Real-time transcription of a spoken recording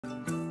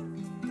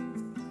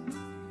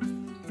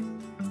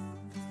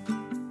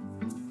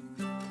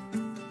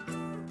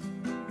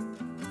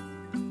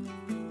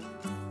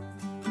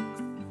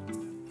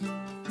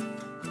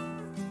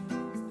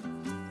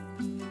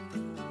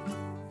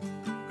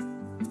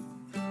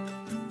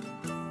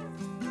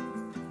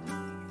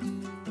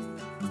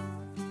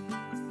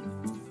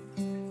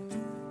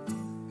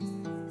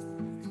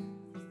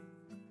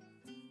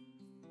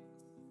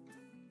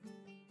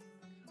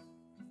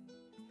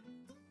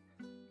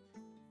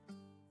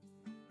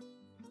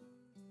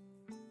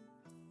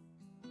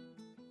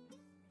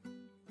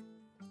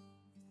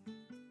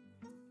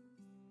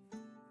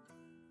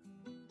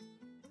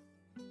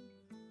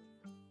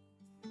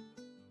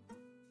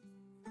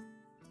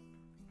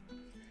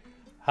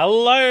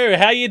Hello,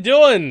 how you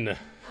doing?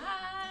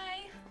 Hi!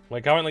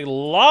 We're currently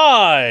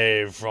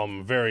live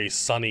from very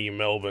sunny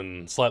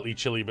Melbourne, slightly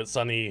chilly but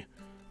sunny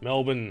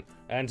Melbourne,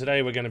 and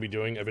today we're going to be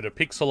doing a bit of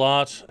pixel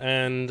art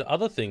and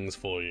other things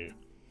for you.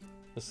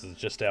 This is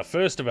just our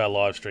first of our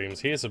live streams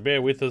here, so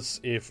bear with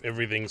us if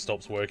everything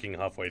stops working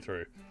halfway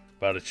through,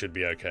 but it should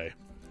be okay.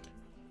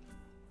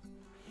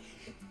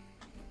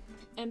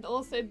 And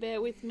also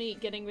bear with me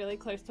getting really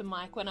close to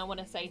mic when I want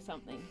to say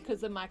something,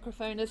 because the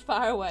microphone is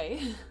far away.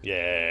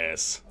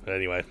 Yes.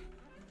 Anyway,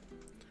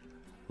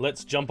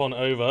 let's jump on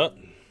over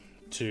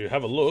to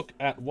have a look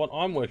at what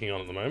I'm working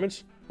on at the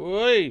moment.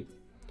 Whee!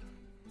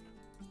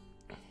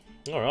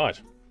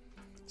 Alright.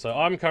 So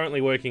I'm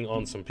currently working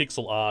on some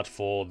pixel art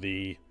for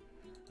the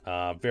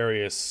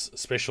various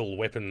special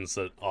weapons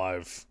that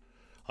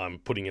I'm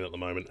putting in at the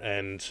moment,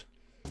 and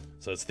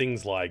so it's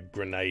things like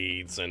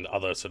grenades and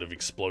other sort of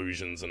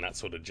explosions and that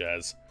sort of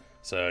jazz.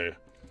 So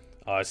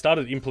I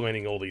started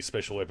implementing all these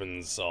special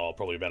weapons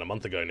probably about a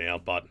month ago now,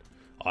 but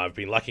I've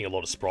been lacking a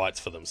lot of sprites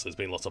for them, so there's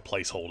been lots of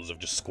placeholders of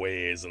just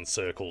squares and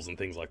circles and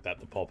things like that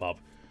that pop up.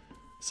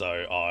 So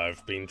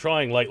I've been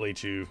trying lately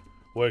to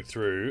work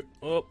through,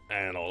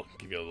 and I'll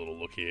give you a little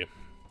look here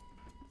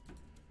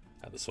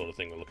at the sort of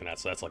thing we're looking at.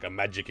 So that's like a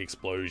magic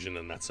explosion,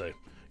 and that's a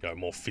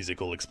more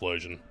physical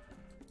explosion.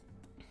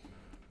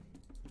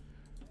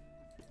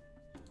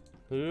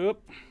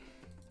 Oop.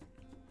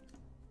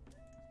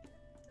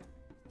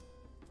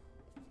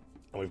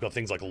 And we've got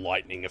things like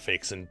lightning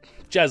effects and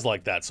jazz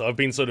like that. So I've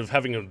been sort of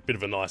having a bit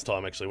of a nice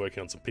time actually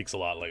working on some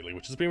pixel art lately,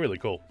 which has been really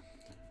cool.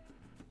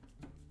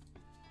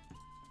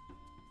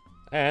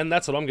 And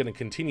that's what I'm going to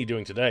continue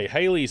doing today.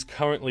 Haley's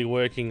currently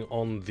working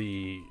on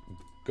the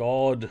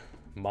god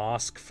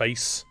mask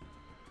face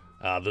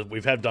that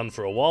we've had done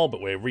for a while,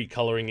 but we're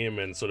recoloring him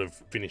and sort of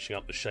finishing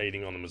up the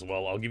shading on him as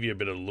well. I'll give you a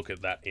bit of a look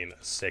at that in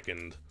a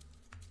second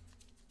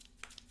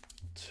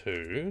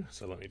too.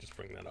 So let me just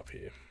bring that up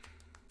here.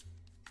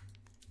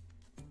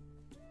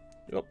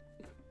 Yep.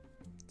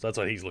 So that's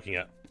what he's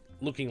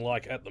looking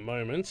like at the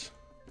moment.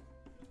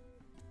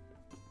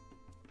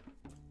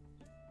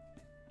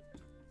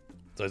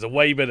 So it's a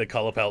way better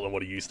color palette than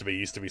what he used to be. He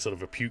used to be sort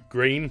of a puke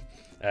green,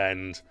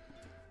 and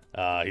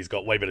he's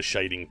got way better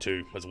shading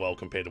too as well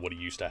compared to what he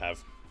used to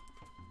have.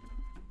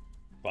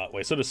 But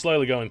we're sort of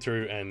slowly going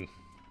through and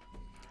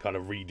kind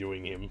of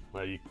redoing him.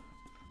 Maybe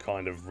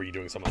kind of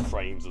redoing some of the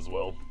frames as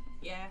well.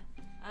 Yeah,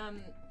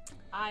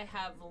 I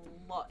have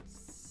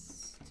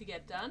lots to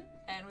get done,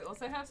 and we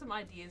also have some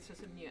ideas for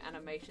some new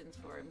animations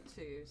for him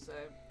too, so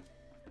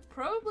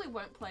probably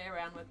won't play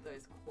around with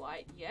those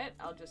quite yet.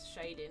 I'll just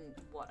shade in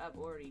what I've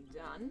already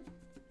done.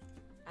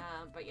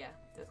 But yeah,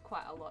 there's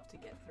quite a lot to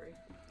get through.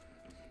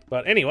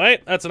 But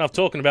anyway, that's enough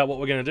talking about what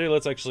we're going to do.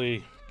 Let's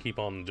actually keep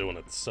on doing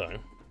it. So,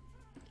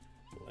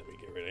 let me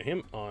get rid of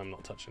him. I'm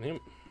not touching him.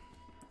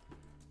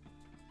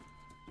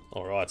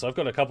 Alright, so I've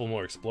got a couple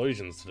more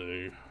explosions to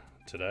do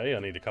today. I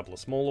need a couple of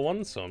smaller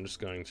ones, so I'm just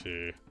going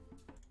to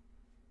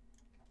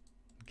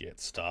get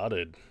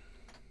started.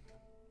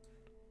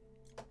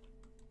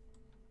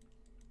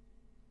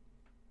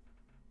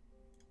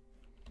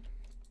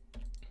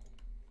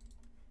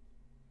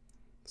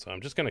 So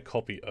I'm just going to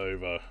copy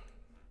over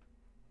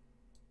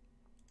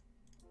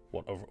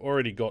what I've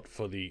already got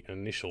for the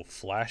initial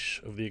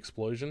flash of the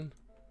explosion,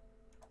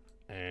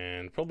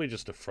 and probably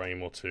just a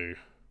frame or two,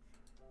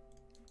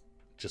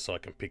 just so I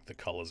can pick the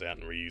colors out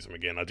and reuse them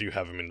again. I do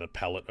have them in the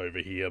palette over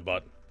here,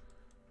 but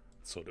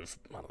sort of,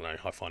 I don't know,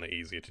 I find it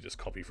easier to just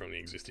copy from the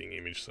existing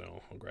image,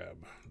 so I'll grab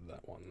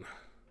that one.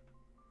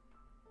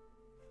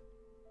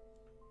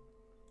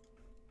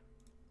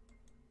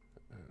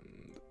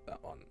 And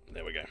that one.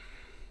 There we go.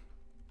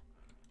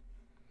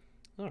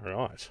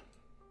 Alright.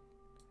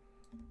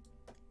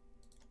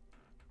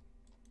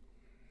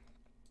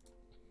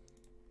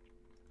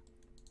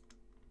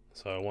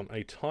 So I want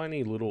a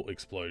tiny little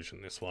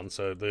explosion, this one.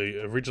 So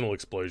the original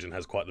explosion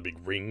has quite the big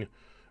ring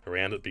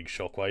around it, big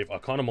shockwave. I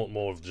kind of want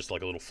more of just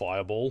like a little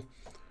fireball,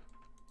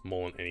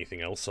 more than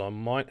anything else. So I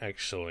might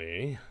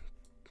actually,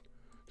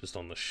 just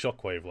on the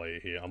shockwave layer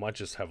here, I might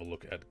just have a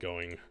look at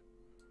going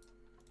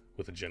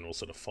with a general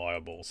sort of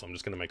fireball. So I'm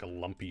just going to make a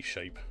lumpy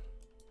shape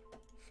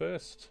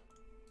first.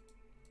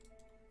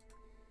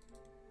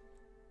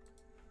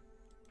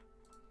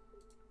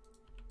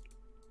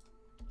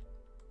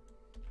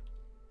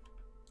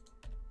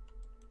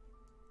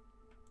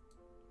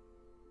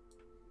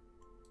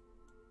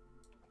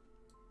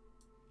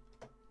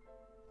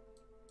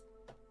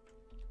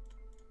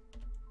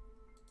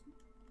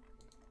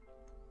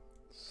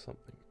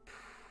 Something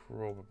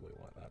probably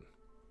like that.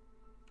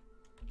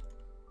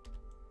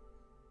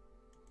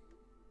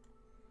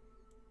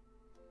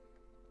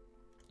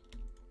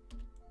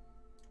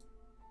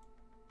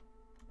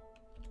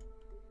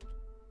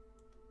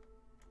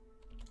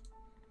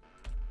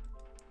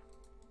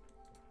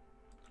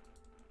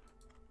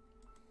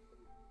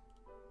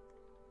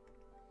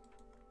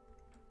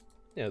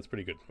 Yeah, it's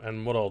pretty good.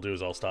 And what I'll do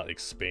is I'll start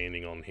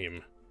expanding on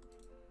him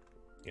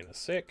in a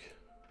sec.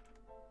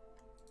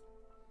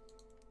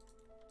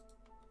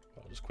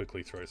 I'll just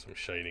quickly throw some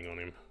shading on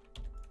him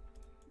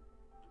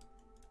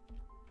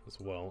as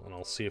well, and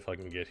I'll see if I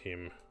can get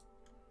him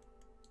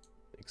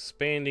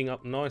expanding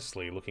up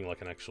nicely, looking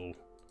like an actual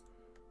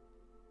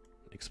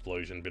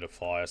explosion bit of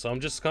fire. So I'm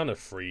just kind of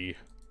free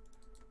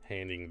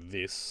handing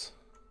this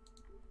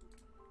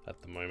at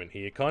the moment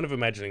here, kind of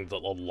imagining that the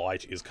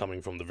light is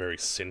coming from the very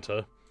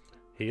center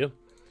here,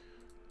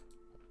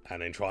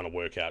 and then trying to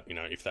work out, you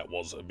know, if that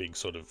was a big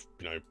sort of,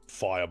 you know,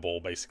 fireball,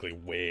 basically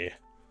where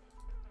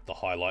the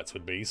highlights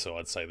would be. So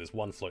I'd say there's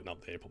one floating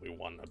up there, probably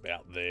one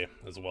about there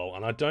as well,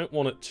 and I don't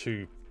want it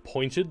too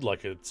pointed,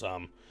 like it's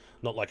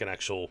not like an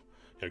actual,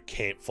 you know,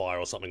 campfire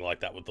or something like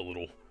that with the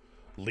little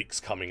licks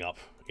coming up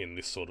in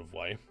this sort of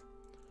way.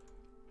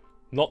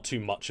 Not too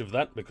much of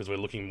that, because we're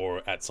looking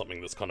more at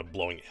something that's kind of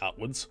blowing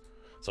outwards,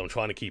 so I'm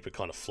trying to keep it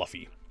kind of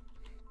fluffy.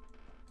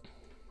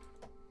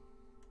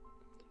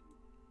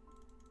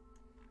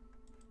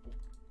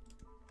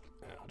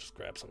 I'll just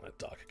grab some of that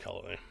darker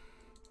colour there.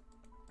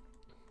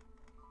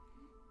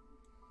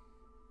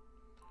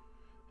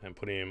 And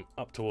put him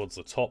up towards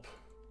the top,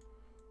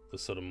 the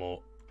sort of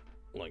more,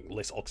 like,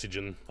 less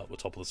oxygen up the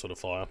top of the sort of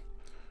fire,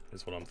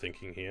 is what I'm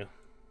thinking here.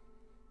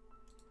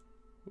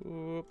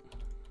 Whoop.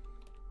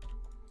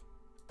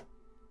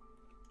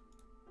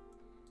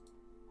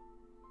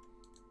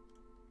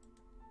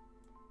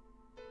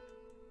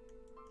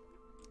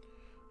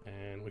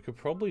 And we could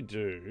probably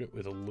do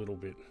with a little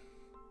bit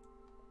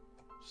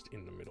just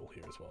in the middle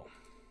here as well.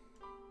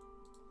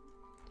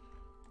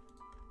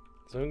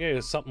 So I'm going to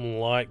do something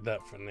like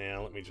that for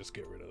now. Let me just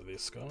get rid of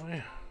this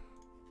guy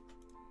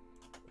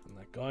and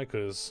that guy,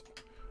 because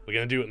we're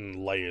going to do it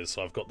in layers.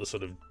 So I've got the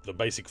sort of the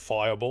basic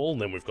fireball,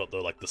 and then we've got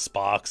the the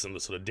sparks and the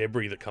sort of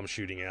debris that comes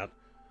shooting out.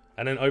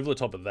 And then over the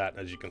top of that,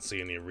 as you can see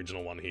in the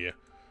original one here,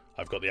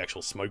 I've got the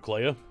actual smoke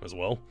layer as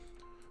well.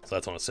 So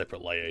that's on a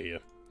separate layer here.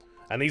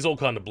 And these all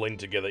kind of blend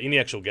together. In the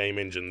actual game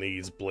engine,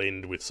 these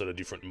blend with sort of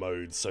different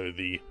modes. So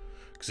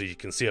you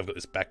can see I've got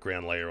this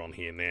background layer on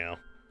here now.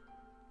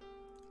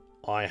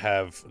 I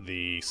have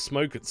the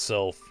smoke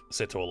itself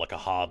set to like a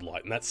hard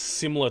light, and that's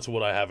similar to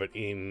what I have it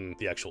in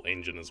the actual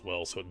engine as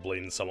well, so it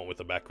blends somewhat with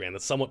the background.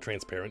 It's somewhat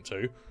transparent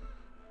too.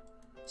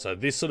 So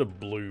this sort of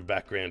blue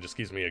background just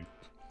gives me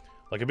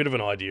a bit of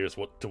an idea as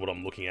to what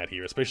I'm looking at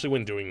here, especially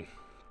when doing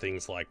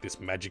things like this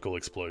magical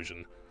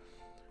explosion.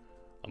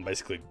 I'm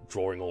basically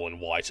drawing all in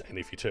white, and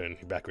if you turn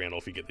your background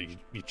off, you get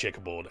your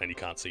checkerboard and you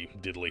can't see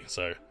diddly.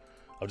 So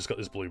I've just got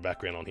this blue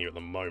background on here at the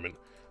moment.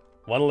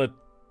 One of the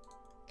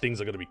things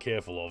I've got to be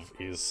careful of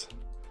is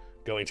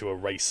going to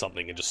erase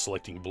something and just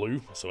selecting blue,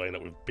 so I end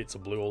up with bits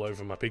of blue all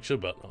over my picture,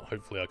 but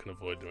hopefully I can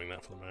avoid doing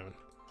that for the moment.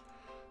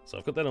 So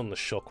I've got that on the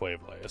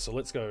shockwave layer, so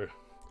let's go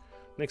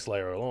next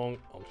layer along.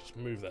 I'll just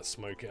move that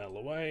smoke out of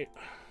the way.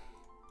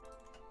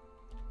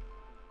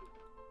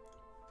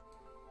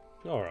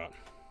 Alright.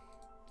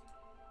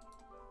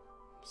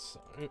 So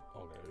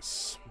I'll go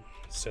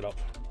set up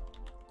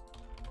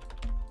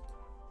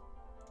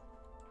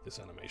this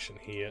animation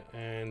here,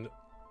 and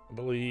I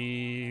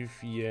believe,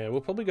 yeah,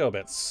 we'll probably go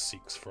about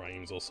 6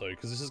 frames or so,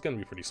 because this is going to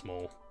be pretty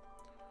small.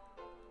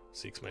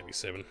 6, maybe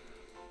 7.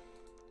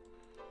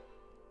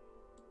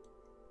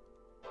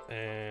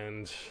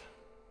 And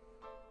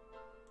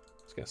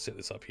I'm just going to set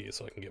this up here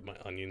so I can get my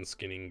onion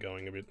skinning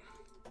going a bit.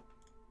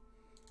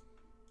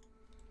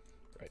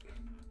 Great.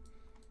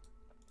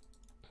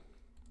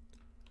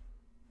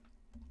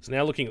 So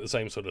now looking at the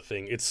same sort of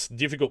thing, it's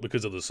difficult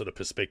because of the sort of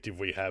perspective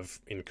we have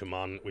in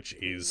Command, which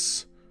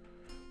is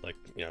like,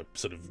 you know,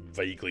 sort of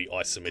vaguely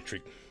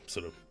isometric,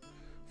 sort of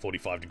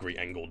 45-degree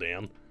angle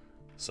down.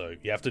 So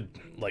you have to,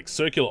 like,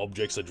 circular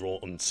objects are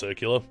drawn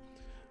circular,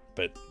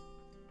 but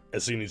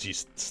as soon as you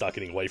start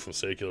getting away from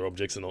circular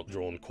objects, they're not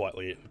drawn quite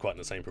in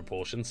the same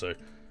proportion. So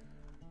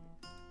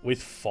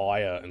with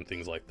fire and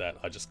things like that,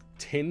 I just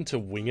tend to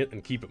wing it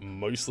and keep it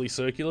mostly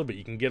circular, but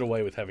you can get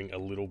away with having a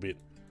little bit.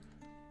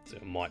 So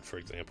I might, for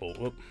example,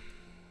 whoop.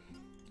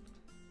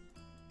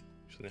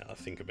 So now I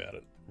think about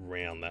it,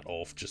 round that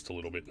off just a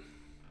little bit.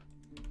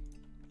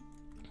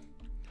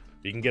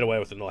 You can get away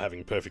with it not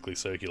having perfectly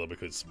circular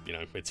because, you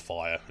know, it's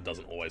fire. It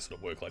doesn't always sort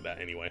of work like that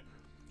anyway.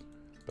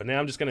 But now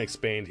I'm just going to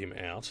expand him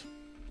out.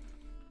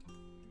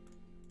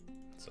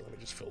 So let me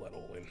just fill that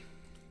all in.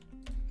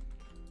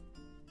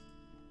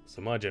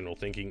 So my general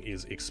thinking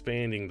is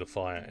expanding the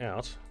fire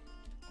out.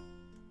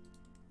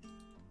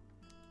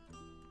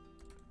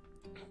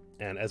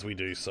 And as we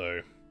do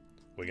so,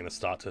 we're going to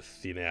start to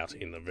thin out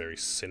in the very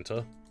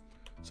center.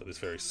 So this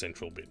very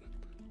central bit.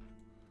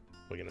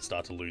 We're going to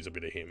start to lose a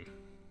bit of him.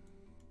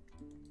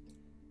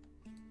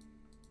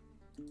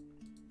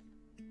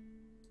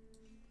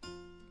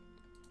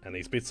 And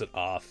these bits that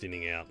are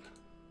thinning out,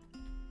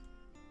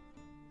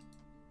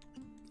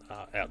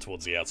 out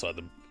towards the outside,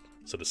 the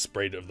sort of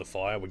spread of the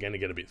fire, we're going to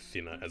get a bit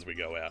thinner as we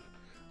go out.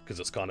 Because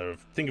it's kind of,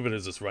 think of it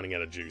as it's running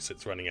out of juice,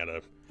 it's running out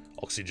of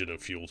oxygen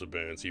and fuel to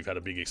burn. So you've had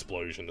a big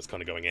explosion that's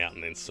kind of going out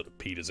and then sort of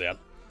peters out.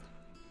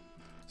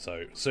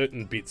 So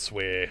certain bits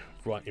where,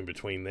 right in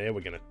between there,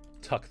 we're going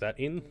to tuck that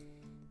in.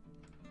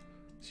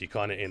 So you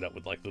kind of end up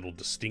with like little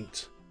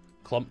distinct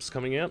clumps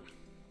coming out.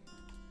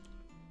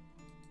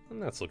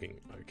 And that's looking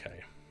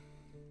okay.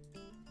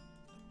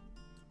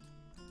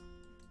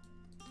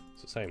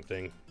 It's the same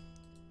thing.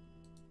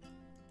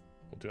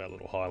 We'll do our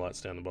little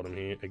highlights down the bottom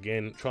here.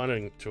 Again,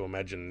 trying to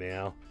imagine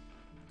now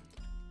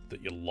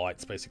that your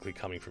light's basically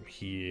coming from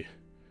here,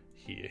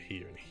 here,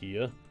 here, and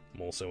here.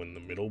 More so in the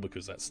middle,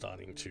 because that's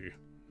starting to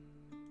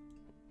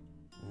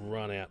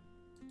run out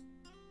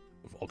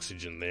of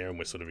oxygen there, and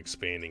we're sort of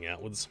expanding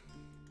outwards.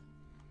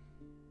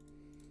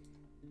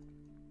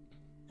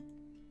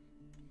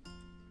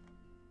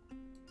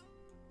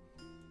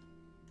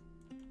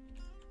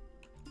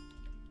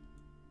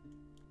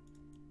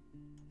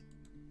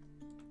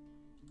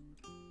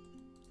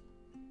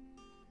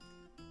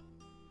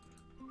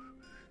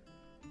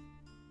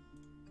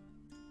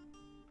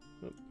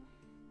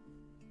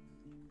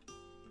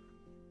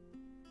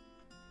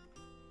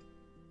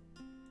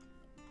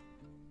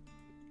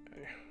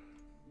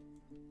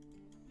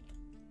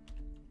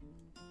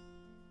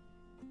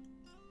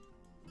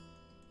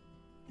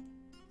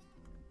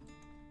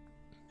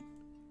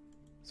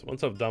 So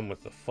once I've done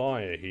with the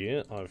fire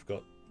here, I've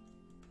got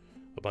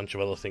a bunch of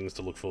other things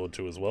to look forward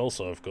to as well.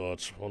 So I've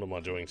got, what am I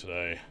doing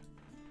today?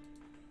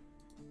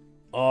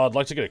 Oh, I'd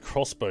like to get a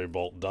crossbow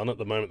bolt done. At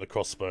the moment the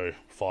crossbow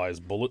fires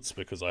bullets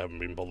because I haven't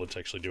been bothered to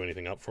actually do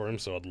anything up for him,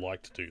 so I'd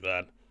like to do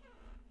that.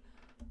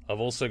 I've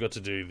also got to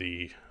do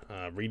the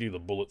redo the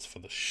bullets for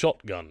the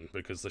shotgun,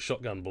 because the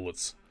shotgun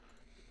bullets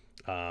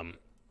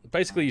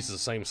basically uses the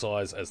same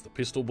size as the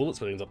pistol bullets,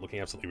 but it ends up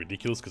looking absolutely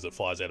ridiculous because it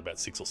fires out about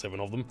 6 or 7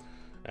 of them,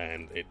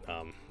 and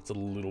it's a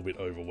little bit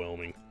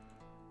overwhelming.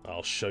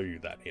 I'll show you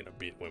that in a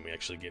bit when we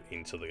actually get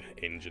into the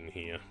engine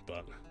here,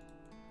 but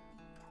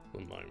at the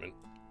moment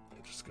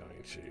I'm just going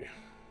to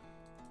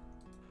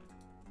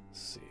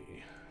see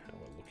how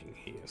we're looking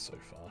here so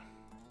far.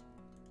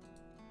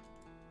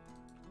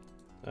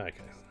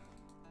 Okay,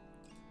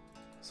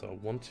 so I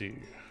want to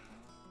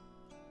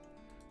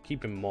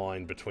keep in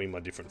mind between my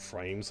different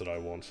frames that I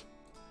want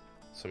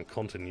some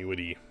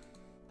continuity.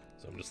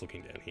 So I'm just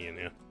looking down here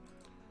now.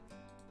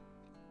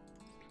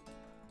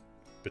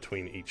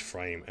 Between each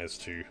frame as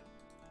to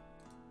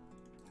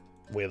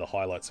where the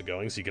highlights are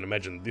going. So you can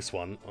imagine this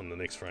one on the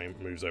next frame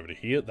moves over to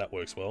here. That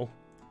works well.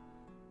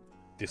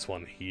 This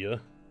one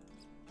here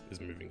is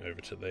moving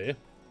over to there.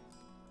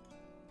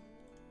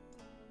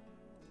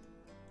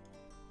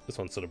 This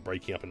one's sort of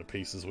breaking up into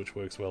pieces, which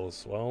works well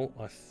as well.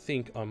 I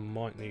think I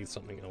might need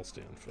something else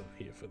down for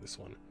here for this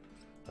one,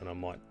 and I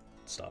might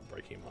start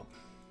breaking them up.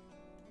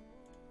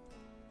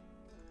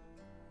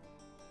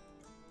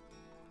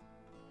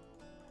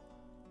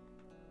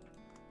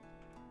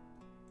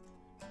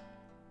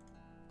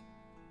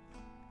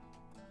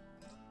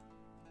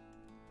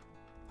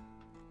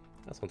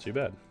 That's not too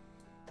bad.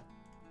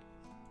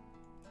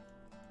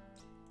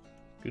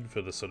 Good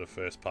for the sort of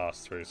first pass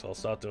through, so I'll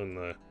start doing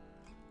the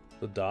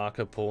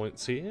darker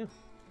points here.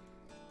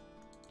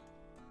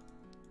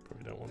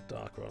 Probably don't want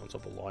dark right on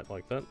top of light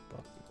like that,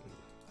 but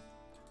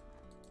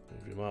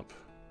move him up.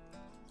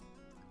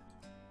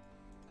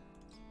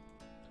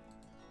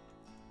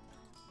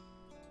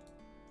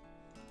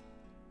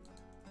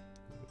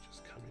 Let me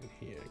just come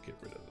in here, get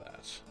rid of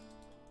that.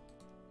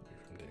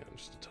 Move him down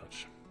just a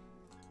touch.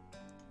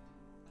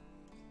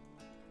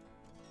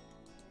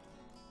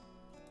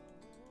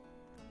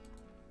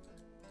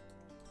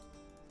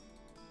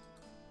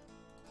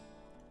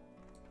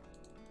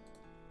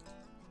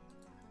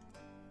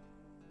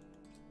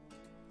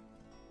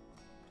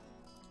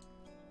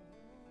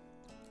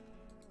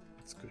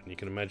 Good. And you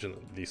can imagine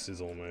that this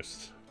is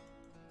almost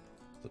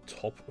the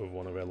top of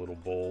one of our little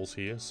balls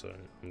here, so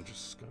I'm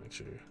just going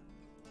to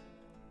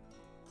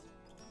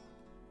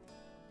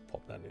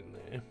pop that in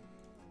there.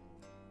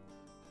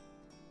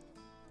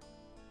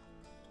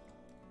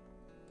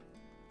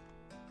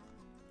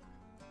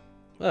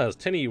 Well, there's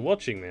 10 of you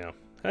watching now.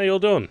 How y'all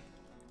doing?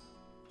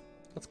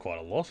 That's quite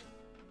a lot.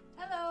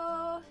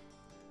 Hello.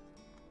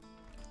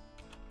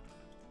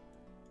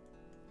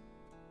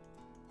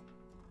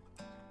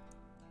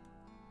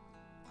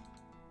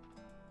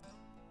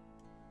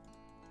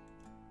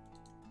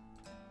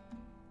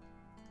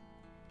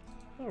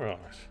 Alright.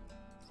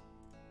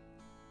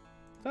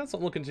 That's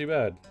not looking too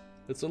bad.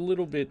 It's a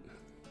little bit...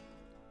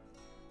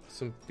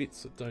 some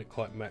bits that don't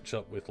quite match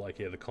up with, like,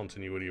 yeah, the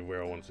continuity of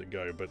where I wanted to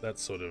go, but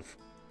that's sort of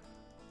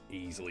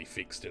easily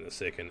fixed in a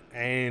second.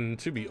 And,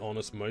 to be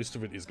honest, most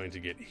of it is going to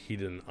get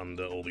hidden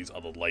under all these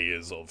other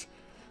layers of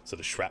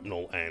sort of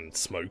shrapnel and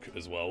smoke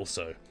as well,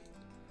 so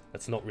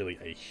that's not really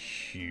a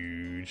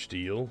huge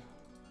deal.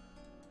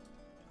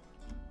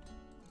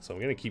 So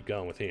I'm going to keep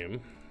going with him.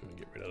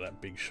 Get rid of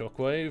that big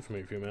shockwave,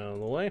 move him out of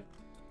the way.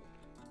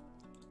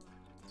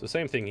 So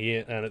same thing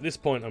here, and at this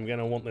point I'm going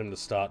to want them to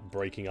start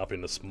breaking up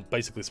into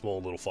basically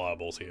small little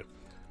fireballs here.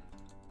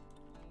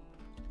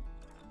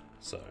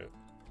 So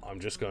I'm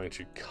just going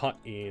to cut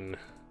in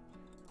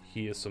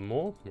here some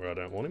more, where I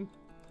don't want him.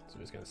 So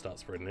he's going to start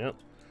spreading out.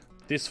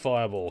 This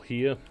fireball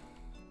here,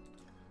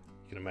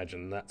 you can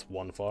imagine that's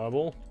one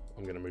fireball.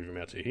 I'm going to move him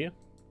out to here.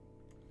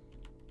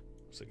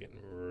 So getting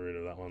rid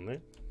of that one there.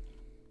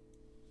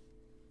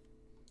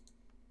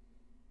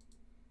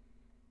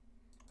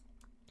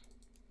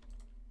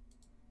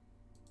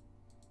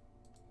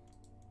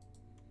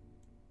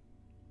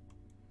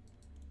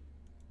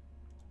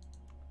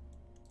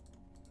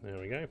 There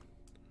we go.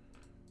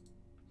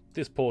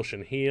 This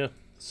portion here,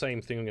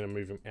 same thing, I'm going to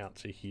move him out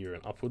to here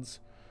and upwards.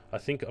 I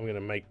think I'm going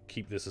to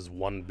keep this as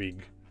one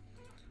big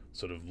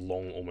sort of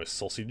long, almost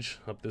sausage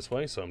up this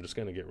way, so I'm just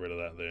going to get rid of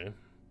that there.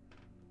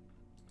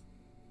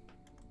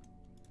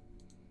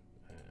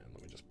 And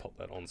let me just pop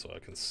that on so I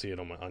can see it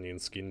on my onion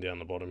skin down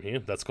the bottom here.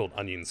 That's called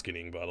onion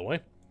skinning, by the way.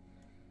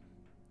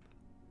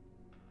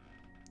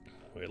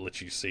 Where it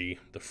lets you see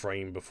the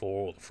frame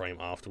before or the frame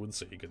afterwards,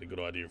 so you get a good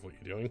idea of what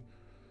you're doing.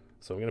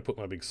 So I'm going to put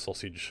my big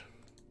sausage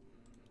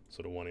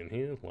sort of one in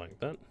here, like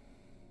that.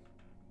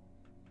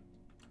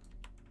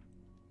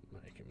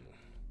 Make him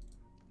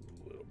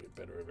a little bit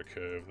better of a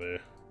curve there.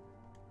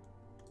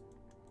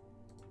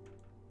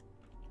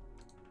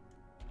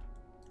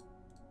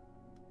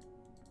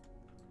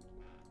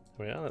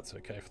 Well, that's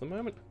okay for the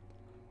moment.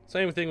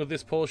 Same thing with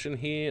this portion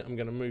here. I'm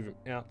going to move him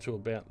out to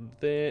about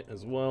there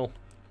as well.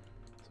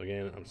 So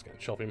again, I'm just going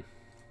to chop him.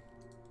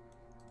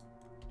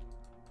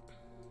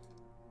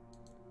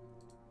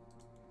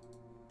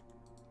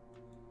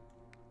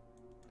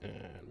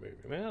 And move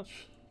him out.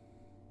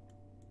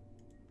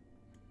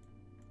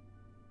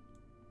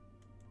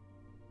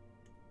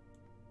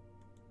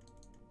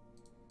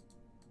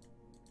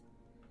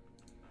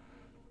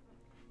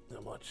 I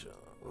might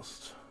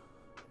just...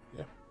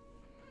 yeah.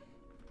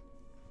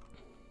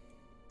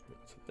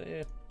 That's it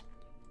there.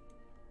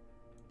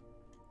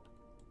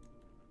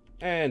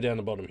 And down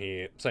the bottom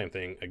here, same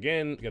thing.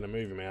 Again, going to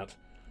move him out.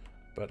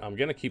 But I'm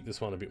going to keep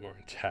this one a bit more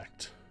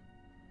intact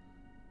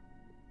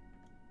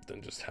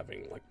than just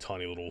having like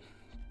tiny little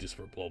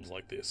disparate blobs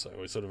like this. So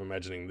we're sort of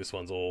imagining this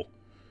one's all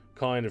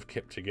kind of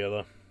kept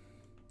together,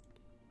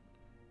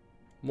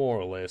 more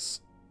or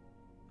less,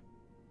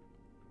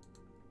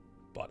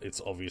 but it's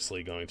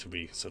obviously going to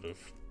be sort of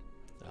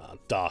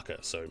darker,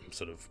 so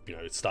sort of, you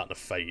know, it's starting to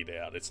fade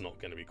out. It's not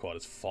going to be quite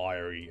as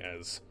fiery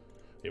as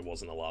it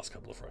was in the last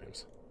couple of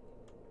frames.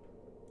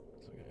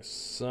 So we're going to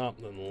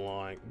something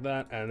like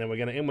that, and then we're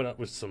going to end up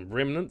with some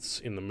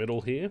remnants in the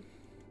middle here.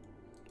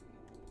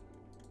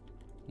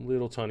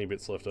 Little tiny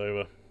bits left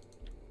over.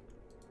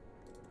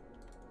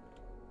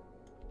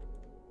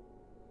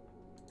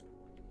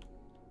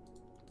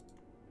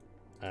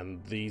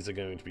 And these are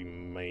going to be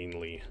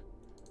mainly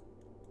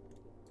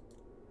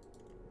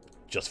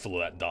just full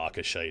of that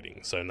darker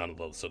shading, so none of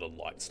the sort of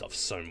light stuff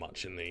so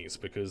much in these,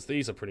 because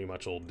these are pretty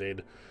much all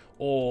dead,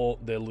 or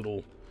they're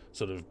little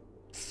sort of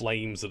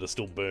flames that are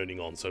still burning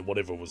on, so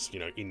whatever was, you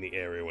know, in the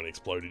area when it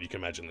exploded, you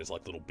can imagine there's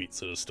like little bits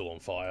that are still on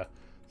fire.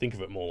 Think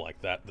of it more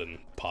like that than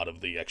part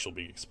of the actual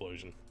big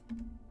explosion.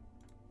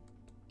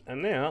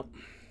 And now,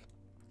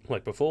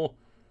 like before,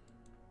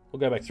 we'll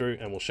go back through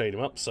and we'll shade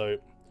them up. So,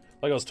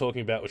 like I was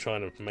talking about, we're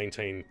trying to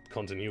maintain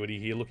continuity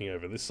here. Looking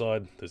over this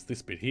side, there's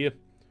this bit here.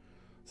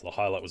 So the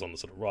highlight was on the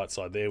sort of right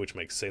side there, which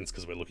makes sense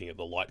because we're looking at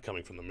the light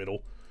coming from the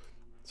middle.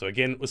 So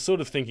again, we're sort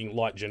of thinking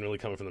light generally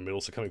coming from the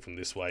middle, so coming from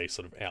this way,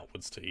 sort of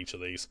outwards to each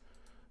of these.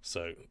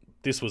 So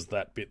this was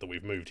that bit that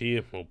we've moved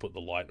here. We'll put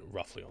the light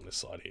roughly on this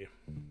side here.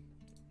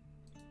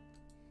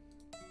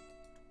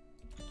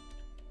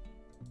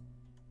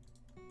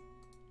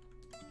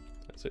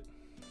 That's it.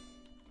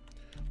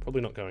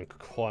 Probably not going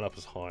quite up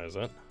as high as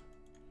that.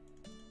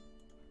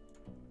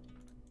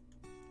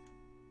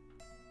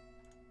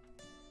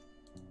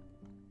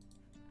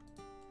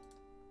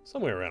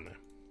 Somewhere around there.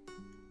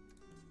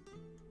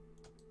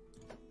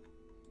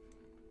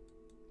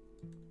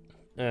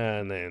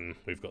 And then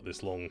we've got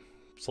this long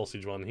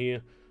sausage one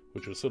here,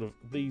 which was sort of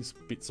these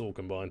bits all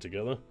combined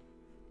together.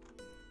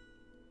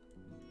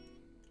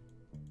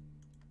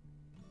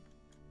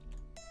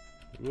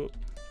 Whoop.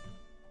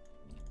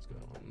 Let's go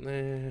on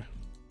there.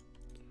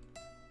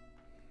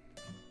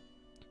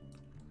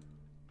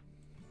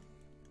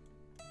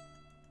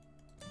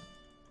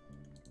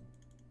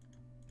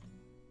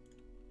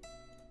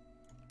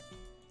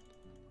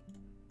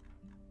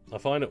 I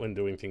find it when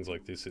doing things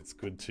like this, it's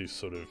good to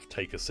sort of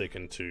take a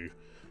second to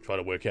try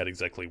to work out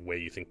exactly where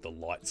you think the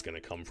light's going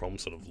to come from,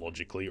 sort of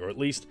logically, or at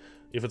least,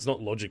 if it's not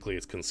logically,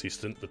 it's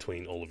consistent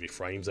between all of your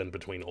frames and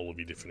between all of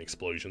your different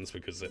explosions,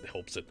 because it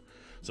helps it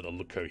sort of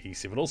look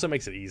cohesive. It also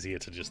makes it easier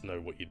to just know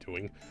what you're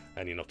doing,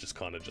 and you're not just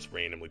kind of just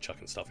randomly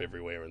chucking stuff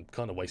everywhere and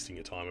kind of wasting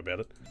your time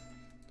about it.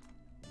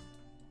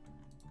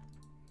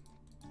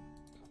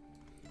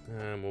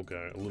 And we'll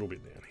go a little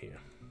bit down here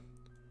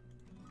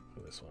for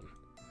this one.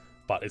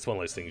 But it's one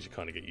of those things you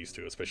kind of get used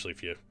to, especially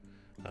if you're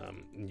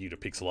new to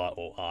pixel art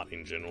or art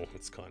in general.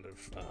 It's kind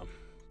of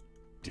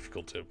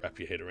difficult to wrap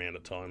your head around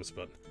at times,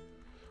 but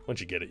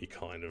once you get it, you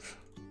kind of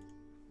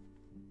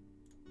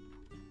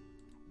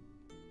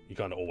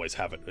always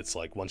have it. It's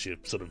like once you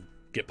sort of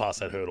get past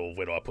that hurdle of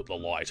where do I put the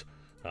light,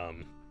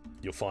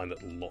 you'll find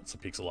that lots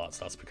of pixel art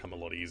starts to become a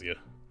lot easier.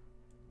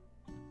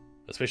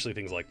 Especially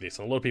things like this.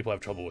 And a lot of people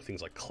have trouble with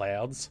things like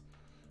clouds.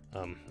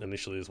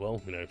 Initially as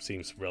well, you know, it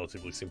seems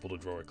relatively simple to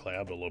draw a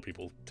cloud, but a lot of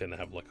people tend to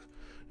have like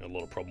a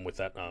lot of problem with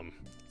that.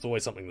 It's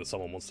always something that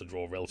someone wants to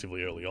draw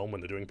relatively early on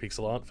when they're doing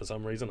pixel art for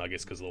some reason. I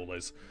guess because of all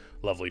those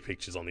lovely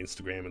pictures on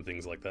Instagram and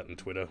things like that and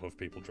Twitter of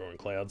people drawing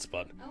clouds.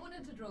 But I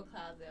wanted to draw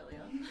clouds early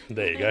on.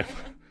 There you go.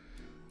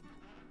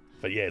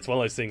 But yeah, it's one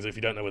of those things, if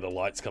you don't know where the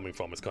light's coming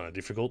from, it's kind of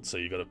difficult, so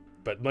you got to...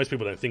 But most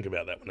people don't think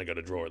about that when they go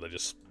to draw it. They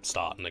just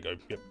start and they go,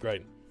 yep,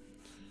 great.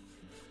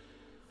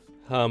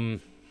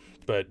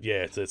 But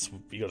yeah, it's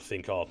you got to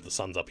think, oh, the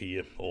sun's up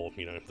here, or,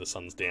 you know, the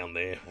sun's down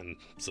there, and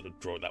sort of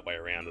draw it that way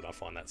around, and I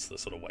find that's the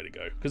sort of way to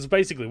go. Because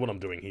basically what I'm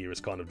doing here is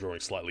kind of drawing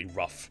slightly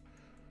rough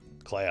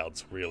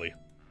clouds, really.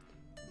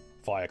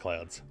 Fire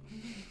clouds.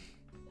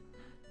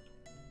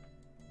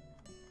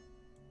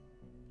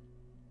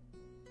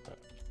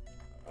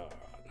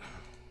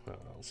 Alright,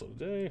 I'll sort of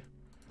do.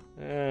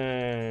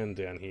 And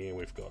down here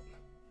we've got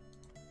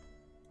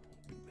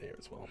a bit there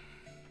as well.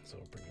 So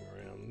I'll bring him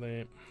around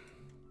there.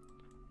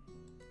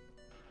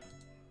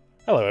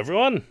 Hello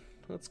everyone!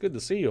 It's good to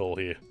see you all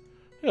here.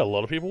 We got a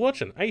lot of people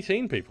watching.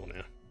 18 people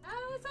now.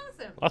 Oh, that's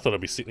awesome. I thought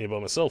I'd be sitting here by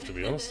myself, to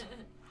be honest.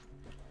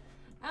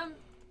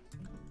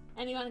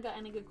 Anyone got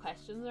any good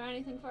questions or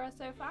anything for us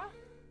so far?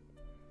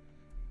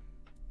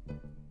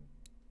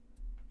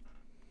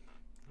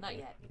 Not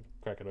yet.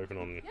 Crack it open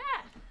on,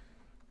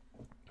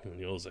 Yeah. on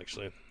yours,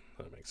 actually.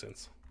 That makes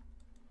sense.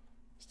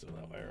 Still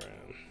that way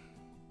around.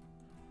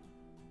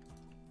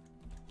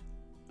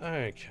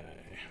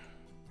 Okay.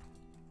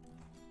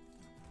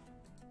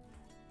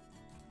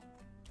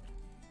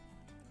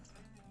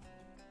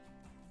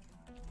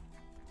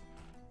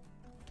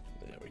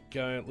 There we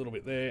go, a little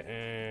bit there,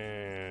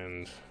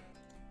 and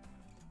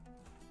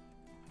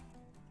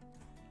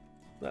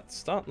that's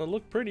starting to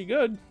look pretty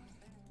good.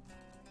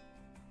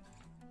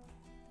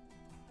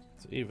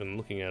 So even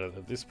looking at it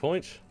at this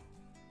point,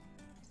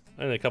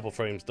 only a couple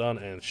frames done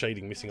and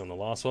shading missing on the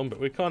last one, but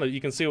we're kind of,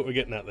 you can see what we're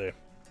getting at there.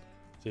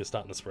 So you're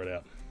starting to spread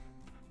out.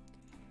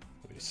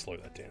 Let me just slow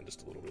that down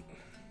just a little bit.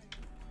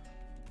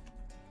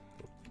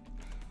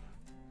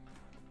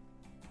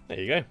 There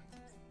you go.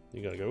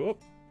 You gotta go up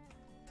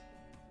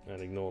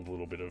and ignore the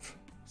little bit of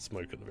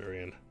smoke at the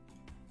very end.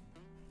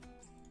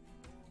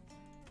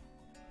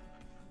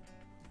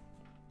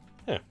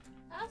 Yeah.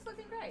 That's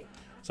looking great.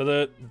 So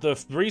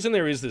the reason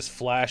there is this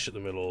flash at the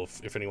middle,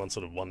 if anyone's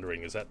sort of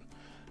wondering, is that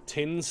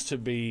tends to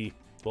be,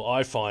 well,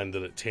 I find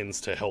that it tends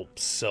to help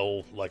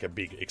sell like a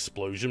big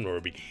explosion or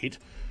a big hit,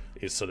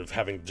 is sort of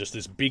having just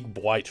this big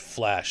white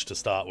flash to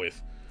start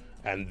with,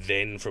 and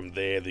then from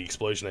there the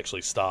explosion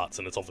actually starts,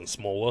 and it's often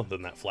smaller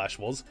than that flash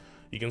was.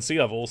 You can see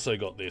I've also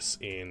got this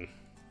in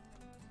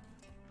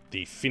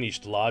the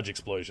finished large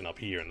explosion up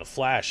here, and the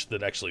flash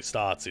that actually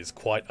starts is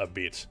quite a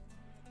bit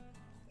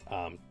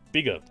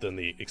bigger than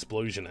the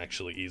explosion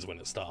actually is when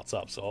it starts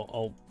up. So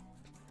I'll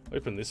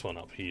open this one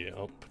up here.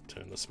 I'll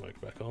turn the smoke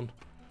back on.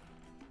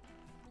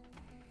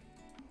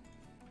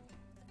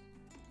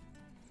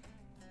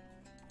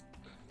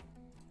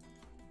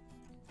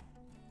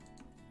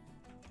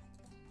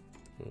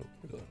 Oh,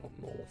 we got that on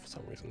normal for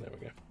some reason. There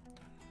we go.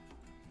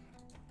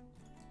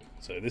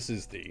 So this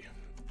is the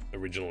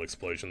original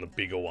explosion, the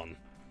bigger one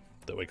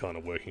that we're kind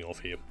of working off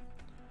here.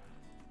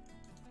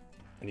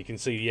 And you can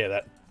see, yeah,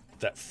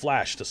 that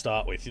flash to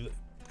start with,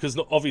 because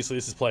obviously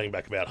this is playing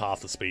back about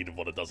half the speed of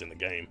what it does in the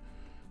game,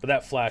 but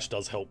that flash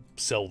does help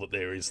sell that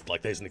there is,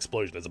 like, there's an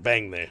explosion, there's a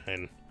bang there,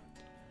 and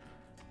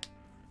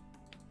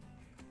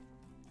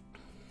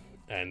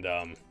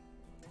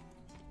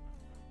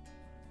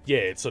yeah,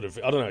 it sort of,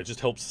 I don't know, it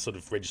just helps sort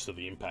of register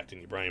the impact in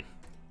your brain.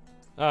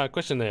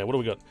 Question there, what do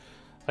we got?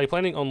 Are you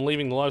planning on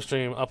leaving the live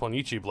stream up on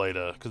YouTube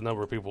later? Because a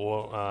number of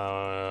people,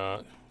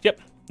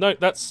 yep. No,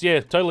 that's,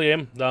 yeah, totally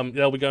am.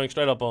 They'll be going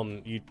straight up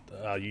on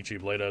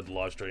YouTube later, the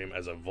live stream,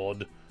 as a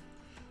VOD.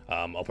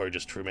 I'll probably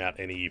just trim out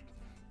any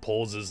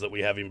pauses that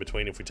we have in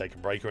between if we take a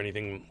break or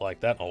anything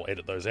like that. I'll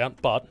edit those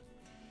out, but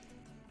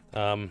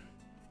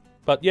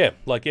yeah,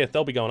 like, yeah,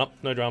 they'll be going up.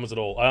 No dramas at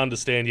all. I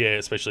understand, yeah,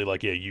 especially,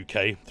 like, yeah,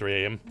 UK, 3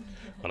 AM.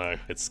 I know,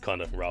 it's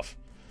kind of rough.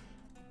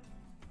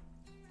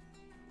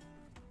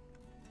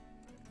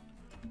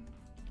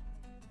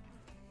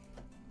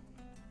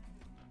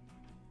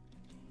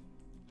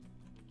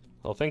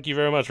 Well, thank you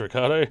very much,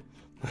 Ricardo.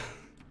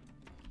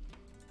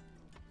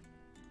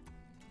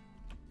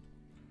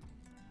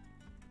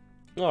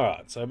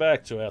 Alright, so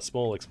back to our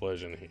small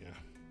explosion here.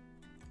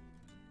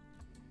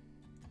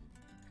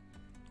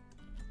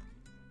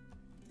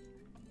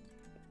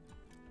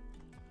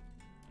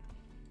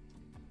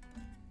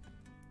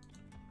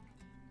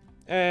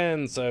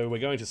 And so we're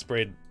going to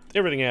spread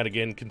everything out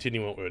again,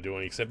 continue what we were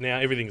doing, except now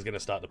everything's going to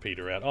start to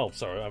peter out. Oh,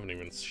 sorry, I haven't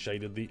even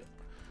shaded the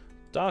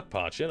dark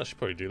parts yet. I should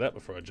probably do that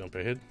before I jump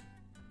ahead.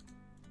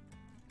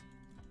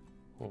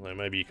 Although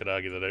maybe you could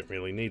argue that I don't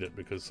really need it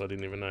because I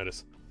didn't even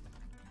notice.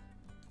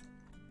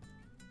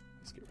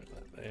 Let's get rid of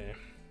that there.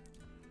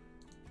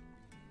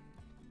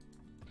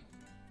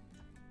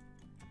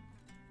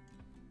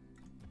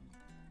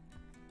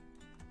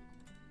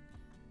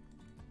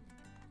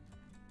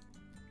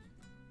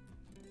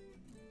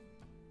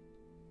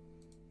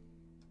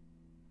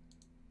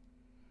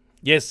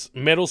 Yes,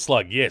 Metal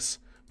Slug, yes.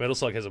 Metal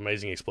Slug has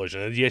amazing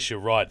explosion. And yes, you're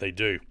right, they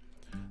do.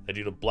 They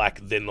do the black,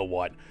 then the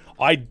white.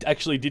 I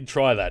actually did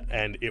try that,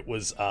 and it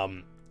was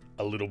a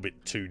little bit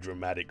too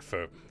dramatic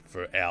for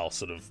our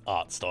sort of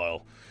art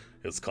style.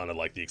 it's kind of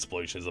like the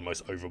explosion is the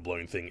most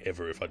overblown thing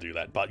ever if I do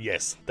that. But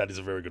yes, that is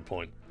a very good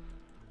point.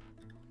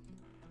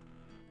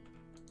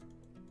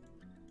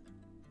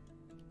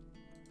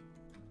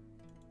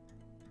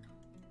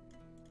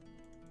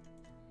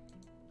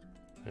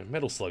 And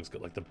Metal Slug's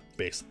got like the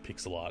best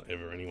pixel art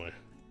ever anyway.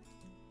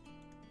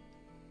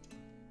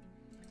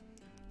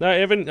 No,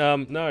 Evan,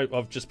 no,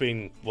 I've just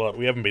been, well,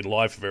 we haven't been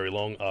live for very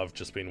long. I've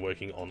just been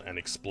working on an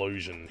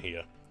explosion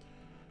here.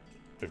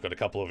 We've got a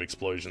couple of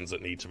explosions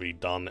that need to be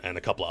done and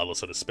a couple of other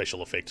sort of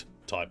special effect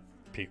type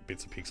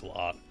bits of pixel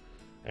art.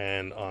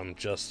 And I'm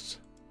just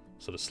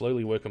sort of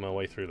slowly working my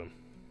way through them.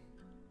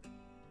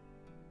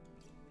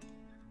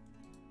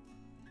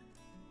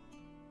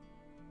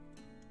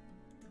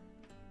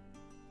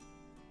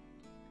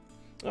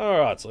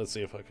 Alright, so let's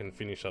see if I can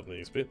finish up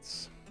these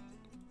bits.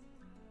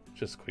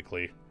 Just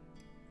quickly.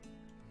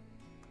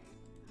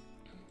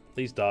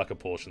 These darker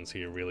portions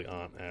here really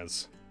aren't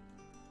as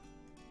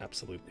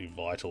absolutely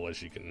vital as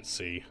you can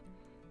see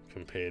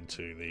compared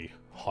to the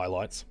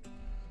highlights.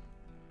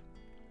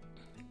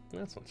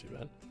 That's not too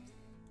bad.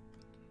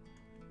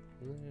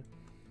 Yeah.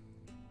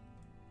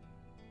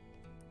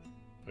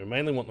 We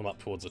mainly want them up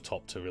towards the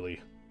top to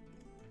really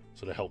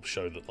sort of help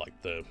show that like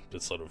the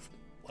sort of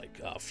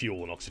like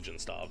fuel and oxygen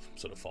starve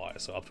sort of fire.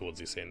 So up towards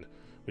this end,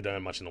 we don't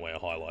have much in the way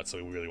of highlights,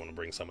 so we really want to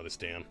bring some of this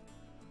down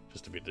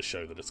just a bit to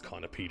show that it's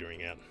kind of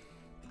petering out.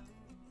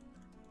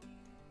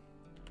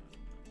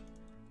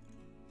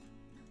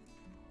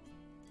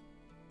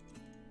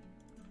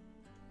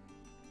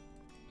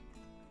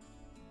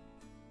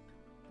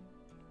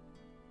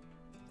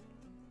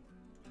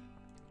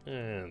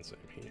 And same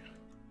here.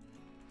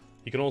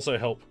 You can also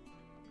help,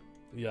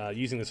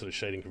 using this sort of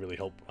shading can really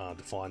help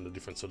define the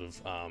different sort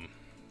of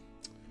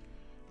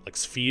like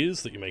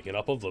spheres that you're making it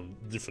up of, the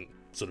different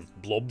sort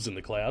of blobs in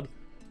the cloud,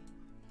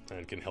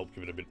 and can help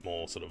give it a bit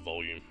more sort of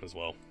volume as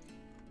well.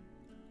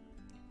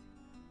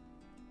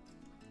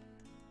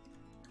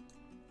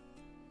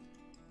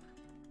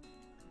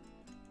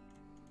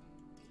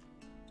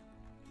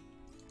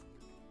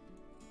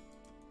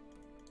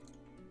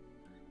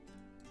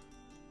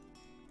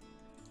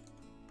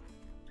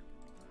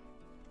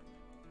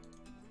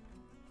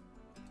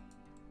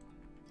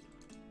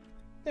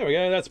 There we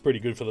go, that's pretty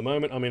good for the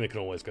moment. I mean, it can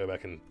always go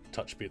back and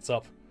touch bits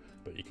up,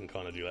 but you can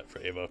kind of do that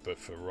forever. But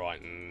for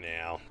right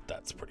now,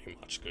 that's pretty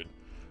much good.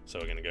 So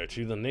we're going to go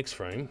to the next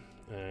frame,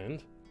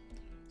 and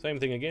same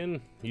thing again,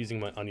 using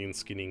my onion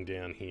skinning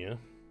down here.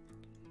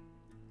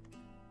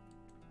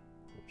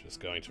 I'm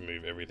just going to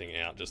move everything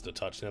out just a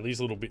touch. Now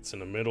these little bits in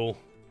the middle,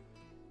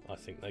 I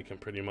think they can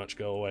pretty much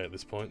go away at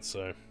this point,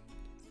 so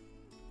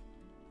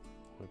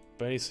we're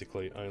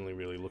basically only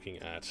really looking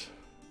at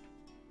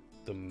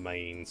the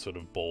main sort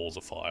of balls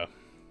of fire.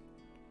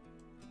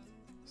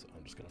 So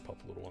I'm just going to pop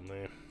a little one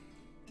there.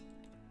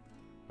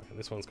 Okay,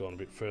 this one's gone a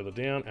bit further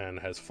down and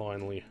has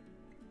finally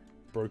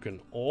broken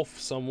off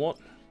somewhat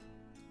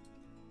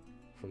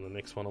from the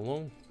next one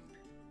along.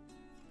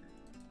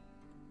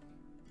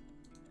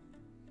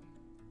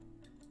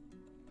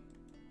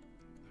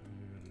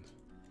 And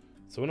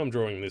so when I'm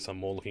drawing this, I'm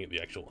more looking at the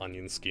actual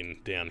onion skin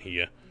down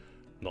here,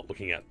 not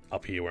looking at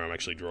up here where I'm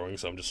actually drawing,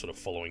 so I'm just sort of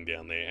following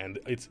down there, and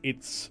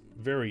it's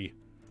very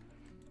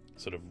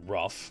sort of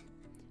rough,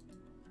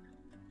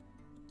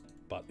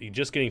 but you're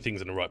just getting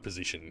things in the right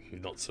position. You're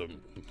not so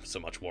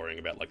much worrying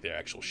about like their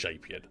actual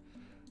shape yet,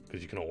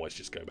 because you can always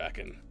just go back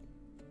and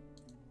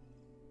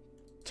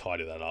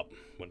tidy that up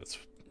when it's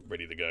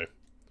ready to go.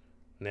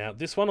 Now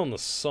this one on the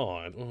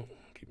side, oh,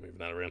 keep moving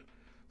that around.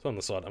 So on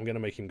the side, I'm going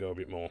to make him go a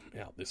bit more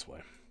out this way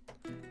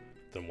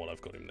than what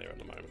I've got him there at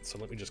the moment. So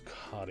let me just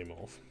cut him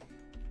off.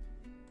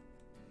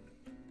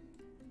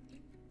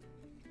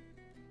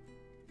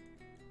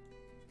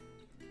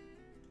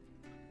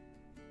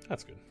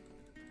 That's good.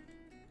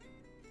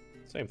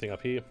 Same thing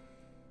up here.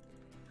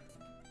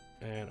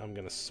 And I'm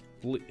going to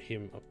split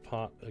him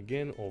apart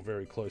again, or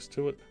very close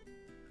to it.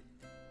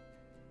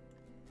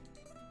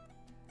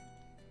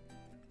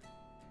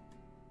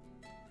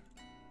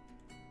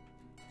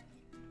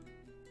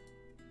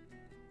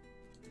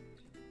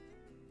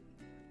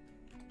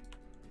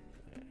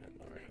 And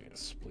I'm going to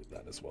split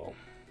that as well.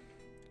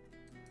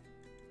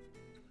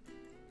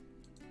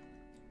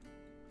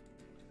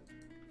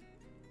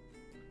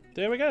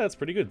 There we go, that's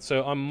pretty good.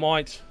 So I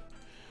might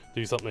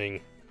do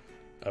something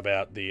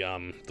about the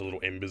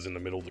little embers in the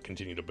middle that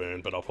continue to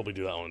burn, but I'll probably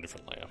do that on a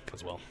different layer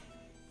as well.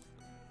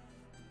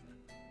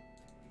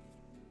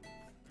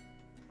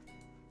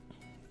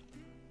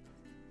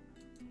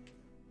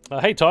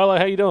 Hey Tyler,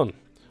 how you doing?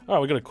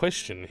 Alright, we've got a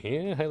question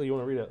here. Haley, you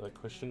want to read out that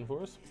question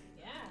for us?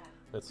 Yeah.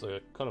 That's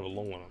a kind of a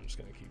long one. I'm just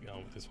going to keep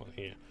going with this one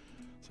here.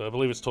 So I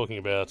believe it's talking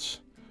about...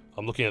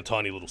 I'm looking at a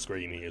tiny little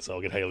screen here, so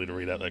I'll get Haley to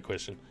read out that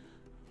question.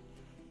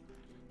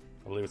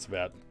 I believe it's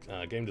about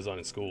game design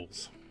in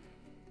schools.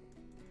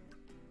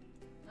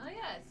 Oh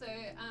yeah, so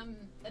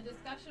a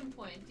discussion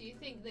point. Do you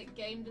think that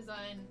game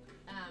design,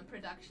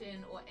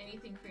 production, or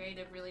anything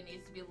creative really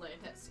needs to be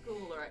learnt at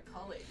school or at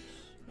college?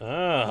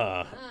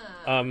 That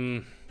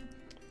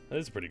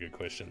is a pretty good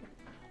question.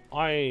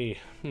 I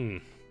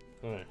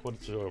Alright,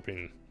 what's your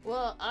opinion?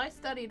 Well, I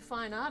studied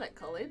fine art at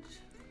college.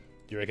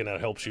 Do you reckon that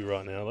helps you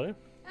right now, though?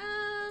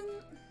 Um,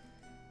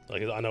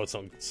 Like, I know it's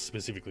not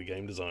specifically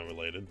game design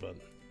related, but...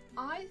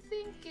 I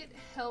think it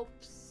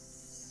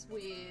helps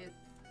with,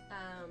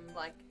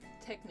 like,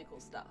 technical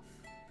stuff.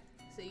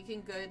 So you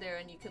can go there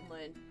and you can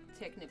learn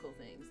technical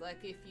things. Like,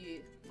 if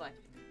you, like,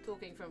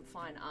 talking from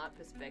fine art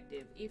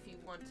perspective, if you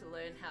want to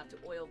learn how to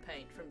oil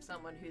paint from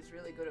someone who's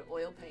really good at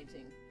oil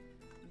painting,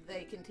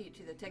 they can teach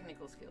you the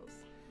technical skills.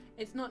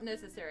 It's not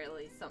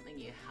necessarily something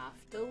you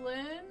have to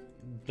learn.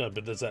 No,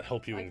 but does that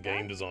help you Like in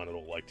game that? design at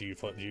all? Like, do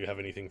you have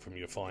anything from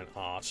your fine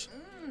art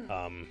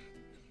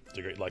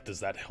degree? Like, does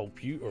that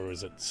help you, or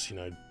is it, you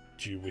know,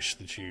 do you wish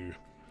that you,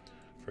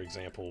 for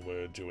example,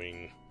 were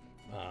doing,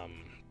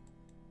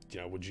 you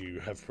know, would you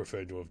have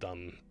preferred to have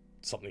done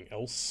something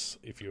else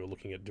if you were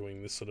looking at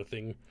doing this sort of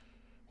thing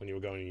when you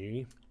were going to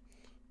uni?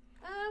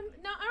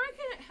 No, I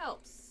reckon it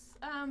helps.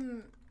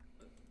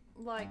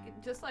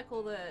 Like, just like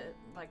all the,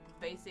 like,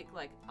 basic,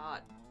 like,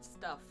 art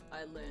stuff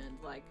I learned,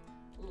 like,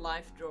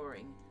 life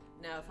drawing.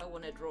 Now, if I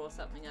want to draw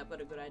something, I've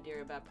got a good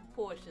idea about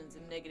proportions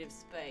and negative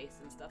space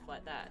and stuff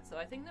like that. So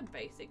I think the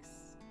basics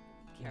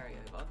carry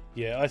over.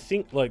 Yeah, I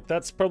think, like,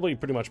 that's probably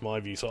pretty much my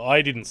view. So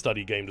I didn't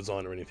study game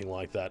design or anything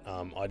like that.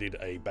 I did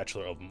a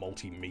Bachelor of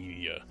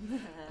Multimedia,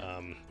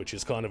 which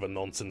is kind of a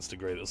nonsense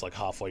degree that's like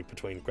halfway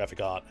between graphic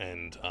art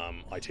and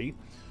IT.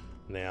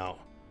 Now,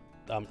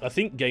 I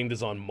think game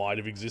design might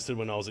have existed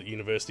when I was at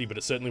university, but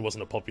it certainly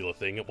wasn't a popular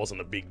thing. It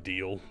wasn't a big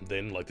deal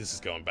then. Like, this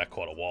is going back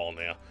quite a while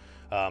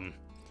now.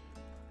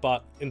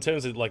 But in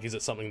terms of, like, is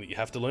it something that you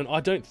have to learn? I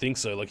don't think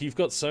so. Like, you've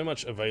got so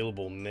much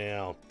available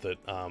now that,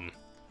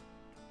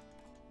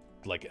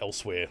 like,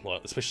 elsewhere,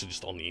 like, especially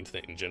just on the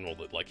internet in general,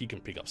 that, like, you can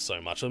pick up so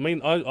much. I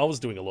mean, I was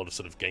doing a lot of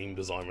sort of game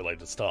design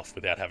related stuff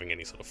without having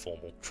any sort of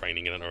formal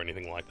training in it or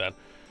anything like that.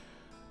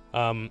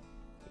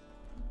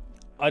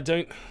 I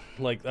don't,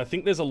 like, I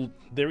think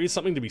there is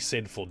something to be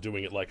said for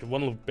doing it. Like,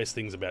 one of the best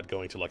things about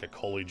going to, like, a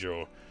college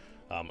or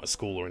a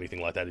school or anything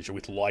like that is you're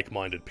with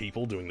like-minded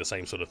people doing the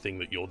same sort of thing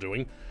that you're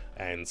doing,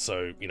 and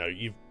so, you know,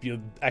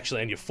 you're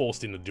actually, and you're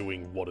forced into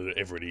doing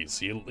whatever it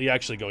is. You're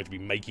actually going to be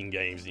making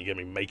games, and you're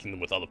going to be making them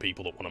with other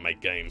people that want to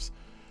make games.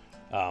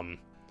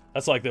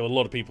 That's like, there were a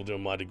lot of people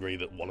doing my degree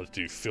that wanted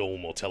to do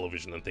film or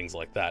television and things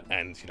like that,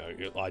 and, you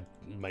know, I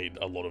made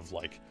a lot of,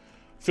 like,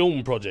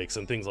 film projects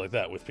and things like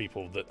that with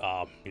people that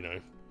are, you know,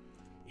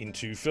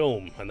 into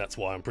film, and that's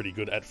why I'm pretty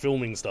good at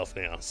filming stuff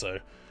now. So,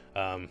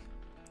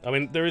 I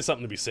mean, there is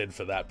something to be said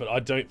for that, but I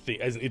don't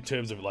think, as in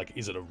terms of, like,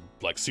 is it a,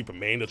 like, super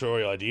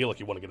mandatory idea, like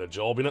you want to get a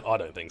job in it? I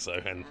don't think so,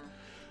 and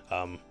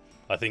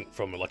I think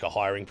from, like, a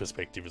hiring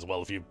perspective as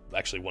well, if you're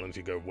actually wanting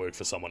to go work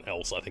for someone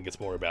else, I think it's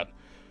more about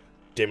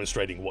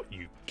demonstrating what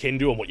you can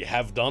do and what you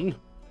have done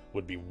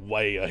would be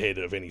way ahead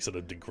of any sort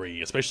of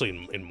degree,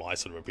 especially in my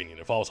sort of opinion.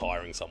 If I was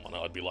hiring someone,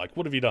 I'd be like,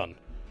 what have you done?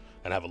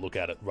 And have a look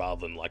at it,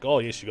 rather than like, oh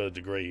yes, you got a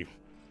degree,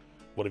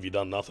 what have you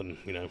done? Nothing,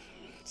 you know,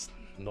 it's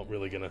not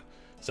really going to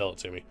sell it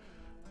to me.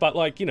 But,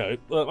 like, you know,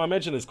 I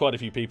imagine there's quite a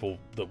few people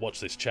that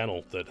watch this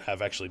channel that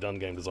have actually done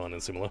game design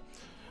and similar.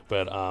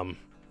 But,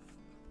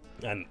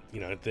 and, you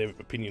know, their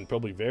opinion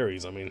probably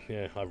varies. I mean,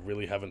 yeah, I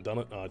really haven't done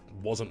it. It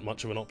wasn't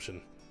much of an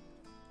option.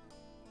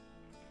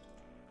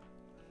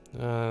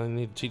 I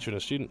need a teacher and a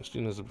student. A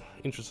student has an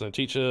interest in a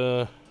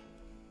teacher.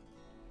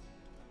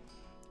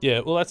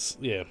 Yeah, well, I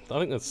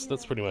think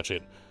that's pretty much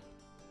it.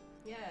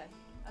 Yeah,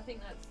 I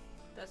think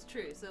that's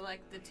true. So,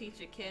 like, the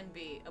teacher can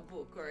be a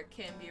book, or it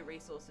can be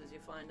resources you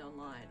find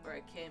online, or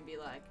it can be,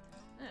 like,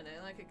 I don't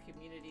know, like a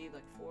community,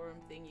 like, forum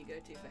thing you go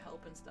to for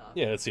help and stuff.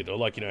 Yeah, that's it. Or,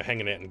 like, you know,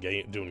 hanging out and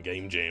doing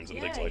game jams and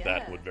things like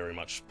that would very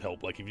much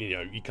help. Like, if you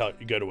know, you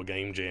go to a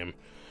game jam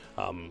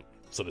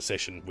sort of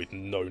session with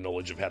no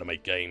knowledge of how to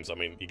make games, I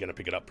mean, you're going to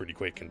pick it up pretty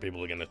quick, and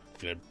people are going to,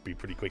 you know, be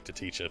pretty quick to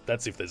teach it.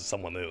 That's if there's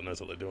someone there that knows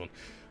what they're doing,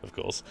 of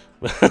course.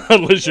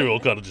 Unless you're all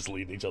kind of just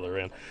leading each other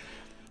around.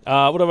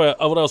 What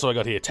else have I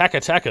got here? Taka,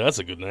 that's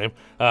a good name.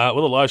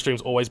 Will the live streams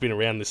always been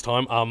around this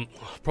time?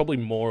 Probably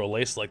more or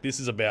less. Like,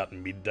 this is about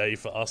midday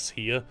for us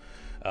here,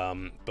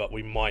 but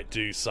we might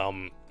do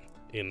some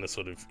in the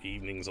sort of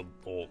evenings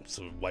or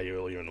sort of way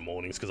earlier in the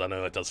mornings, because I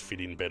know that does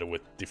fit in better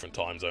with different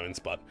time zones.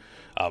 But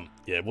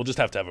yeah, we'll just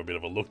have to have a bit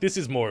of a look. This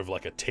is more of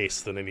like a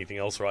test than anything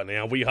else right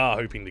now. We are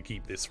hoping to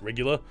keep this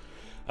regular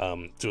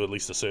to at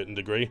least a certain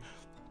degree,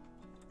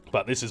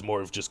 but this is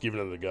more of just giving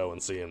it a go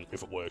and seeing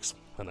if it works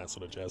and that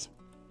sort of jazz.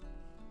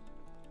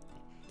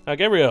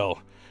 Gabriel,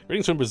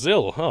 greetings from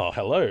Brazil. Oh,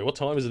 hello. What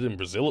time is it in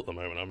Brazil at the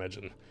moment? I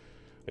imagine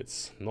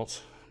it's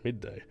not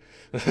midday.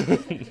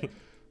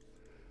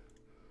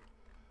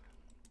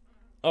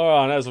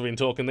 Alright, as I've been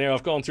talking there,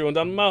 I've gone through and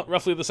done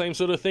roughly the same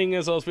sort of thing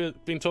as I've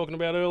been talking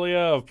about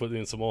earlier. I've put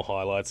in some more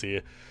highlights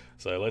here.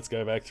 So let's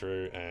go back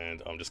through,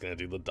 and I'm just going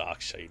to do the dark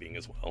shading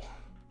as well.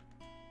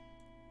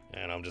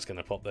 And I'm just going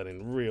to pop that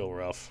in real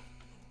rough.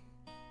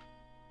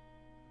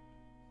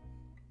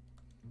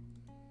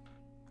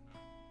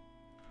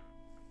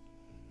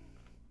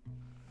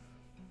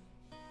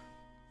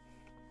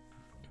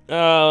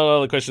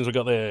 All the questions we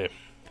got there.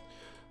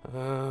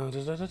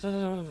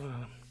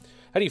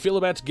 How do you feel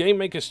about Game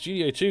Maker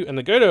Studio 2 and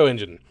the Godot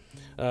engine?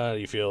 Do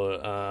you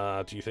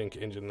think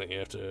engine that you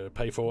have to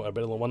pay for are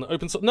better than one that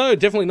open source? No,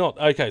 definitely not.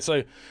 Okay,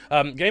 so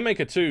Game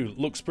Maker 2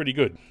 looks pretty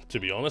good, to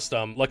be honest.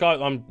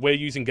 We're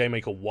using Game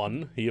Maker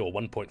 1 here, or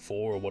 1.4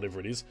 or whatever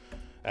it is.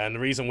 And the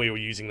reason we were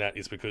using that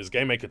is because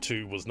Game Maker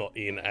 2 was not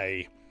in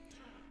a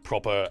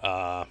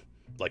proper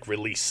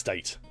release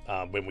state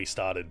when we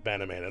started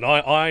Bannerman,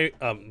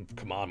 and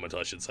Commandment,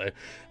 I should say,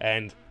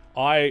 and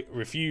I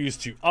refuse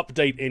to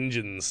update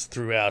engines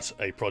throughout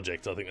a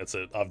project. I think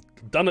I've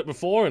done it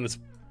before, and it's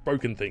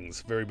broken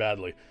things very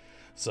badly.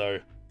 So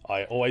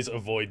I always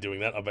avoid doing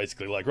that. I'm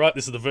basically like, right,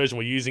 this is the version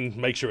we're using,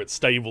 make sure it's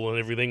stable and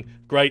everything.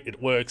 Great,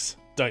 it works.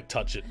 Don't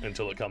touch it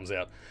until it comes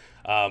out.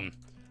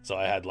 So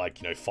I had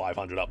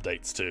 500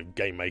 updates to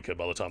Game Maker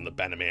by the time the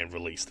Bannerman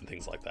released and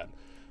things like that.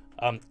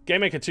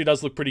 Game Maker 2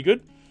 does look pretty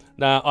good.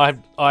 Now,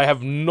 I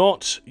have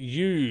not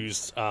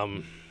used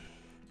Godot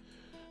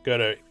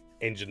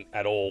engine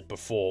at all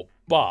before,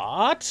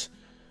 but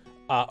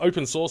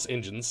open source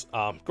engines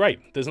are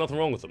great. There's nothing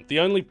wrong with them. The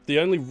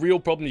only real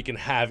problem you can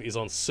have is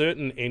on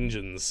certain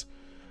engines,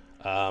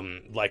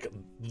 like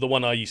the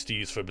one I used to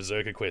use for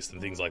Berserker Quest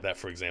and things like that,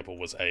 for example,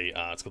 was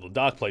it's called the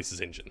Dark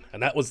Places engine,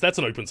 and that's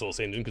an open source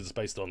engine because it's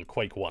based on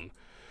Quake 1.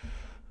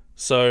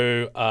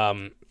 So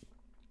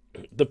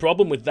the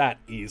problem with that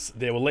is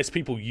there were less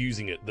people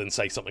using it than,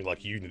 say, something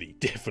like Unity.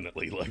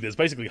 Definitely, there's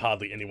basically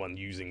hardly anyone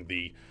using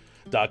the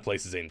Dark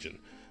Places engine,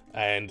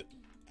 and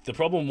the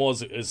problem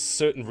is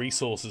certain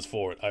resources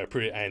for it are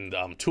and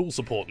tool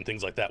support and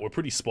things like that were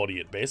pretty spotty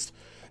at best,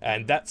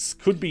 and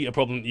could be a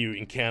problem that you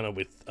encounter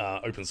with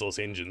open source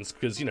engines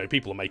because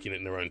people are making it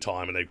in their own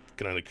time and they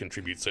can only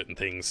contribute certain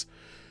things,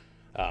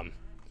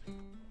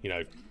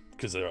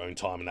 because of their own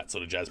time and that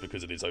sort of jazz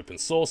because it is open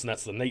source and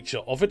that's the nature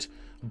of it.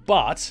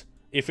 But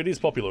if it is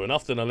popular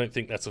enough, then I don't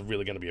think that's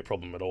really going to be a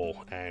problem at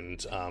all.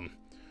 And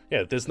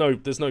yeah, there's no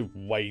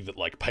way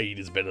that paid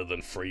is better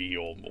than free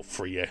or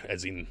free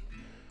as in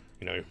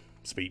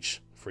speech,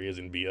 free as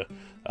in beer,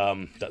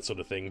 that sort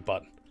of thing.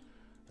 But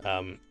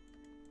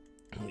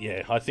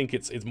yeah, I think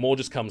it more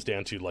just comes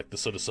down to the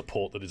sort of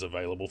support that is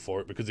available for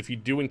it. Because if you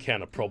do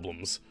encounter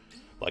problems,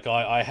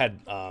 I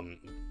had I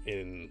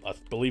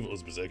believe it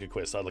was Berserker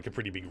Quest, I had a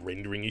pretty big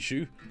rendering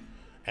issue,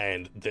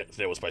 and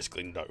there was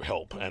basically no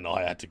help, and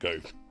I had to go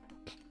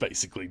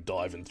basically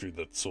diving through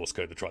the source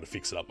code to try to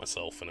fix it up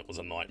myself, and it was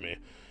a nightmare.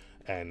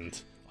 And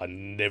I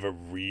never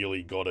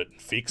really got it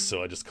fixed,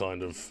 so I just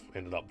kind of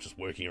ended up just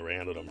working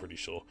around it, I'm pretty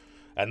sure.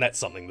 And that's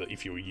something that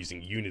if you were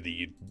using Unity,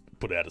 you'd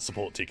put out a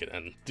support ticket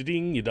and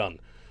ding, you're done.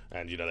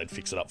 And they'd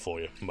fix it up for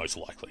you, most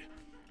likely.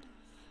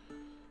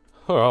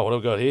 Alright, what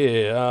have we got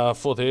here?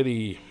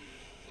 4:30.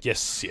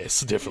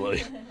 Yes,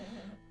 definitely.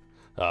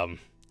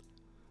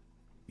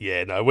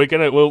 Yeah, no,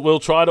 we'll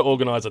try to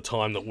organise a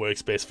time that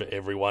works best for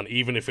everyone,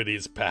 even if it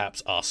is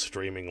perhaps us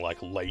streaming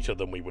later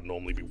than we would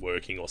normally be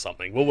working or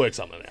something. We'll work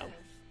something out.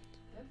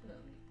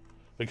 Definitely.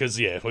 Because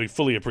yeah, we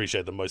fully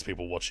appreciate that most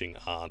people watching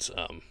aren't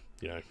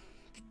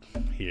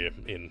here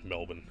in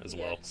Melbourne as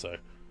well. So.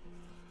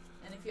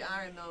 And if you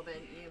are in Melbourne,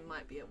 you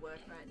might be at work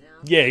right now.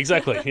 Yeah,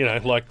 exactly.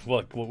 like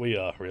what we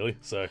are really.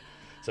 So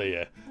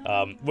yeah,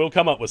 we'll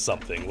come up with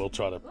something. We'll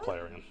try to play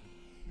around.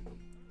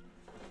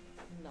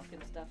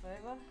 Knocking stuff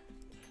over.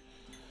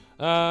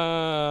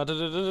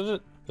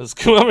 It's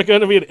going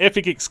to be an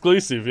epic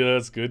exclusive.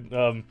 That's good.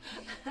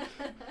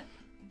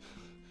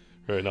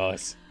 Very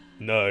nice.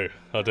 No,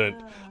 I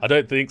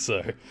don't think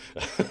so.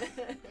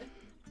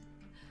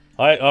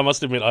 I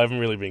must admit I haven't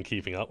really been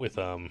keeping up with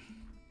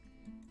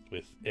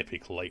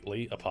Epic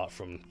lately, apart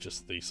from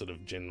just the sort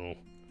of general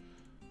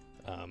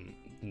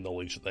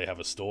knowledge that they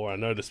have a store.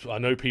 I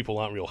know people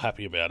aren't real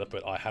happy about it,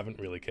 but I haven't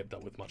really kept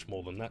up with much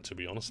more than that, to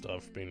be honest.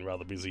 I've been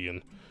rather busy,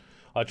 and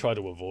I try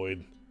to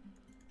avoid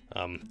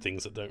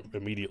things that don't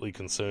immediately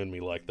concern me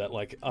like that.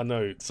 I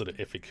know sort of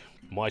Epic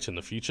might in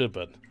the future,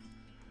 but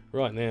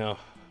right now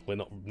we're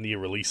not near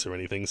release or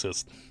anything, so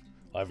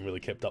I haven't really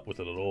kept up with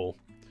it at all.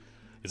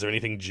 Is there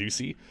anything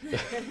juicy?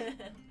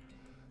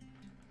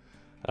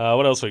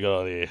 What else we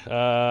got here?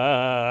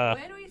 Where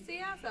do we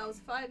see ourselves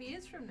 5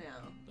 years from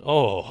now?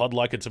 Oh, I'd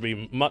like it to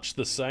be much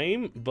the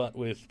same, but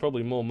with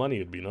probably more money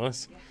would be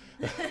nice.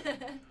 Yeah.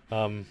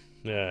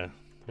 Yeah.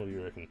 What do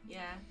you reckon?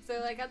 Yeah.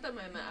 So at the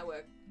moment I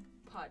work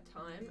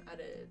part-time at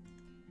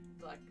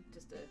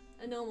just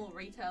a normal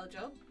retail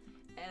job,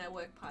 and I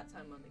work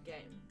part-time on the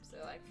game. So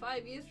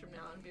 5 years from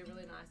now it'd be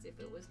really nice if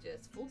it was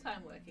just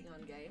full-time working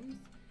on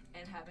games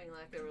and having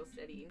a real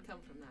steady income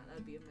from that.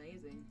 That'd be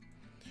amazing.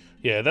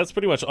 Yeah, that's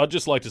pretty much. I'd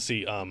just like to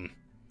see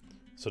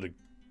sort of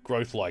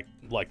growth like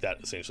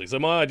that essentially. So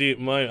my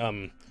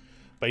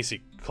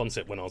basic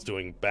concept when I was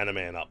doing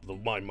Bannerman Up,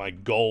 my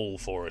goal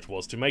for it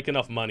was to make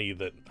enough money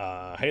that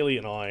Haley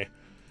and I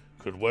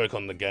could work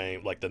on the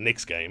game, the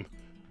next game,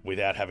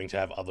 without having to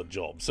have other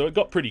jobs. So it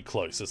got pretty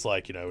close. It's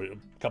a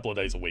couple of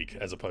days a week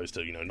as opposed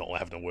to not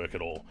having to work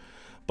at all.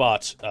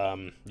 But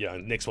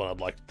next one I'd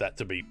like that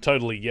to be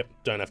totally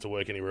don't have to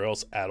work anywhere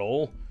else at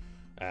all,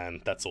 and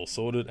that's all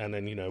sorted. And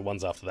then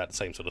ones after that,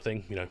 same sort of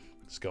thing.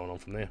 Just going on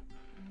from there.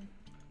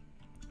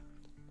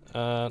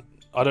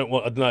 I don't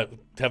want. I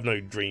have no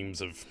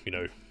dreams of, you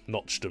know,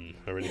 notchdom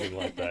or anything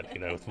like that.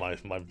 You know, with my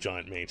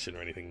giant mansion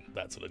or anything,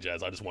 that sort of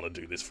jazz. I just want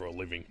to do this for a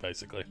living,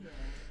 basically.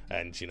 Yeah.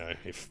 And you know,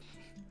 if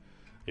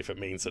it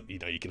means that, you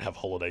know, you can have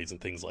holidays and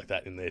things like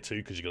that in there too,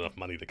 because you've got enough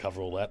money to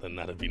cover all that, then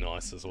that'd be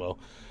nice as well.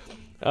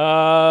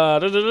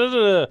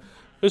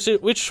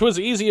 Which was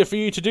easier for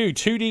you to do,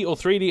 2D or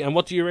 3D, and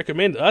what do you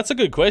recommend? That's a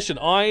good question.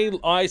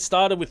 I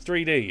started with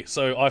 3D,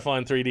 so I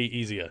find 3D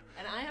easier.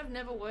 And I have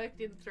never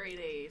worked in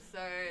 3D, so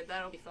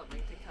that'll be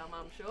something to come,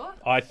 I'm sure.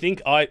 I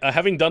think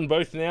having done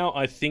both now,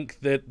 I think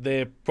that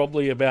they're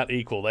probably about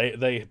equal.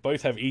 They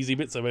both have easy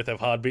bits, they both have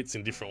hard bits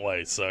in different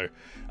ways. So,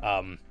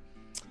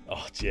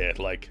 oh yeah,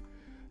 like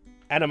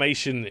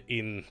animation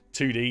in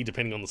 2D,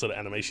 depending on the sort of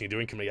animation you're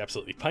doing, can be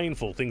absolutely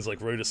painful. Things like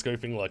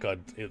rotoscoping, like I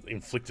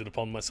inflicted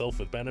upon myself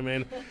with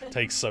Bannerman,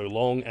 takes so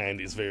long and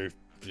is very,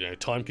 you know,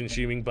 time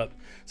consuming, but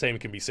same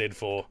can be said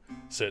for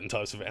certain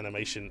types of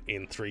animation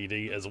in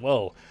 3D as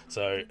well.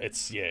 So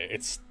it's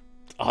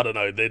I don't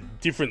know, they're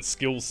different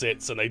skill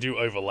sets and they do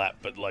overlap,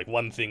 but like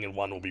one thing in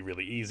one will be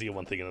really easy and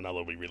one thing in another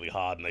will be really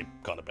hard, and they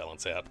kind of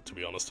balance out, to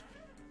be honest.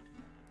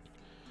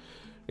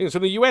 It's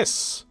from the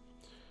US.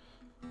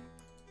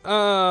 So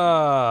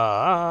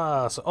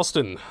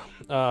Austin,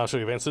 I'm sure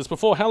you've answered this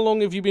before. How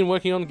long have you been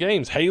working on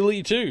games?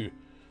 Haley too.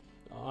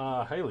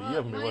 Haley, you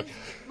haven't been working.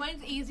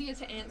 Mine's easier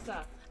to answer.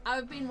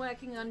 I've been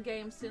working on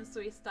games since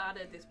we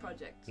started this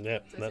project.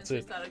 Yep, so that's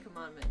since it. we started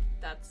Commandment,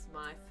 that's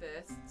my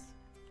first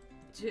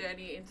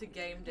journey into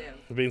game dev.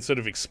 I've been sort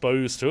of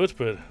exposed to it,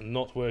 but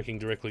not working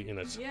directly in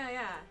it.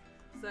 Yeah.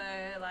 So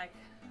like,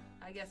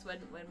 I guess when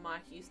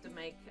Mike used to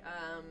make,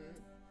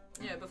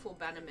 you know, before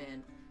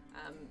Bannerman.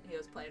 He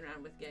was playing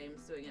around with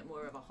games, doing it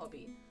more of a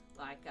hobby.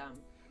 Like,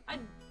 I'd,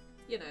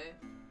 you know,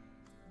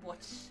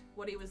 watch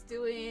what he was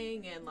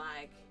doing and,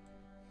 like,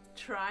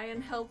 try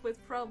and help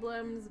with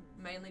problems,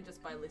 mainly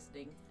just by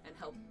listening, and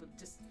help with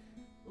just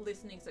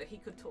listening so he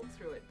could talk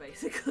through it,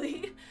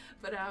 basically.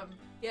 But,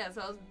 yeah,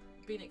 so I was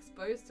being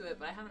exposed to it,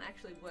 but I haven't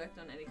actually worked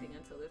on anything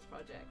until this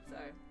project, so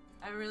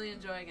I'm really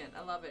enjoying it.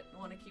 I love it. I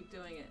want to keep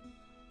doing it.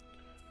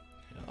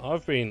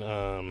 I've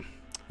been,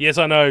 yes,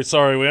 I know.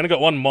 Sorry, we only got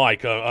one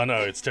mic. I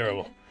know, it's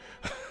terrible.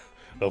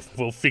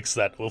 We'll fix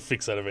that. We'll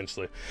fix that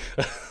eventually.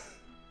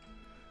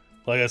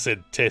 Like I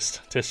said,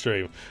 test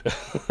stream.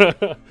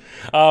 How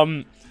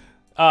long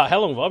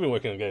have I been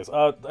working on games?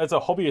 As a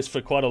hobbyist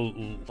for quite a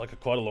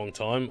long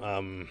time.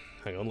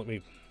 Hang on, let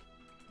me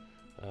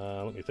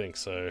think.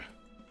 So,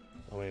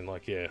 I mean,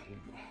 like, yeah,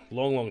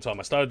 long time.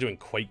 I started doing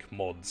Quake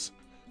mods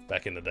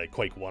back in the day,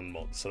 Quake 1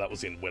 mods. So that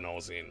was when I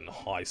was in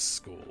high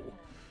school.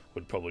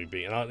 Would probably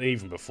be, and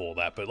even before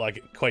that, but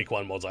like Quake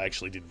 1 mods, I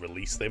actually did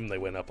release them. They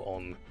went up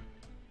on,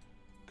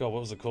 God, what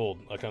was it called?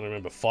 I can't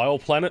remember. File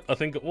Planet, I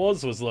think it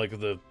was like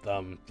the,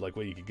 like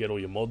where you could get all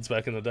your mods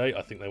back in the day.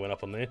 I think they went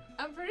up on there.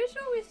 I'm pretty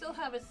sure we still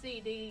have a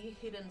CD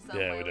hidden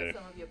somewhere with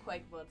some of your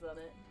Quake mods on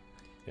it.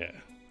 Yeah.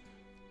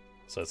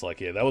 So it's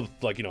like, yeah, that was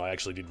like, you know, I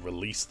actually did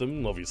release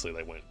them. Obviously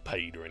they weren't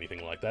paid or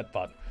anything like that,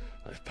 but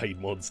paid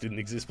mods didn't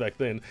exist back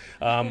then.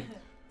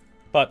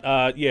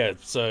 But yeah,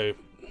 so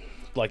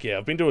like, yeah,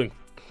 I've been doing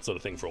sort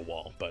of thing for a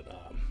while, but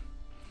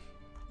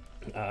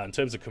in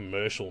terms of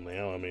commercial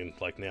now, I mean,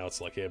 like now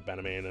it's like, yeah,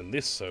 Bannerman and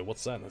this, so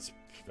what's that? That's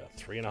about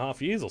 3.5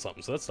 years or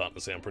something, so that's starting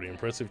to sound pretty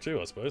impressive too,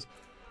 I suppose.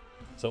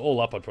 So all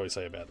up, I'd probably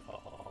say about, I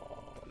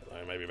don't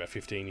know, maybe about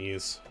 15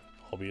 years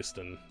hobbyist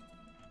and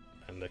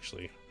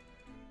actually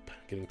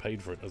getting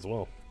paid for it as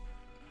well.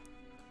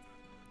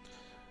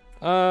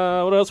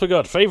 What else we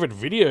got? Favorite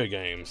video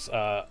games?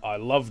 I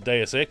love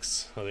Deus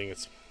Ex. I think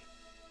it's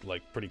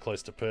like pretty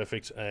close to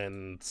perfect,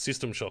 and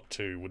System Shock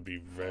 2 would be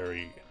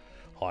very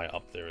high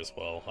up there as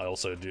well. I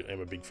also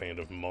am a big fan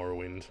of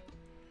Morrowind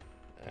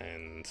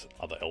and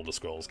other Elder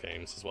Scrolls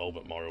games as well,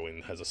 but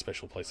Morrowind has a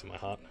special place in my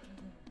heart.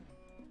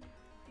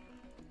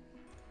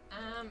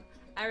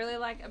 I really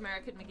like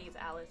American McGee's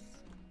Alice.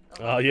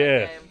 Oh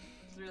yeah,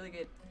 it's really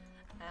good.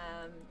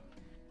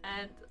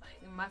 And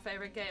my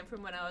favorite game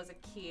from when I was a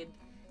kid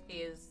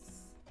is,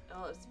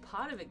 it's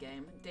part of a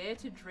game, Dare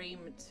to Dream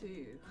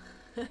 2.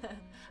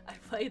 I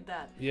played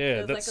that.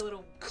 Yeah, that's like a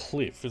little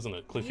Cliff, isn't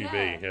it? Cliffy B,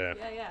 yeah.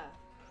 Yeah.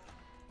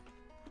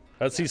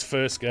 That's his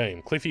first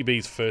game. Cliffy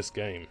B's first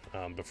game,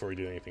 before he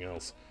did anything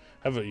else.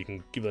 You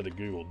can give that a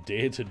Google.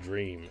 Dare to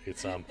Dream.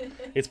 It's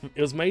it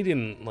was made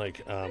in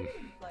like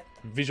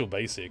Visual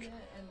Basic.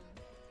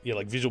 Yeah,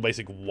 like Visual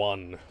Basic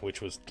 1, which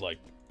was like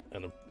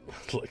an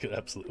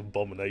absolute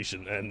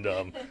abomination,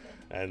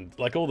 and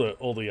like all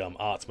the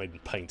art's made in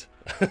Paint.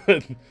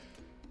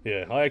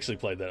 Yeah, I actually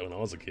played that when I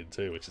was a kid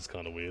too, which is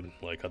kind of weird.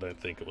 Like, I don't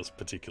think it was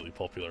particularly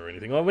popular or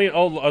anything. I mean,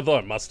 although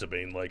it must have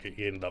been, like,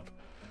 he ended up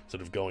sort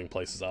of going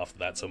places after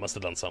that, so it must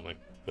have done something.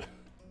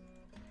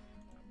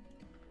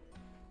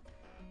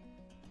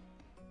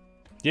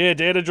 Yeah,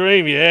 Dare to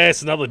Dream.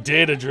 Yes, another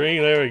Dare to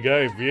Dream. There we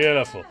go.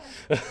 Beautiful.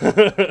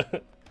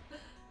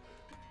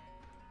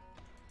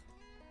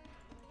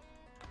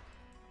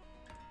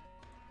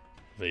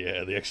 But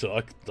yeah, the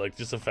actual, like,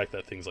 just the fact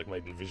that thing's like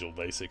made in Visual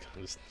Basic, I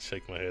just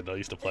shake my head. I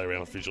used to play around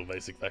with Visual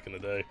Basic back in the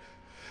day.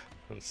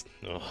 Does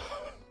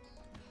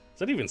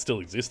that even still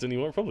exist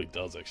anymore? It probably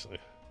does, actually.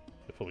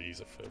 They probably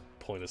use it for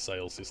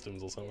point-of-sale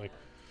systems or something.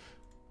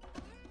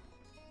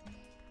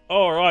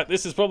 Alright,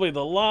 this is probably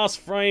the last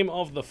frame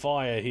of the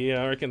fire here.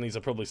 I reckon these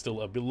are probably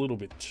still a little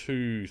bit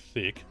too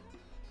thick.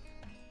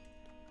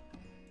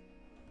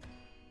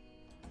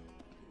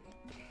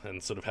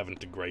 And sort of haven't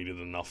degraded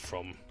enough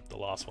from the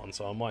last one,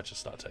 so I might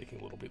just start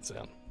taking little bits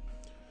out.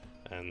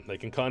 And they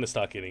can kind of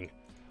start getting...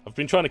 I've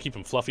been trying to keep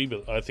them fluffy,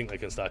 but I think they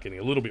can start getting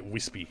a little bit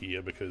wispy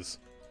here because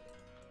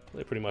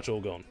they're pretty much all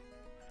gone.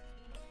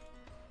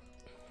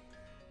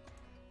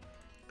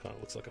 Kind of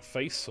looks like a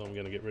face, so I'm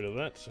going to get rid of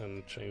that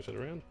and change that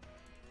around.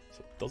 So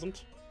it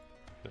doesn't.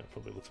 No, it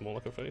probably looks more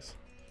like a face.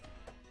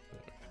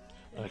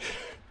 Okay.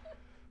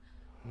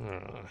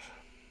 Alright.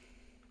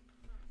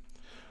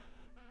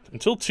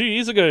 Until 2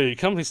 years ago, your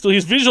company still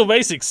used Visual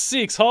Basic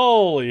 6.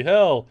 Holy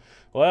hell.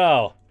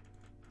 Wow.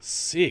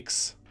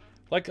 6.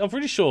 Like, I'm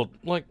pretty sure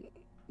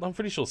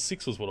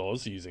 6 was what I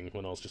was using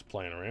when I was just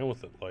playing around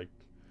with it. Like,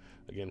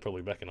 again,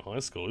 probably back in high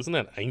school. Isn't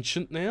that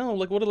ancient now?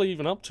 Like, what are they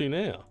even up to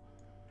now?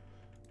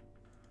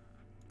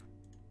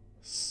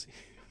 6.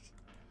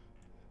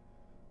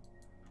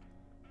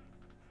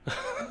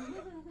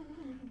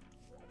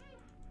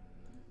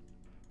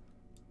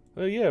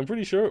 Well, yeah, I'm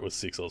pretty sure it was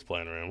 6 I was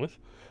playing around with.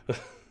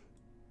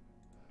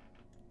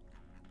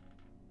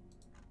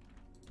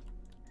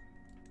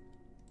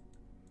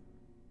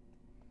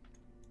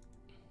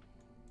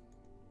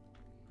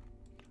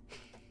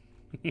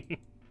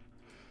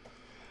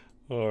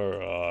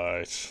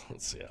 Alright,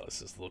 let's see how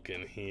this is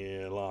looking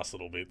here. Last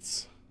little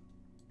bits.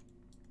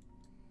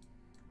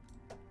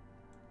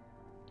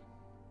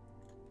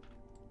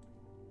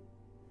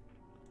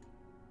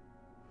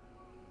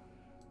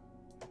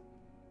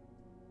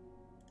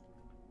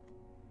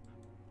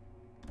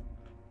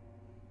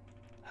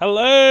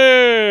 Hello,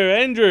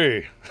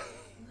 Andrew!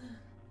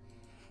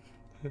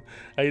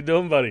 How you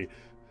doing, buddy?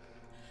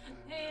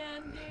 Hey,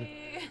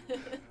 Andy.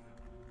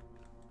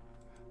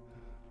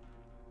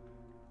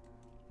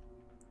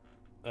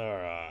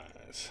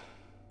 Alright.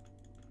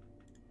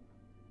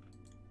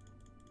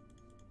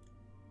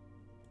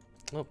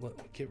 Oh, let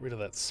me get rid of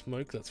that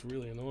smoke. That's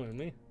really annoying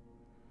me.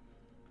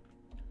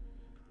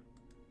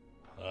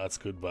 Oh, that's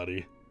good,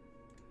 buddy.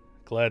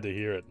 Glad to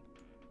hear it.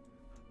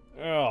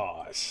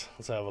 Alright.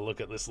 Let's have a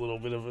look at this little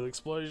bit of an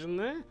explosion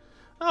there.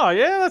 Oh,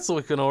 yeah, that's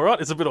looking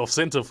alright. It's a bit off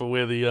center for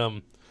where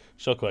the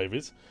shockwave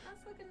is.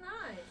 That's looking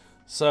nice.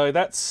 So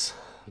that's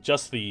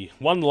just the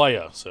one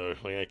layer. So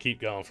we're going to keep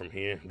going from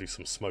here and do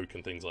some smoke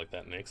and things like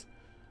that next.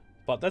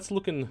 But that's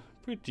looking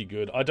pretty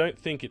good. I don't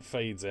think it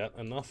fades out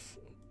enough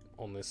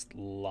on this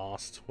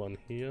last one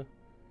here.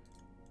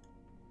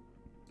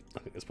 I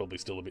think there's probably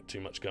still a bit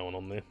too much going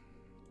on there.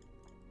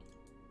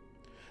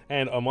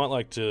 And I might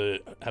like to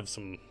have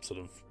some sort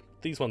of...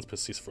 These ones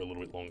persist for a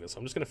little bit longer. So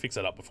I'm just going to fix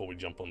that up before we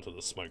jump onto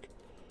the smoke.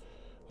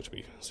 Which will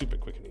be super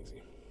quick and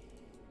easy.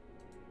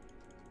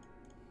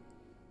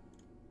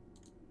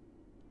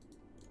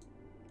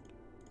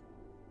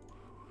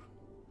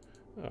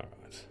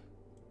 Alright.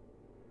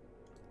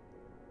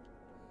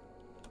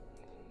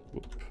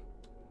 Whoop.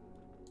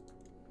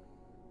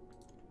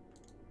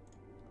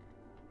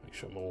 Make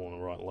sure I'm all on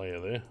the right layer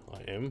there.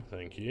 I am,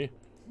 thank you.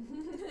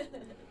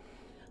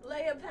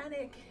 Layer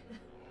panic.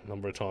 A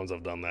number of times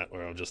I've done that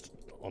where I'm just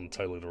on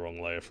totally the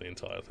wrong layer for the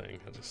entire thing.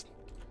 I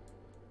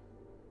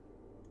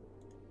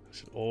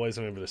should always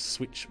remember to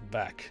switch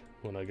back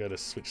when I go to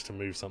switch to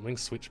move something.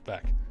 Switch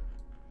back.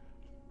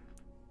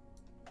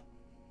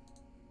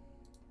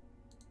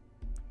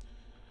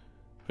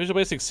 Visual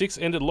Basic 6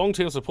 ended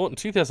long-term support in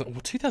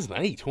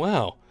 2008.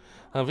 Wow.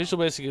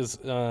 Visual Basic is...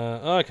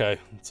 okay,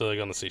 so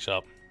they're on the C#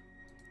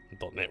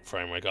 .NET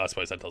framework. I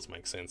suppose that does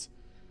make sense.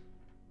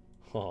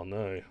 Oh,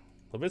 no.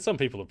 I bet some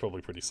people are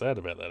probably pretty sad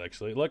about that,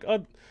 actually. Like, I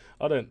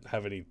don't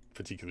have any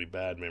particularly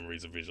bad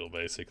memories of Visual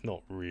Basic.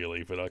 Not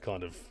really, but I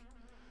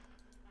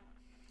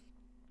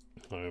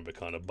remember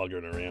kind of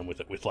buggering around with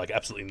it with, like,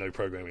 absolutely no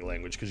programming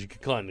language, because you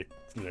could kind of,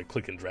 you know,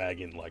 click and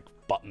drag in, like,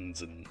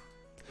 buttons and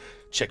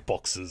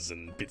checkboxes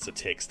and bits of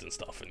text and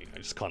stuff, and, you know,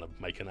 just kind of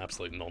make an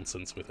absolute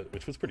nonsense with it,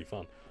 which was pretty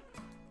fun.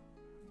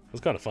 It was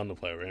kind of fun to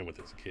play around with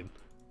as a kid.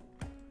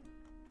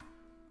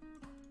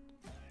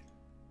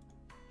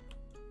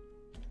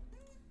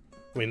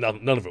 I mean,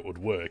 none of it would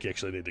work. You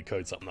actually need to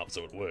code something up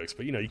so it works.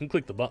 But, you know, you can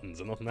click the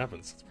buttons and nothing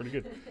happens. It's pretty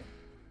good.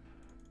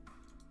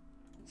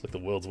 It's like the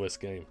world's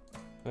worst game.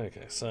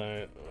 Okay,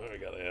 so, what we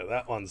got there?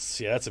 That one's,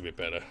 yeah, that's a bit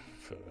better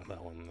for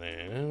that one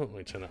there. Let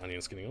me turn the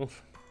onion skinning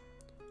off.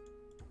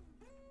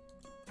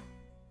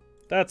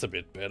 That's a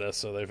bit better,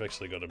 so they've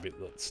actually got a bit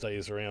that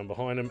stays around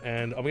behind them.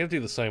 And I'm going to do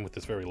the same with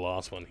this very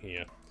last one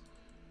here.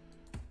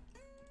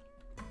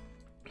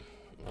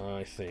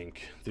 I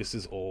think this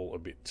is all a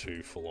bit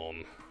too full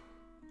on.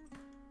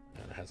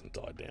 And it hasn't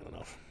died down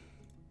enough.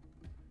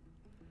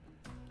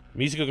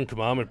 Musical and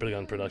commandment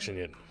begun production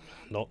yet.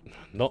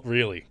 not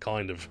really,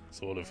 kind of,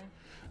 sort of.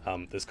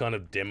 There's kind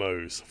of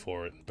demos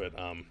for it, but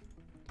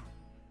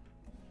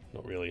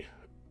not really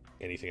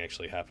anything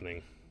actually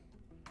happening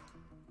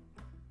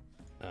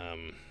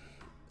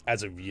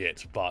as of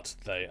yet. But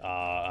they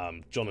are,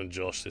 John and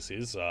Josh, this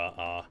is,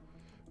 are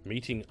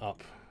meeting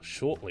up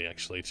shortly,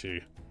 actually,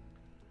 to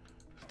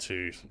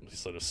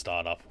sort of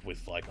start up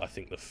with, like, I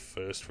think the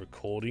first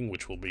recording,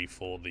 which will be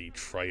for the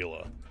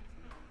trailer.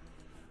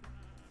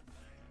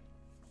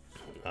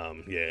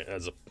 Yeah,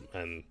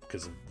 and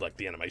because like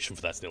the animation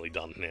for that's nearly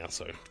done now,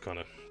 so kind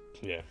of,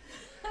 yeah.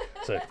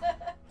 So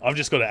I've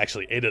just got to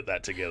actually edit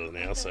that together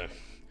now. So,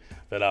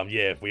 but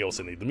yeah, we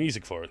also need the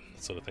music for it,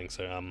 sort of thing.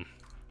 So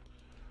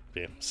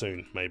yeah,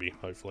 soon, maybe,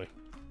 hopefully.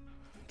 I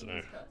don't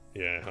know.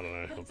 Yeah, I don't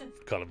know.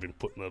 I've kind of been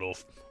putting it all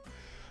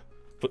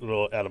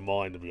out of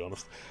mind, to be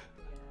honest.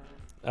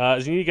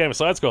 Is a new game a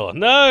side scroller?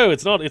 No,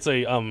 it's not. It's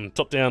a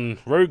top-down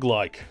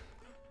roguelike.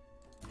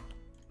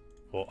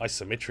 Or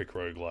isometric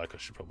roguelike, I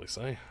should probably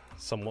say.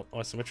 Somewhat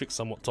isometric,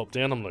 somewhat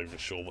top-down. I'm not even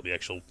sure what the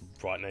actual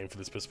right name for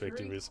this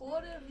perspective is.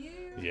 View?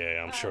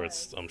 Yeah, I'm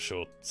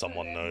sure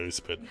someone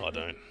knows, but I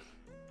don't.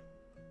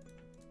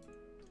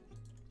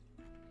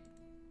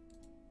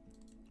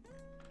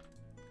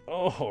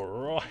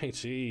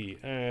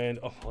 Alrighty, and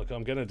look,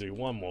 I'm gonna do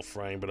one more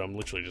frame, but I'm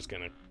literally just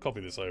gonna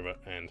copy this over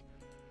and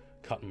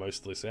cut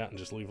most of this out and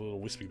just leave little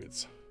wispy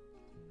bits,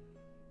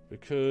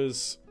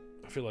 because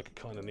I feel like it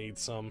kind of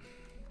needs some.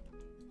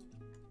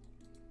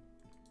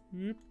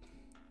 Yep.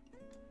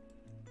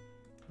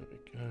 There we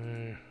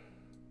go.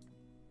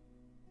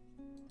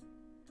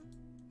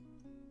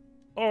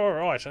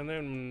 Alright, and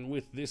then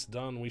with this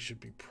done, we should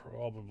be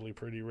probably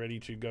pretty ready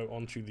to go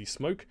on to the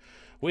smoke,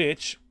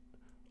 which,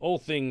 all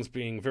things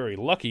being very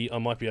lucky, I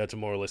might be able to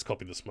more or less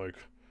copy the smoke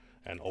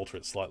and alter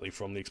it slightly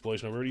from the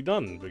explosion I've already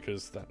done,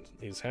 because that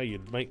is how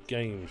you make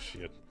games.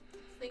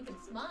 Thinking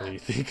smart. You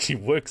think you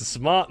work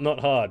smart,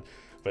 not hard.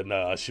 But no,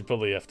 I'll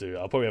probably have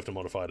to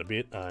modify it a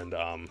bit, and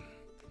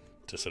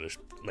to sort of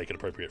make it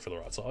appropriate for the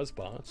right size,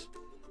 but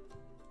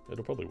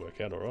it'll probably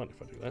work out alright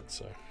if I do that,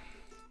 so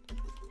I'm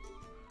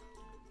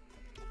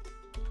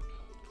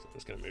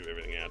just going to move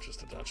everything out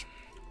just a touch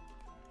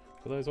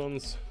for those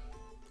ones.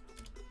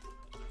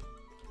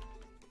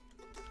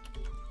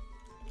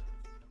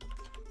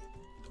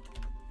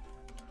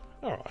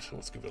 Alright,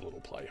 let's give it a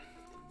little play.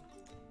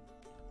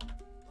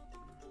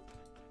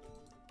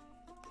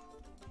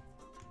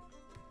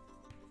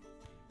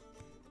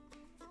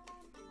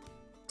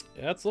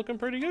 Yeah, it's looking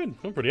pretty good.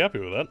 I'm pretty happy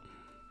with that.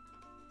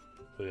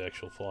 For the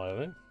actual flyer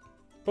there.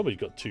 Probably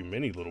got too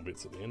many little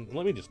bits at the end.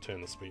 Let me just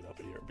turn the speed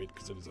up here a bit,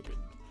 because it is a bit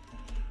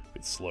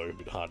slow, a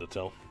bit hard to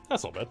tell.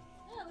 That's not bad.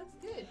 Yeah, looks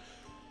good.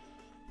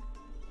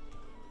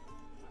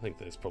 I think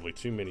there's probably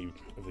too many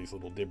of these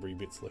little debris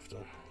bits left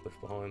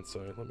behind,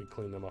 so let me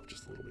clean them up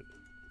just a little bit.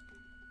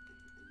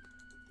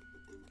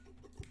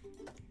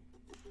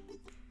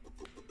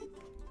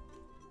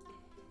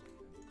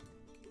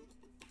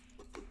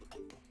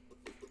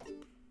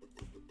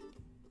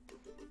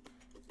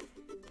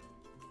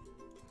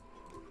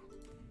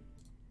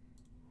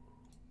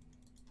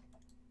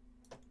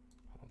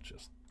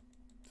 Just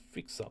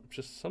fix up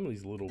just some of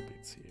these little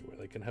bits here where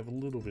they can have a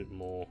little bit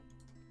more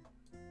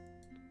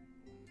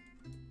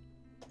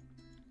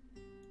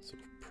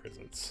sort of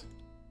presence.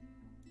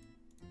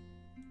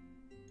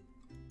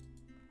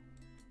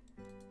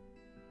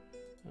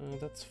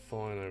 That's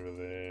fine over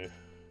there.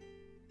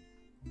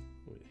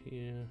 Over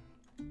here.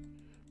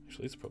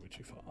 Actually, it's probably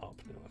too far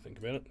up now that I think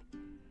about it.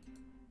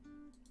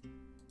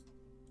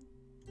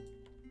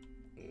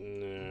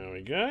 There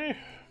we go.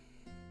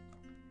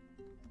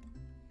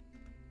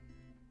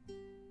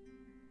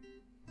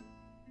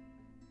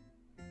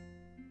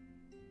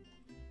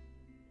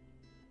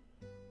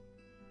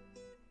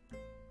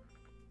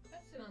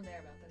 There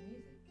about the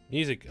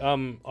music.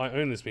 I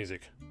own this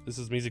music. This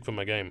is music for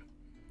my game.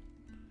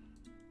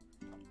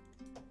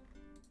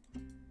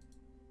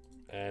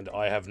 And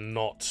I have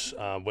not,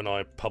 when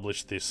I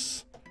published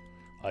this,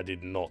 I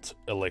did not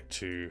elect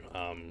to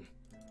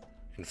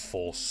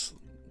enforce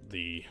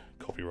the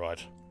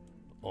copyright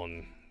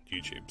on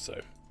YouTube,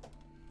 so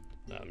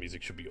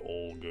music should be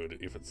all good.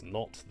 If it's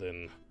not,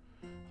 then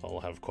I'll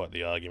have quite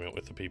the argument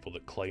with the people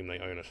that claim they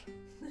own it.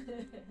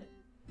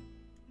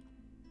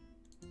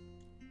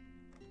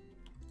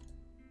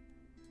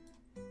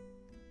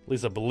 At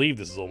least I believe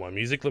this is all my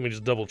music. Let me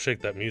just double check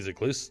that music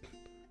list.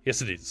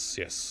 Yes, it is.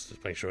 Yes.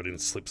 Just make sure I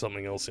didn't slip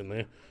something else in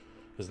there.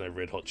 There's no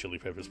Red Hot Chili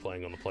Peppers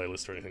playing on the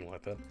playlist or anything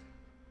like that.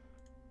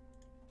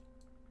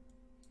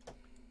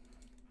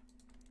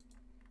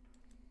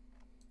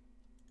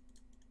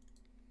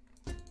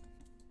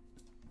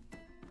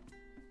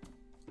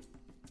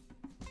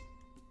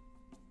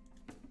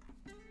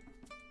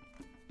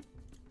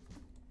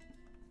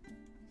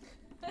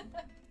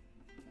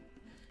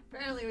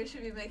 Apparently we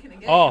should be making a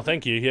game. Oh,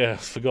 thank you. Yeah, I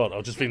forgot.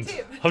 I've just been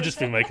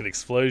making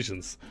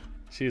explosions.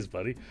 Cheers,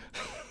 buddy.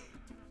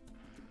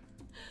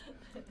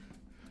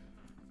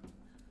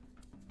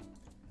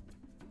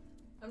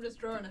 I'm just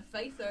drawing a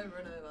face over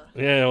and over.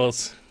 Yeah, well,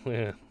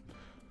 yeah.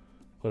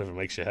 Whatever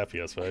makes you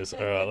happy, I suppose.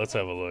 Alright, let's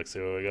have a look. See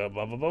what we got.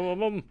 Bum, bum, bum, bum,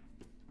 bum.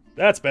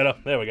 That's better.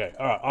 There we go.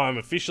 Alright, I'm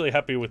officially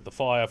happy with the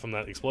fire from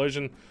that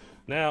explosion.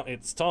 Now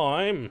it's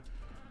time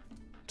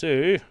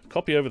to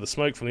copy over the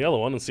smoke from the other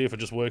one and see if it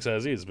just works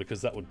as is,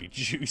 because that would be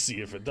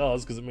juicy if it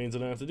does, because it means I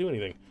don't have to do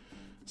anything.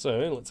 So,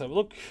 let's have a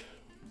look.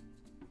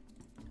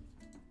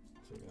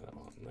 So that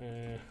one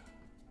there.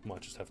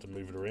 Might just have to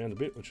move it around a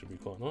bit, which would be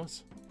quite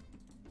nice.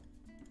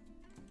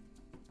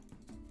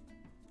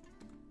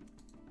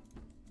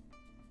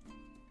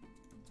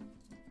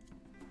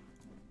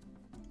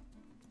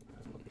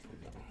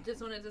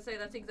 Just wanted to say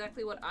that's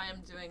exactly what I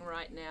am doing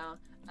right now.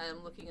 I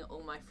am looking at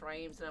all my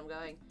frames and I'm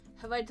going,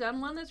 have I done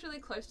one that's really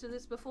close to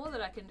this before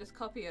that I can just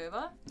copy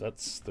over?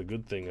 That's the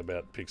good thing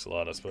about pixel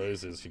art, I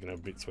suppose, is you can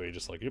have bits where you're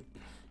just like, yep.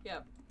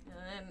 Yep. And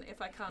then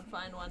if I can't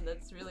find one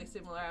that's really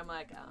similar, I'm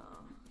like,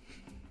 oh,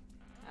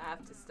 I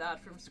have to start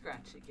from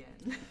scratch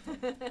again.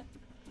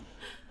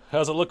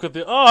 How's it look with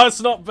the... Oh,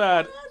 it's not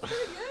bad. Oh, that's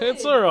pretty good.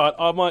 It's alright.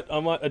 I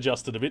might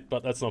adjust it a bit,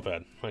 but that's not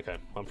bad. Okay,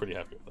 I'm pretty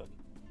happy with that.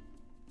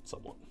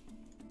 Somewhat.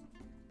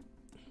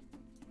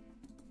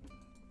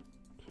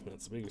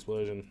 That's a big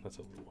explosion. That's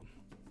a little one.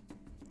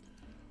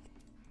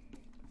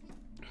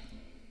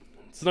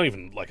 It's not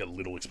even like a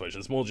little explosion.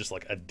 It's more just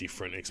like a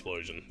different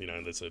explosion. You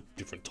know, there's a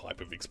different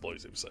type of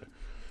explosive. So,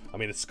 I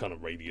mean, it's kind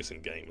of radius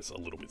in game. It's a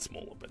little bit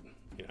smaller, but,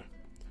 you know,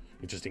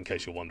 just in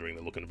case you're wondering,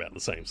 they're looking about the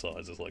same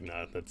size. It's like,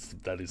 no,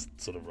 that is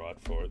sort of right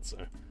for it, so...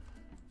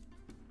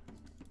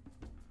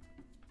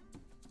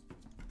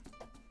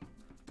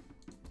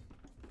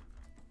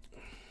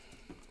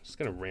 Just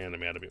going to round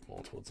him out a bit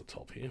more towards the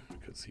top here,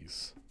 because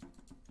he's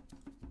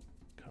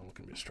kind of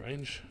looking a bit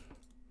strange.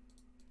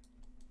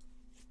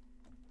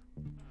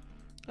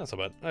 That's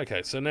not bad.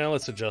 Okay, so now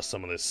let's adjust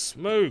some of this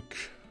smoke.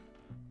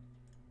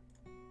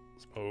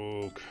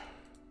 Smoke.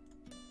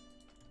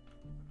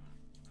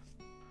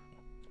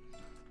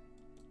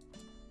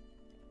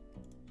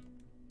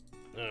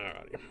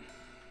 Alrighty.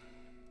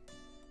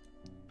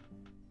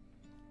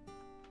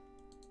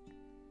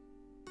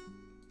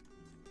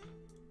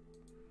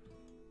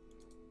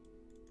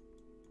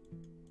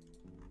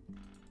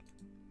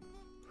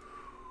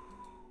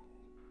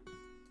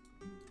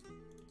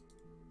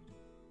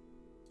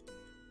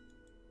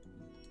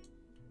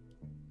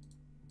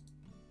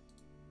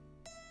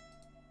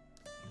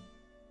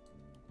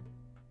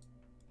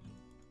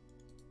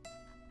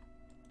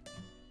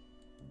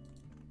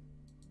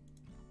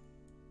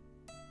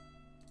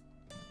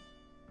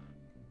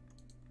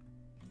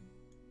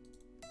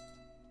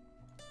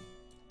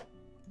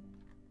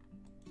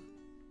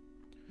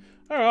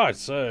 Alright,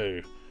 so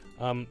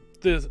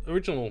the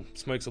original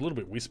smoke's a little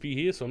bit wispy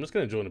here, so I'm just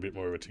going to join a bit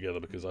more of it together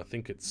because I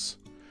think it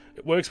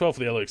works well for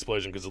the yellow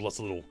explosion because there's lots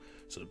of little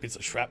sort of bits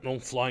of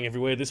shrapnel flying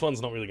everywhere. This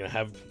one's not really going to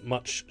have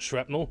much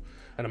shrapnel,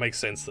 and it makes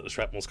sense that the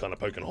shrapnel's kind of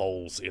poking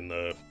holes in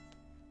the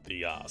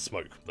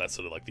smoke. That's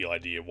sort of like the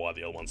idea why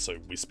the other one's so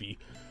wispy,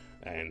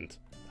 and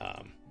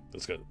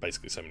it's got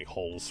basically so many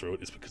holes through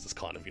it is because it's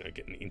kind of, you know,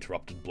 getting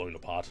interrupted, blown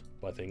apart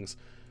by things.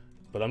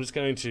 But I'm just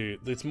going to...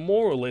 It's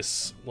more or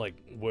less, like,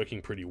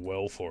 working pretty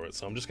well for it.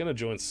 So I'm just going to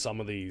join some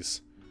of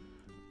these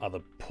other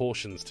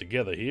portions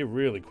together here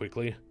really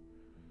quickly.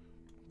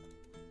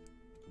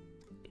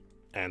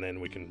 And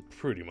then we can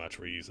pretty much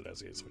reuse it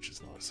as is, which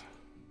is nice.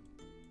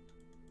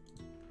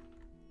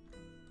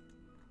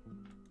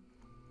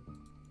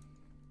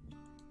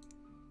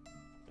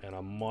 And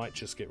I might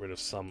just get rid of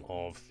some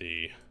of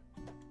the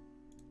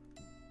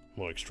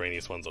more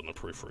extraneous ones on the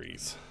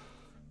peripheries.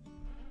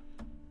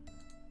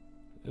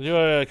 Do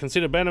you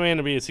consider Bannerman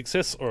to be a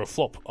success or a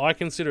flop? I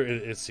consider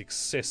it a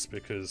success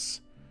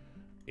because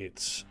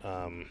it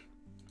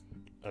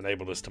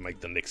enabled us to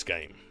make the next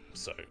game.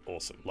 So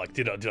awesome. Like,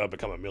 did I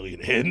become a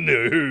millionaire?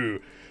 No.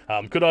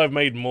 Could I have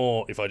made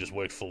more if I just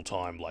worked full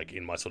time, like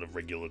in my sort of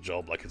regular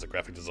job, like as a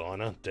graphic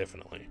designer?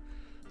 Definitely.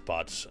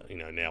 But you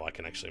know, now I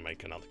can actually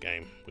make another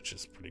game, which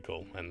is pretty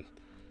cool. And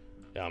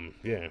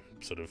yeah,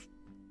 sort of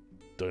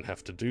don't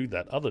have to do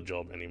that other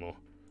job anymore,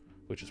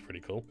 which is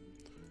pretty cool.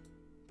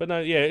 But no,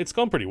 yeah, it's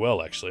gone pretty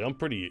well, actually. I'm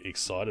pretty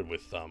excited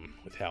with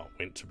how it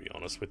went, to be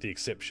honest, with the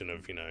exception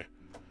of, you know,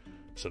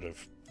 sort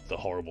of the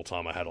horrible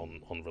time I had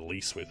on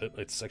release with it.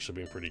 It's actually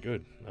been pretty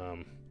good.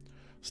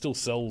 Still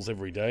sells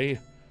every day.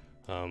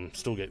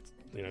 Still get,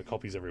 you know,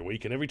 copies every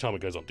week, and every time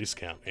it goes on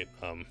discount, it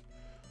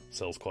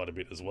sells quite a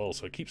bit as well,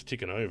 so it keeps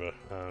ticking over.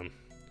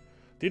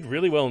 Did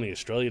really well in the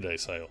Australia Day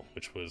sale,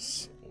 which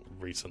was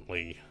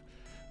recently,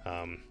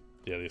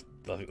 yeah,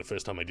 I think the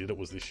first time I did it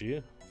was this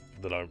year,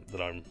 that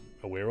I'm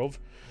aware of,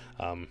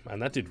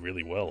 and that did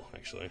really well,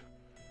 actually,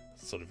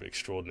 sort of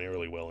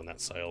extraordinarily well in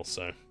that sale.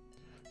 So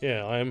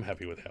yeah, I am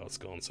happy with how it's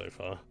gone so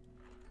far.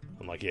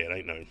 I'm like, yeah, it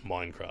ain't no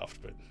Minecraft,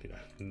 but you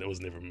know, it was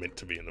never meant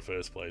to be in the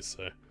first place.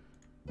 So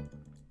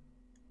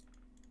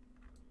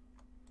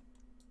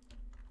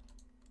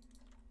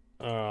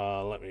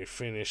let me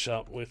finish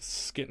up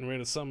with getting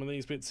rid of some of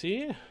these bits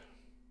here.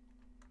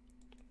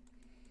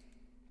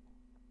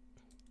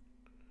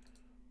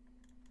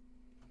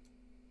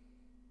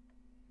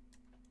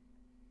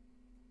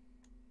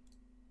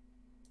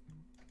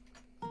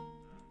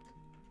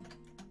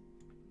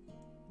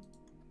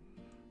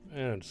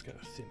 And I'm just going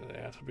to thin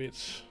it out a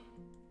bit.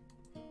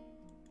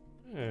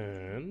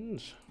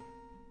 And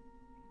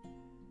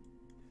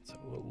let's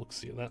have a little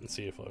look-see at that and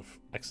see if I've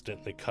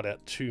accidentally cut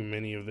out too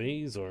many of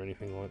these or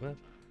anything like that.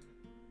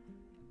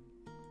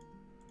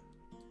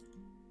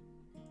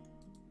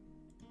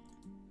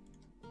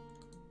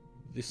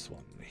 This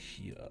one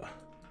here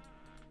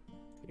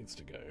needs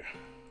to go.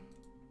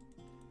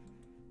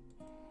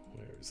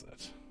 Where is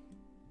that?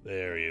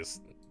 There he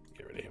is.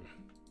 Get rid of him.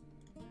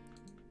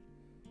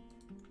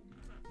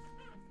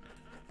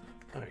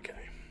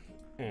 Okay.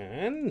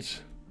 And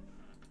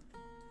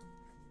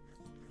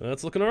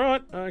that's looking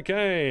alright.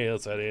 Okay,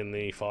 let's add in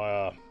the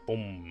fire.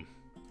 Boom.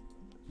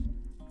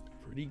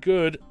 Pretty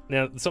good.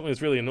 Now, something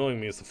that's really annoying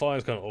me is the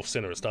fire's kind of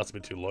off-center. It starts a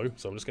bit too low,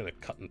 so I'm just going to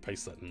cut and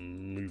paste that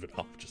and move it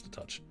up just a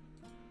touch.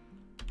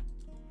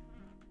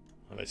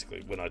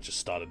 Basically, when I just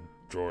started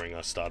drawing,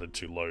 I started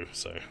too low,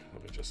 so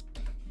let me just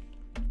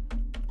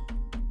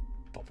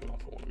pop him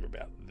up. I want him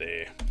about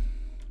there.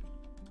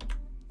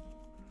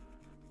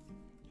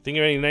 Think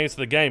of any names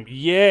for the game?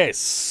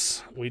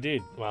 Yes, we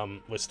did.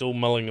 We're still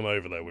mulling them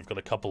over though. We've got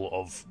a couple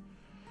of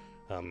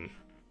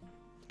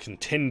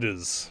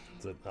contenders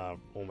that are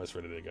almost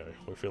ready to go.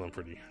 We're feeling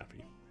pretty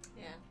happy.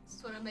 Yeah,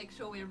 just want to make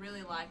sure we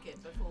really like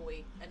it before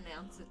we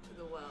announce it to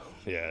the world.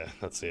 Yeah,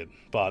 that's it.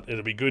 But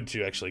it'll be good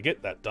to actually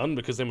get that done,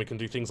 because then we can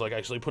do things like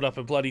actually put up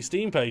a bloody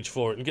Steam page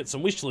for it and get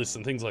some wish lists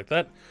and things like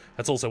that.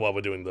 That's also why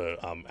we're doing the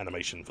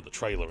animation for the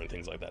trailer and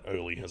things like that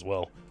early as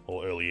well,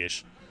 or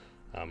early-ish.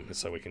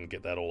 So we can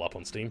get that all up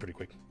on Steam pretty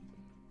quick.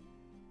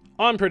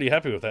 I'm pretty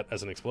happy with that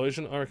as an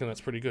explosion. I reckon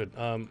that's pretty good.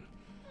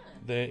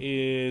 There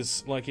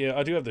is, like, yeah,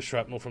 I do have the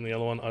shrapnel from the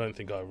other one. I don't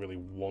think I really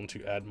want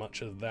to add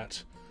much of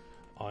that.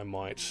 I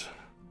might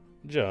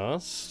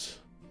just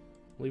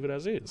leave it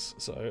as is.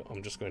 So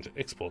I'm just going to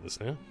export this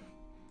now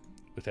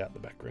without the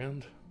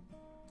background.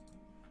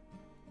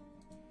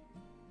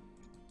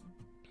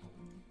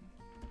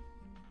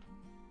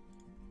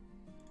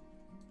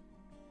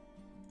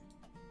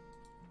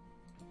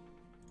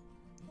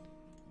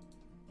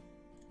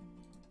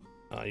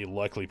 You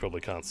likely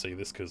probably can't see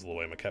this because of the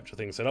way my capture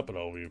thing's set up, but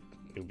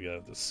you'll be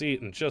able to see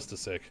it in just a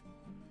sec.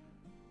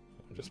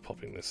 I'm just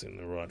popping this in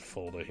the right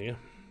folder here.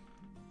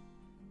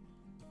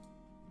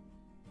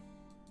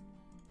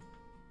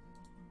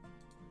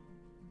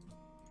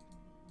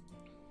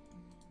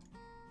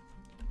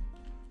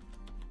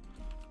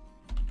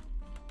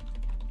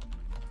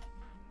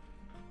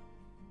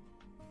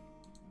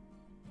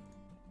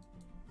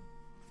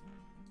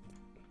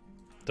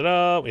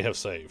 Ta-da! We have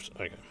saved.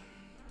 Okay.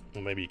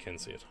 Or maybe you can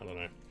see it, I don't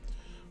know.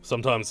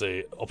 Sometimes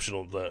the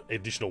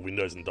additional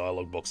windows and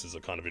dialog boxes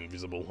are kind of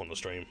invisible on the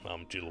stream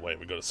due to the way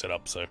we got it set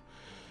up, so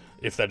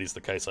if that is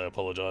the case, I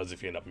apologise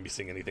if you end up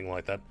missing anything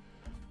like that.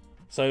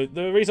 So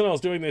the reason I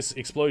was doing this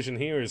explosion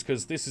here is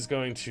because this is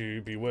going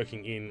to be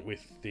working in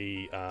with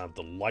the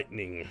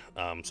lightning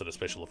sort of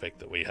special effect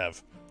that we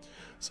have.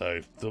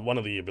 So one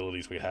of the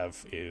abilities we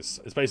have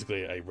is, it's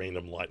basically a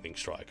random lightning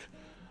strike.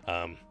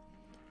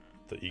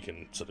 That you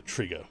can sort of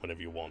trigger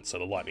whenever you want. So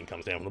the lightning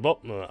comes down from the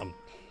bottom,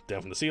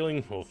 down from the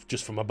ceiling, or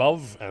just from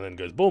above, and then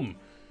goes boom.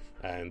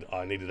 And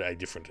I needed a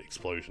different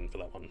explosion for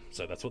that one,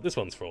 so that's what this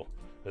one's for.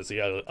 As the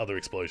other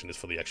explosion is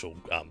for the actual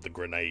the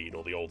grenade,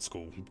 or the old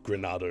school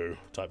Grenado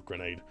type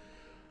grenade.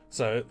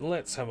 So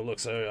let's have a look.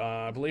 So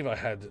I believe I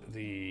had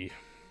the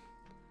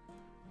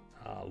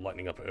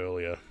lightning up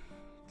earlier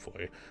for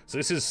you. So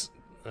this is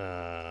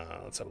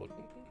let's have a look.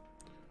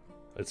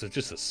 It's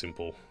just a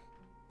simple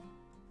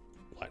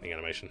lightning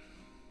animation.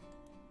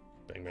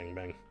 Bang, bang,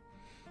 bang.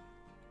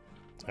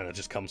 And it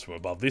just comes from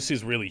above. This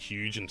is really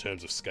huge in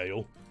terms of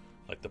scale.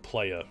 Like the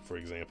player, for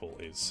example,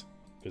 is,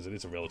 because it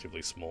is a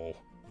relatively small,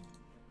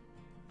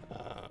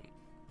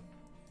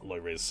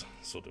 low-res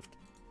sort of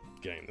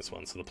game, this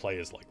one. So the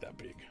player's like that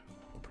big,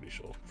 I'm pretty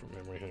sure, from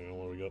memory. Hang on,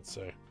 what do we got?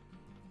 So,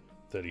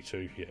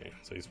 32, yeah.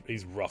 So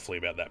he's roughly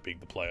about that big,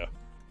 the player.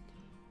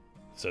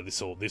 So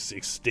this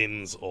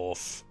extends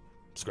off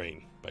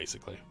screen,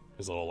 basically,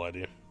 is the whole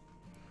idea.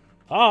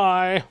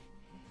 Hi!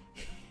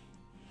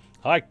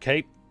 Hi,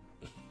 Kate.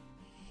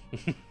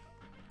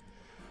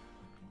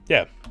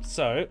 Yeah,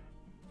 so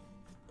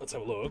let's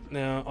have a look.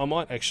 Now, I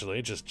might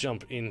actually just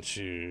jump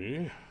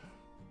into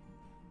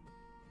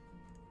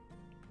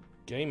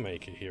Game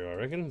Maker here, I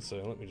reckon.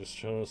 So let me just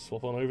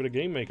swap on over to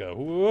Game Maker.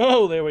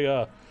 Whoa, there we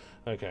are.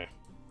 Okay.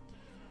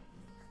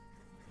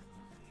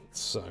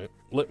 So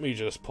let me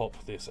just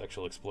pop this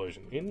actual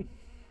explosion in.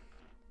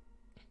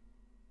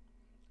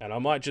 And I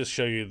might just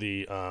show you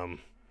the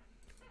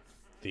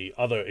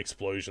other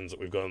explosions that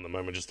we've got at the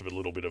moment, just a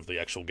little bit of the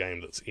actual game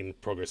that's in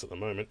progress at the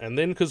moment. And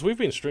then, because we've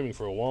been streaming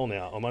for a while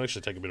now, I might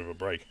actually take a bit of a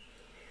break.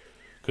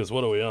 Because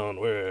what are we on?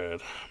 We're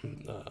at,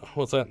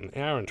 what's that, an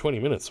hour and 20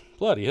 minutes.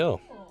 Bloody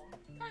hell. Oh,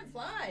 time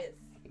flies.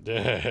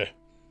 Yeah.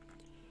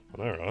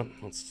 I know, right?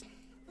 That's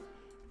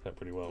that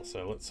pretty well.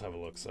 So let's have a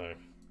look. So,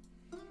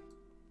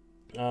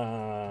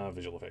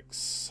 visual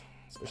effects,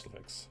 special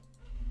effects.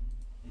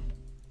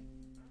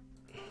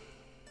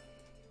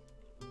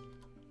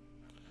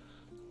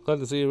 Glad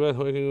to see you both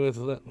working with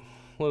that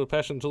lot of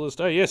passion till this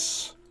day.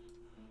 Yes,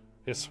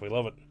 Yes, we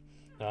love it.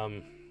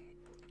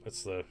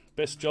 It's the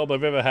best job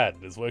I've ever had,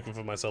 is working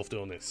for myself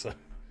doing this. So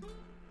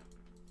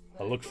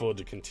I look forward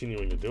to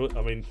continuing to do it.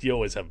 I mean, you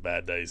always have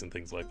bad days and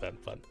things like that,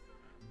 but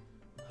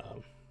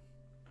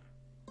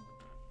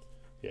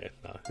yeah,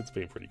 no, it's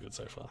been pretty good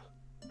so far.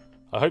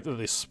 I hope that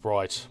this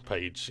sprite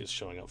page is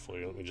showing up for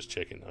you. Let me just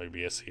check in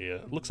OBS here.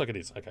 It looks like it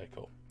is. Okay,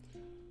 cool.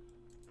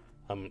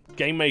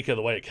 Game Maker,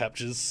 the way it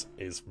captures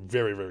is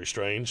very, very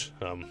strange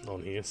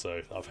on here,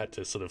 so I've had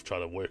to sort of try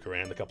to work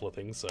around a couple of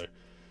things, so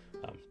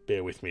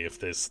bear with me if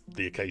there's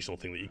the occasional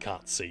thing that you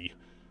can't see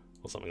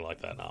or something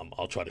like that.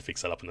 I'll try to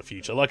fix that up in the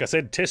future. Like I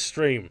said, test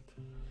stream.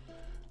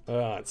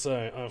 Alright,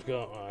 so I've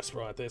got my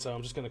sprite there, so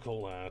I'm just going to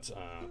call that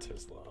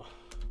Tesla.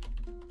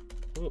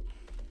 Whoop.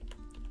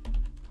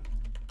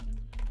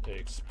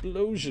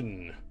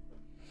 Explosion.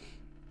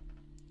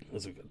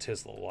 There's a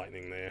Tesla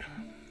lightning there.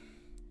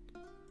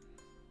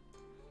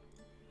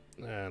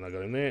 And I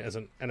got him there as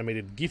an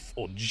animated GIF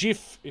or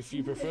GIF, if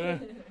you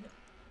prefer.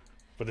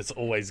 But it's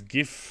always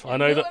GIF. I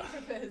know that.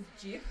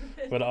 GIF.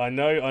 But I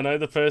know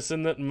the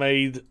person that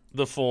made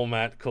the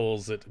format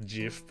calls it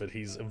GIF, but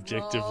he's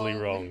objectively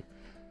wrong.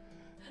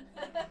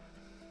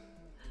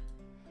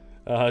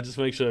 Just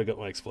make sure I got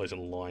my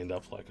explosion lined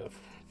up like I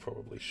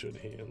probably should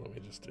here. Let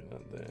me just do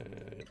that there.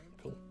 Yep,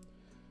 cool.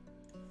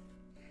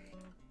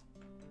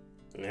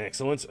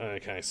 Excellent.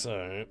 Okay,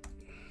 so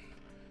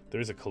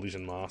there is a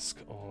collision mask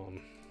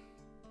on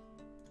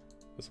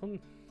this one.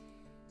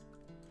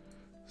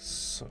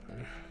 So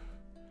I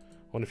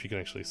wonder if you can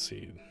actually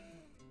see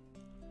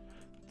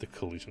the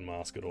collision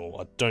mask at all.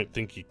 I don't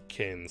think you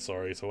can,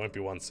 sorry, so it won't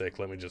be 1 sec.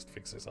 Let me just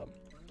fix this up.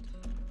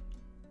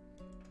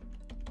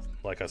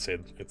 Like I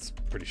said, it's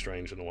pretty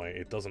strange in a way.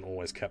 It doesn't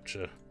always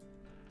capture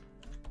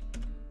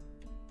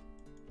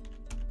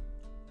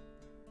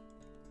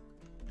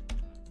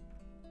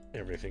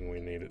everything we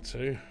need it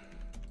to.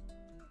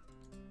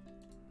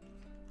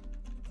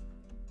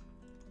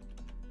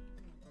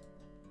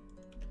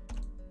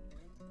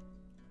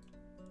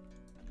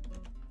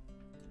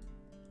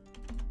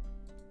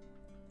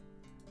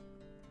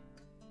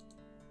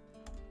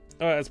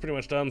 Alright, that's pretty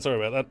much done. Sorry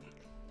about that.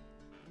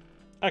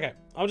 Okay,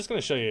 I'm just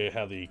going to show you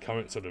how the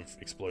current sort of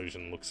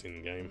explosion looks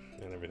in-game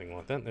and everything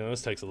like that. Now,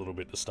 this takes a little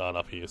bit to start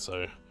up here,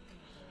 so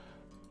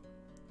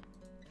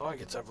I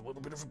get to have a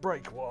little bit of a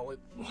break while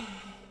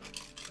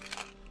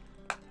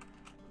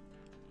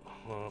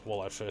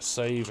I first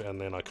save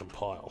and then I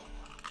compile.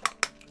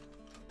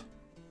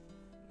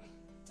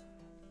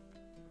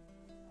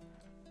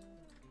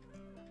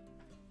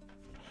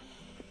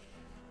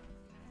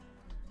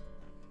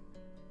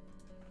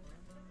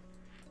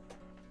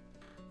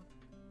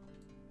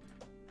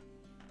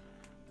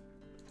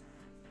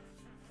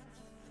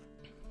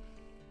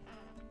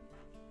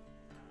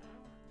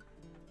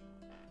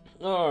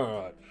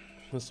 Alright,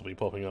 this will be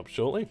popping up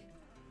shortly.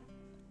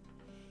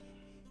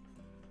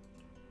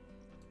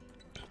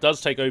 It does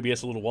take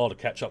OBS a little while to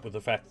catch up with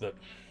the fact that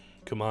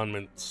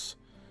commandments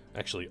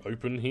actually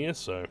open here,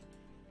 so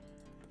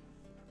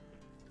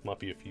might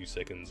be a few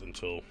seconds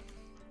until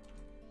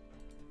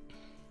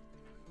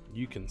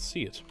you can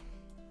see it.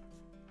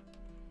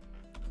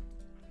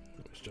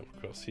 Let's jump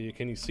across here.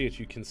 Can you see it?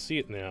 You can see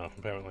it now,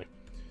 apparently.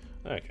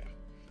 Okay.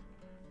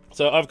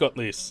 So I've got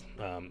this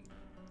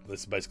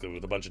this is basically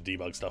with a bunch of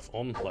debug stuff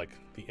on, like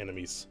the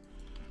enemy's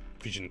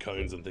vision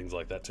cones and things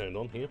like that turned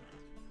on here.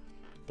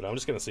 But I'm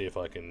just going to see if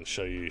I can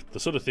show you the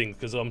sort of thing,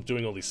 because I'm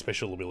doing all these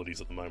special abilities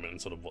at the moment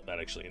and sort of what that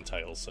actually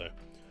entails. So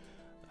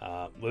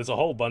there's a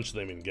whole bunch of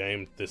them in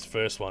game. This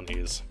first one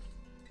is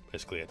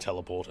basically a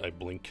teleport, a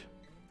blink.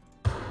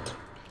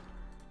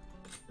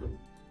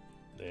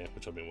 There,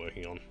 which I've been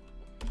working on.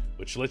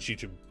 Which lets you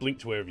to blink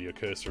to wherever your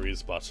cursor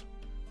is, but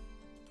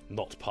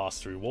not pass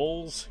through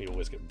walls. You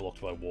always get blocked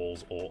by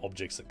walls or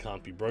objects that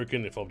can't be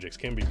broken. If objects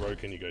can be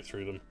broken, you go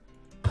through them.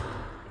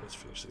 Let's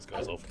finish these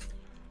guys off.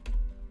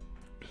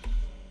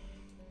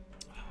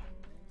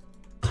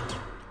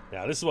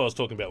 Now, this is what I was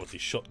talking about with the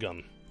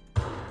shotgun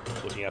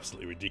looking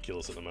absolutely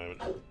ridiculous at the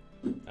moment,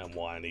 and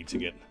why I need to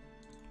get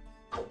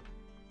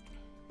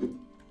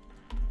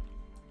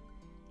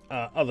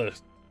other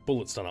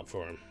bullets done up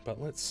for him. But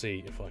let's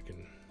see if I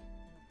can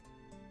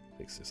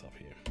fix this up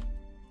here.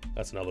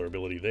 That's another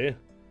ability there.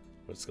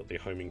 It's got the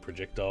homing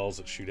projectiles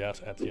that shoot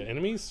out at the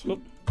enemies.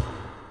 Whoop.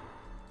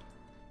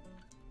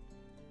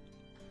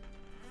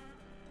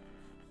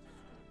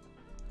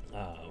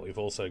 We've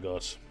also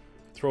got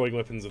throwing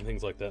weapons and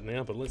things like that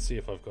now, but let's see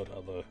if I've got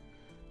other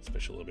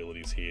special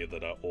abilities here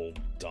that are all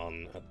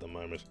done at the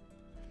moment.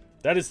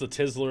 That is the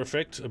Tesla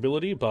effect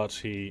ability, but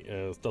he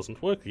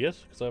doesn't work yet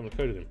because I haven't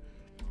coded him.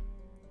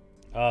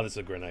 There's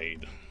a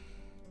grenade.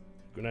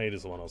 Grenade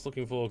is the one I was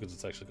looking for because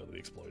it's actually got the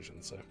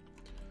explosion, so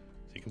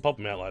you can pop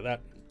him out like that,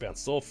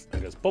 bounces off,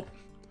 and goes pop,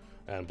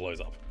 and blows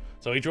up.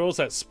 So he draws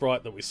that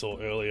sprite that we saw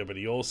earlier, but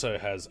he also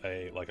has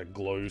a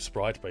glow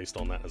sprite based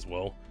on that as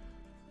well,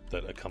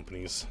 that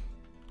accompanies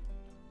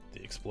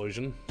the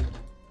explosion.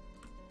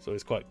 So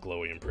he's quite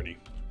glowy and pretty.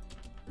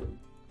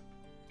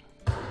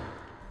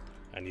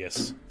 And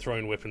yes,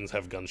 thrown weapons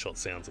have gunshot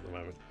sounds at the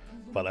moment,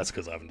 but that's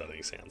because I haven't done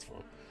any sounds for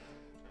them.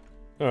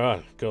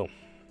 Alright, cool.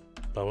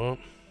 Bye.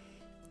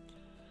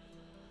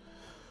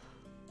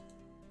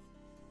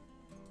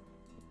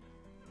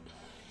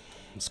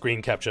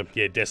 Screen capture,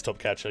 yeah, desktop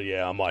capture,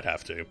 yeah, I might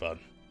have to, but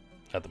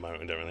at the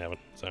moment we don't really have it,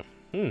 so,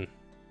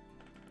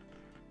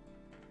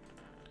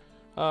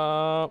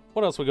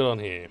 what else we got on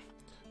here?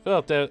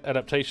 If that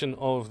adaptation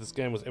of this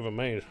game was ever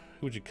made,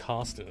 who would you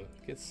cast in it?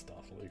 Get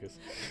stuffed, Lucas.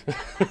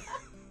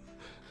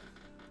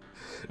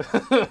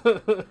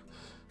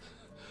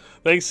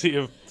 Thanks,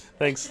 Ian.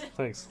 Thanks,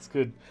 it's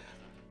good.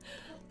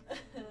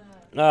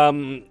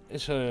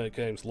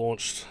 Games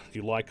launched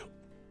you like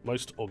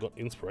most or got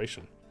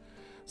inspiration?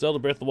 Zelda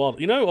Breath of the Wild.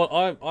 You know what?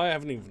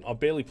 I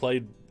barely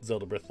played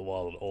Zelda Breath of the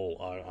Wild at all.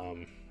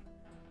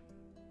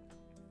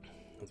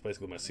 It's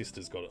basically my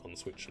sister's got it on the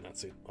Switch, and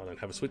that's it. I don't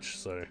have a Switch,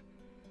 so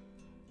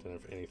don't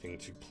have anything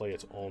to play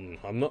it on.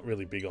 I'm not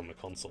really big on the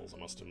consoles, I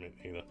must admit,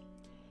 either.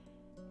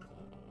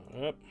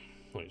 Let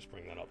me just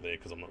bring that up there,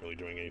 because I'm not really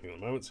doing anything at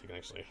the moment, so you can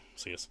actually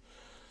see us.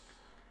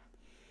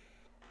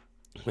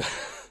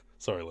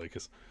 Sorry,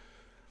 Lucas.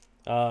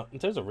 In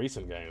terms of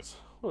recent games,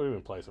 what have we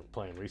been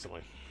playing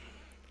recently?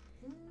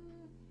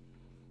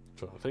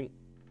 Trying to think.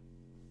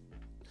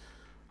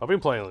 I've been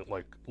playing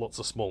like lots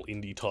of small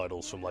indie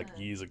titles from like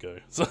years ago,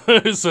 so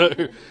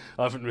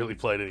I haven't really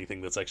played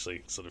anything that's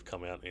actually sort of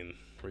come out in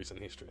recent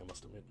history, I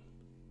must admit.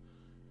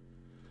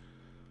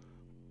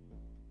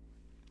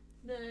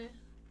 No,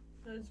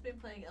 I've just been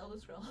playing Elder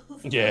Scrolls.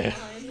 Yeah,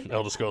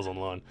 Elder Scrolls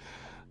Online.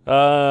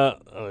 Oh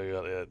my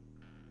god, yeah.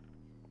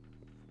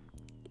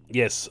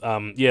 Yes,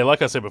 yeah,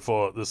 like I said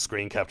before, the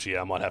screen capture,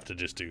 yeah, I might have to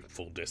just do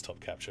full desktop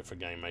capture for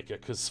Game Maker,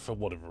 because for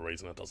whatever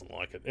reason it doesn't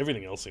like it.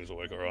 Everything else seems to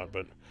work alright,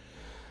 but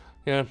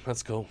yeah,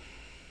 that's cool.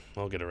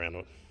 I'll get around to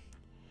it.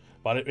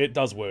 But it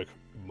does work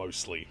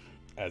mostly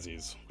as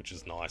is, which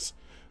is nice.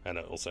 And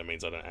it also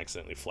means I don't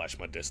accidentally flash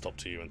my desktop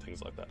to you and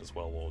things like that as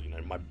well, or, you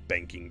know, my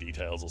banking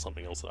details or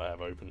something else that I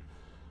have open,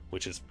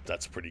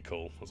 that's pretty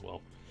cool as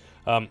well.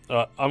 What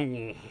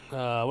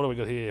do we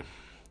got here?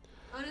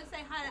 I want to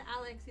say hi to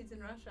Alex, who's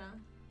in Russia.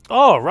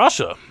 Oh,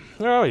 Russia!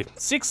 Where are we?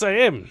 6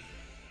 AM!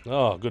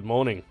 Oh, good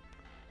morning.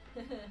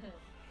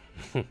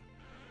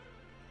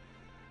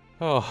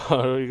 Oh,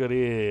 what do we got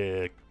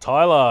here?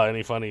 Tyler,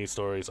 any funny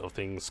stories of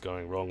things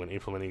going wrong when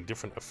implementing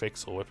different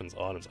effects or weapons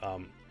items?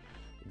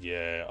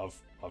 Yeah,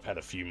 I've had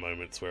a few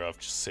moments where I've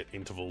just set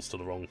intervals to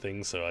the wrong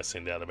thing, so I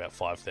send out about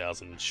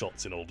 5,000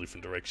 shots in all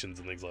different directions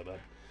and things like that.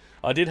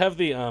 I did have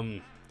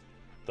the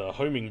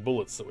homing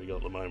bullets that we got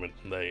at the moment,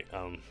 and they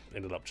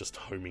ended up just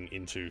homing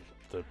into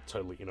the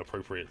totally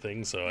inappropriate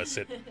thing, so I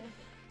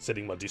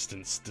setting my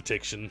distance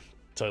detection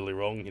totally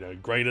wrong, you know,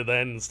 greater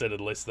than instead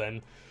of less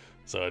than.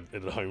 So I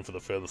ended home for the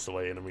furthest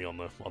away enemy on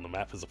the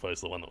map as opposed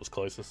to the one that was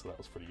closest, so that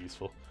was pretty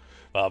useful.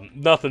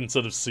 Nothing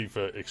sort of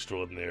super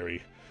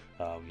extraordinary,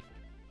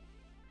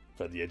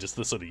 but yeah, just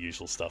the sort of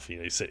usual stuff, you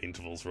know, you set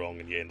intervals wrong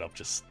and you end up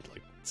just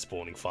like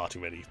spawning far too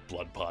many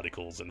blood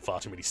particles and far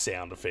too many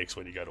sound effects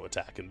when you go to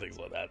attack and things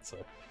like that, so...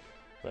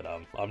 But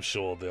I'm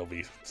sure there'll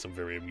be some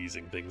very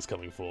amusing things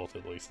coming forth,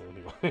 at least,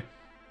 anyway.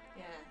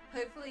 Yeah,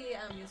 hopefully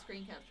your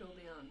screen capture will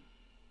be on,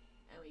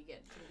 and we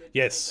get some good...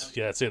 Yes,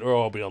 yeah, that's it. Or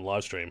I'll be on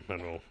live stream,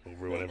 and we'll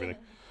ruin everything.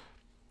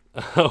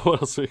 What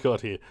else we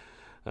got here?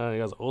 You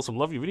guys are awesome.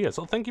 Love your videos.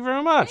 Oh, thank you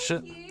very much.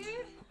 Thank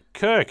you.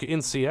 Kirk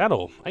in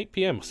Seattle, 8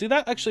 PM. See,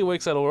 that actually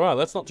works out alright.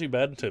 That's not too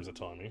bad in terms of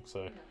timing,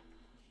 so...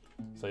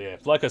 So yeah,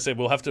 like I said,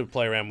 we'll have to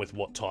play around with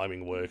what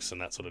timing works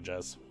and that sort of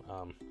jazz,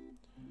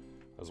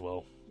 as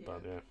well. Yeah.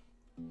 But yeah.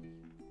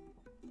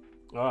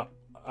 Alright,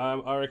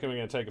 I reckon we're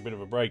going to take a bit of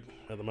a break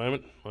at the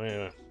moment. I'm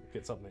going to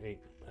get something to eat,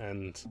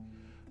 and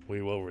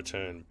we will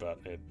return, but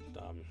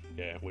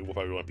yeah, we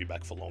probably won't be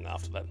back for long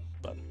after that.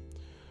 But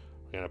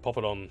we're going to pop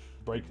it on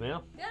break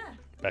now. Yeah.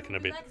 Back in a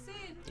bit. Back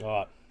soon.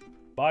 Alright,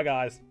 bye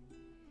guys.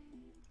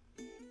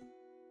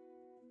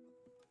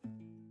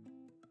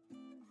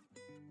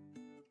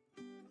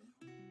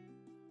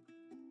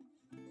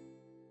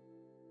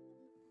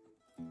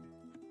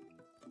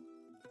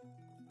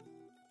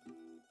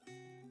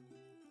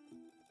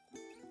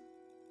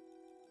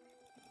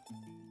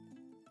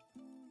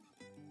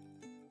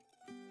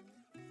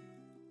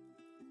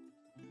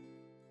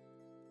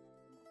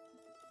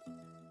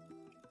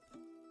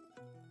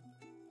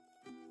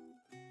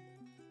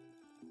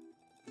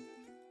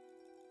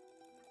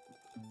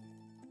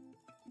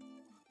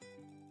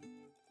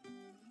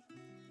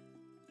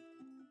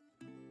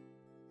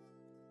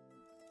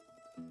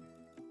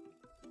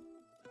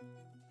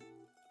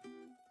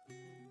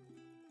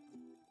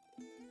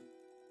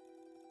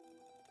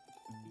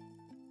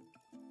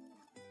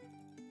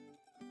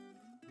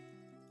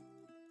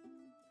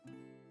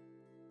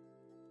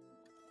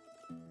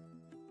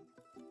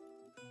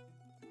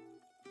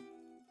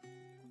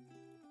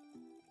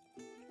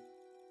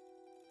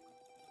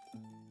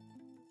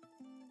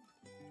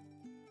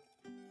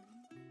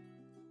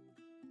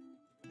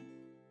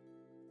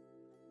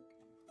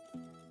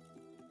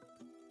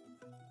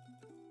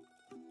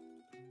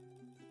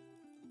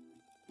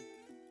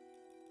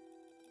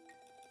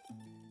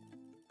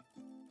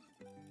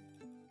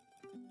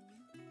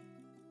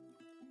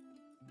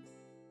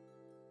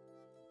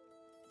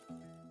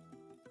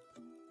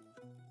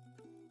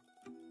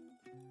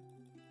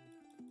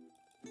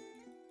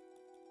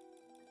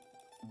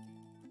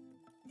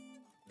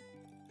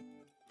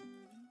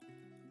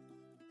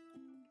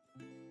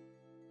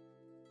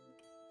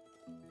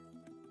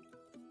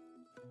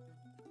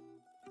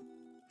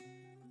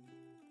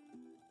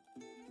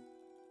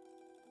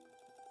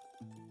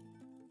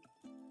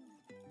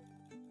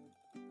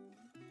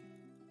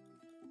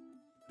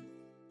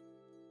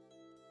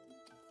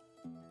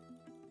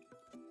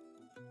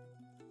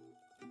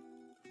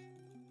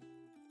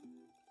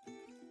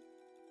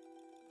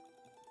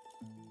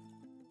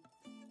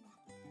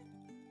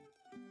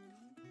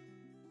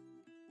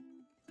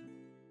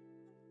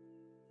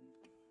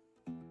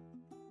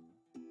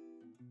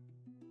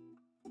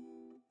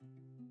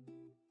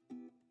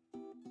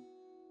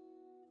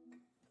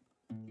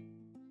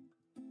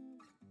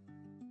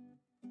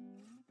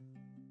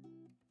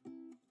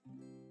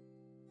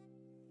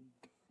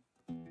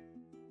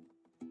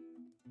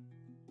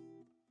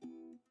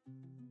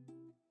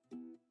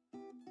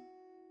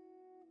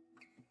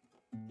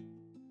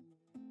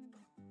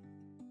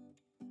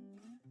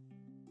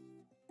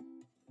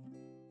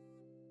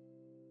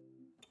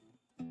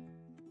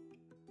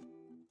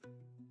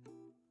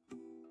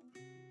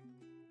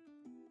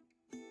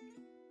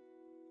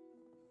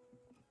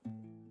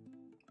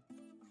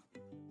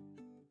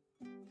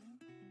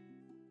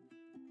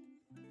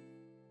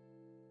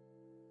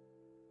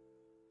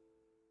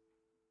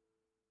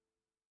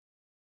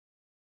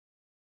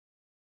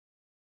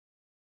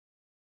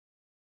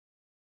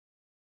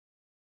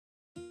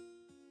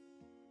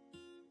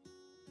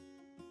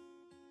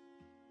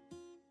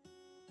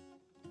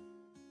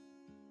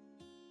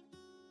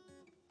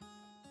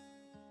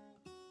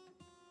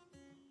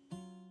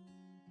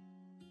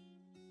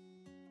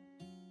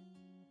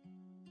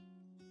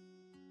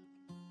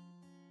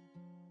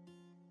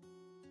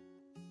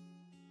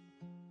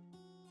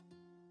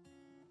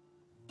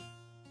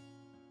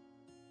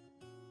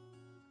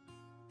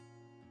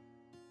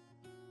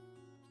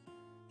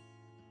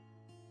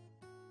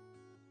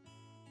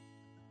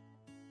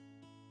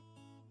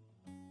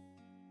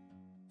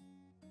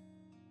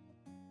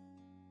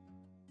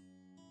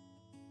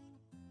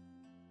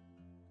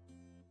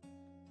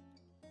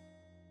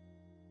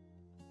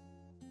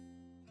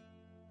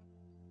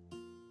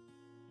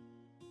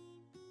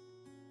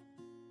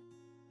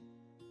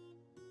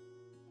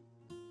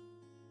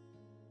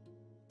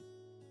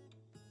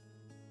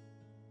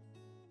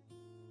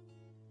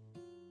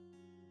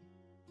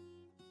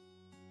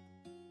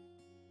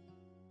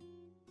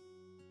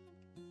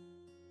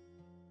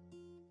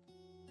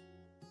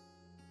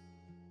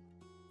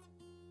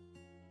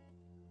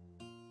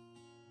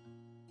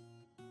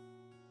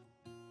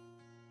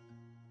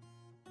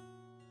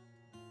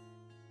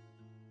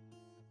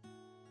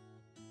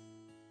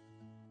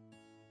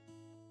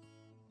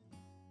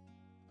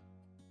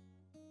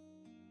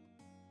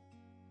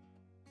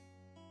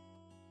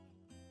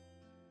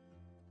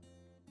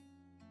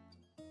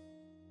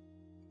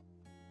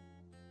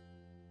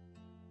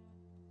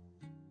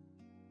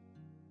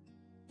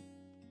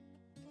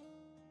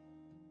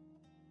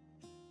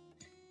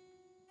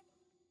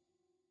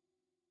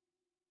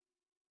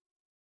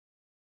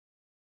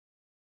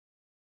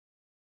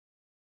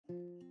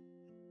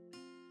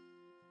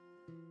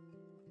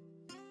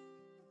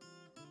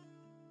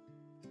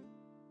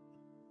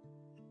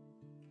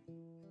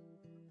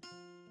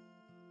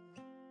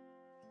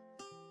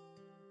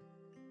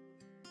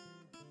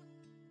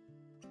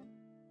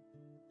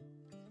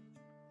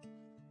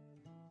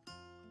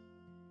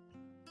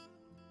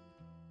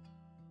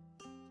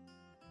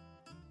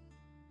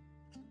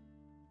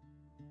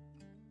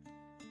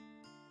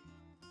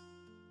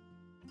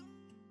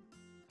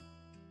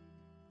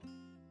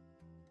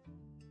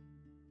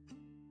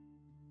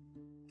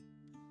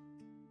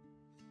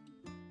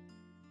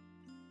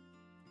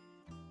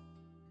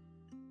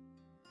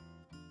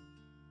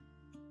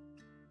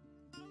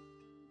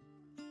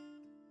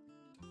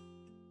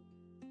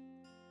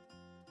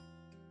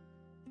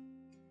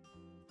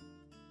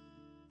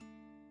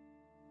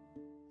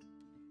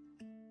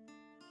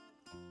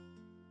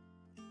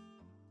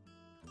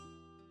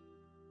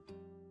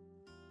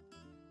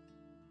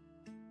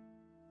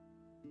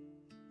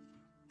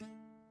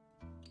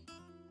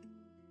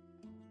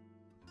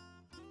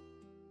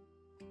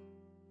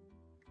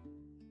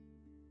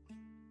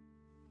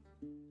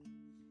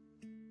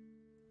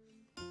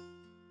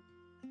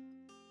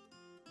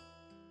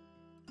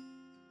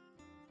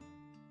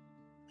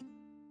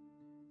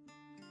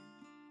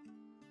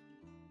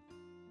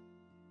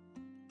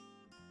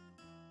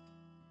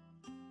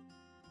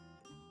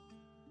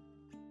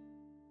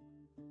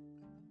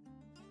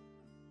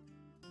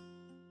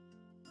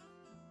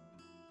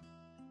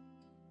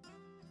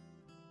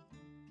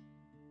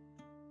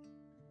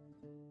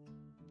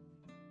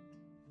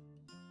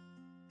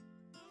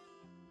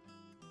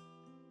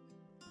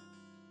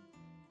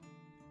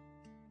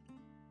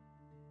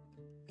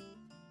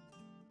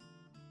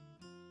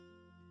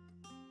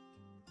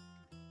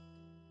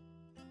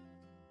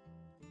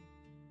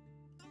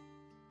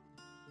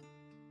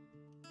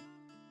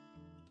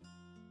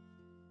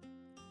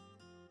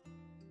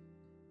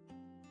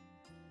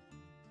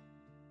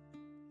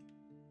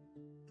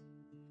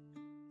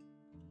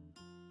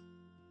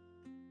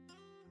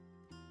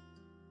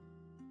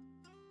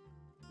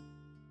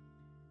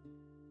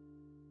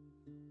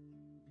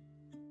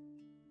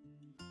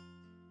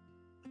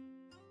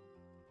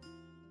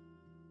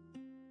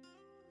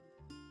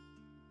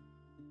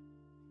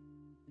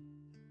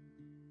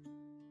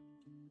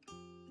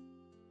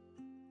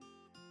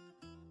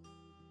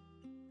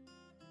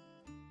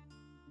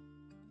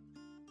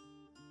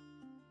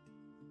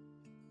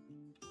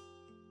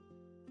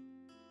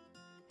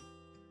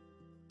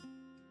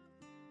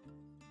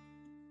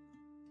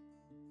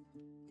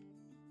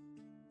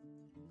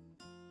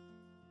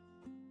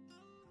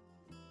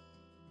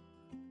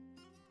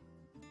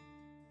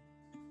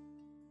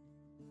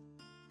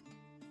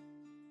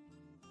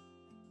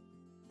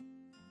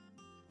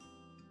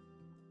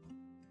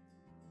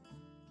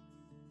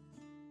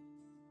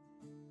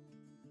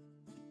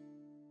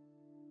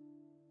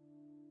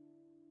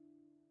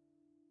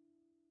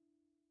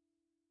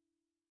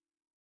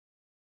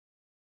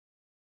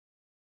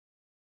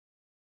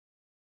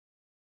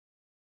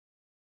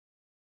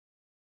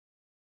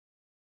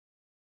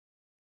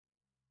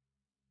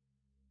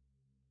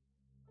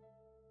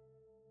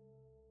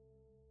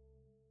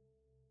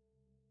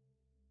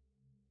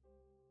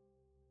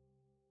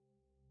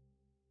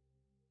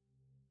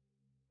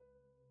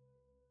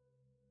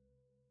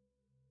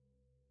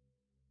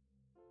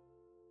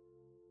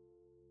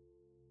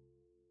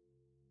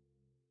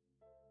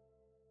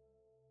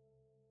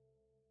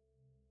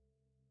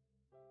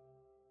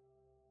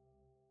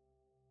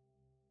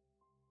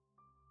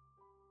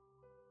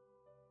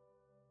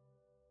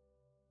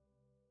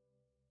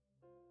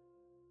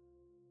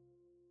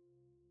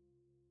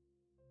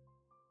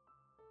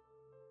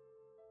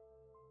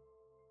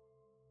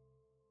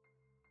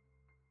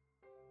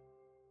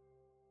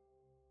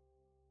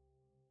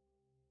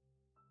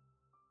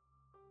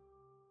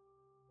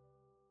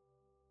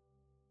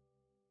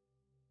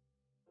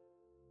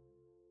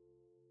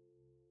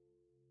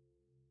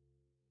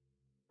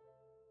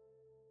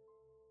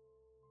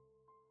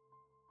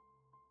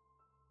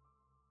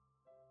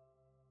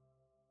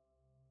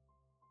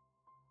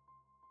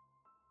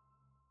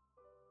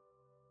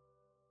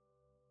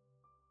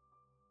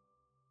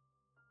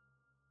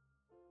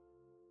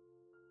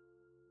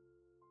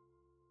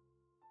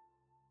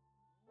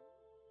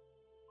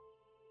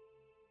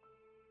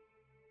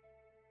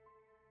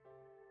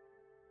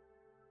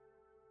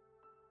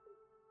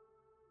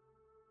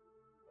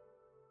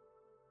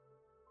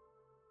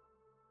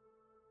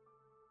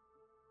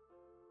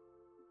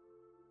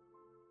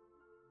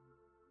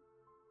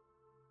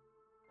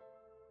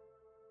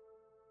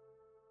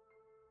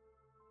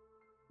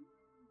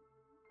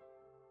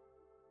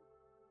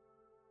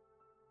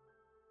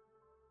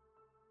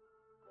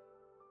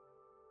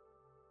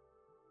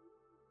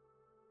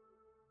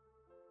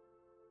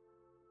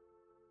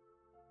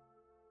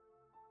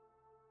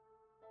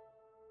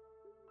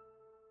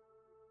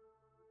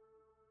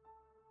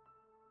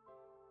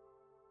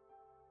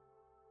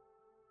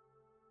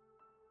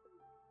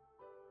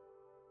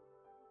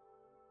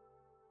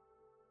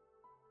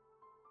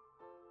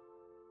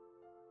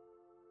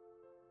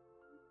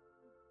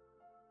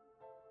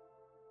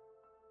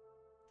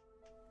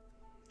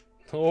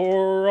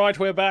 Alright,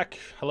 we're back.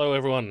 Hello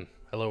everyone.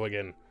 Hello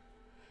again.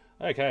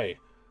 Okay,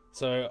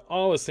 so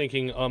I was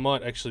thinking I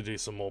might actually do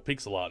some more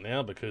pixel art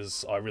now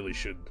because I really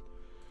should.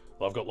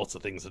 Well, I've got lots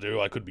of things to do.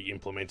 I could be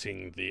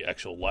implementing the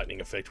actual lightning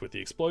effect with the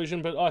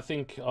explosion, but I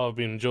think I've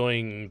been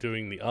enjoying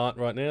doing the art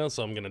right now,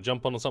 so I'm going to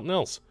jump onto something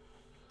else.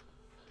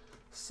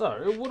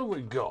 So, what have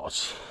we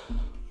got?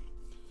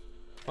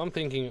 I'm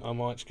thinking I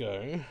might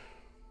go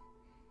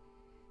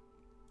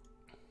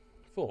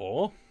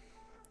for...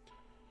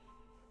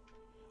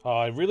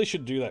 I really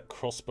should do that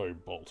crossbow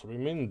bolt. I've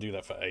been meaning to do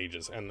that for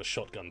ages, and the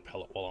shotgun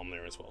pellet while I'm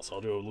there as well. So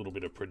I'll do a little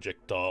bit of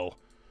projectile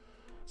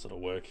sort of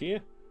work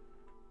here.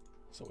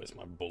 So where's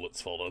my bullets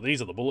folder?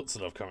 These are the bullets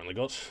that I've currently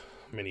got.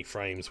 Many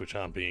frames which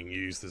aren't being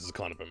used. This is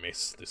kind of a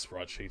mess, this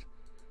sprite sheet.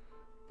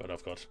 But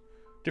I've got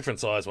different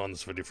size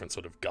ones for different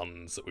sort of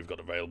guns that we've got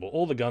available.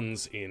 All the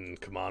guns in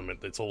Commandment,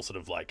 it's all sort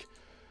of like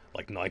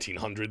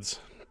 1900s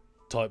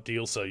type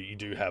deal, so you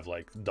do have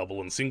like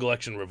double and single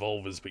action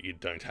revolvers, but you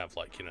don't have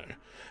like, you know,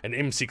 an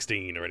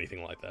M16 or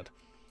anything like that.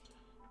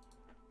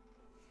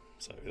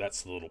 So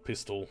that's the little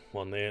pistol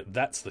one there.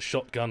 That's the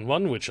shotgun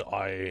one, which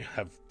I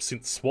have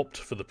since swapped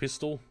for the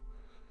pistol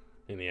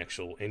in the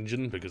actual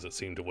engine because it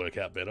seemed to work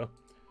out better.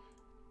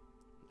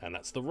 And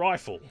that's the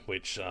rifle,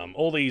 which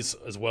all these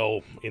as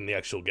well in the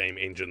actual game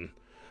engine,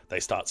 they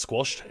start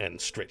squashed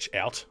and stretch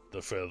out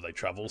the further they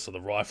travel, so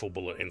the rifle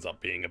bullet ends up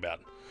being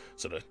about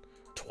sort of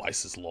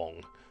twice as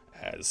long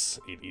as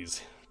it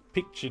is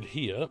pictured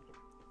here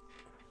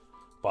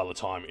by the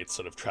time it's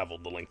sort of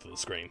traveled the length of the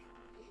screen.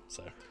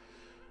 So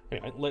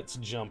anyway, let's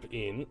jump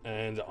in,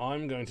 and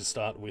I'm going to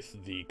start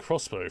with the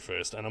crossbow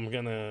first, and I'm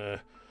going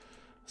to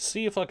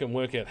see if I can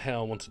work out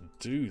how I want to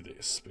do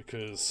this,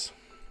 because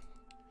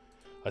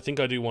I think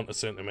I do want a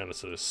certain amount of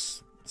sort of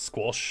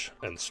squash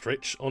and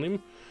stretch on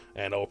him,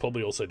 and I'll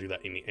probably also do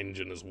that in the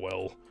engine as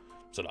well,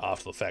 sort of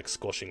after the fact,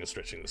 squashing and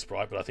stretching the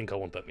sprite, but I think I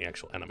want that in the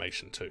actual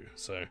animation too.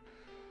 So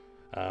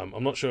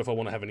I'm not sure if I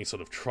want to have any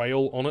sort of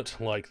trail on it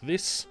like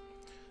this,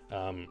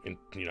 you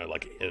know,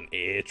 like an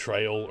air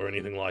trail or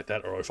anything like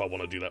that, or if I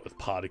want to do that with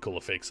particle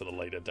effects at a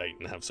later date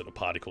and have sort of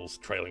particles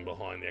trailing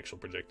behind the actual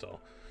projectile.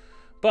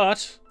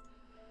 But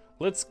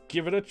let's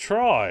give it a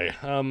try.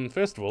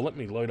 First of all, let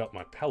me load up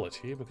my palette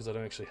here because I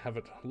don't actually have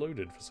it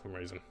loaded for some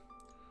reason.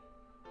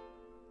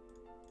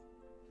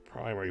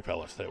 Primary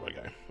palette, there we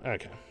go.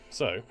 Okay,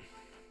 so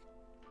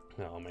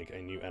now I'll make a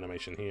new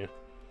animation here,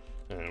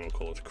 and we'll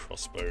call it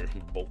crossbow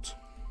bolt.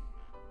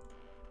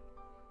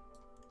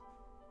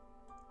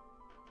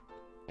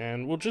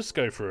 And we'll just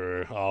go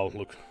for,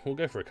 we'll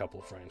go for a couple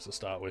of frames to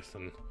start with,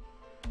 and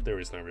there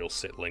is no real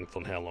set length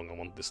on how long I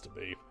want this to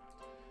be.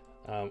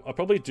 I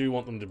probably do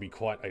want them to be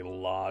quite a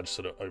large,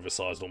 sort of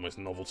oversized, almost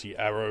novelty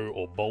arrow,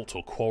 or bolt,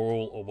 or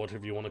quarrel, or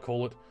whatever you want to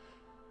call it,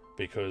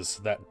 because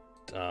that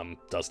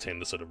does tend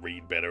to sort of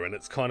read better, and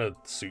it kind of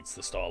suits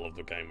the style of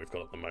the game we've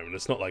got at the moment.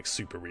 It's not like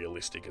super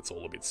realistic, it's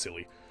all a bit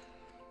silly.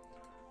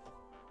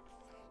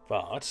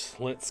 But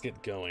let's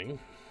get going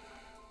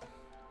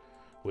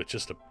with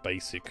just a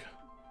basic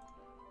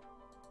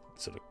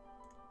sort of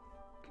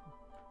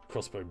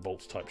crossbow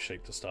bolt type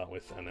shape to start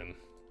with, and then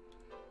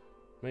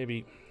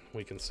maybe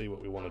we can see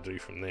what we want to do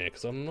from there,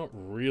 because I'm not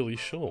really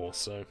sure.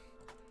 So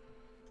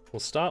we'll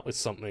start with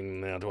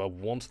something now. Do I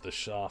want the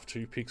shaft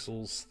 2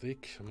 pixels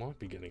thick? I might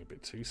be getting a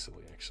bit too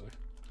silly, actually.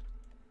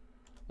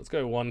 Let's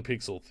go 1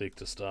 pixel thick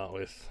to start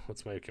with.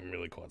 Let's make him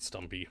really quite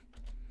stumpy.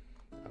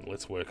 And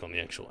let's work on the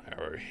actual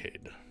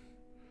arrowhead.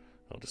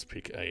 I'll just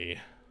pick a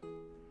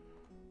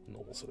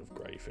normal sort of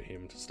grey for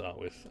him to start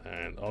with.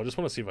 And I just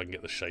want to see if I can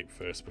get the shape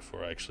first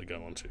before I actually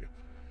go on to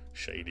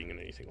shading and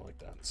anything like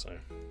that. So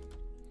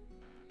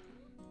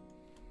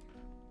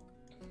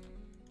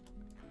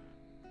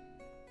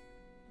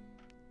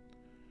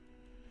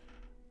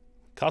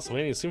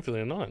Castlevania Symphony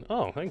of 9.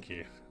 Oh, thank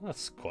you.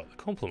 That's quite a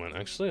compliment,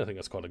 actually. I think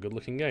that's quite a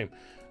good-looking game.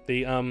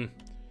 The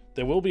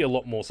there will be a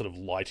lot more sort of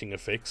lighting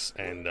effects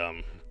and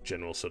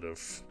general sort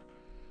of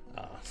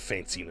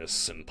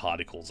fanciness and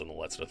particles and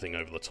all that sort of thing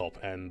over the top.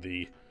 And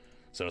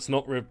so it's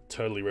not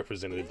totally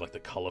representative like the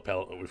color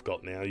palette that we've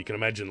got now. You can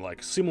imagine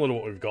like similar to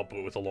what we've got,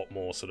 but with a lot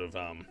more sort of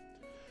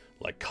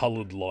like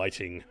colored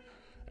lighting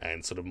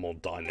and sort of more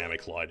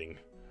dynamic lighting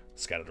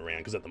scattered around,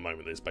 because at the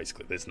moment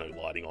there's no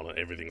lighting on it.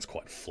 Everything's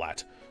quite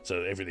flat,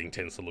 so everything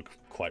tends to look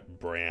quite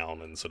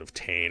brown and sort of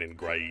tan and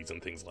greys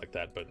and things like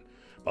that. But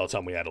by the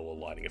time we add all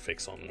the lighting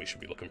effects on, we should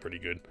be looking pretty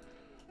good.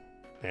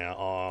 Now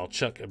I'll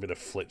chuck a bit of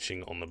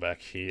fletching on the back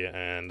here,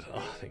 and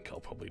I think I'll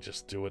probably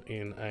just do it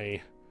in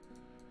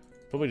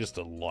probably just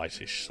a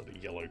lightish sort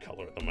of yellow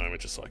color at the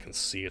moment, just so I can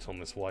see it on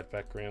this white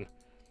background.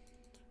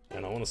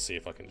 And I want to see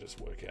if I can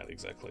just work out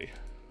exactly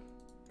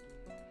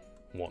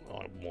what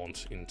I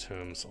want in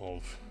terms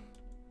of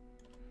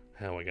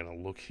how we're going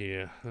to look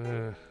here.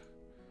 I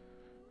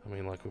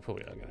mean, like, we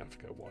probably are going to have to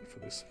go white for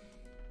this.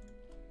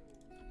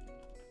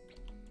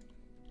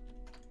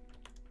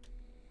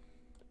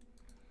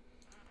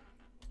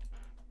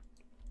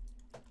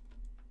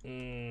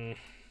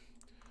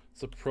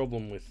 It's a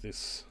problem with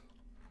this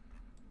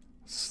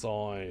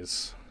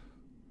size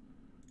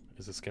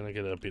is this going to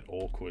get a bit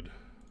awkward.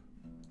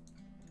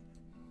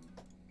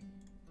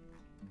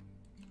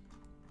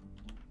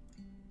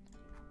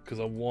 Because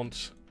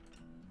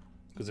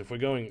if we're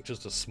going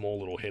just a small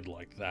little head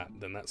like that,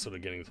 then that's sort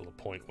of getting to the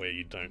point where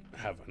you don't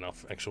have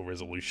enough actual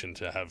resolution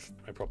to have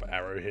a proper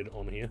arrowhead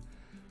on here.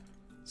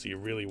 So you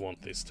really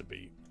want this to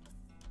be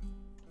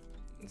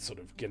sort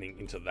of getting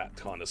into that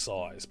kind of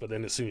size. But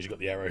then as soon as you've got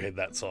the arrowhead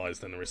that size,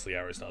 then the rest of the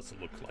arrow starts to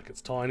look like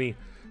it's tiny.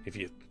 If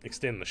you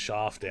extend the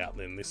shaft out,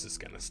 then this is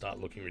going to start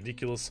looking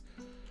ridiculous.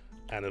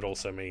 And it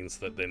also means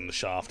that then the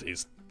shaft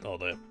is, or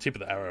the tip of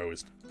the arrow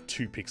is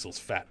 2 pixels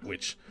fat,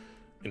 which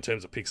in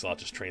terms of pixel art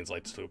just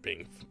translates to it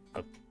being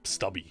a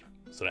stubby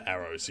sort of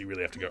arrow. So you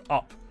really have to go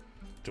up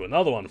to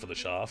another one for the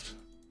shaft.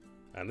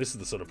 And this is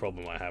the sort of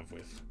problem I have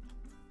with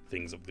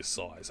things of this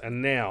size.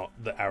 And now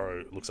the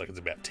arrow looks like it's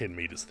about 10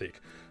 meters thick.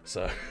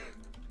 So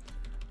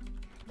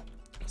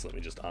let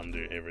me just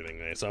undo everything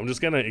there. So I'm just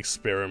going to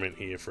experiment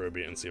here for a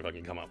bit and see if I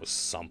can come up with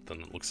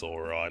something that looks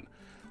alright.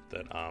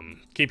 That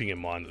keeping in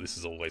mind that this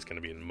is always going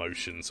to be in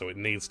motion, so it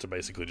needs to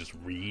basically just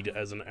read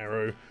as an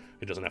arrow.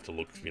 It doesn't have to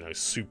look, you know,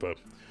 super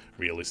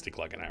realistic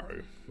like an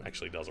arrow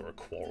actually does, or a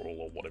quarrel,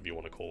 or whatever you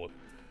want to call it.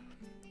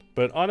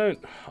 But I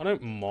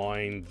don't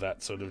mind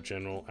that sort of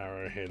general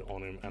arrowhead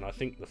on him, and I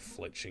think the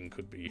fletching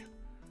could be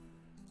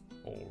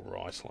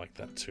alright like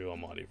that too. I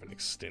might even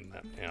extend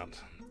that out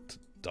to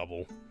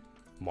double.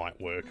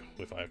 Might work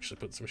if I actually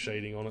put some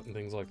shading on it and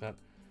things like that.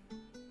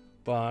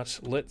 But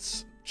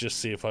let's just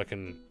see if I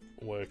can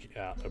work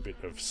out a bit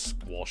of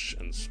squash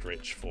and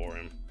stretch for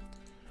him.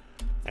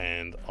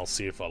 And I'll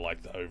see if I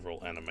like the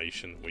overall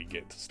animation we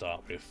get to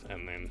start with,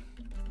 and then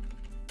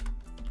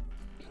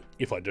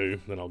if I do,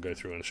 then I'll go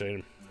through and shade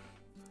him.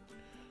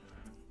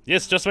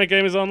 Yes, Just Make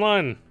Game is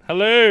online.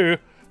 Hello!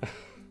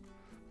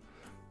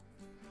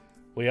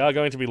 We are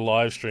going to be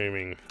live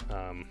streaming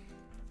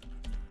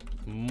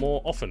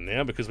more often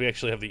now because we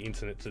actually have the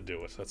internet to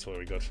do it. That's why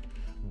we got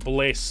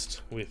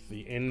blessed with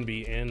the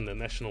NBN, the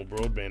National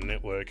Broadband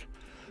Network.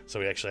 So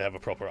we actually have a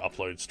proper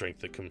upload strength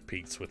that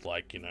competes with,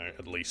 like, you know,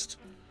 at least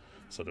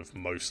sort of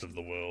most of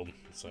the world.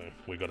 So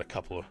we got a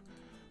couple of,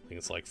 I think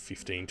it's like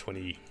 15,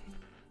 20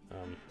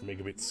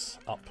 megabits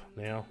up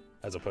now,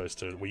 as opposed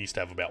to, we used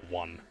to have about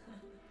 1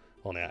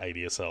 on our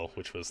ADSL,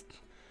 which was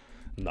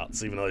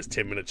nuts. Even though those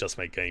 10-minute Just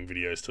Make Game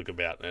videos took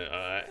about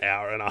an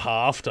hour and a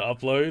half to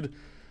upload.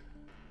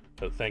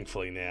 But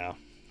thankfully now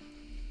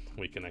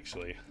we can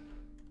actually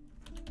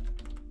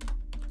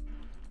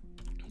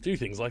do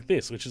things like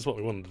this, which is what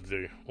we wanted to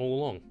do all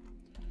along.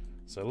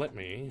 So let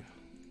me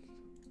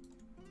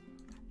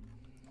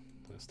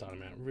start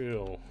him out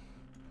real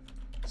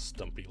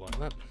stumpy like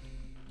that.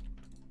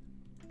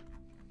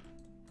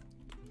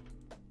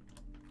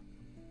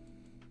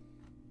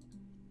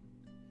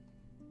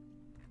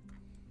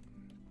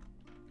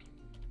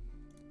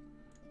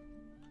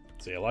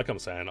 So yeah, like I'm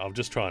saying, I'm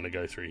just trying to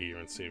go through here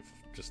and see if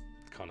just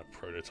kind of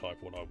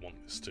prototype what I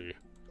want this to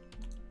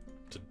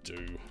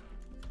do,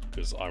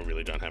 because I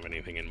really don't have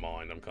anything in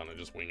mind. I'm kind of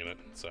just winging it.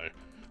 So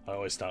I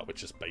always start with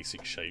just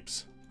basic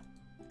shapes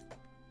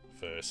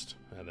first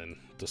and then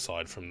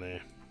decide from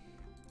there.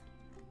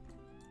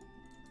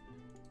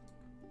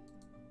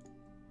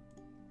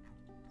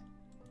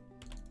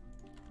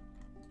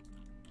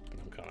 But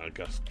I'm kind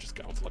of just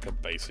going for like a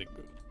basic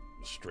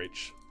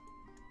stretch.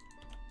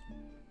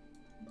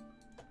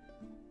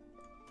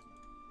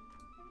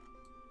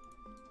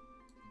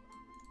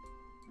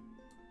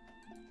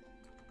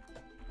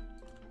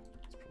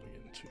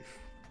 Too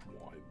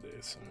wide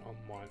there, so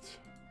I might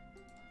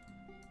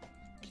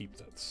keep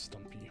that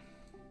stumpy.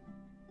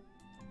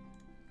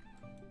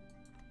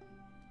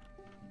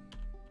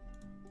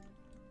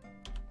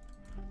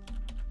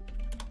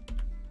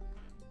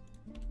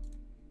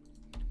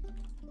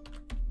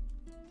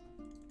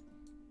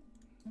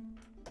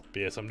 But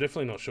yes, I'm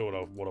definitely not sure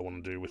what I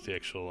want to do with the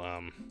actual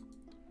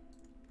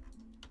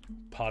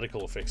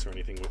particle effects or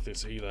anything with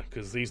this either,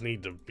 because these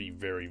need to be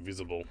very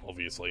visible,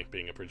 obviously,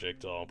 being a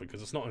projectile,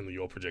 because it's not only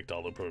your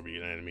projectile, there'll probably be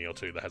an enemy or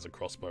two that has a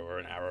crossbow or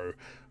an arrow,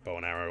 bow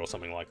and arrow or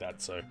something like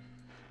that, so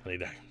I need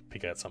to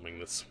pick out something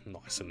that's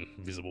nice and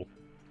visible.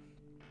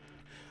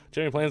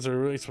 General plans are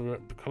released for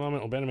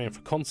Commandment or Bannerman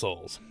for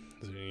consoles.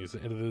 Use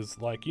editors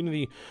like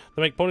Unity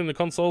that make porting to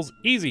consoles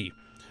easy.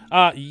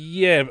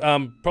 Yeah,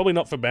 probably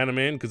not for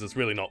Bannerman, because it's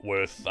really not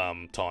worth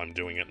time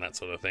doing it and that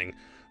sort of thing.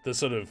 The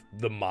sort of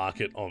the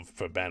market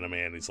for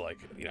Bannerman is like,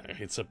 you know,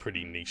 it's a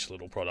pretty niche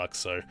little product,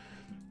 so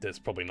there's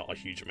probably not a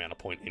huge amount of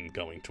point in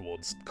going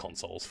towards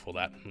consoles for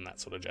that and that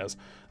sort of jazz.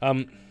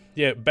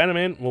 Yeah,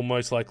 Bannerman will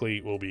most likely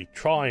will be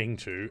trying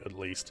to, at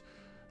least,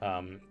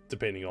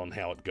 depending on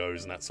how it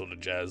goes and that sort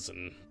of jazz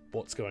and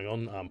what's going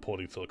on,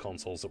 porting to the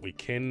consoles that we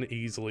can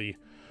easily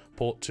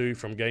port to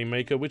from Game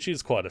Maker, which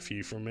is quite a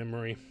few from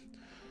memory.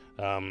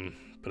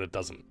 But it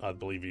doesn't, I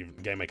believe even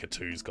Game Maker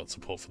 2's got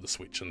support for the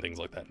Switch and things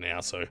like that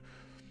now, so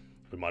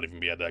we might even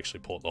be able to actually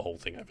port the whole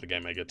thing over to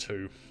Game Maker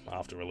 2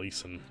 after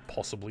release and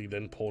possibly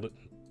then port it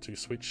to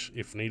Switch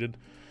if needed.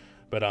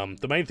 But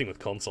the main thing with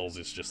consoles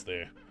is just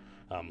their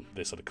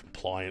their sort of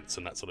compliance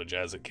and that sort of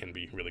jazz, it can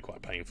be really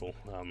quite painful.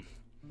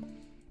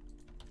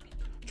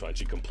 Trying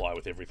to comply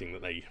with everything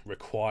that they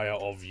require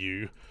of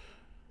you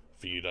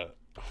for you to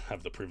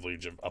have the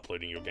privilege of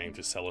uploading your game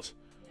to sell it.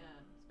 Yeah,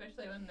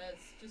 especially when there's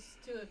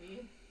just 2 of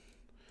you.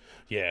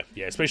 Yeah,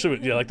 especially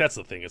with, like that's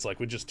the thing. It's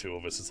like with just 2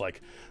 of us. It's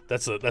like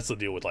that's the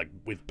deal with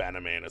with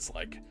Bannerman. It's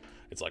like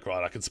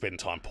right, I could spend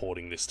time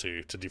porting this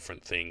to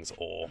different things,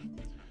 or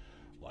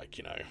like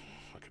I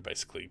could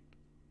basically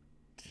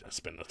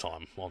spend the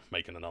time on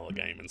making another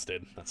game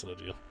instead. That sort of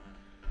deal.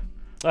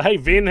 Oh, hey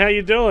Vin, how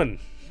you doing?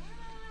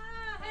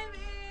 Hey Vin.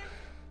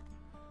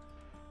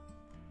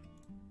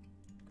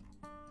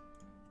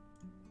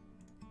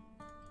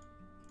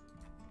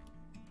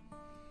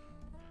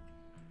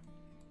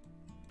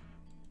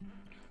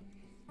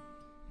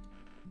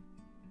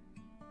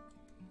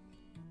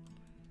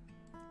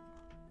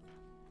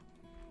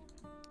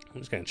 I'm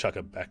just going to chuck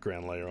a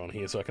background layer on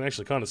here so I can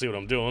actually kind of see what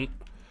I'm doing,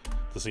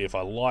 to see if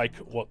I like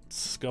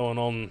what's going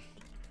on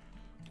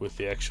with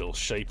the actual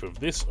shape of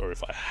this, or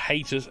if I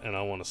hate it and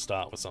I want to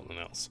start with something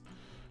else.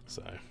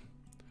 So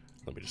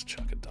let me just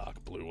chuck a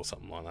dark blue or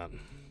something like that.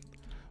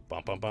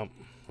 Bump, bump, bump.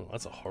 Oh,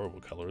 that's a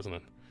horrible color, isn't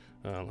it?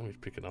 Let me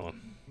pick another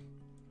one.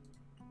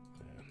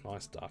 Yeah,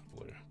 nice dark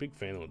blue. Big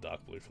fan of the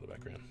dark blue for the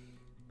background.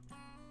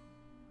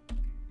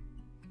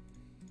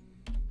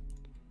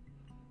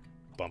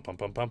 Bump, bump,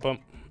 bump, bump,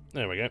 bump.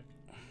 There we go.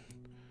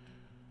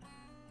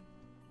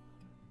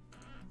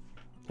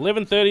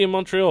 11:30 in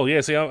Montreal.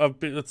 Yeah, see, I've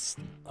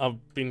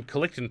been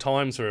collecting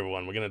times for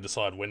everyone. We're going to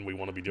decide when we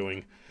want to be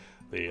doing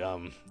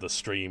the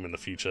stream in the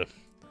future,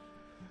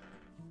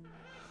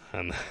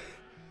 and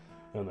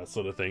that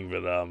sort of thing.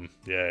 But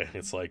yeah,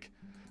 it's like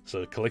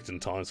so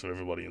collecting times for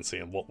everybody and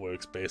seeing what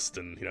works best,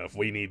 and if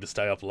we need to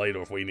stay up late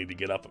or if we need to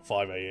get up at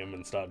 5 AM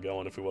and start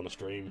going if we want to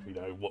stream,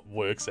 what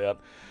works out.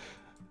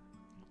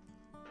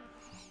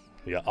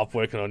 Yeah, up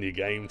working on your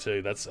game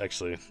too. That's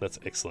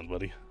excellent,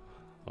 buddy.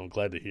 I'm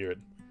glad to hear it.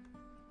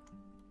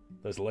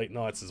 Those late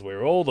nights is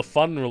where all the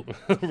fun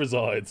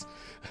resides.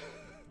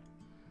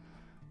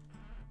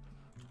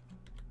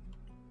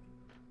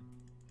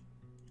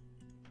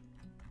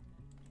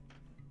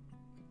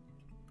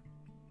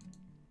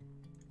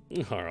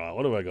 Alright,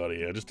 what have I got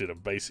here? I just did a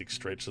basic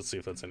stretch. Let's see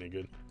if that's any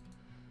good.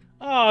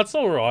 Ah, it's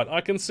alright.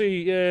 I can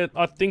see, yeah,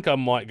 I think I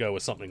might go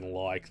with something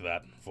like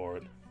that for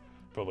it.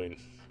 Probably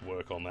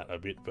work on that a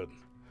bit, but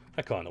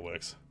that kind of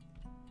works.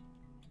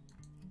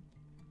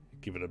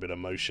 Give it a bit of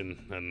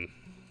motion, and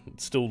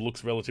it still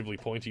looks relatively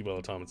pointy by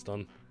the time it's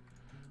done.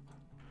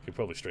 Could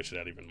probably stretch it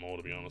out even more,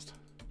 to be honest.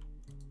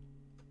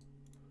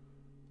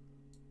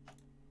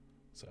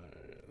 So,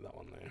 that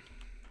one there.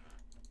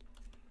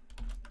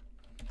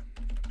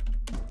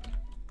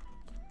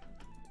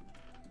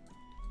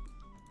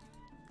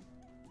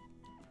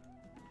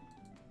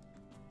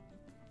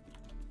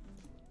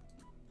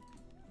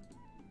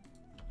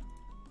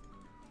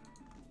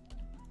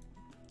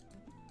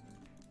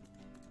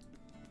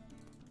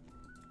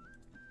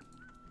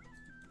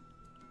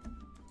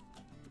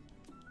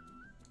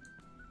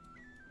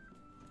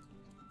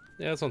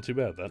 Yeah, that's not too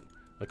bad, that.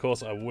 Of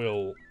course, I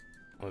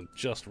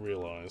just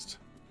realised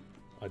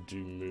I do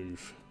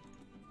move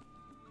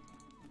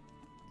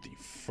the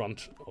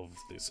front of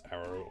this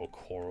arrow or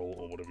quarrel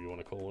or whatever you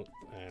want to call it,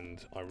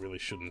 and I really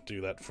shouldn't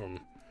do that from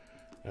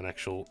an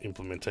actual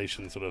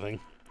implementation sort of thing.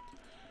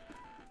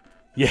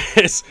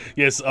 Yes,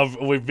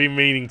 we've been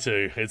meaning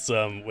to. It's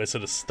we're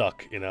sort of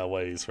stuck in our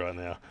ways right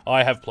now.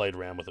 I have played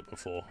around with it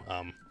before.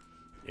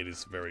 It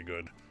is very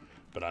good,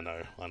 but I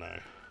know.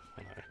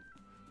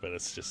 But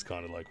it's just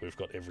kind of like we've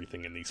got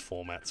everything in these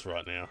formats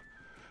right now,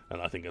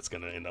 and I think it's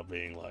going to end up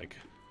being like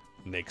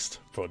next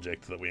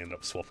project that we end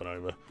up swapping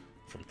over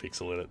from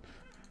Pixel Edit.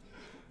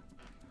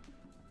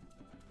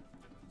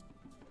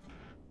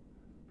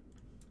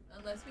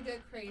 Unless we go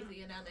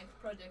crazy and our next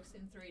project's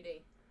in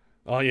 3D.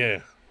 Oh yeah,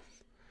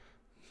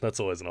 that's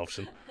always an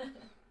option.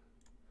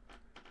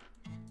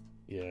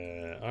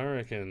 Yeah, I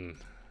reckon.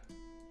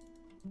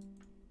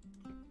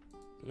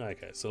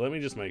 Okay, so let me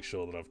just make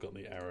sure that I've got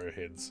the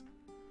arrowheads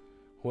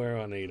where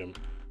I need them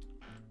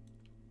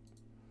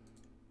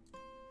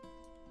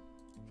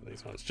for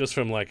these ones, just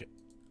from like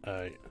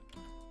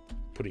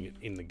putting it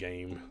in the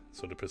game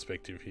sort of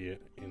perspective here,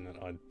 in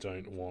that I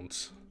don't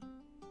want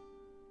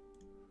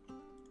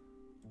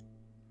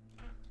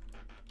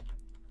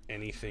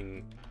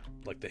anything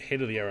like the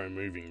head of the arrow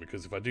moving,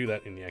 because if I do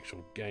that in the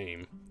actual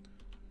game,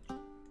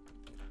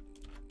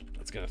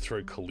 it's going to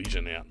throw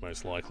collision out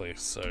most likely.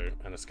 So,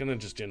 and it's going to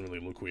just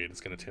generally look weird.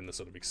 It's going to tend to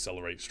sort of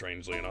accelerate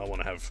strangely, and I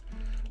want to have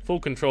full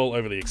control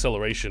over the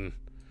acceleration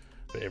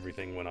for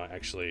everything when I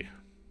actually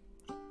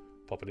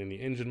pop it in the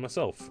engine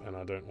myself, and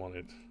I don't want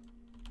it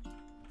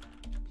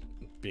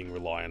being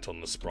reliant on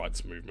the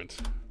sprite's movement.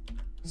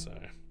 So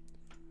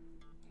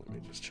let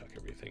me just chuck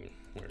everything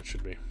where it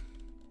should be.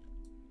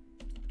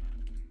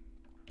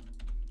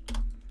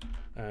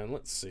 And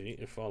let's see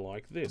if I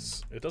like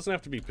this. It doesn't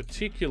have to be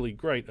particularly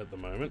great at the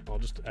moment. I'll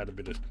just add a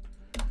bit of...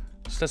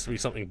 Just has to be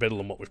something better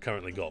than what we've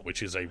currently got,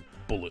 which is a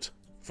bullet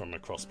from a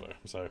crossbow.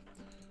 So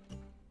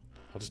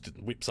I'll just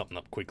whip something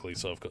up quickly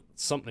so I've got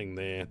something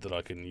there that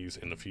I can use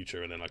in the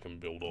future, and then I can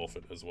build off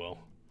it as well.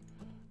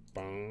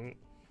 Bang.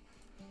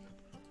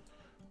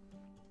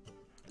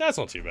 That's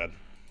not too bad.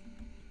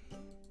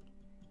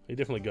 He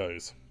definitely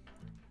goes.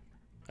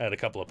 Add a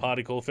couple of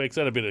particle effects,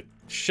 add a bit of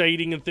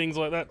shading and things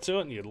like that to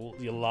it, and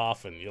you're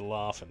laughing, you're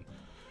laughing.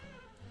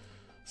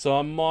 So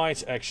I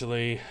might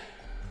actually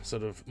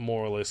sort of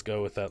more or less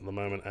go with that at the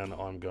moment, and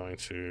I'm going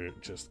to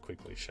just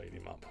quickly shade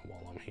him up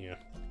while I'm here.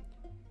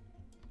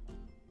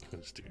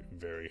 Let's do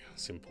very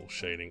simple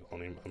shading on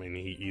him. I mean,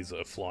 he is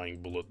a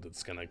flying bullet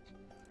that's gonna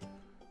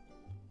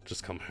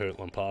just come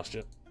hurtling past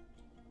you.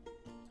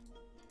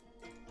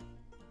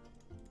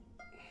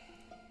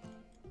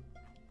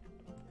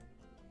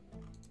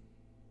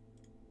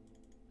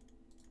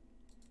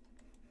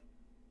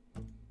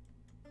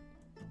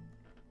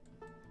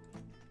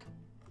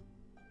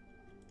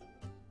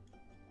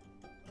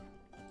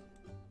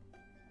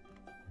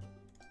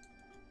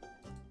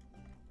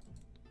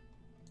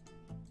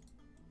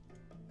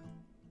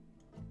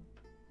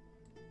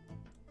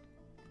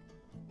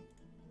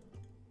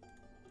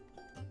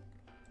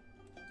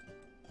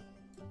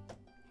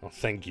 Oh,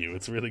 thank you.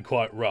 It's really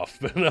quite rough,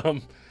 but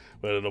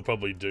it'll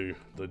probably do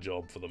the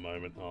job for the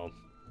moment. I'll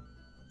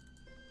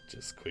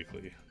just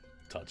quickly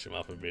touch him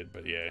up a bit,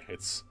 but yeah,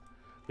 this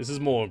is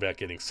more about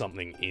getting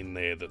something in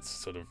there that's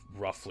sort of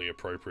roughly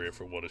appropriate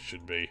for what it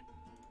should be,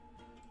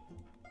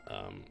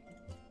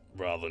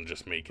 rather than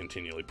just me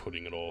continually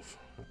putting it off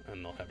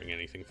and not having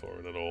anything for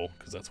it at all,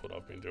 because that's what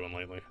I've been doing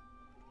lately.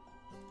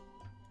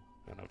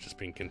 And I've just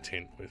been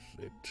content with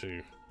it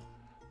to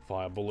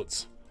fire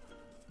bullets.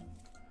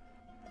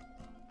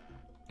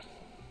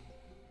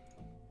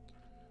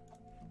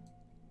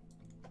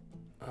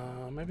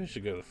 Maybe I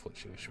should go to the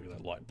fletching. It should be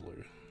that light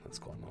blue. That's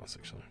quite nice,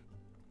 actually.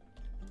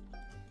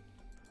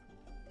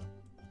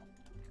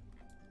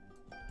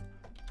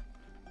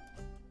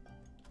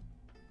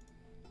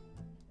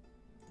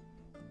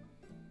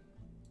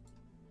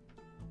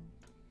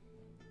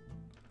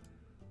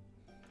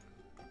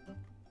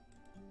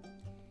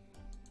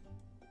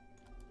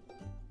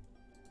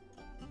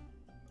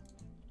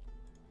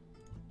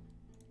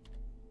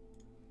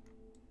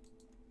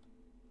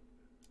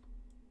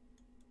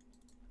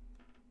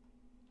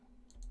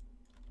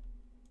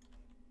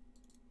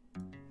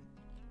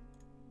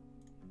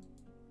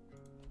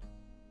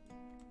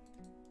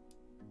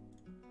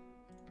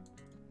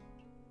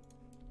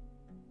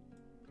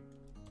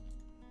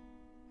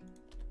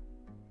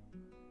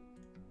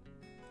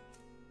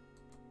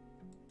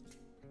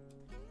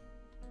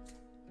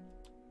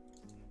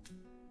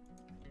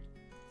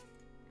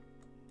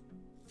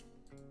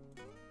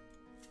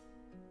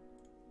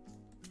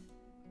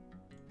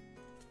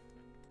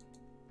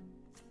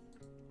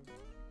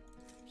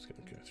 Just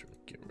gonna go through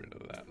and get rid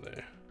of that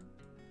there.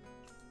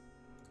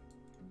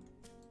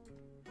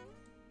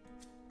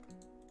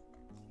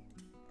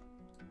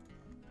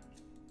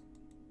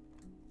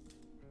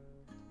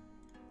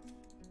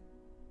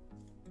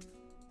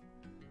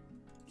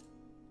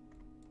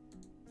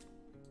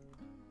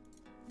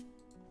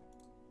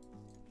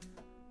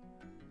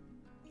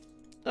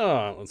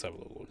 Alright, let's have a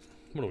little look.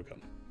 What do we got?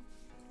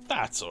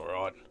 That's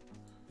alright.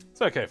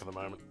 It's okay for the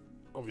moment.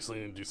 Obviously,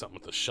 need to do something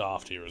with the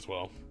shaft here as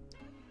well.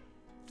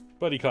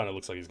 But he kind of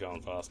looks like he's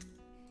going fast.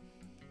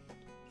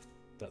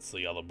 That's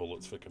the other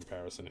bullets for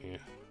comparison here.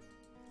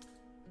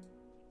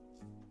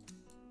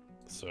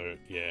 So,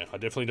 yeah, I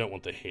definitely don't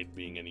want the head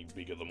being any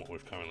bigger than what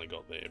we've currently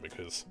got there,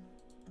 because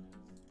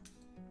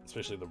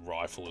especially the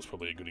rifle is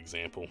probably a good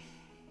example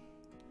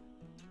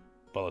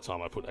by the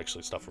time I put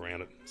actually stuff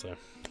around it. So,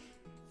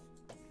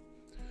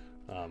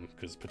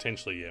 because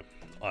potentially, yeah,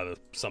 either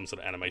some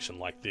sort of animation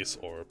like this,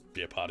 or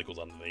yeah, particles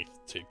underneath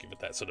to give it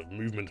that sort of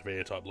movement of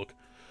air type look.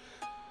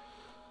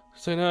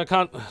 So no, I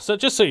can't. So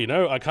just so you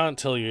know, I can't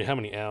tell you how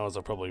many hours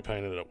I probably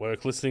painted at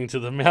work listening to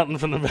the Mountain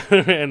from the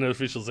Bannerman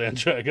official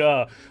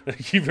soundtrack.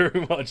 Thank you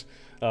very much.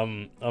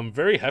 I'm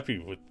very happy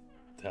with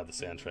how the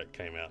soundtrack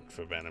came out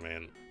for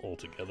Bannerman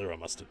altogether. I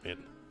must admit,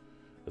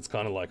 it's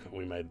kind of like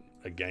we made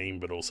a game,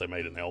 but also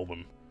made an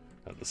album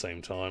at the same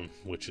time,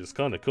 which is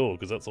kind of cool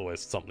because that's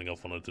always something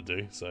I've wanted to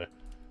do. So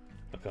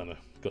I kind of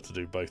got to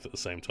do both at the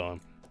same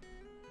time.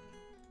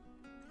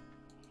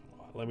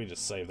 Right, let me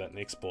just save that and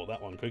export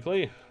that one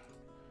quickly.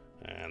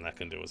 And that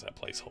can do as that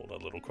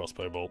placeholder little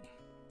crossbow bolt.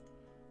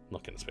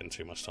 Not going to spend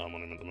too much time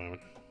on him at the moment.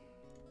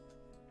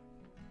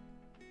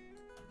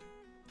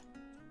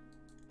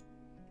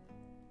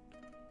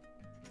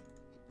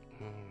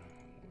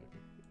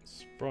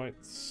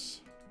 Sprites.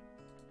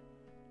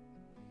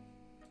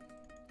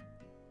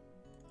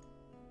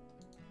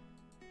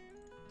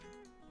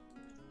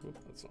 Oop,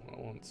 that's not what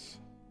I want.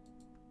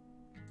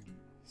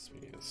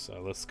 Spheres.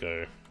 So let's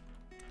go.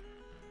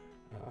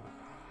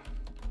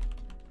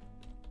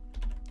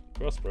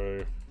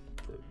 Crossbow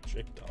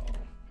projectile.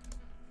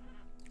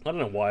 I don't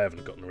know why I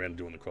haven't gotten around to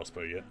doing the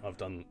crossbow yet. I've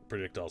done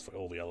projectiles for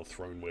all the other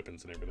thrown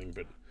weapons and everything,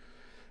 but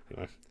you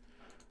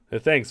know.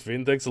 Thanks,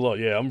 Finn. Thanks a lot.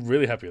 Yeah, I'm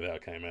really happy with how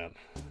it came out.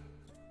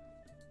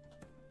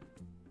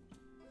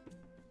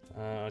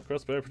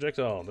 Crossbow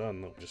projectile,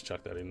 done. I'll just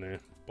chuck that in there.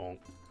 Bonk.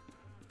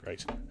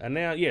 Great. And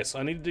now, yes,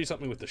 I need to do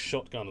something with the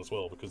shotgun as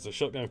well, because the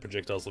shotgun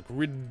projectiles look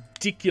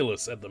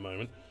ridiculous at the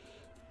moment.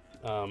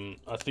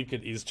 I think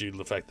it is due to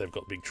the fact they've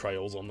got big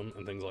trails on them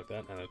and things like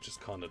that, and it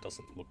just kind of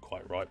doesn't look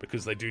quite right,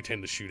 because they do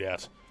tend to shoot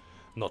out,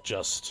 not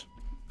just...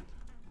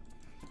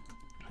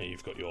 Hey,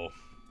 you've got your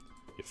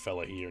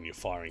fella here and you're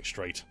firing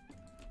straight.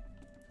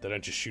 They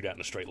don't just shoot out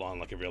in a straight line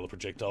like every other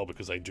projectile,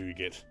 because they do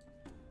get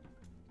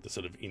the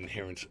sort of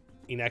inherent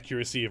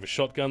inaccuracy of a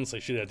shotgun, so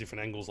they shoot out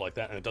different angles like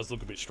that, and it does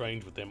look a bit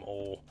strange with them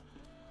all.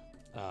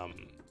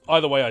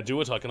 Either way I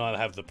do it, I can either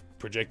have the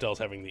projectiles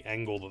having the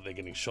angle that they're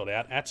getting shot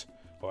out at,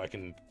 or I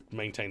can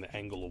maintain the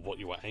angle of what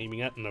you are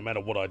aiming at, and no matter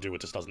what I do,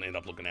 it just doesn't end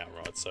up looking out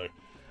right. So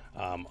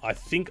I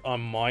think I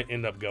might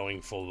end up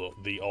going for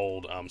the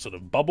old sort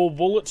of bubble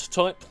bullet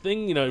type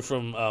thing, you know,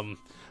 from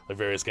the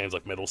various games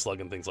like Metal Slug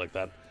and things like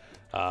that.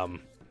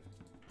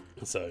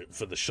 So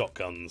for the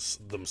shotguns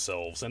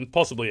themselves, and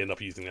possibly end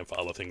up using them for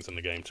other things in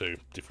the game too,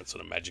 different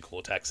sort of magical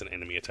attacks and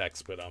enemy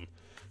attacks, but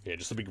yeah,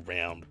 just a big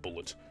round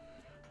bullet.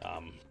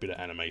 Bit of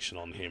animation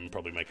on him,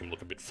 probably make him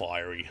look a bit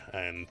fiery,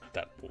 and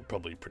that will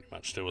probably pretty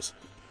much do us.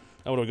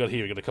 And what have we got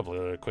here? We've got a couple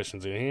of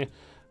questions in here.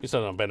 You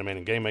started on Bannerman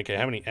and Game Maker.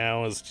 How many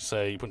hours do you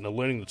say you put into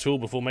learning the tool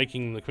before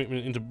making the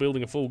commitment into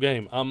building a full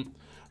game?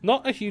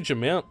 Not a huge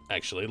amount,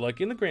 actually. Like,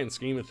 in the grand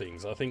scheme of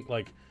things, I think,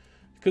 like,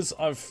 because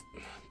I've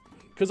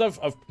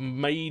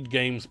made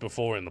games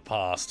before in the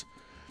past.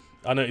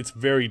 I know it's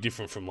very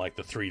different from, like,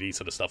 the 3D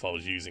sort of stuff I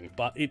was using,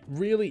 but it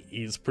really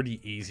is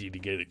pretty easy to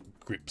get to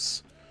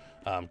grips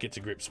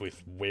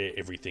with where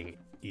everything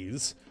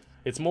is.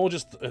 It's more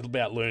just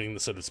about learning the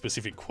sort of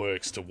specific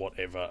quirks to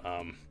whatever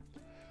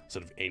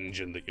sort of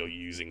engine that you're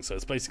using. So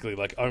it's basically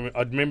like,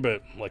 I remember,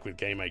 like with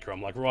Game Maker,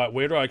 I'm like, right,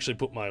 where do I actually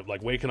put my,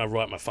 like, where can I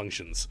write my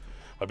functions,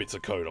 my bits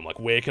of code? I'm like,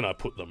 where can I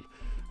put them?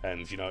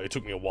 And, you know, it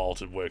took me a while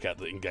to work out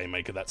that in Game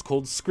Maker that's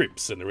called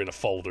scripts, and they're in a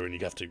folder, and you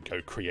have to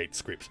go create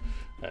script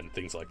and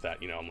things like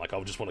that. You know, I'm like,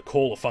 I just want to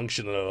call a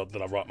function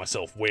that I write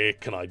myself. Where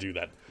can I do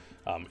that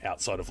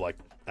outside of, like,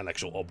 an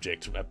actual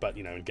object? But,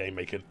 you know, in Game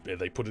Maker,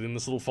 they put it in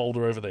this little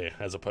folder over there,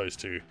 as opposed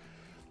to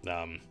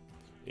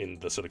in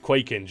the sort of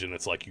Quake engine,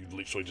 it's like you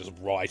literally just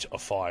write a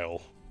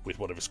file with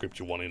whatever script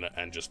you want in it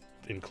and just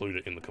include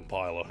it in the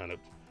compiler, and it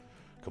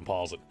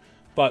compiles it.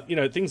 But, you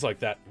know, things like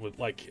that, with,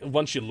 like,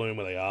 once you learn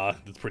where they are,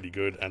 it's pretty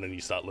good, and then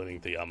you start learning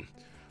the,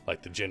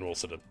 like, the general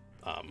sort of,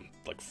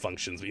 like,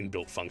 functions,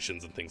 inbuilt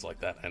functions and things like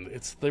that, and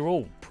they're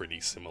all pretty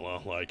similar,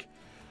 like,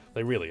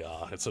 they really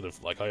are. It's sort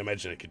of, like, I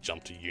imagine it could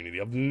jump to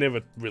Unity. I've never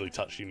really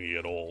touched Unity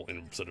at all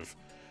in sort of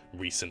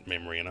recent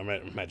memory, and I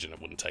imagine it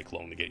wouldn't take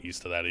long to get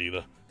used to that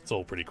either. It's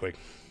all pretty quick.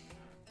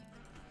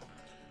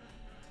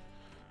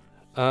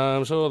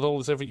 I'm sure with all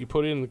this effort you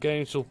put in, the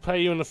games will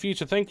pay you in the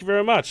future. Thank you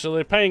very much. So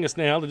they're paying us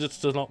now, they're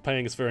just not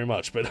paying us very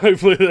much, but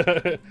hopefully,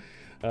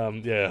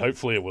 yeah,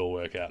 hopefully it will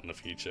work out in the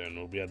future, and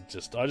we'll be able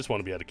to I just want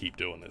to be able to keep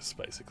doing this,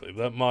 basically.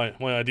 My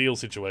ideal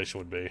situation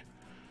would be,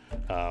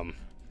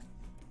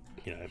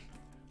 you know,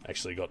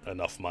 actually got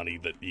enough money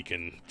that you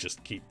can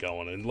just keep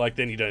going, and, like,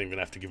 then you don't even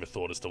have to give a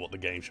thought as to what the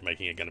games you're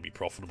making are going to be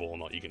profitable or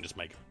not. You can just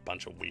make a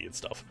bunch of weird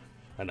stuff,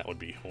 and that would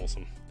be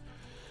awesome.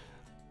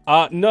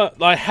 No,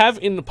 I have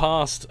in the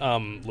past,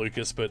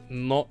 Lucas, but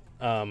not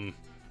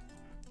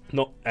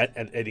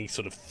at any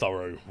sort of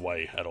thorough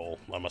way at all,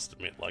 I must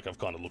admit. Like, I've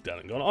kind of looked at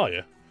it and gone, oh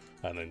yeah,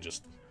 and then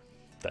just,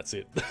 that's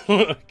it.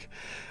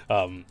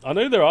 I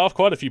know there are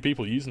quite a few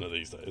people using it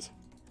these days.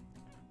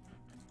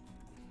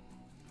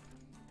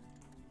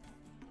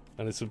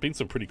 And there's been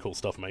some pretty cool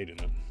stuff made in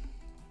it.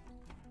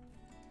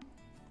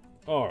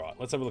 Alright,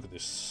 let's have a look at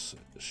this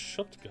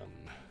shotgun.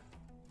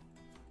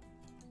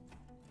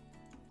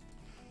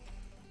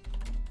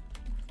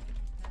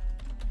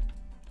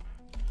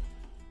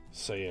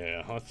 So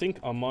yeah, I think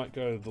I might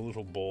go the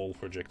little ball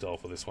projectile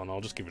for this one.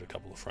 I'll just give it a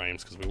couple of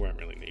frames because we won't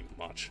really need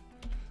much.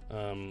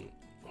 I'll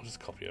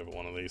just copy over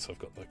one of these so I've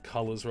got the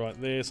colours right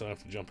there, so I don't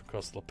have to jump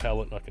across the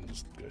palette. I can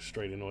just go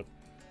straight into it.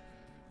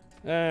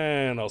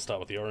 And I'll start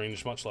with the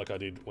orange, much like I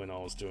did when I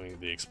was doing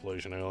the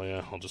explosion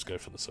earlier. I'll just go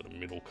for the sort of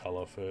middle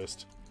colour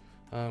first.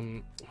 So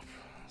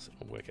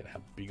I'll work out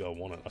how big I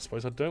want it. I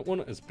suppose I don't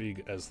want it as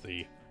big as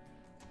the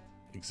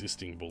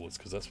existing bullets,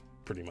 because that's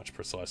pretty much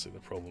precisely the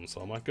problem.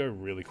 So I might go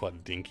really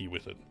quite dinky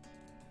with it.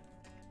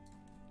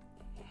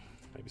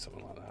 Maybe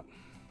something like that.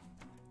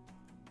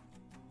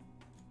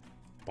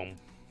 Boom.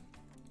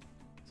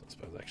 So I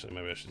suppose actually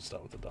maybe I should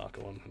start with the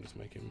darker one and just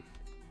make him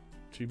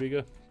too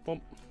bigger. Boom.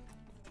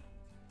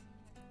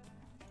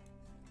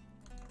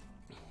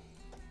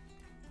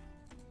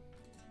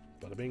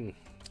 Bada bing.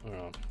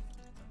 Alright.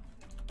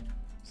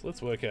 So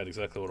let's work out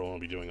exactly what I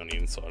want to be doing on the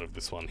inside of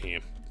this one here.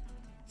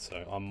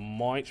 So I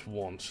might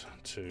want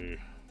to...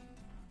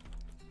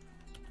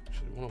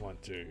 Actually, what I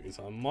might do is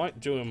I might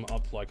do them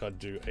up like I'd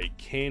do a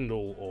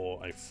candle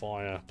or a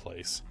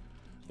fireplace,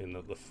 in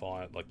that the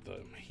fire, like the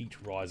heat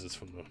rises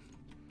from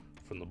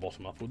the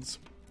bottom upwards,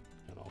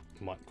 and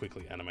I might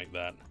quickly animate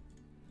that.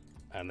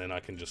 and then I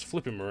can just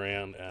flip him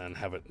around and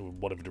have it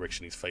whatever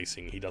direction he's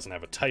facing. He doesn't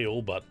have a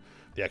tail, but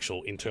the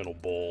actual internal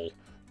ball,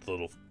 the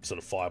little sort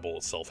of fireball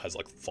itself, has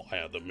like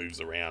fire that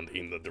moves around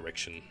in the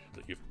direction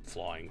that you're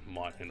flying.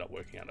 Might end up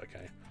working out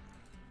okay.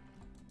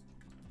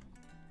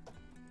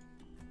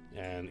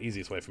 And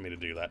easiest way for me to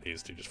do that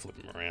is to just flip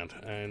him around.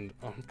 And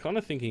I'm kind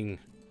of thinking,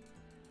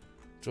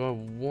 do I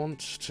want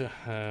to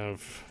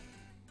have...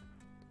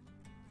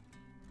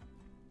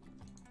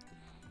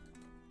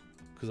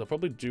 Because I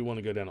probably do want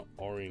to go down to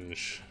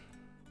orange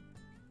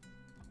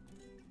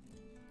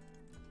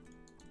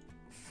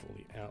for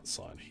the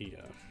outside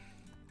here.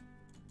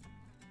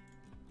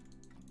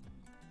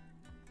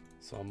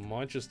 So I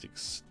might just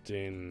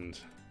extend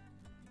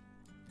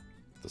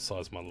the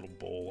size of my little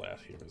ball out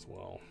here as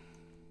well.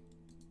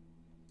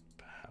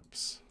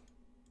 Perhaps.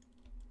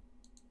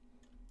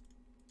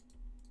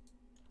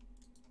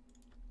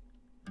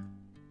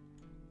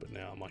 But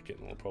now I might get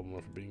in a little problem of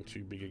it being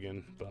too big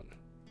again, but...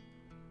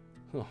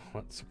 Oh,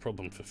 that's a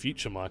problem for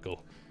future,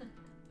 Michael.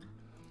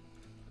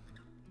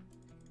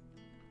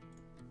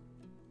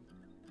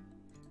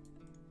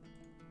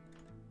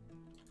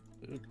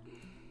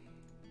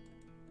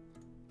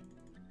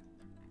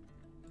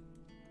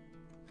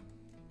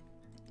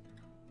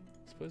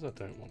 Suppose I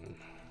don't want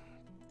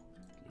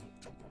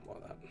to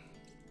like that.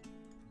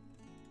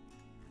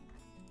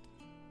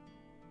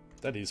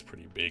 That is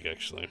pretty big,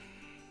 actually.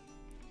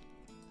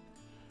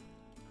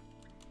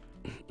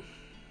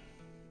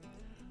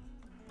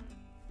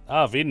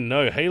 Vin,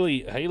 no,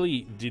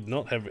 Haley did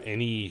not have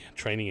any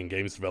training in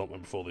games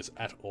development before this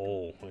at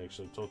all. We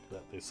actually talked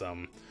about this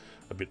a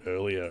bit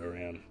earlier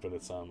around, but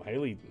it's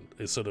Haley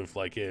is sort of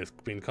like, yeah, it's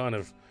been kind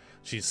of,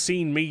 she's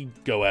seen me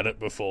go at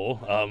it before,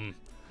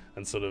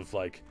 and sort of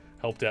like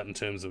helped out in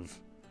terms of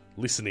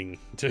listening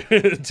to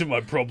to my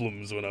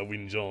problems when I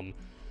whinge on.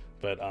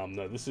 But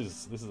no, this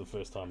is the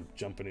first time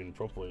jumping in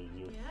properly.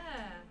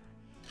 Yeah.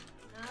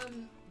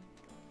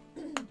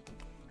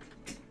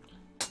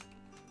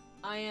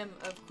 I am,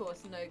 of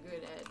course, no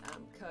good at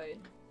code.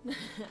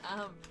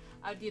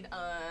 I did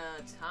a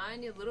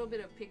tiny little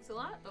bit of pixel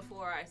art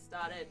before I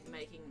started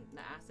making the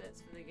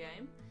assets for the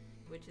game,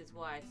 which is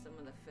why some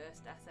of the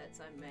first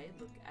assets I made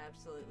look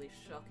absolutely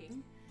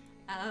shocking.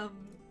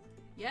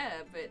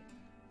 Yeah, but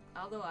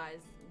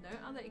otherwise,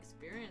 no other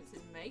experience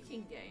in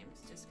making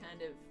games, just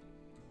kind of,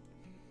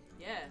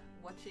 yeah,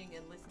 watching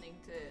and listening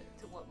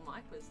to what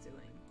Mike was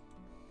doing.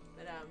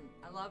 But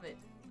I love it.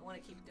 I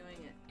want to keep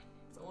doing it.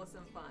 It's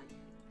awesome fun.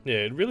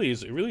 Yeah, it really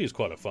is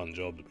quite a fun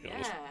job, to be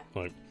honest.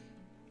 Like,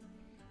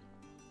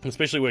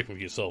 especially working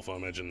with yourself, I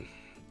imagine,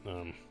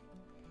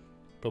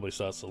 probably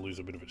starts to lose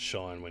a bit of its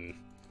shine when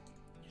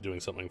you're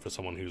doing something for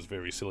someone who's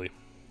very silly.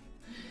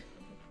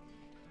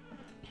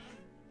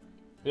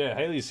 Yeah,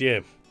 Haley's,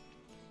 yeah,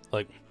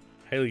 like,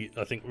 Haley,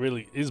 I think,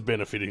 really is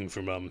benefiting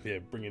from, yeah,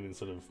 bringing in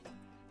sort of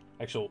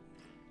actual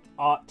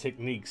art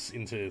techniques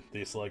into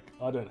this. Like,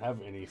 I don't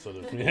have any sort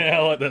of, yeah,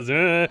 like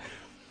that.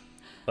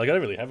 Like, I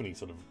don't really have any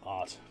sort of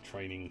art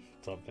training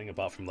type thing,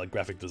 apart from, like,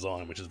 graphic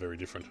design, which is very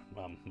different,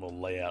 more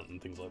layout and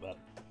things like that.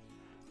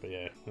 But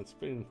yeah, it's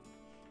been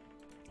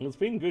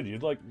good.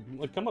 You'd, like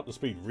come up to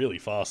speed really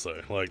fast,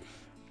 though, like...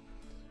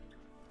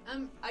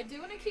 I do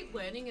want to keep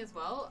learning as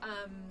well.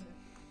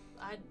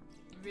 I'd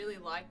really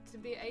like to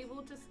be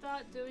able to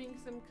start doing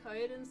some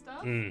code and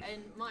stuff,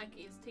 and Mike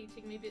is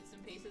teaching me bits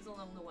and pieces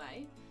along the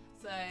way,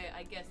 so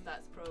I guess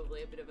that's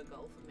probably a bit of a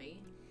goal for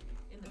me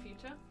in the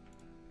future.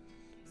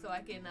 So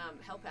I can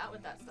help out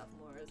with that stuff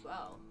more as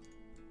well.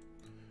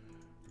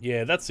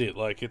 Yeah, that's it.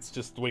 Like, it's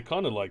just, we're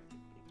kind of like,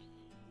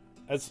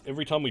 as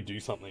every time we do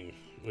something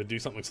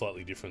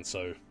slightly different.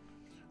 So,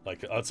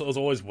 like, it's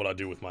always what I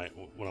do with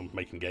when I'm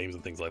making games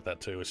and things like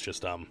that too. It's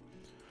just, I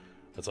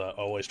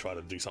always try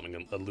to do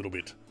something a little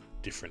bit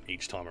different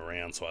each time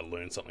around, so I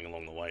learn something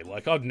along the way.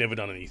 Like, I've never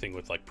done anything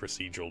with like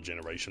procedural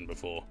generation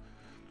before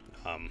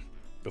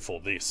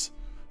this.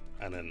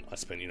 And then I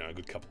spent, a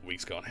good couple of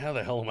weeks going, how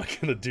the hell am I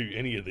going to do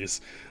any of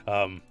this?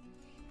 And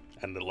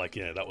like,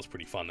 yeah, that was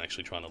pretty fun,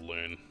 actually trying to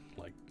learn,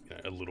 like,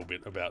 a little bit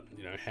about,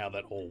 how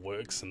that all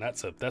works. And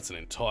that's an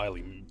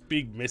entirely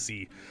big,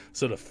 messy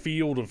sort of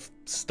field of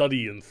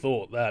study and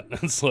thought. That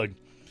it's like,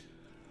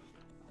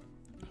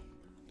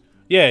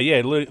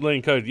 yeah,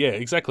 learning code, yeah,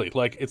 exactly.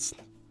 Like, it's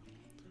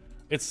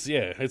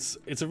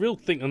a real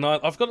thing. And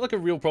I've got like a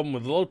real problem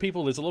with a lot of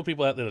people. There's a lot of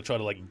people out there that try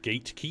to like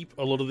gatekeep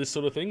a lot of this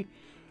sort of thing.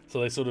 So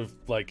they sort of,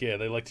 like, yeah,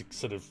 they like to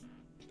sort of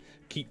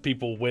keep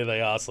people where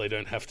they are so they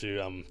don't have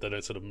to, they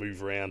don't sort of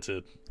move around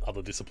to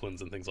other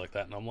disciplines and things like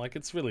that. And I'm like,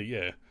 it's really,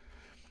 yeah,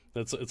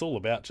 it's all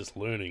about just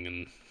learning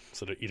and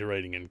sort of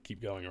iterating and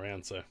keep going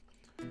around, so.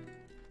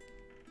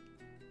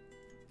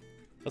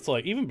 That's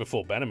like, even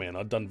before Bannerman,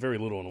 I'd done very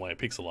little in the way of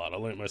pixel art. I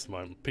learned most of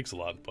my pixel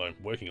art by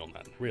working on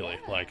that, really.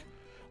 Yeah. Like,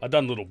 I'd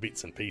done little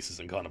bits and pieces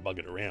and kind of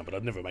buggered around, but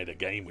I'd never made a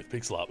game with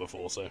pixel art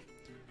before, so.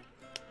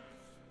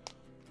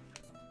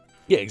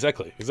 Yeah,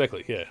 exactly,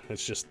 yeah.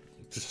 It's just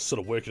sort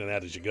of working it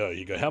out as you go.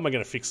 You go, how am I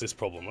going to fix this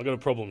problem? I've got a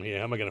problem here,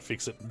 how am I going to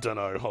fix it? Don't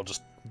know, I'll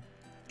just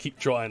keep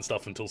trying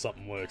stuff until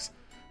something works.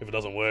 If it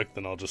doesn't work,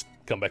 then I'll just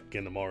come back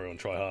again tomorrow and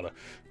try harder.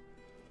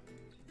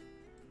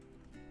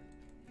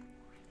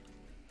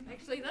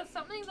 Actually, that's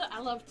something that I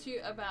love too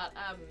about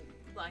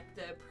like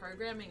the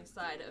programming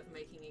side of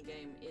making a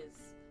game is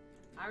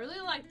I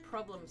really like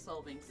problem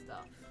solving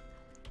stuff.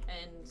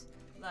 And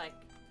like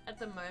at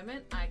the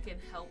moment I can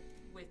help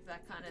with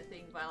that kind of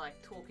thing by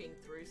like talking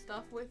through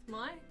stuff with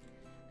Mai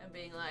and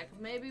being like,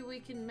 maybe we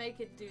can make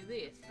it do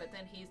this, but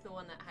then he's the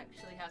one that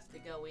actually has to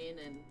go in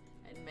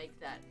and make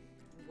that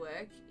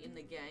work in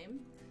the game.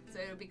 So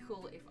it'll be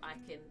cool if I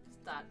can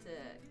start to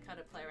kind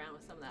of play around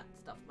with some of that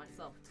stuff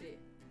myself too.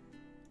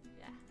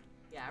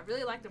 Yeah, I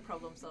really like the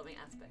problem solving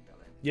aspect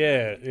of it.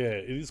 Yeah,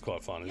 it is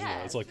quite fun, isn't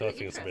it? It's like, really I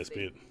think it's the best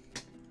bit.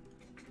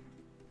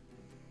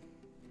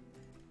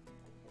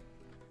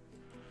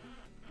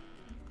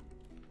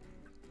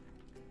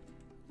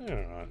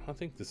 Alright, I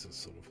think this is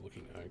sort of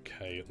looking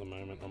okay at the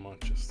moment. I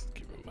might just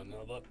give him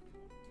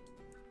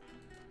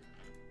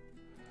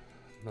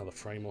another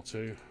frame or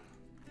two.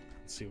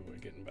 Let's see what we're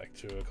getting back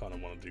to. I kind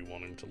of want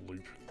him to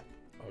loop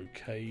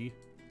okay.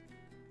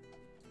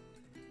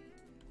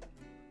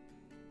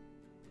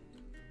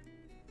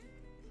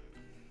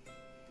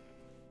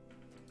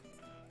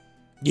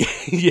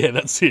 Yeah,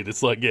 that's it.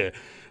 It's like, yeah,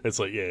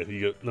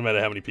 you got, no matter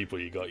how many people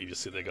you got, you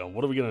just sit there going,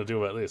 what are we going to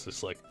do about this?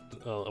 It's like,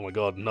 oh my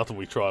god, nothing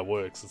we try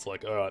works. It's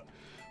like, alright,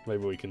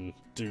 maybe we can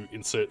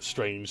insert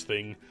strange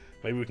thing.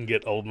 Maybe we can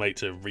get old mate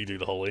to redo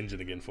the whole engine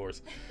again for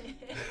us.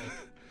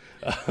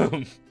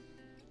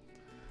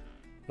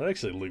 That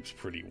actually loops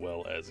pretty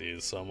well as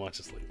is, so I might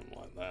just leave them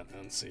like that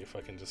and see if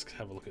I can just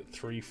have a look at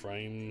 3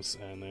 frames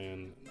and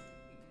then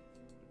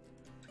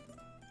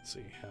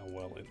see how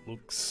well it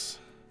looks.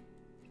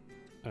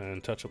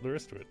 And touch up the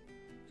rest of it.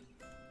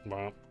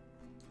 Well,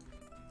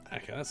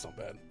 okay, that's not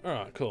bad.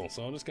 Alright, cool.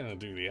 So I'm just going to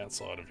do the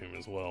outside of him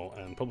as well,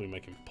 and probably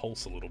make him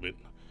pulse a little bit,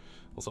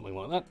 or something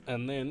like that.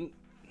 And then,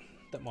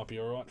 that might be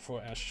alright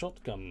for our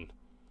shotgun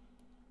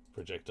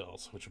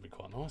projectiles, which would be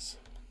quite nice.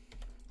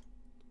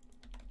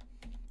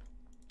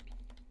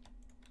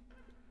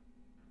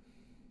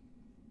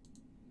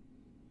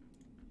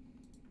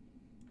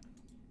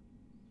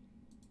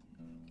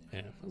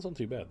 Yeah, that's not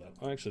too bad,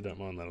 though. I actually don't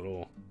mind that at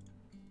all.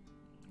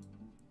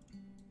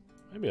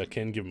 Maybe I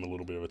can give him a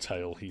little bit of a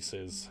tail, he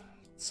says,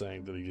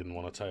 saying that he didn't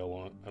want a tail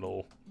on it at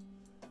all.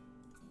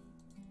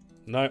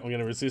 No, I'm going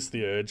to resist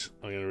the urge.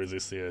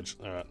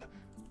 Alright.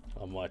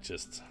 I might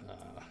just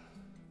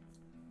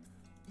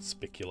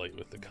speculate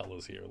with the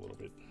colours here a little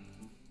bit.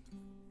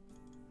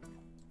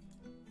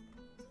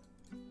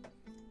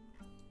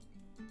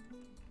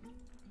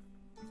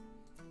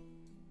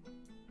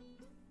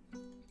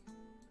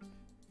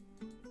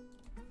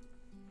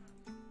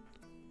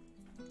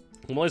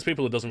 I'm one of those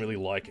people that doesn't really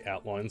like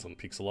outlines on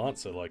pixel art,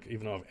 so like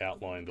even though I've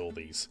outlined all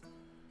these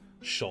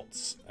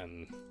shots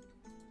and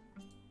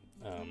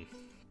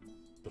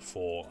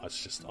before,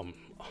 it's just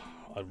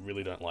I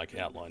really don't like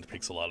outlined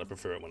pixel art. I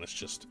prefer it when it's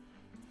just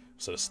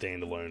sort of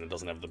standalone and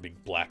doesn't have the big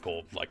black,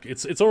 or like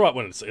it's alright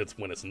when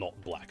it's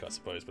not black, I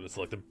suppose, but it's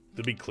like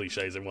the big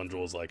cliches everyone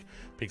draws, like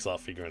pixel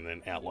art figure and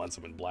then outlines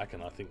them in black,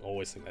 and I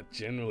always think that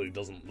generally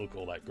doesn't look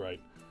all that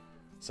great.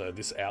 So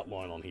this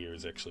outline on here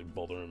is actually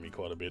bothering me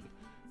quite a bit.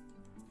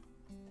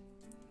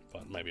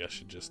 But maybe I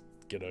should just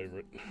get over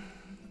it.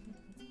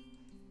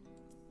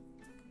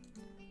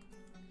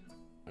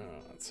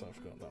 Alright, so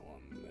I've got that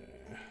one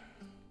there.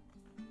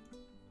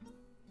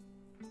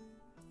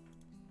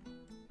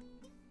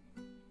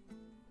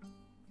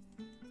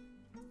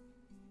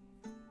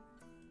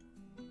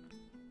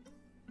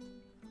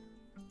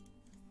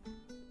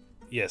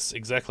 Yes,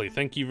 exactly.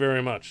 Thank you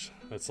very much.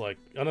 It's like,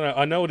 I don't know,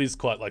 I know it is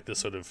quite like the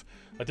sort of,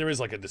 like there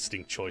is like a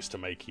distinct choice to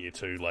make here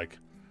too, like,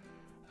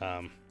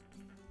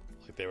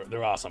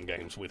 there are some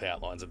games with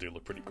outlines that do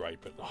look pretty great,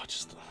 but I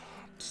just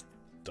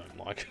don't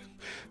like it.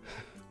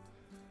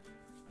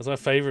 That's my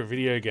favourite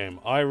video game.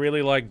 I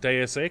really like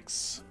Deus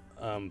Ex,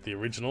 the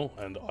original,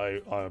 and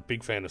I'm a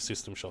big fan of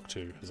System Shock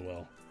 2 as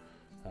well.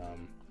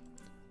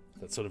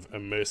 That sort of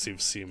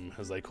immersive sim,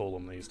 as they call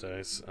them these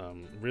days,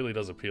 really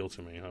does appeal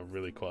to me. I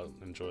really quite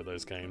enjoy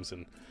those games,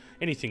 and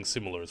anything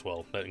similar as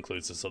well. That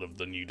includes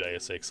the new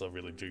Deus Ex I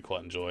really do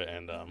quite enjoy,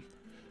 and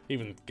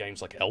even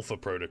games like Alpha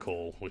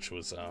Protocol, which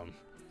was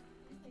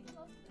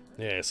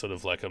yeah, sort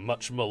of like a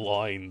much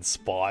maligned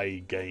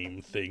spy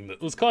game thing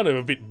that was kind of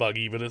a bit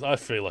buggy, but I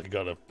feel like it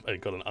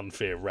got an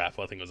unfair rap.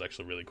 I think it was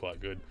actually really quite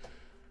good.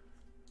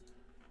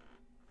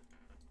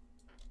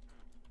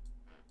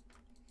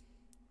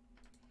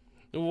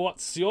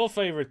 What's your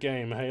favourite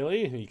game,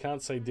 Hayley? You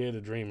can't say Dare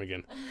to Dream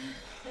again.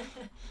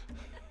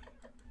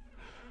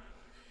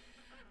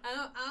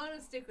 I want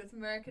to stick with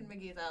American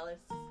McGee's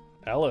Alice.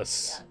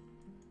 Alice?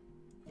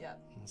 Yeah.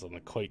 Yep. It's on the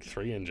Quake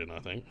 3 engine, I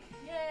think.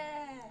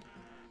 Yeah!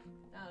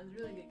 It was a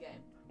really good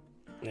game.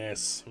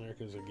 Yes,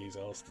 America's McGee's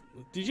Alice.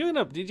 Did you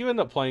end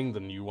up playing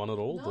the new one at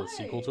all? No, the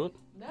sequel to it?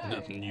 No.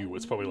 Not new.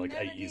 It's probably like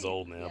 8 years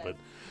old now, yeah.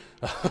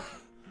 but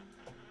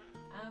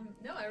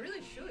no, I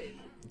really should.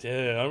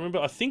 Yeah, I remember.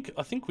 I think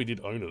we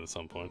did own it at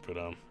some point, but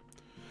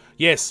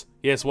yes,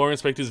 Warren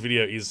Spector's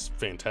video is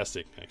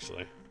fantastic,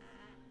 actually.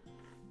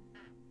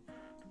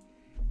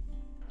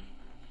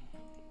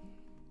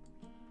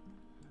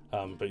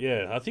 But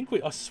yeah,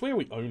 I swear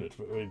we own it,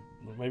 but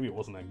maybe it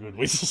wasn't that good.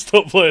 We just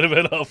stopped playing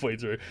about halfway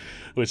through,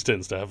 which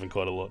tends to happen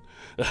quite a lot.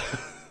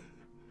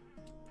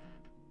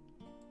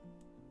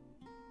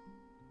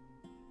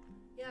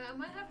 Yeah, I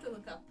might have to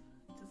look up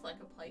just like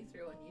a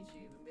playthrough on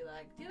YouTube and be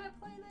like, did I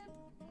play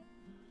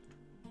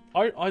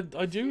that?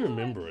 I do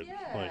remember it.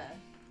 Yeah, Like,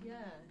 yeah.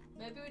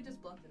 Maybe we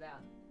just blocked it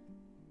out.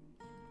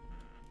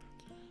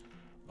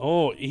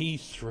 oh,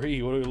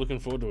 E3. What are we looking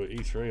forward to at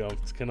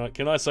E3?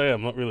 Can I say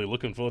I'm not really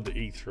looking forward to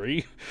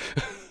E3?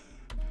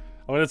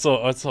 I mean, it's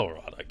all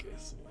right, I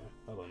guess.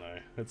 I don't know.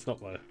 It's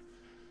not my.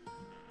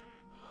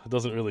 It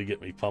doesn't really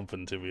get me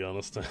pumping, to be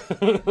honest. I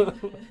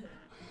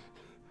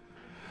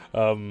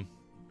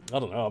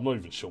don't know. I'm not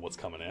even sure what's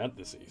coming out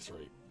this E3.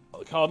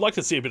 Like, I'd like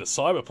to see a bit of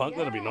Cyberpunk.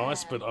 That'd be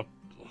nice, but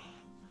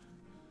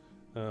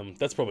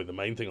that's probably the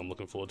main thing I'm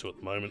looking forward to at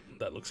the moment.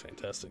 That looks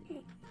fantastic.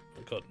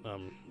 I've got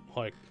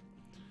high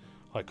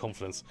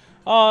confidence.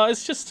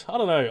 It's just, I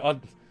don't know.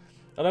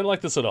 I don't like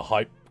the sort of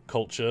hype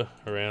culture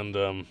around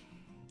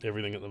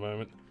everything at the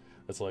moment.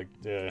 It's like,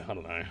 yeah, I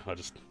don't know.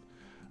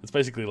 It's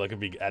basically like a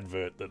big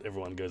advert that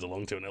everyone goes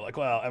along to, and they're like,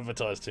 "Wow,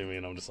 advertise to me,"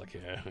 and I'm just like,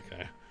 "Yeah,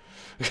 okay."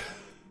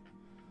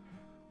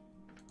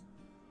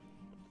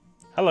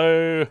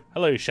 Hello,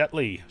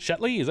 Shatley.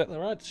 Shatley, is that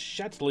right?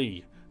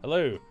 Shatley.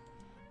 Hello.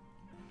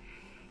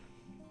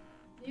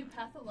 New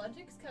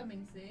Pathologic's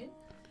coming soon.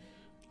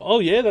 Oh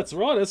yeah, that's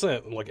right. That's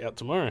like out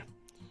tomorrow.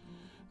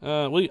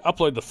 We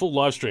upload the full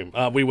live stream.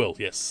 We will,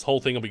 yes. Whole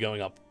thing will be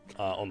going up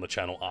on the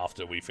channel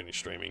after we finish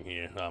streaming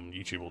here.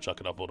 YouTube will chuck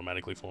it up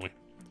automatically for me.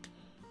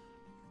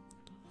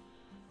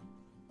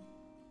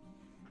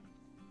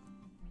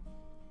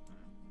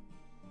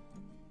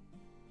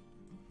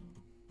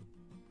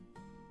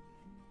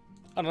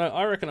 I don't know,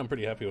 I reckon I'm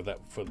pretty happy with that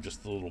for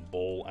just the little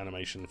ball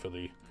animation for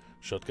the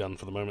shotgun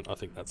for the moment. I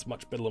think that's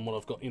much better than what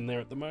I've got in there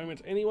at the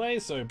moment anyway,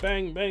 so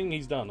bang, bang,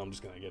 he's done. I'm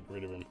just going to get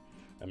rid of him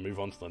and move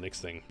on to the next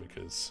thing,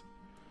 because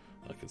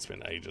I could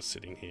spend ages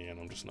sitting here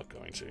and I'm just not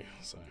going to,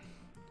 so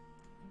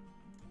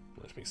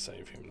let me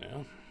save him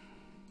now.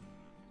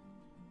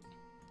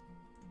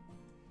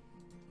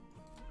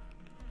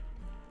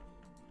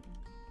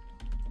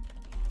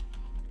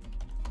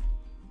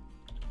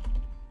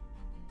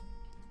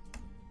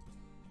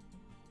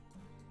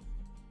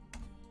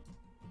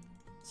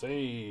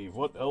 Save.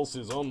 What else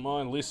is on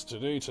my list to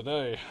do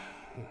today?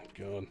 Oh,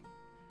 God.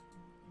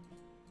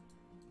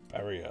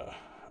 Barrier.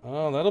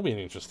 Oh, that'll be an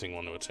interesting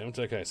one to attempt.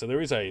 Okay, so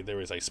there is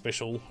a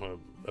special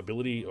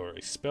ability, or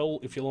a spell,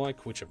 if you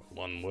like, whichever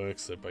one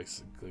works. They're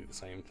basically the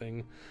same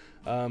thing.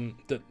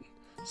 That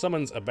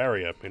summons a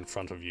barrier in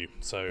front of you.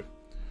 So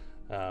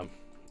I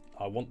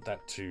want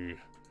that to.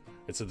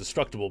 It's a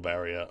destructible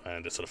barrier,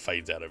 and it sort of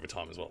fades out over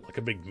time as well, like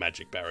a big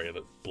magic barrier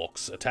that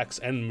blocks attacks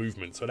and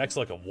movement. So it acts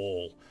like a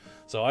wall.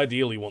 So I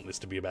ideally want this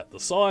to be about the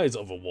size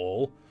of a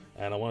wall,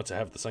 and I want it to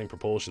have the same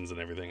proportions and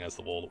everything as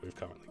the wall that we've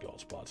currently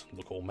got, but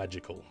look all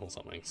magical or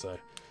something. So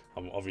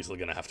I'm obviously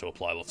going to have to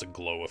apply lots of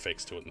glow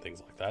effects to it and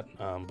things like that.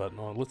 But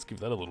let's give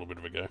that a little bit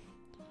of a go.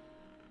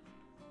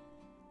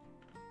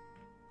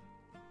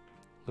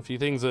 A few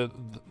things that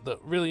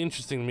really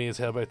interesting to me is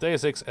how both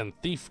Deus Ex and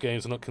Thief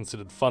games are not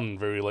considered fun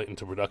very late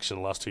into production.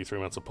 The last 2-3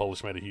 months of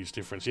polish made a huge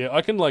difference. Yeah,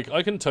 I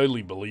can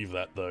totally believe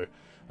that though.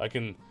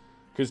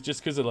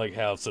 Because of like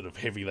how sort of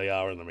heavy they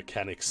are in the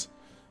mechanics,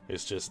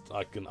 it's just,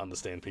 I can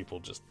understand people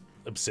just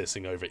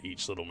obsessing over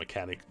each little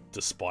mechanic,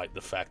 despite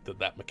the fact that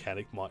that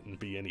mechanic mightn't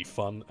be any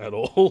fun at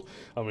all.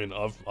 I mean,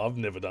 I've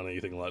never done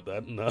anything like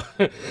that. No.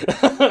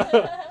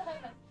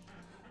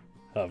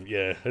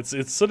 Yeah,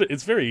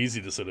 it's very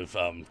easy to sort of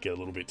get a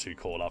little bit too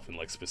caught up in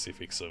like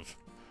specifics of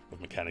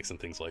mechanics and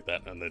things like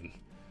that, and then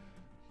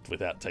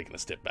without taking a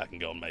step back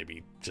and going,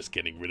 maybe just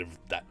getting rid of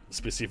that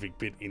specific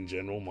bit in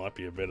general might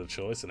be a better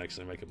choice and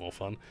actually make it more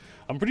fun.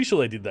 I'm pretty sure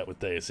they did that with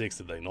Deus Ex,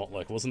 did they not?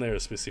 Like, wasn't there a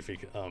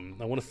specific, I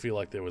want to feel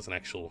like there was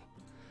a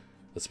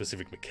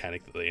specific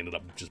mechanic that they ended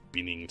up just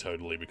binning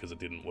totally because it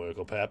didn't work,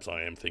 or perhaps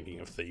I am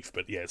thinking of Thief,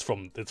 but yeah, it's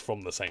from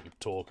the same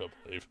talk, I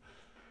believe.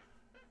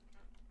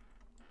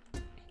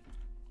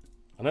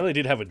 I know they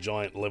did have a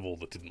giant level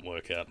that didn't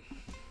work out.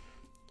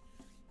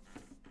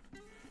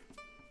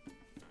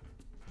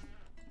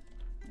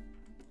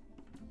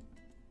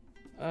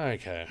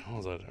 Okay, what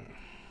was I doing?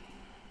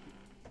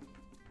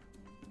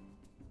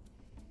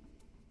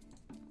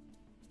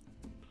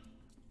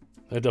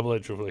 No, double A,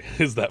 triple A.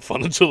 Is that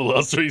fun until the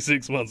last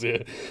 6 months?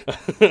 Yeah.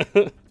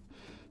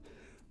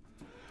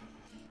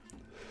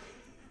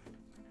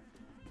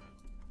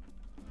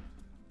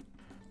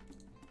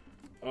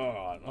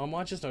 Alright, I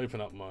might just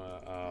open up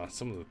my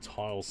some of the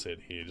tile set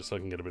here just so I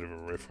can get a bit of a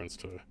reference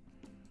to it.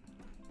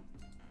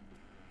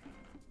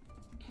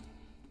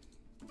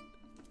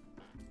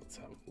 Let's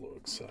have a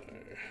look. So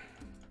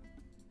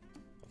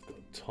I've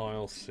got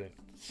tile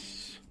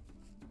sets.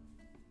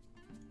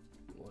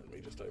 Let me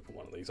just open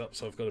one of these up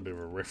so I've got a bit of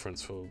a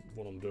reference for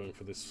what I'm doing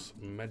for this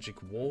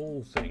magic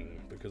wall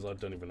thing, because I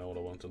don't even know what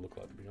I want it to look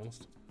like, to be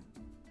honest.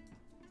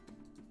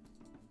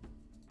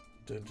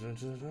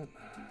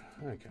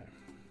 Okay.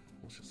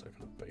 Let's just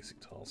open a basic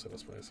tile set, I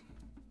suppose.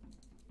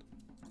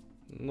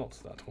 Not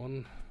that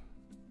one.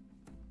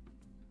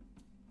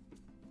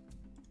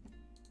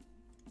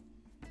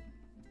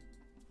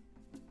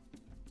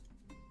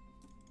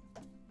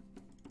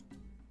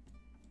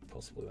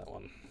 Possibly that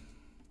one.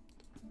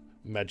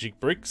 Magic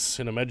bricks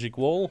in a magic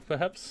wall,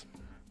 perhaps?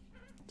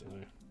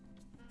 Don't know.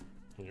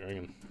 What do you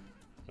reckon?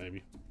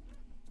 Maybe.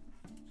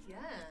 Yeah.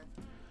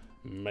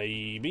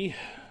 Maybe.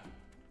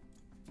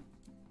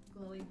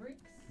 Glowy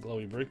bricks.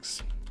 Glowy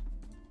bricks.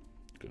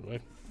 Good way.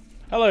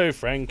 Hello,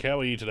 Frank. How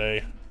are you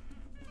today?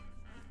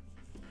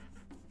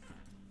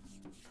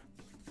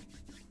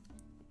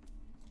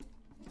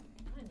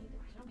 I need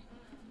a jump.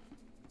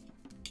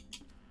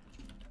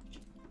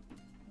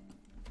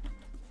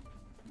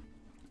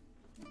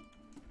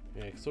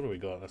 Yeah, so what do we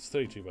got? That's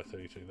 32 by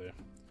 32 there.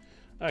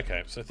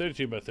 Okay, so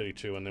 32 by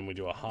 32, and then we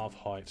do a half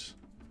height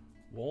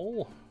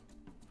wall.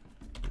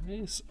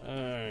 Nice.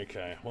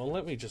 Okay, well,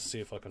 let me just see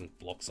if I can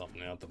block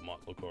something out that might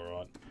look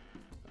alright.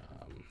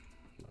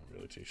 Not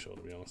really too sure,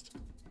 to be honest.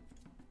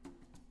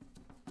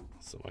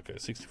 So I might go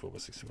 64 by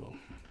 64.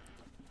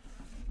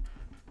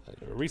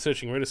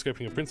 Researching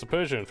rotoscoping of Prince of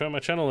Persia and found my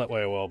channel that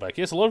way a while back.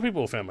 Yes, a lot of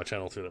people found my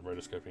channel through that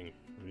rotoscoping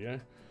video.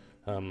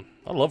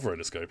 I love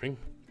rotoscoping.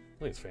 I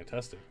think it's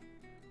fantastic.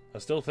 I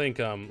still think,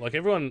 like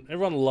everyone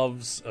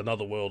loves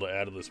Another World or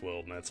Out of This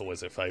World, and that's always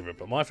their favourite,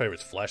 but my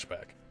favourite's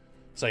Flashback.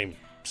 Same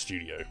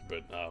studio,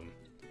 but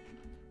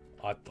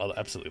I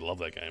absolutely love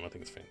that game. I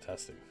think it's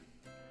fantastic.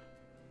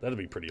 That'd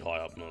be pretty high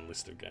up on my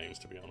list of games,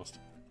 to be honest.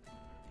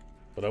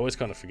 But I always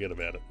kind of forget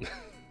about it.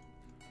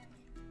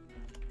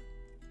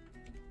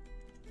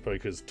 Probably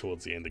because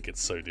towards the end it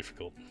gets so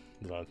difficult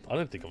that I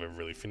don't think I've ever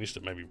really finished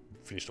it. Maybe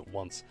finished it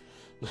once.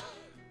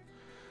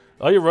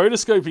 Oh, you're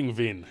rotoscoping,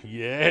 Vin.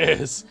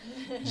 Yes!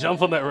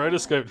 Jump on that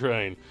rotoscope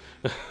train.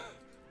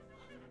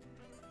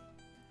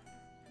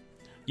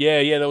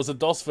 Yeah, there was a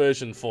DOS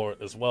version for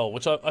it as well,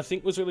 which I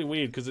think was really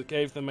weird because it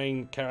gave the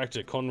main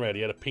character, Conrad,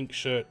 he had a pink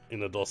shirt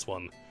in the DOS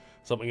one.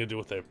 Something to do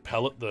with their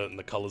palette,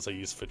 the colours they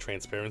use for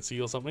transparency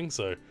or something,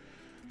 so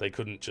they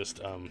couldn't just,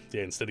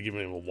 yeah, instead of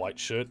giving him a white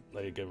shirt,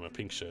 they gave him a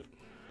pink shirt.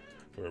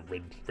 Or a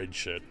red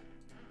shirt.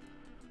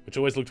 Which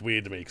always looked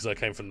weird to me because I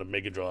came from the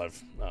Mega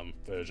Drive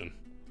version.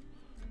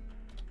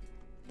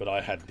 But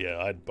I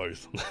had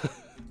both.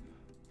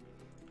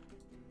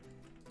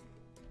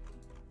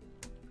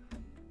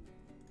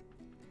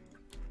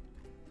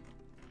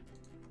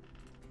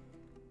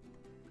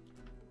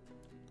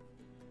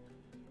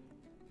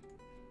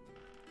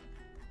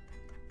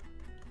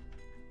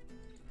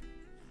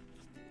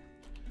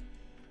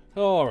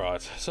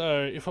 Alright,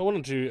 so if I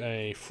want to do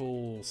a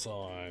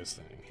full-size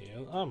thing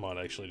here, I might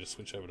actually just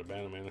switch over to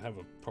Bannerman and have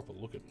a proper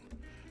look at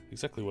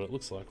exactly what it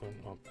looks like when...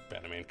 Oh,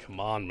 Bannerman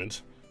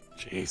Commandment.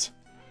 Jeez.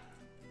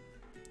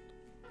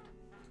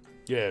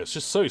 Yeah, it's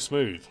just so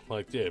smooth.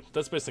 Like, yeah,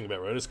 that's the best thing about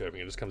rotoscoping.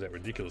 It just comes out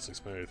ridiculously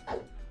smooth.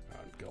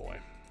 Alright, go away.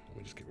 Let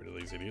me just get rid of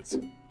these idiots.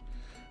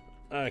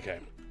 Okay.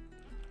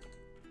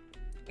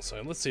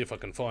 So let's see if I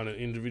can find an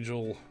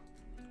individual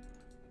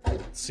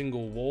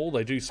single wall.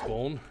 They do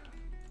spawn.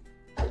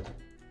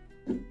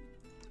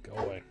 Go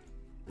away.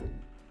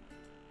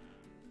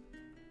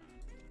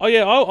 Oh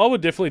yeah, I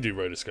would definitely do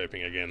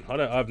rotoscoping again. I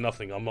have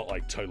nothing. I'm not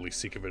like totally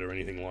sick of it or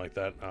anything like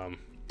that.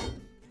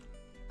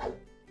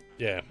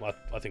 Yeah,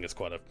 I think it's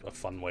quite a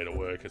fun way to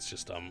work. It's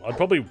just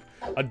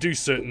I'd do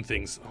certain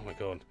things. Oh my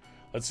god,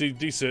 I'd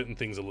do certain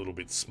things a little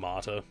bit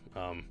smarter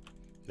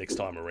next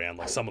time around.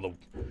 Like some of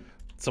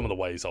the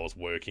ways I was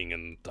working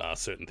and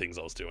certain things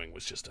I was doing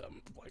was just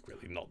like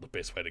really not the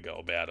best way to go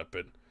about it.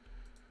 But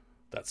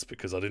that's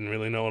because I didn't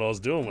really know what I was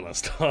doing when I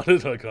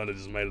started. I kind of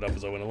just made it up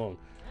as I went along.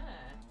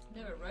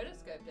 Never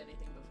rotoscoped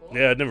anything before.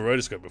 Yeah, I'd never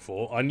rotoscoped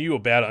before. I knew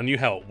about it. I knew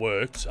how it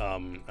worked,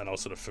 and I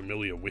was sort of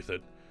familiar with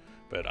it,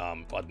 but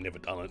I'd never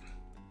done it,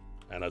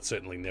 and I'd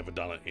certainly never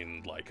done it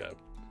in like a,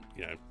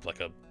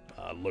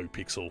 low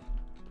pixel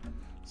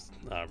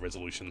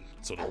resolution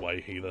sort of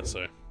way either.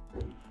 So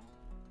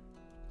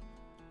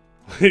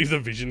the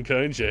vision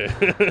cones, yeah.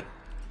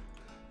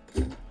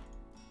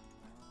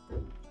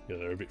 Yeah,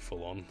 they're a bit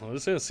full on. I'm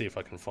just gonna see if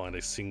I can find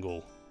a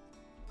single.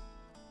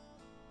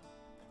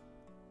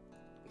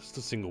 Just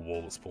a single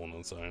wall that spawned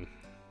on its own.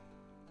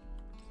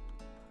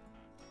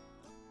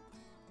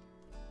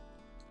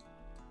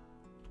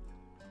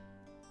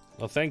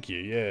 Oh, thank you.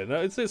 Yeah,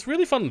 no, it's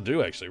really fun to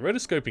do actually.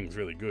 Rotoscoping is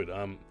really good.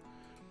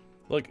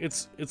 Like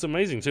it's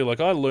amazing too. Like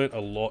I learnt a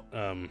lot,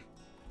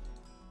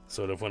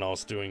 sort of when I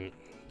was doing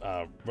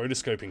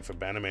rotoscoping for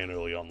Bannerman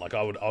early on. Like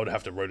I would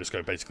have to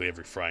rotoscope basically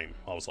every frame.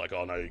 I was like,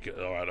 oh no,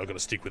 all right, I've got to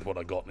stick with what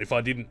I got. And if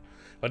I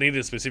needed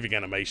a specific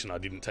animation, I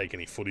didn't take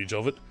any footage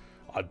of it.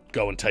 I'd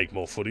go and take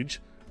more footage.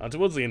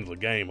 Towards the end of the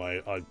game,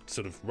 I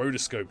sort of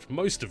rotoscoped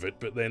most of it,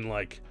 but then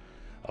like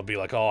I'd be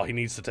like, oh, he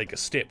needs to take a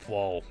step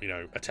while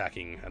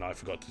attacking, and I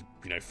forgot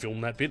to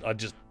film that bit. I'd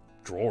just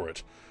draw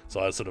it.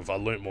 So I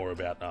learnt more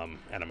about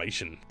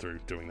animation through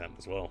doing that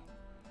as well,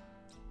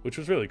 which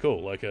was really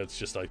cool. Like it's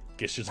just, I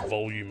guess, just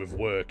volume of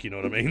work. You know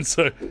what I mean?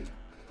 So.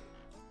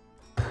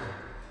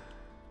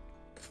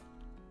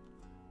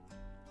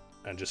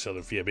 And just sort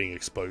of being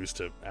exposed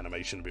to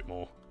animation a bit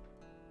more.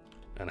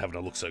 and having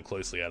to look so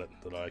closely at it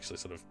that I actually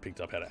sort of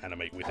picked up how to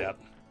animate without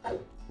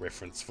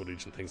reference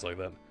footage and things like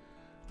that.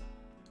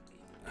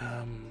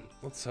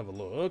 Let's have a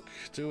look.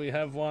 Do we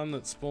have one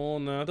that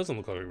spawned? No, it doesn't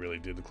look like we really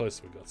did. The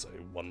closest we got, say,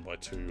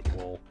 1x2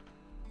 wall,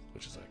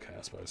 which is okay,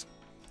 I suppose.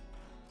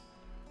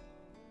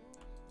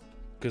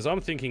 Because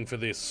I'm thinking for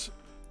this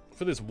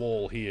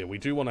wall here, we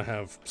do want to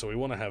have, so we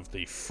want to have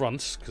the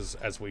front, because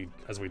as we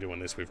do in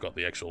this, we've got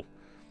the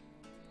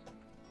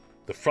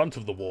front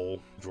of the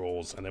wall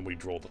draws, and then we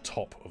draw the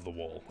top of the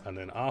wall, and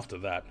then after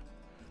that,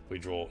 we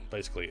draw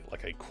basically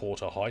like a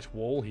quarter height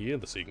wall here,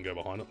 so you can go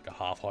behind it, like a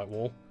half height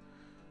wall.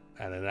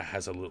 And then it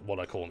has what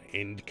I call an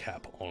end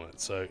cap on it.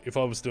 So if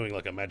I was doing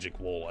like a magic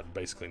wall, I'd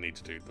basically need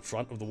to do the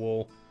front of the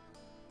wall,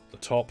 the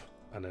top,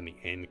 and then the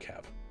end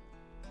cap.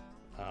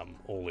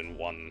 All in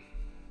one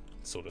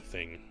sort of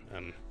thing.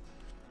 And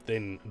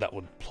then that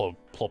would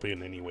plop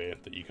in anywhere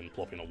that you can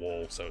plop in a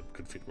wall. So it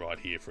could fit right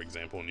here, for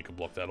example, and you could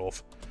block that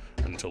off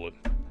until it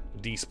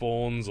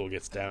despawns or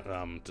gets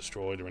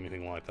destroyed or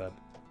anything like that.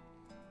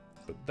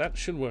 But that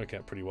should work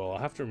out pretty well.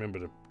 I have to remember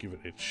to give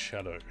it its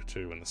shadow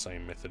too in the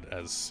same method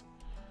as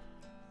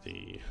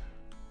the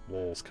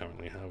walls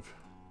currently have.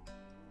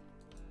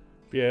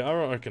 But yeah,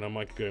 I reckon I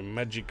might go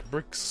magic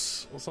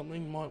bricks or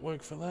something, might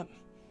work for that.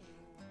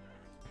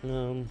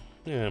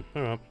 Yeah,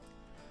 alright.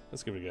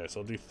 Let's give it a go. So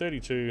I'll do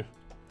 32,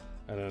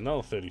 and then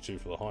another 32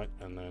 for the height,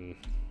 and then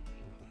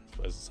I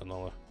suppose it's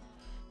another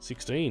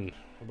 16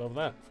 above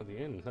that for the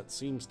end. That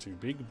seems too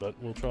big, but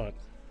we'll try it.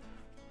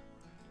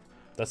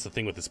 That's the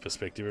thing with this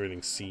perspective,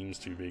 everything seems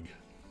too big.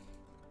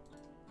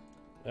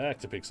 Back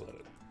to pixelate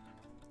it.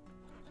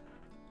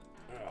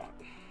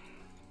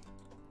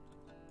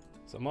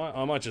 So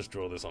I might just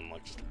draw this on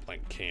like just a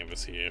blank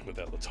canvas here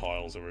without the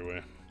tiles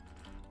everywhere.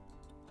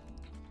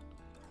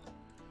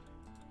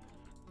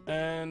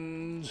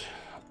 And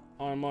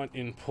I might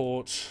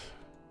import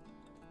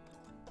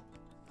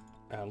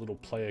our little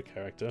player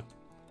character,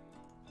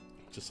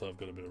 just so I've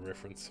got a bit of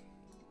reference.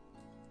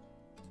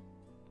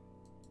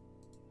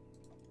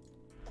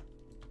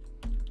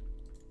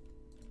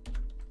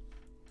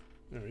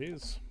 There he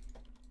is.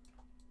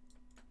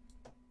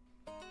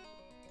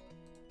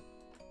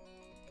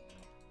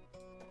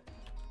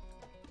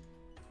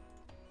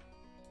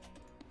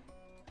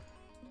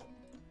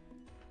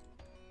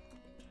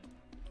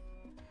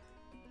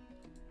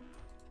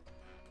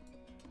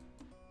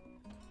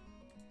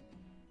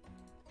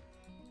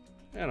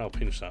 And I'll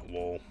pinch that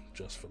wall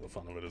just for the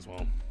fun of it as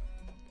well.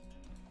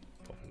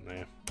 Pop in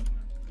there.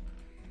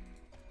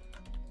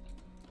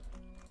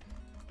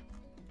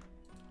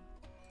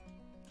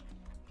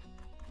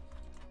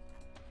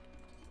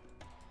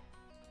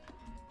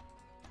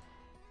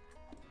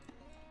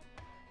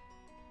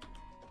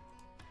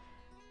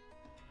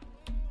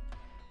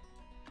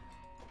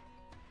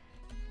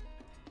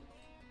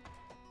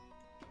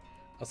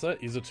 So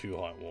that is a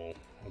 2-height wall,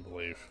 I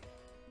believe.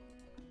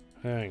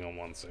 Hang on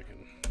one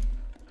second.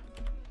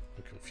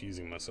 I'm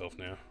confusing myself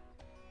now.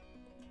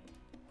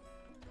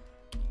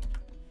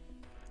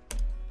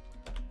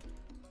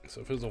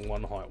 So if it's a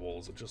 1-height wall,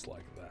 is it just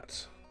like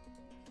that?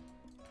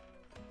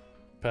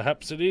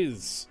 Perhaps it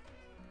is.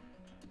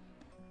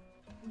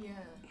 Yeah.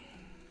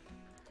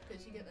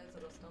 Because you get those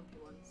little stumpy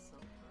ones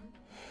sometimes.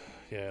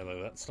 Yeah,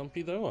 they're that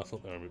stumpy though? I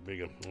thought they were a bit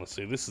bigger. Let's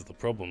see, this is the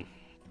problem.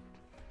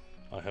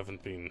 I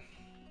haven't been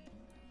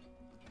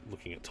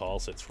looking at tile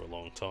sets for a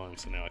long time,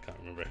 so now I can't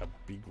remember how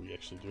big we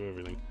actually do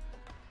everything.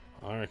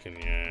 I reckon,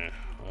 yeah,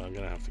 I'm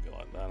gonna have to go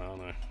like that,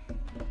 aren't I?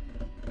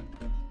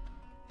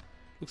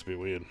 Looks a bit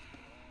weird.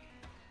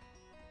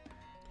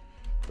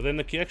 But then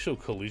the actual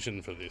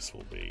collision for this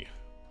will be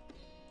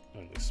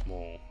only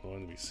small. It'll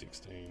only be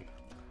 16.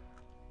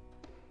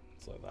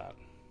 It's like that.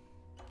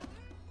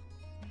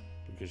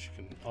 Because you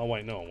can... Oh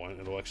wait, no it won't.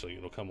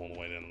 It'll come all the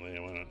way down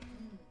there, won't it?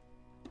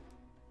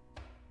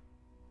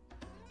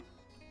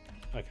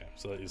 Okay,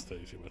 so that is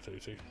 32 by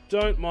 32.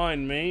 Don't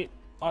mind me.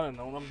 I don't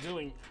know what I'm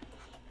doing.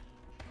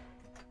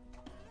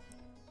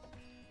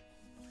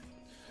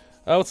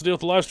 What's the deal with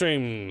the live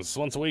streams?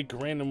 Once a week,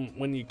 random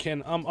when you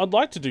can. I'd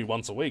like to do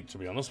once a week, to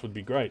be honest, would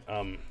be great.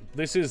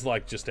 This is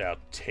like just our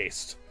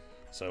test,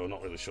 so we're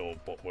not really sure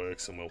what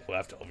works, and we'll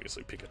have to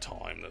obviously pick a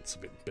time that's a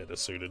bit better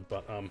suited.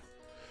 But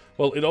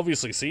well, it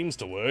obviously seems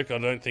to work. I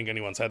don't think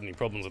anyone's had any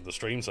problems with the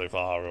stream so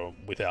far, or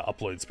with our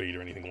upload speed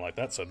or anything like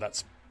that. So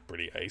that's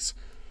pretty ace.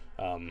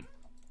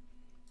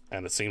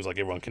 And it seems like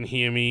everyone can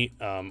hear me.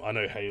 I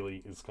know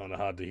Haley is kind of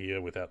hard to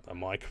hear without a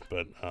mic,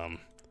 but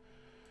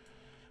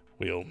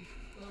we'll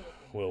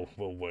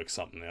work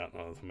something out.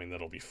 I mean,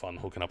 that'll be fun,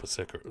 hooking up a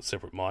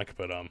separate mic,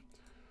 but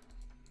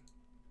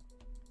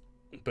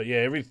yeah,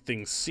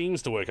 everything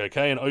seems to work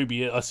okay. And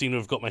OBS, I seem to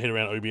have got my head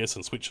around OBS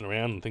and switching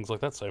around and things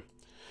like that. So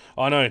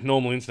I know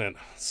normal internet,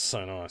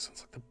 so nice.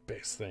 It's like the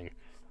best thing.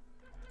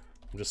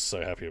 I'm just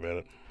so happy about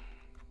it.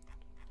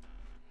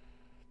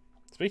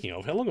 Speaking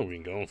of, how long have we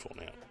been going for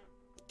now?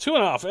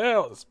 2.5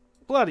 hours.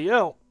 Bloody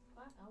hell.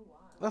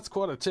 That's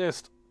quite a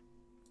test.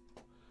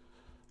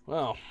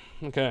 Wow.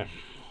 Okay.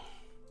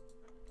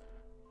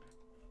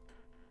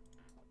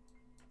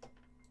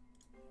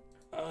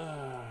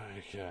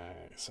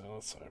 Okay, so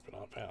let's open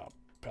up our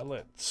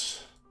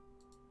pallets.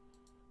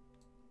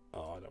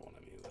 Oh, I don't want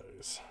any of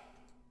those.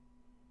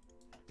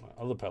 My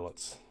other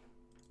pallets.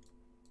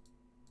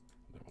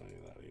 I don't want any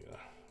of that either.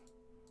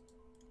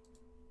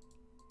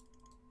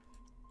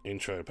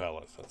 Intro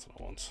palette, that's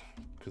what I want.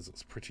 Because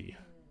it's pretty.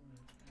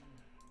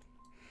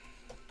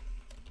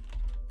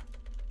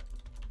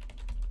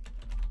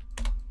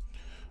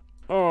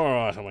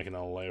 Alright, I'll make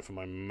another layer for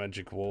my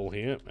magic wall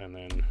here, and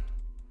then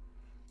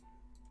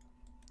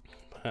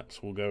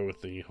perhaps we'll go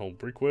with the whole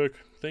brickwork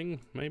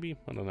thing, maybe?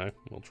 I don't know,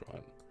 we'll try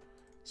it.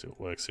 See what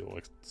works, see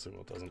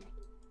what doesn't.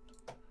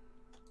 I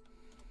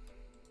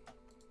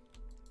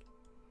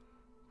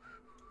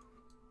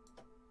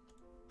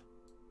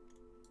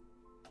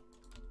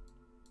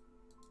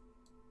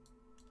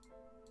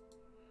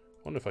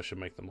wonder if I should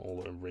make them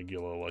all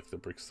irregular like the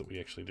bricks that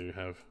we actually do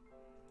have.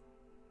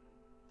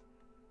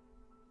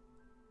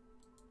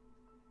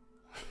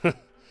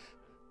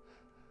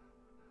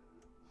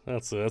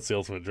 That's the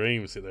ultimate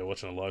dream. Sit there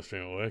watching a live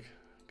stream at work.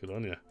 Good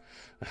on you.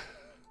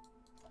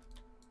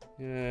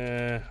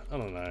 Yeah, I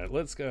don't know.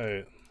 Let's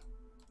go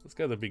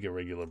the big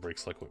irregular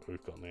bricks like what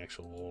we've got on the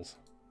actual walls.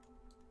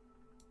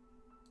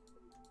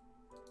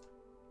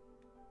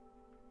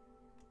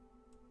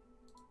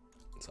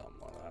 Something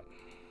like that.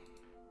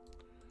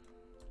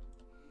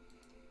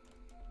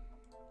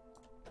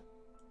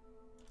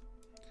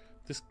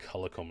 This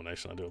color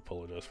combination, I do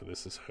apologize for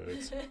this. This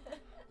hurts.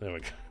 There we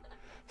go.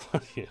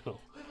 Yeah.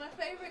 With my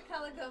favorite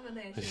color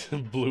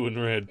combination. Blue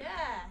and red.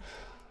 Yeah.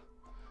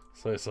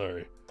 So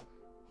sorry.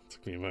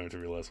 Took me a moment to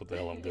realize what the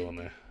hell I'm doing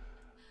there.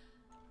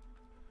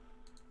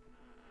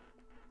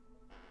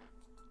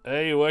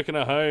 Hey, you're working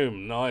at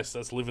home. Nice,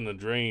 that's living the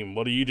dream.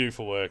 What do you do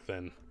for work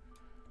then?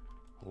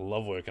 I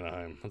love working at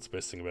home. That's the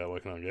best thing about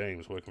working on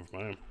games, working from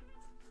home.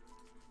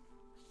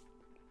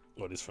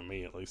 Well, it is for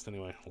me at least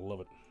anyway. I love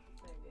it.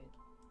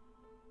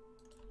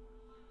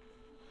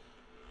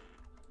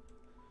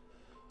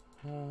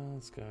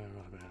 Let's go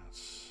right about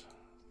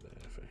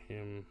there for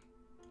him.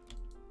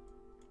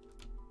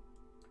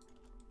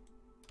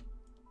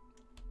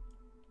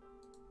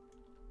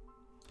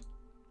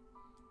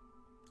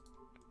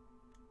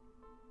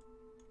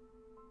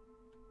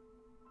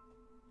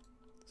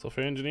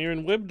 Software engineer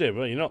and web dev.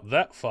 Well, you're not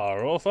that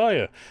far off, are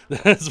you?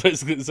 That's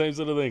basically the same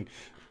sort of thing.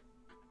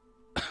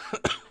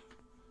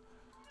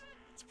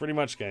 It's pretty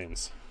much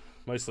games.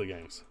 Mostly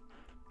games.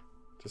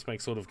 Just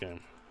make sort of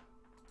game.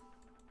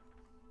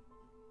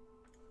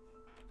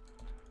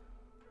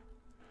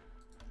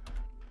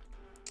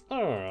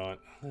 Alright,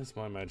 there's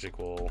my magic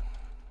wall.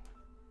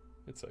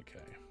 It's okay.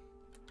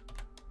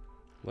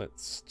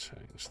 Let's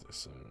change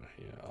this over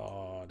here.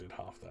 Oh, I did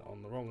half that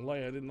on the wrong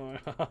layer, didn't I?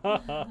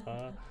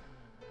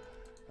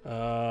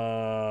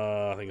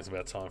 I think it's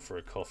about time for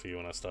a coffee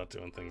when I start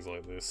doing things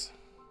like this.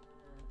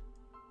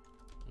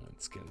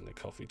 It's getting the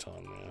coffee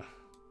time now.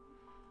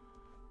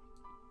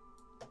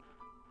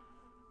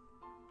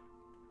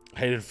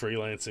 Hated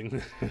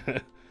freelancing.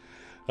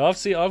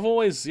 I've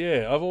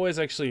always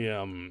actually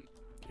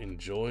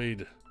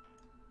enjoyed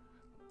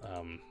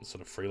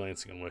sort of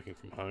freelancing and working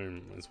from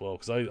home as well,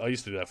 because I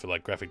used to do that for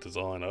like graphic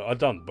design. I've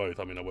done both.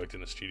 I mean, I worked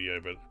in a studio,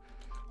 but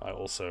I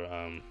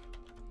also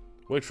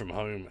worked from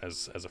home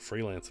as a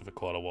freelancer for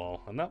quite a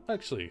while, and that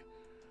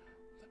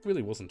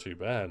really wasn't too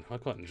bad. I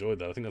quite enjoyed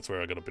that. I think that's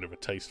where I got a bit of a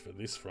taste for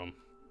this from.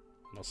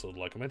 And I was sort of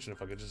like, imagine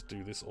if I could just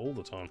do this all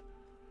the time.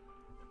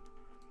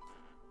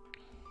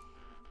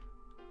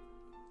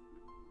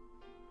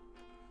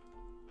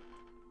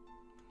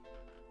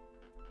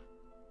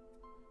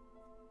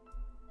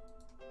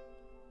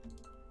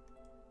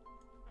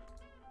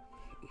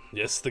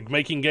 Yes, the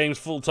making games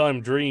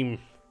full-time dream.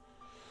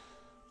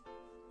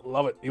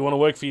 Love it. You want to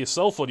work for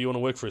yourself, or do you want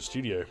to work for a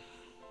studio?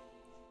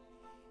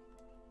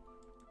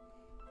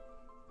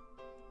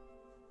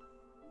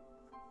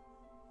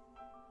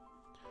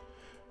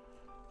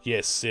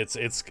 Yes,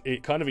 it's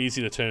kind of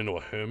easy to turn into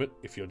a hermit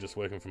if you're just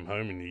working from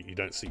home and you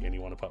don't see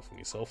anyone apart from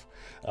yourself.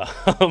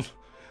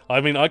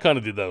 I mean, I kind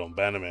of did that on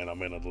Bannerman. I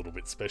mean, a little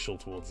bit special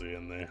towards the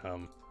end there,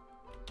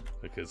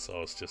 because I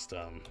was just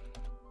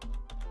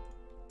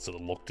sort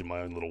of locked in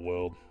my own little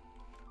world.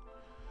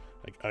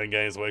 Like, own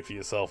games, work for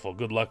yourself. Well,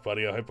 good luck,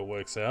 buddy. I hope it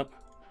works out.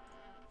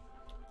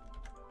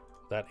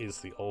 That is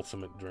the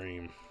ultimate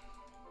dream.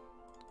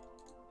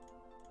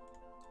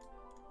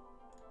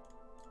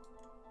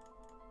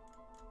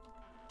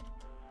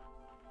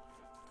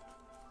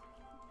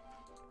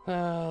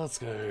 Let's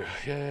go.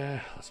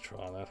 Yeah, let's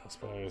try that, I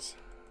suppose.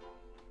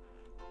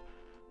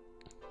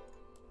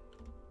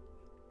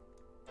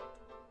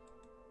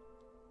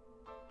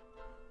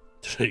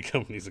 Today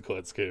companies are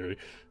quite scary.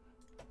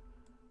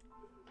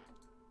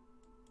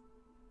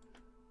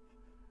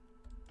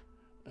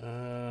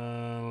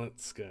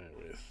 Let's go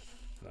with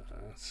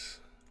that.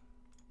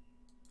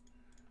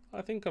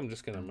 I think I'm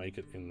just going to make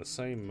it in the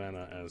same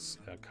manner as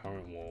our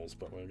current walls,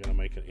 but we're going to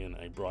make it in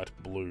a bright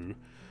blue,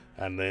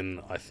 and then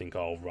I think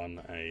I'll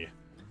run a... I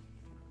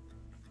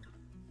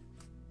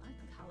like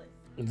the colours.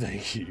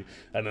 Thank you.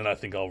 And then I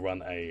think I'll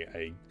run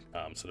a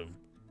sort of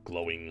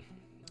glowing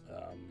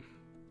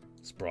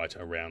sprite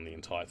around the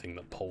entire thing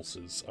that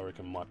pulses, I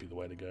reckon might be the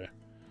way to go.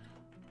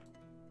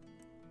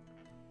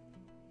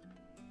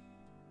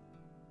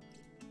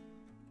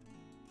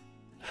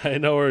 Hey,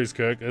 no worries,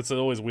 Kirk. It's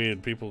always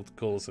weird. People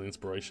call us an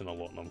inspiration a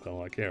lot, and I'm kind of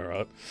like, yeah,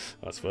 right,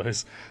 I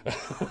suppose.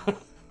 It's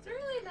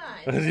really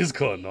nice. It is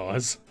quite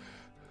nice.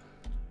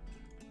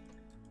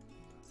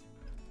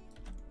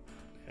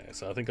 Yeah,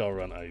 so I think I'll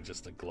run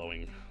just a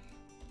glowing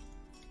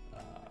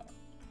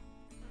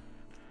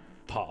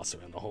pass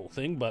around the whole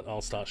thing, but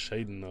I'll start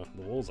shading the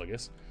walls, I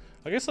guess.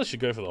 I guess I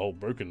should go for the whole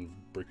broken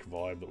brick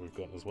vibe that we've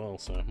got as well,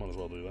 so I might as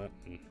well do that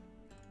and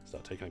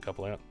start taking a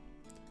couple out.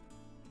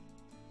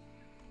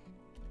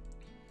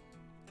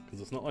 Because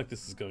it's not like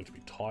this is going to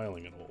be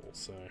tiling at all,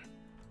 so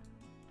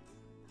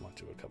might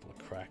do a couple of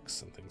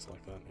cracks and things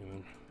like that, you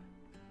know.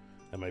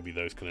 And maybe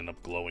those can end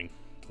up glowing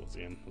towards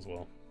the end as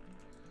well.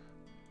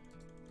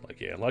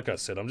 Like, yeah, like I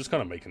said, I'm just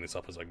kind of making this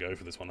up as I go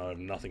for this one. I have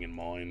nothing in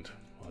mind.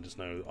 I just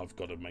know I've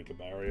got to make a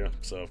barrier,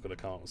 so I've got to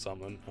come up with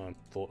something. I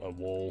thought a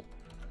wall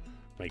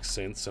makes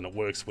sense, and it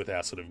works with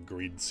our sort of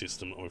grid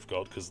system that we've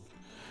got, because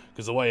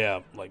the way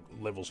our like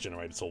levels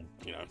generate, it's all,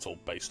 you know, it's all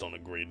based on a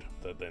grid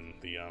that then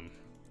the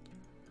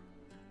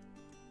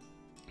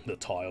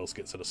tiles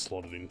get sort of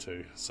slotted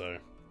into, so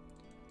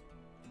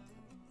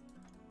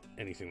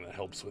anything that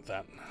helps with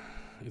that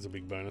is a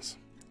big bonus.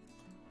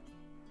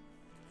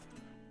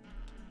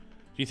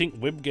 Do you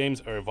think web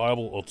games are a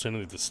viable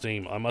alternative to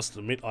Steam? I must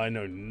admit I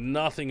know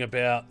nothing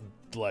about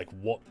like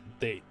what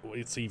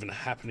it's even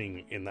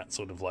happening in that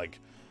sort of like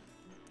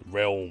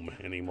realm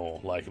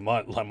anymore. Like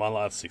my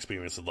last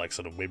experience of like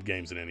sort of web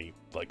games in any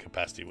like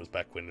capacity was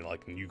back when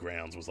like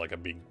Newgrounds was like a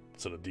big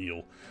sort of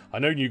deal. I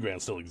know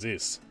Newgrounds still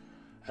exists,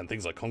 and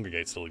things like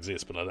Congregate still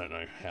exist, but I don't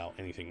know how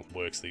anything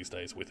works these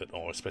days with it,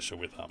 or especially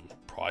with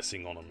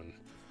pricing on them. And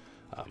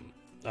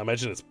I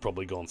imagine it's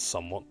probably gone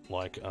somewhat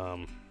like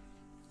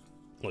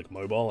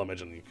mobile. I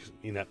imagine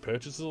in-app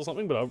purchases or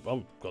something, but I've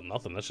got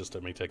nothing. That's just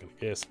me taking a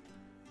guess.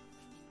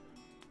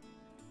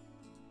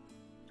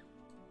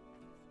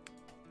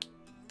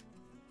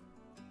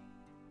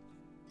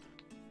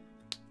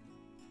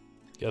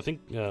 Yeah, I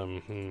think yeah,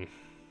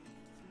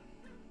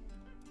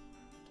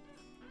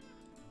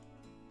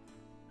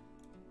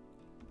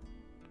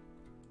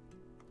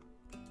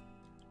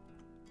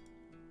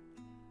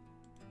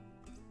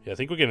 I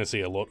think we're going to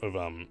see a lot of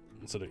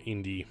sort of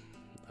indie,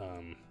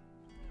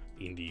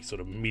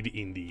 sort of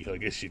mid-indie, I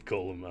guess you'd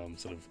call them,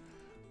 sort of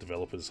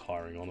developers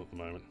hiring on at the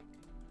moment.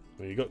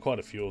 I mean, you've got quite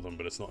a few of them,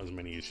 but it's not as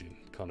many as you'd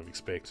kind of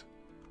expect.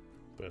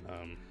 But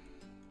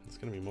there's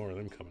going to be more of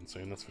them coming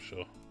soon, that's for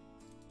sure.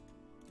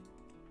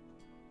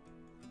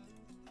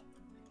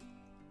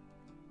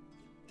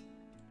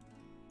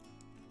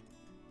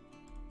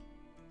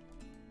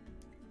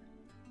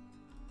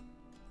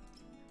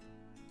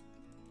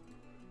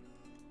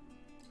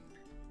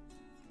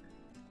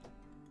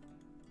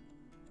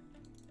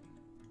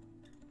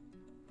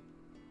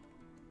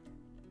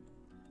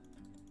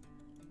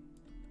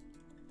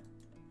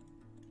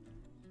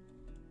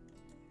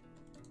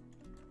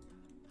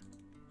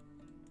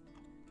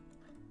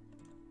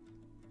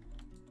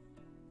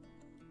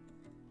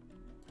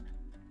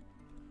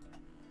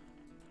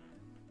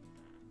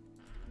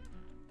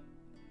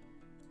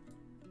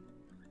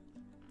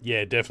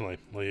 Yeah, definitely.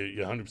 Well,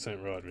 you're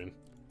 100% right, Vin.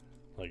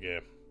 Like, yeah,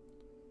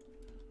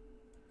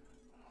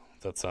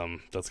 that's going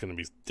to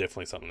be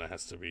definitely something that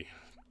has to be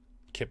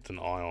kept an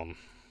eye on.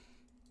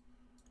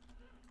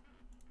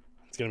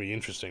 It's going to be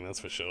interesting, that's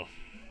for sure.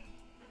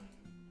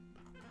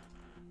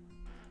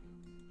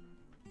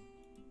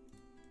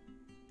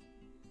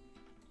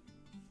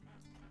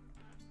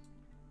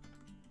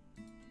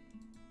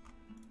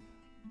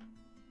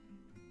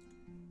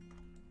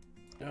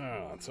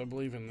 Alright, so I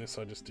believe in this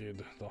I just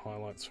did the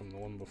highlights from the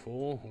one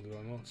before, or did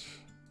I not?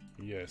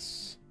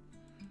 Yes.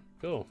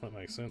 Cool, that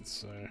makes sense,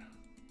 so...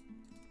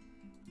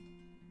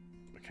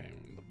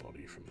 became the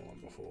body from the one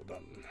before,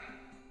 done.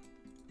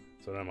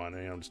 So don't mind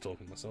me, I'm just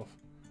talking to myself.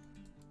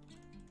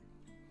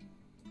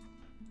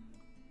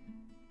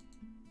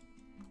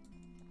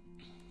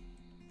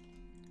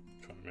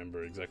 Trying to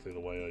remember exactly the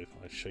way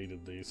I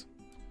shaded these.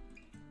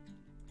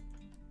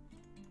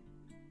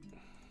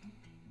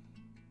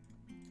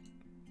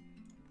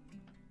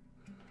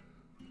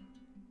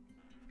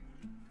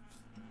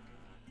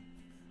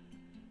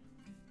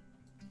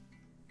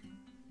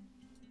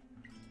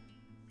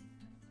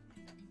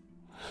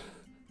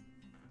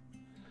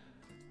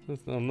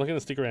 I'm not going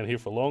to stick around here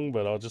for long,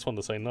 but I just want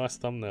to say nice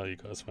thumbnail you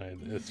guys made.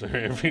 It's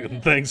very,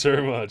 thanks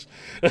very much.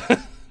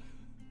 I've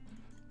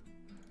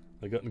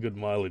gotten good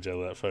mileage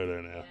out of that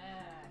photo now.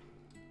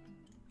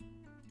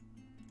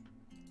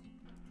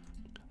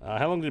 Yeah.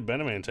 How long did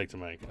Bannerman take to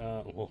make?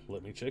 Well,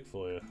 let me check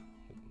for you.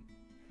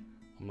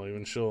 I'm not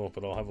even sure,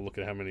 but I'll have a look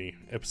at how many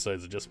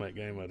episodes of Just Make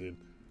Game I did,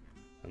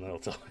 and that'll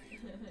tell you.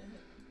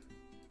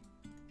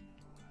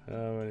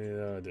 How many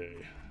did I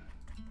do?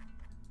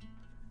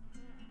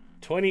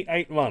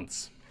 28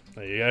 months.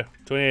 There you go.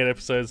 28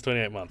 episodes,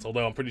 28 months.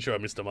 Although I'm pretty sure I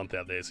missed a month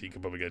out there, so you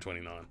could probably go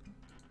 29.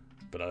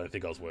 But I don't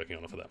think I was working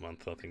on it for that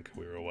month. I think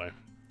we were away.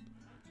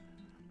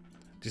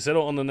 Do you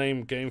settle on the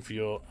name game for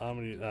your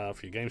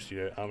game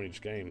studio, Armitage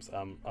Games?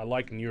 I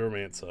like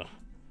Neuromancer,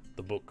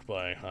 the book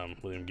by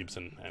William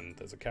Gibson, and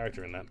there's a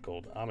character in that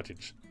called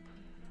Armitage.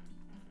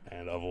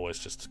 And I've always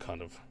just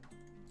kind of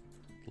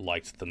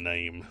liked the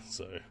name,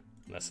 so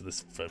that's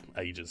this for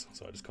ages,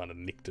 so I just kind of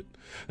nicked it.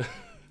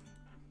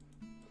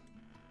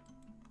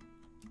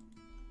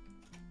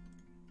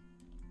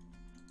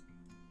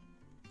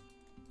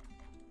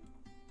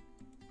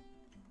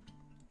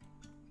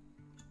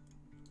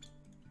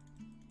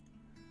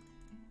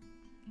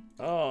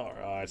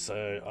 Alright,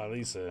 so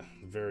these are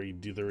very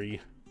dithery,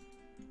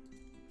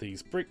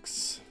 these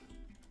bricks.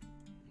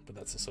 But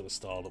that's the sort of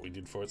style that we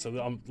did for it.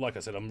 So, like I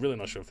said, I'm really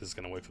not sure if this is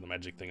going to work for the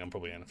magic thing. I'm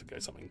probably going to have to go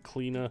something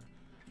cleaner.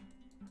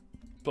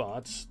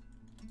 But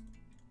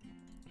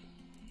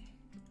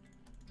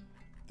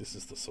this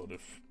is the sort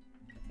of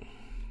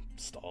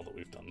style that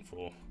we've done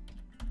for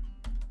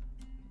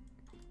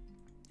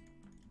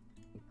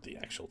the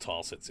actual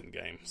tile sets in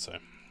game. So,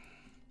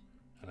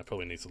 and it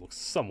probably needs to look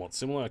somewhat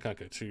similar. I can't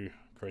go too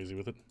crazy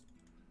with it.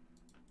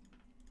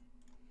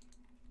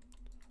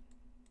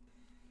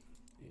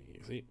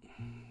 Easy.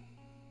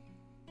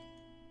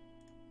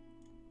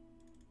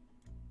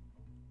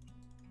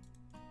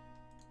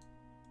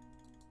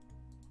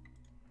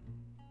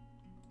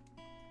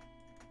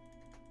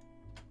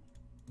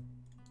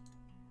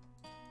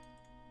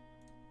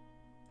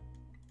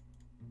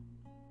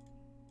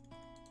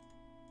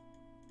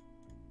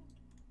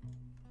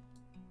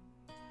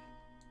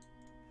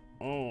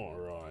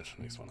 Alright,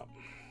 next one up.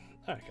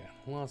 Okay,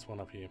 last one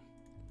up here.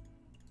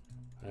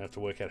 I have to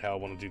work out how I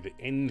want to do the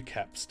end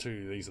caps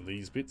too. These are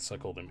these bits, I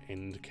call them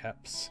end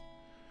caps.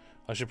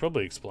 I should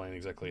probably explain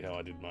exactly how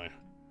I did my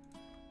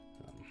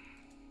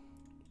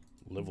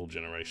level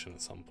generation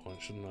at some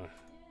point, shouldn't I?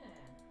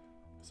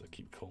 Because I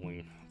keep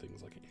calling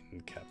things like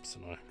end caps,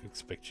 and I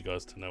expect you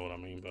guys to know what I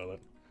mean by that.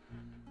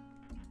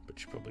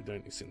 But you probably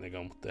don't. You're sitting there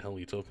going, what the hell are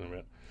you talking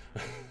about?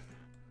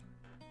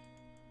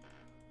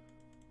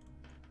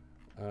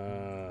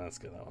 Let's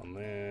get that one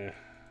there.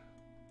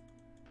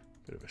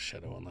 Bit of a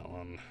shadow on that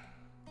one.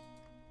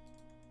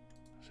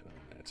 Shadow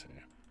on there too.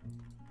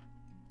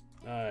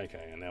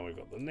 Okay, and now we've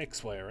got the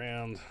next way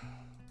around.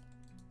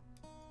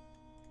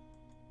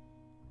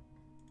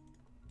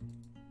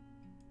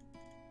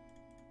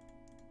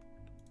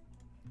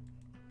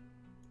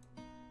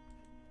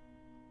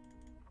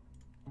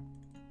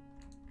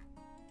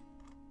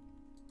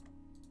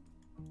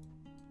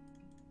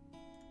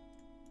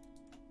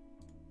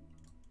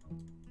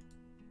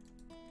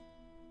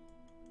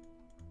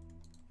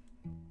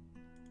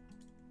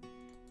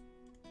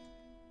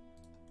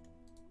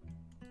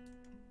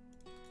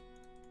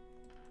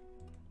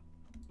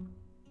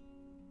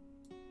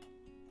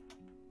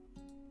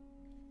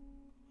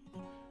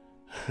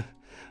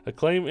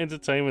 Acclaim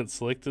Entertainment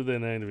selected their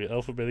name to be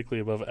alphabetically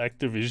above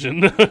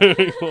Activision.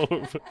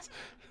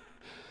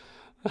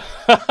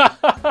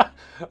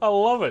 I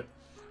love it.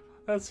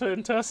 That's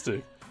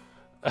fantastic.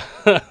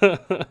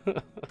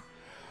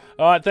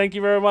 Alright, thank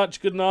you very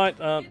much. Good night.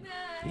 Good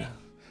night.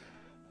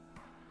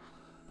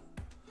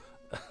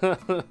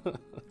 That's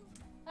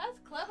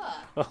clever.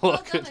 I Well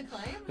like done, it.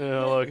 Acclaim. Yeah,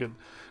 I like it.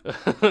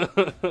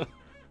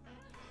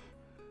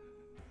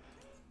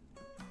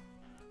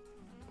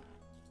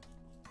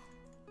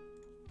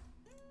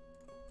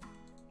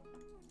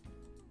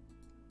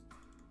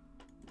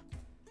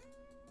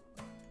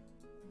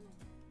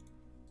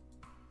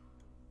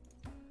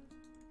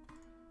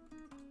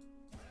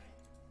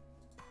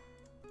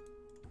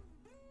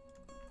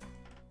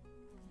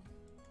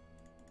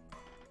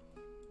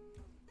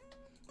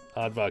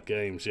 Hardback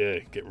Games, yeah,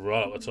 get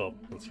right up the top.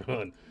 That's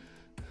right.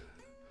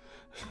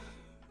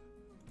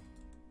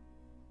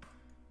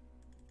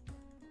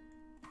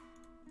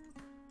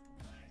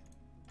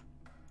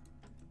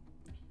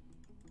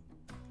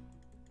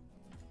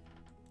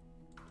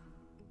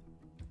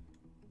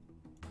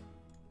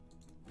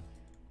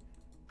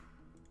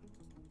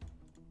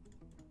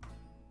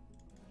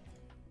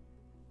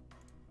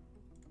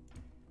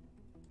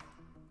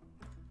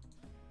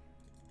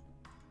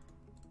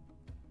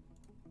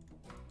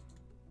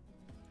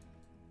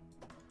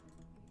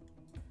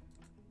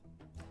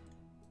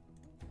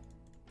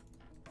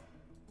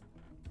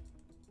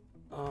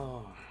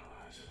 Oh,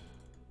 right.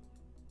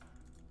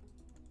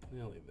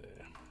 Nearly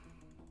there.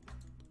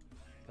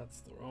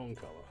 That's the wrong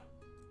colour.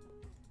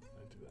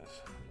 Don't do that.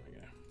 There we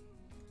go.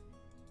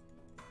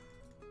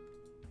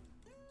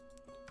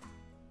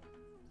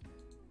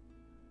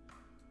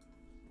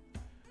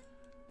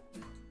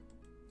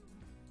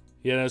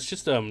 Yeah, no, it's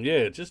just just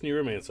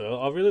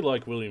Neuromancer. I really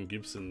like William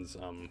Gibson's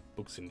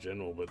books in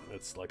general, but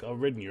it's like I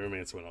read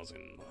Neuromancer when I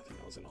think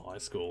I was in high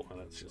school,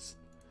 and it's just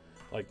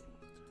like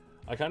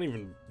I can't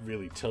even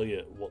really tell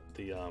you what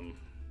the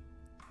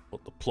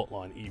plot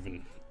line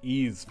even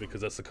is,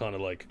 because that's the kind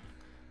of like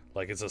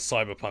it's a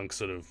cyberpunk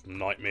sort of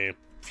nightmare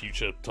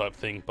future type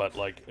thing, but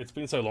like it's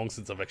been so long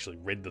since I've actually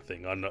read the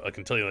thing. I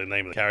can tell you the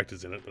name of the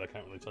characters in it, but I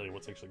can't really tell you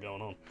what's actually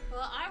going on.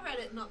 Well, I read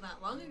it not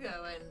that long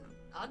ago, and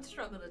I'd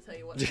struggle to tell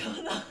you what's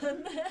going on.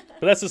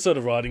 But that's the sort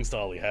of writing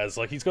style he has.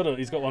 Like he's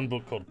got one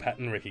book called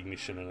Pattern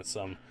Recognition, and it's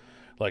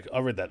like I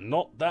read that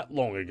not that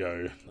long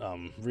ago,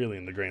 really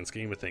in the grand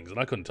scheme of things, and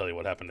I couldn't tell you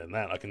what happened in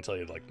that. I can tell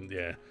you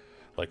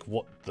like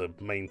what the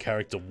main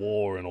character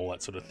wore and all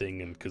that sort of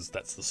thing, and because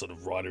that's the sort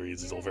of writer he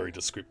is. He's all very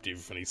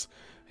descriptive, and he's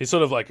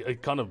sort of like a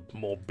kind of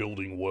more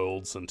building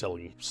worlds than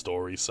telling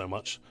stories so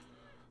much.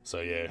 So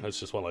yeah, it's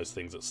just one of those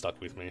things that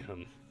stuck with me,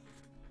 and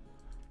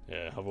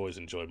yeah, I've always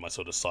enjoyed my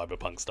sort of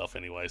cyberpunk stuff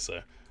anyway. So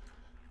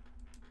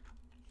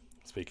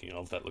speaking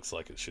of, that looks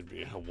like it should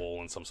be a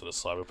wall in some sort of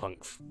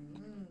cyberpunk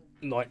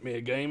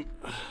nightmare game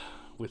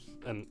with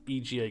an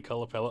EGA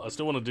color palette. I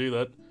still want to do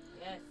that.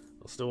 Yes.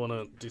 I still want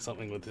to do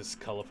something with this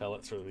colour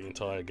palette through the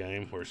entire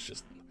game, where it's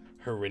just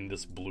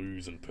horrendous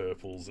blues and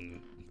purples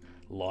and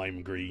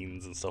lime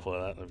greens and stuff like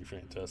that. That'd be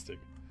fantastic.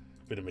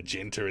 Bit of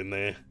magenta in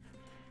there.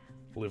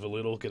 Live a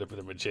little, get a bit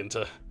of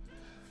magenta.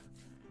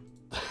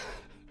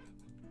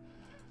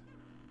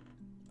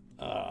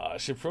 I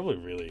should probably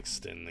really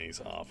extend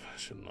these up,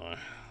 shouldn't I?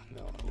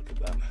 Now that I look at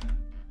that.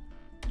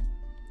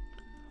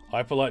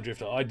 Hyperlight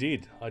Drifter, I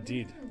did.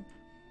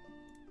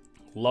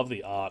 Love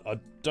the art.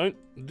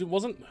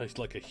 Wasn't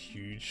like a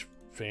huge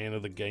fan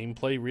of the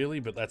gameplay really,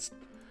 but that's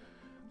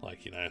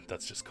like, you know,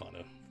 that's just kind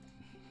of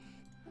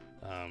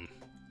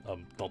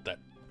I'm not that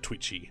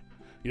twitchy,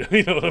 you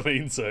know what I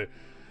mean? So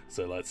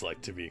that's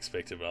like to be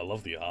expected. But I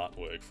love the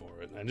artwork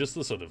for it, and just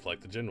the sort of like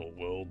the general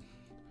world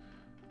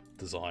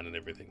design and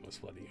everything was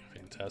bloody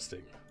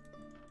fantastic.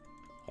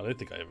 I don't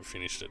think I ever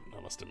finished it,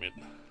 I must admit.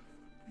 It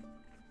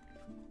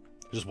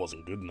just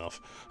wasn't good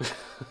enough.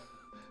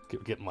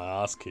 Getting my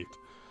ass kicked.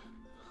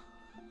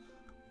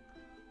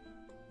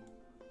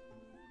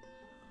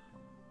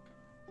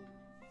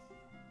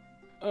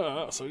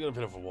 So we got a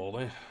bit of a wall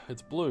there.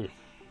 It's blue.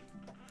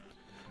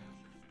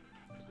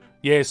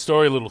 Yeah,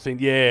 story little thing.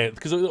 Yeah,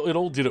 because it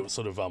all did it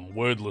sort of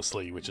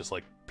wordlessly, which is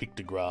like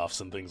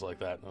pictographs and things like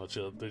that, which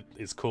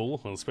is cool,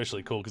 and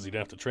especially cool because you don't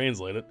have to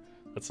translate it.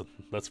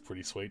 That's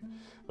pretty sweet.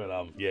 But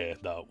yeah,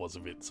 no, it was a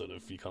bit sort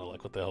of, you kind of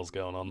like, what the hell's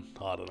going on?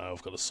 I don't know.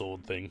 I've got a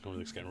sword thing.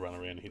 I'm just going to run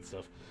around and hit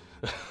stuff.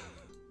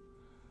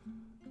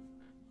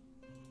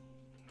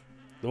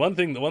 The one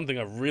thing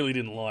I really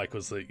didn't like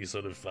was that you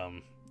sort of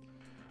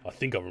I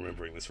think I'm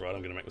remembering this right.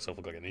 I'm going to make myself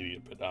look like an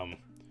idiot, but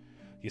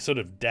your sort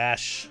of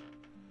dash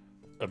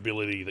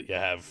ability that you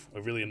have,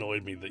 it really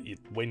annoyed me that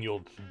when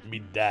you're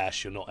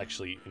mid-dash, you're not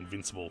actually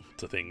invincible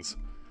to things.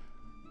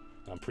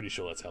 I'm pretty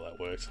sure that's how that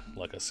works.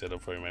 Like I said, I'll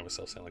probably make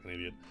myself sound like an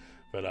idiot.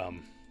 But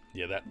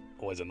yeah, that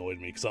always annoyed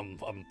me, because I'm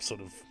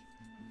sort of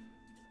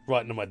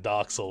right into my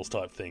Dark Souls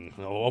type thing.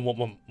 I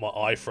want my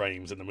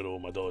iframes in the middle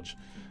of my dodge.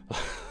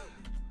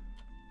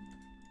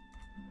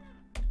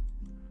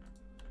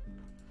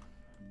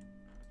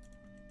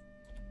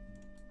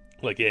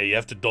 Like, yeah, you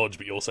have to dodge,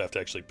 but you also have to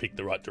actually pick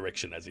the right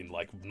direction, as in,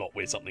 like, not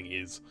where something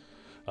is.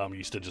 I'm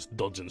used to just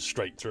dodging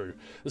straight through.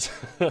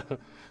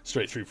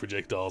 Straight through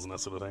projectiles and that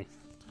sort of thing.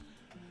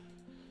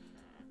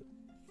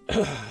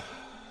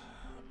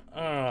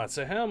 Alright,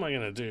 so how am I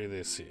going to do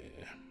this here?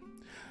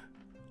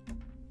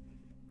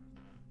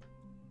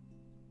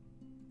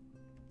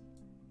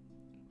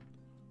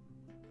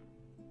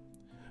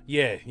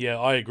 Yeah,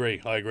 I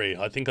agree.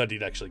 I think I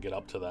did actually get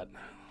up to that.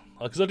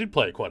 Because I did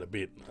play it quite a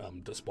bit,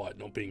 despite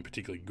not being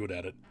particularly good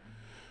at it.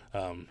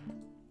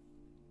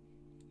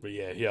 But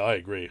yeah, I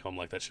agree. I'm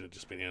like, that should have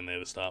just been in there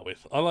to start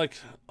with. I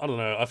don't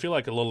know, I feel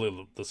like a lot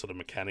of the sort of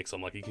mechanics,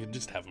 I'm like, you can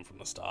just have them from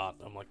the start.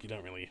 I'm like, you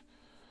don't really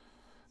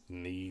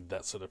need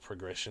that sort of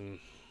progression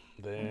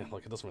there.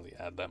 Like, it doesn't really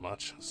add that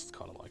much. It's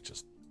kind of like,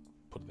 just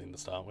put it in to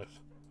start with.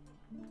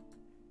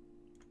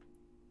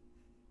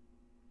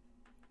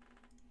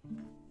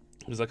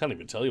 Because I can't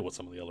even tell you what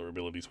some of the other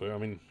abilities were. I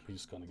mean, you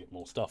just kind of get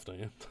more stuff, don't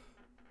you?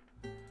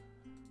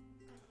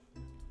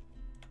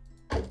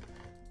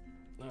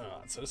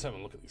 Alright, so just having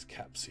a look at these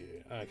caps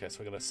here. Okay, so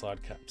we got our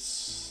side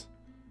caps.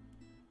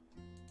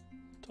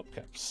 Top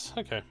caps.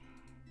 Okay.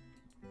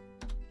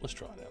 Let's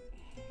try it out.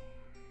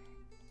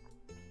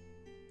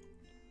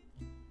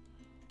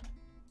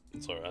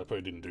 Sorry, I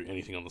probably didn't do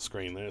anything on the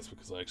screen there. It's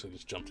because I actually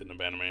just jumped into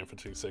Bannerman for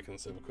 2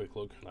 seconds to have a quick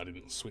look, and I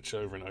didn't switch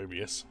over in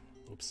OBS.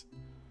 Oops.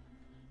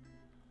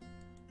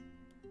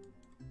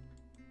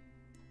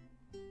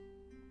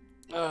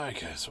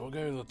 Okay, so we'll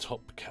go to the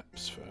top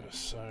caps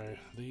first. So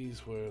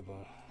these were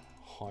the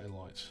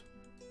highlight,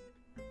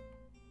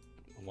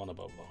 the one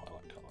above the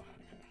highlight colour.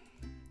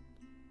 Okay,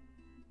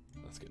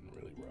 that's getting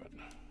really bright.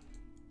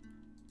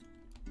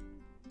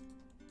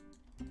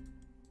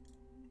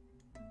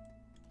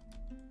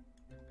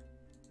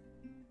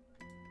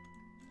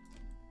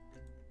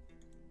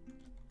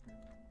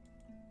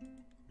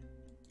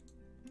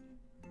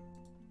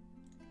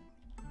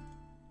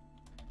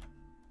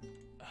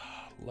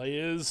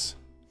 Layers.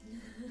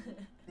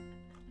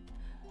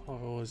 I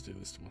always do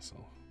this to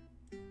myself.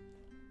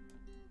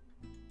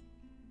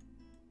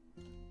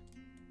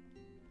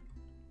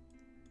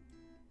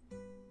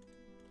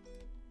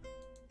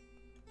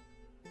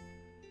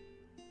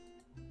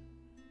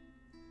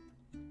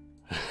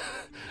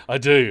 I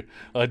do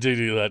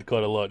do that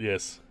quite a lot.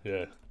 Yes,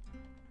 yeah.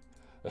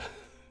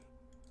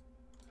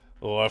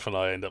 Or often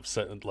I end up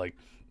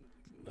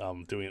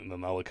doing it in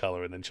another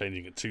color and then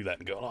changing it to that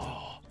and going,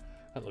 oh,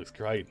 that looks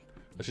great.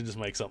 I should just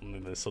make something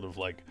in this sort of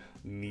like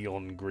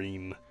neon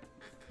green.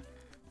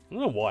 I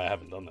don't know why I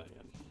haven't done that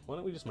yet. Why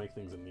don't we just make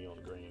things in neon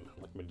green,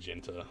 like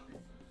magenta,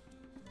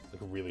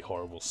 like really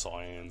horrible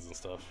cyans and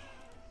stuff.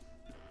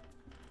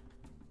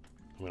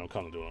 I mean, I'm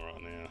kind of doing it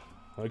right now.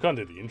 I kind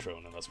of did the intro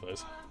on it, I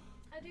suppose.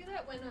 I do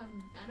that when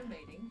I'm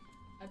animating.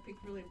 I pick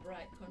really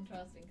bright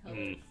contrasting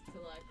colours to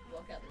like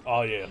block out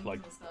the things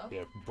like and stuff.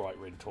 yeah, bright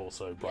red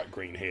torso, bright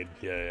green head.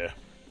 Yeah.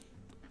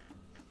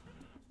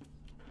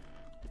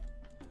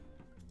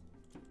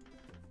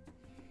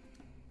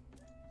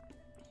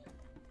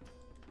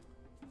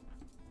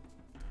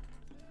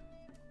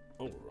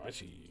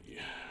 Alrighty.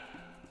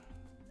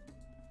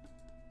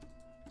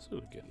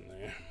 Sort of getting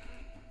there.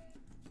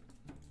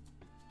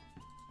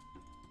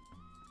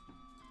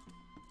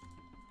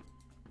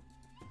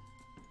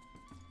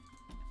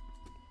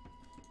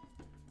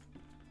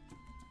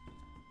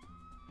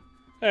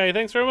 Hey,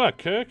 thanks very much,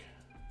 Kirk.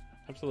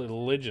 Absolute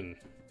legend.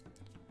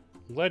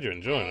 I'm glad you're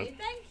enjoying it.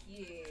 Thank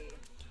you.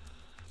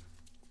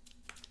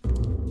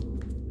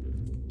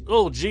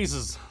 Oh,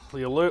 Jesus.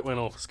 The alert went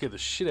off. Scared the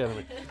shit out of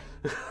me.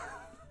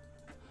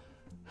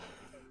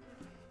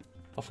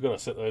 I forgot I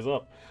set those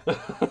up.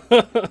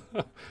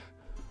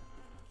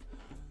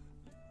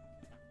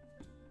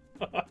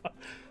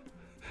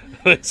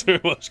 Thanks very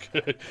much,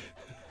 Kirk.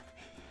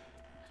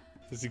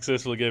 You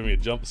successfully gave me a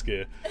jump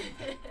scare.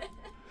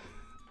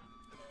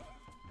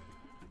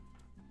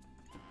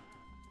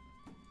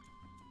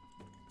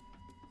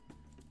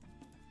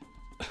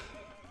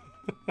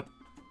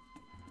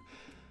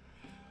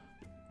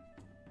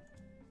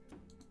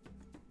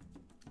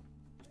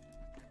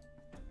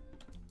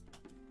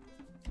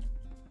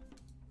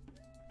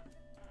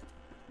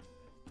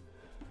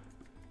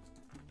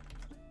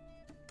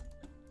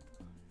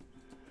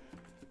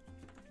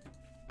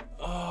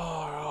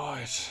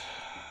 Alright.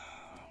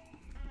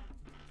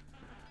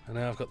 And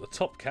now I've got the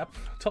top cap.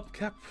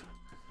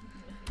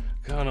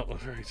 Going up the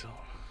very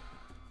top.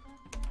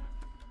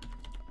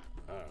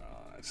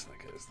 Alright, so that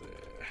goes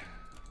there.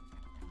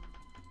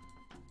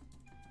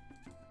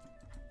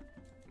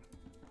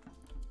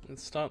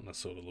 It's starting to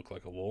sort of look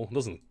like a wall.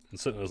 It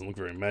certainly doesn't look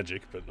very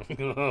magic, but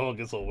I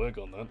guess I'll work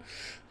on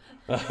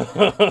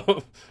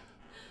that.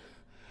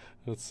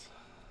 It's...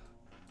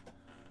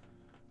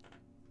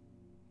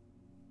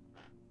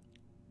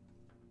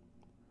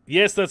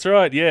 Yes, that's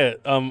right. Yeah,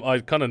 I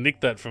kind of nicked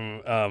that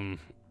from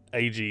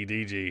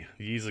AGDG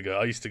years ago.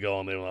 I used to go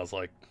on there when I was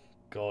like,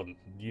 God,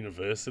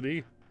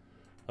 university,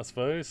 I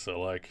suppose.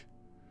 So like,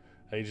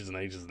 ages and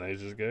ages and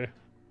ages ago.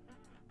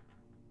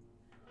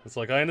 It's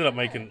like I ended up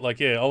making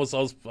I was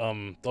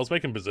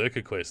making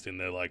Berserker Quest in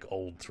their like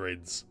old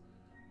threads,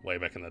 way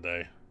back in the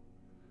day.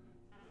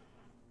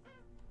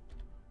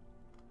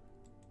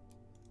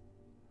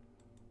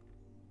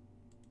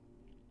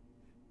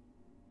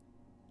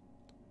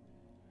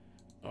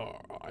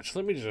 Alright, so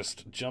let me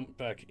just jump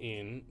back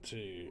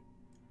into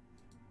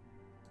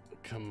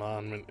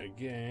Commandment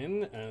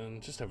again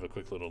and just have a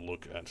quick little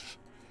look at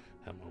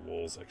how my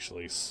walls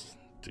actually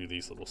do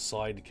these little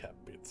side cap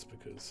bits,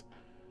 because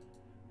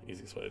the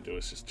easiest way to do it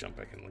is just jump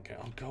back and look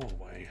out. Oh, go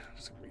away.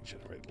 Just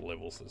regenerate the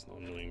levels so there's not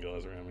a million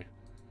guys around me.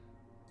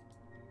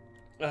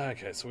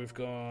 Okay, so we've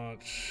got...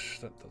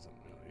 That doesn't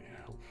really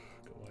help.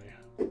 Go away.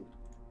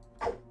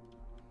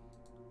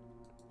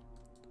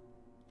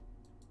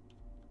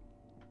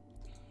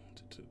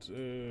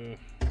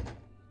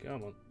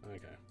 Come on.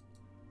 Okay.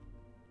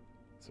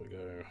 So we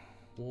go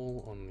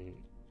wall on the... You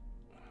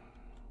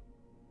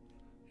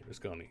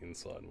just go on the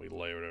inside and we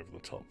layer it over the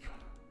top.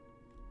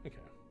 Okay.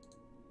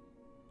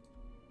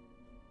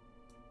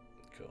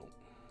 Cool.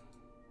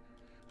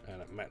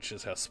 And it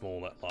matches how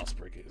small that last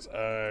brick is.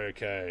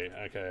 Okay.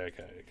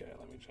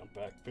 Let me jump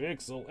back.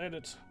 Pixel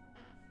edit.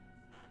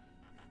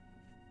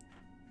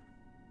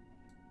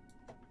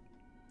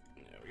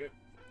 There we go.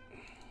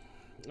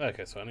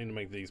 Okay, so I need to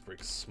make these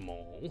bricks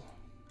small.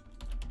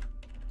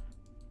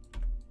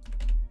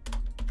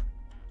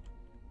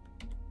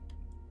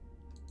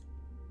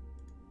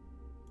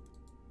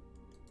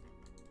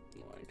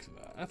 Like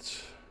that.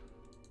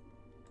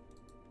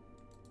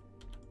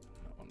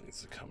 That one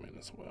needs to come in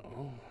as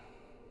well.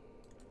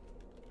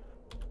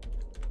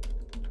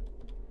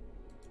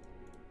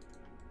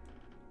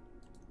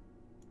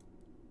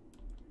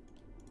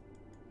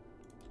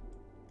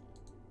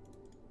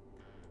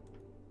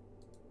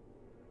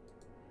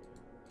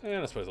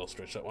 And I suppose I'll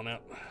stretch that one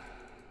out.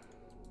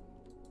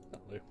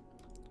 That'll do.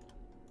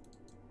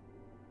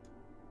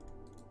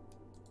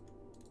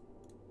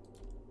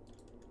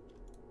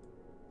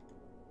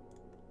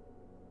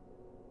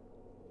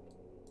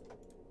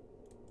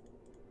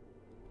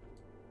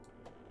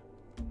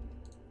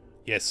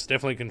 Yes,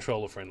 definitely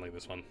controller friendly,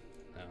 this one.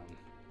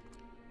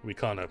 We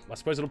kind of, I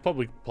suppose it'll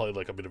probably play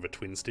like a bit of a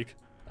twin stick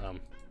on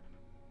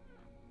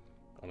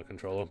a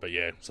controller, but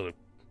yeah, sort of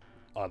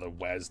either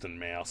WASD and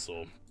mouse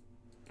or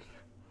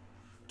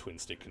twin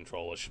stick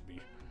controller should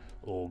be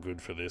all good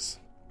for this.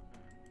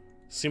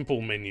 Simple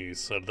menus,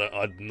 so that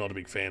I'm not a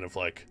big fan of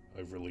like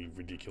overly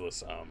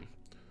ridiculous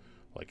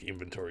like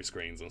inventory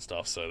screens and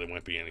stuff, so there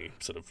won't be any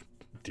sort of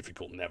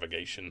difficult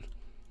navigation.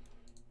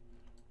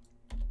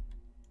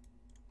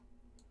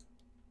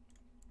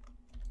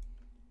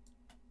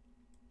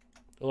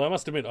 Although I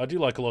must admit, I do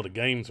like a lot of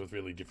games with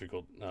really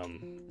difficult,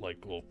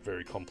 well,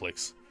 very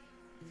complex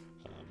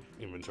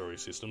inventory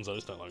systems. I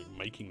just don't like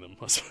making them,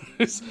 I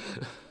suppose.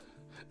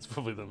 It's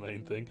probably the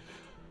main thing.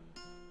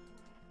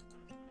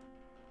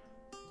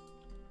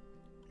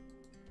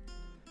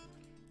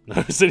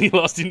 No, any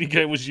last indie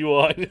game was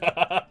UI.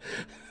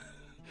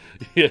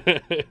 Yeah.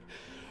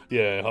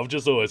 Yeah, I've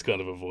just always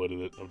kind of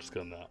avoided it. I'm just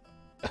going, nah.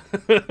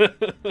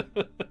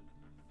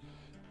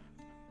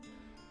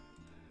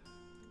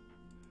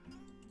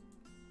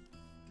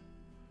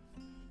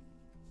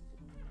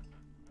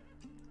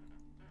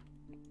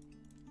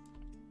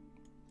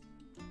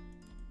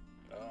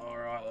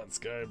 Alright, let's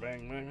go.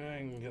 Bang, bang,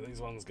 bang. Get these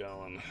ones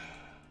going.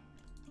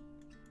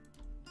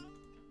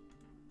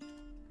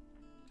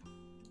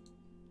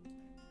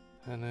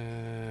 And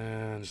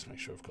then just make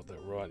sure I've got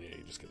that right. Yeah,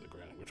 you just get the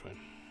ground in between.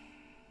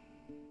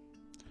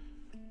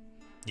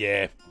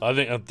 Yeah, I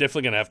think I'm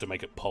definitely going to have to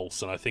make it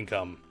pulse, and I think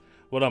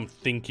what I'm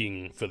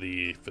thinking for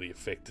the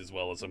effect as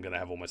well is I'm going to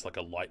have almost like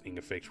a lightning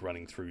effect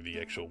running through the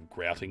actual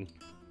grouting.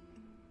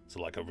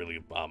 So like a really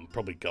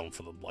probably going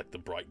for the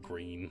bright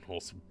green or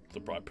the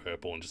bright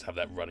purple, and just have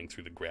that running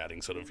through the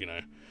grouting, sort of, you know,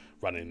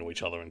 running into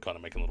each other and kind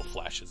of making little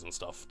flashes and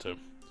stuff to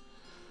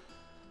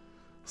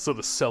sort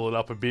of sell it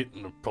up a bit,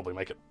 and probably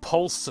make it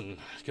pulse, and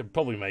you could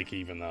probably make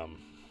even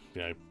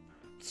you know,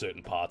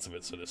 certain parts of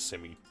it sort of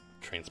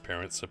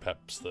semi-transparent, so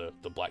perhaps the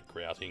black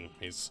grouting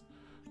is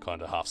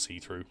kind of half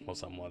see-through or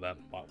something like that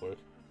might work.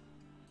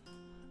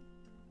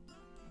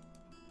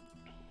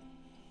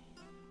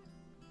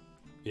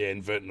 Yeah,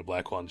 inverting the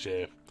black ones,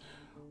 yeah.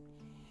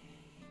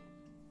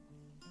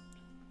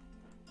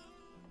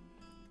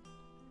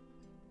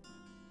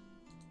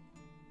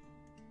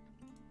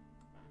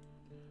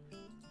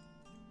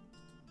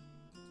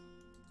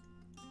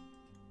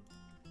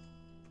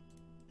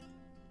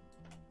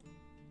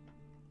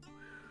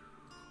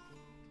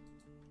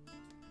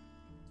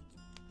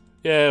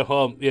 Yeah,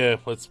 well, yeah,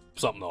 it's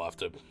something I'll have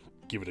to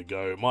give it a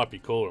go. It might be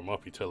cool or it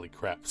might be totally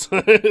crap.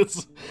 So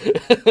it's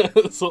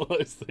all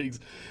those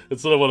things.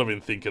 It's sort of what I've been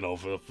thinking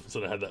of. I've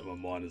sort of had that in my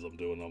mind as I'm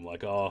doing it. I'm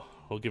like, oh,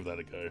 I'll give that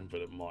a go, but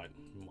it might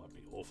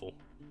be awful.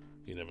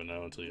 You never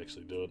know until you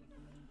actually do it.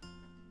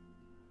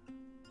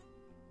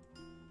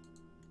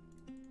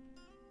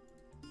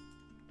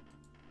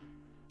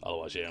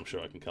 Otherwise, yeah, I'm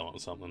sure I can come up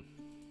with something.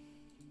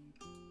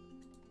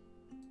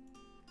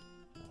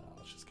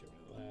 Let's just get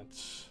rid of that.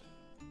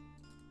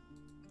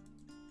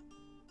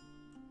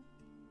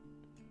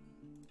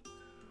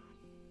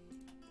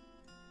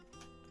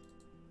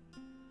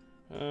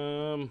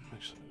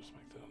 Actually, let's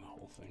make that a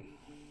whole thing.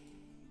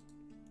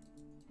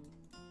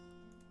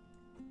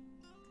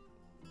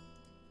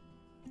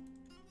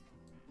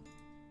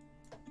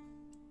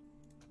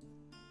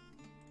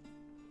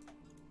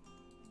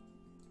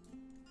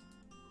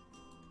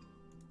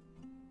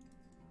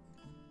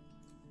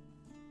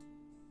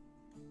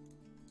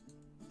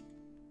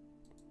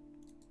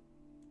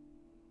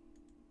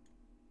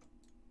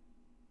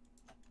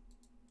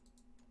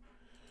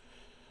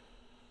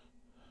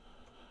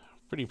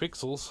 Pretty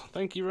pixels.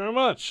 Thank you very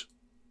much.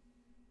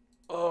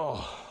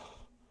 Oh,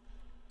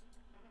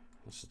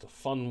 this is a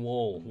fun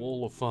wall.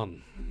 Wall of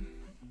fun.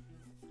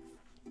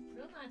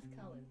 Real nice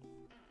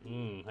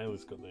colours.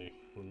 Haley's got the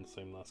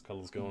same nice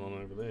colours going on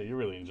over there. You're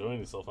really enjoying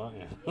yourself, aren't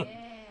you?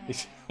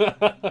 Yeah.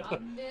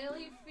 I've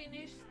nearly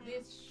finished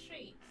this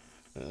sheet.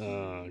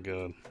 Oh,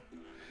 good.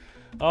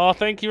 Oh,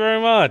 thank you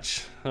very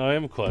much. I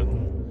am quite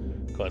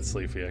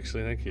sleepy,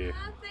 actually. Thank you.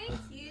 Ah, thank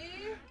you.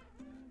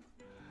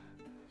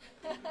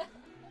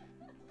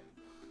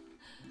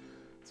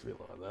 It's a bit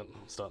like that.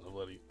 I'm starting to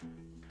bloody...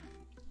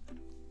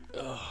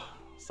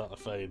 starting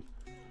to fade.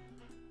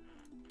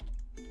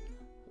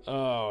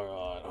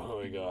 Alright, what do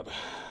we got?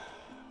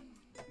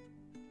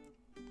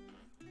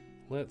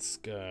 Let's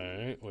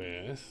go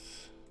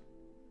with...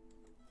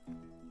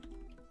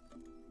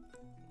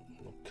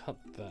 We'll cut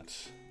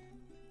that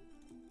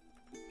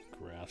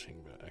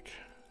grouting back.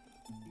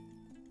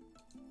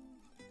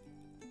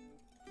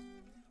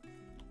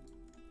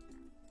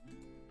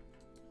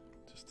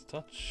 Just a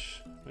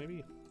touch,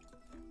 maybe.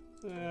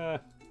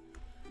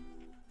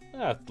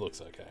 That looks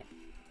okay.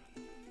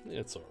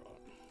 It's alright.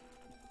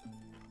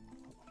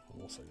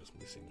 I'm also just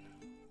missing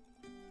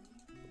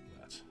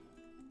that.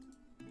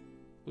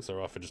 Looks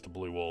alright for just a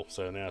blue wall,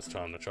 so now it's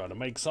time to try to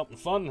make something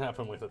fun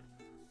happen with it.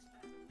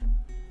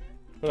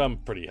 But I'm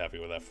pretty happy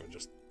with that for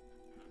just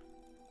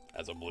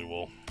as a blue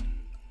wall.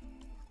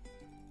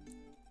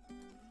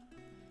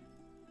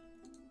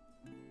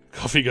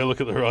 Coffee, go look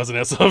at the horizon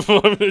outside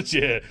for 5 minutes.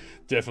 Yeah,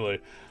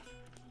 definitely.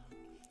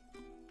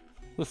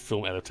 The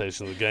film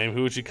adaptation of the game.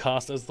 Who would you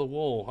cast as the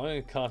wall? I'm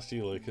going to cast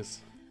you,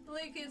 Lucas.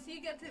 Lucas,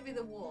 you get to be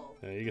the wall.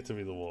 Yeah, you get to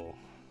be the wall.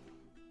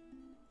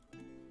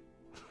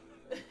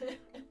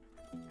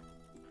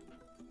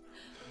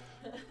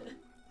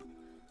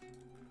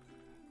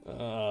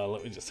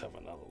 Let me just have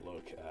another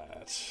look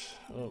at...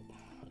 Oh,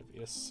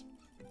 yes.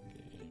 Here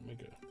we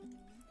go.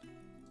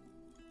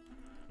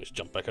 Just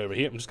jump back over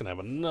here. I'm just going to have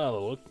another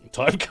look.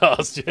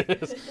 Typecast,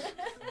 yes.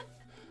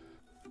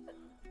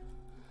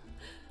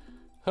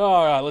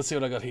 Alright, let's see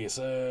what I got here.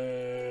 So,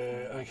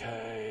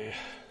 okay.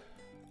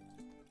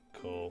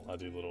 Cool. I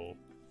do little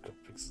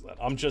pixels that.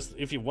 I'm just,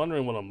 if you're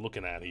wondering what I'm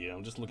looking at here,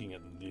 I'm just looking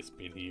at this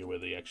bit here where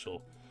the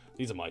actual,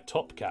 these are my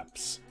top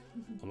caps.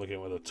 I'm looking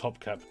at where the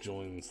top cap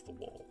joins the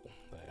wall.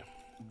 There.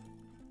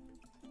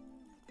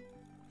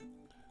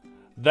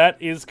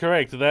 That is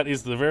correct. That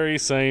is the very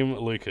same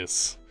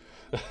Lucas.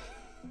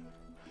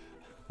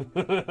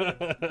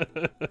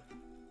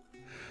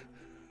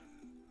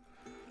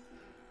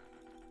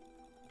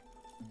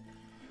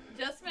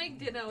 Just Make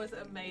Dinner was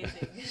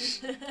amazing.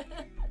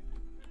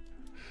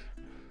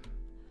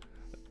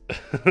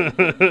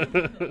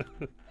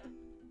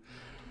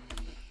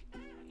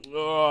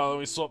 Oh, let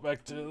me swap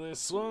back to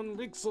this one.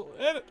 Pixel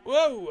edit.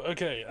 Whoa.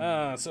 Okay.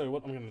 So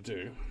what I'm gonna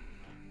do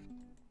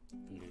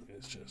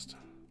is just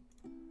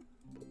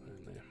put that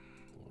in there,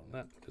 more on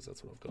that, because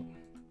that's what I've got.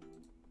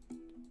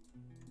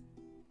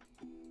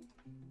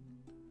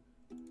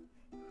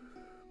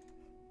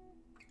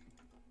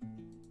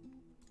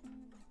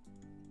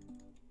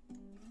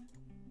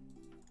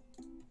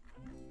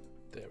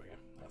 There we go.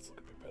 That's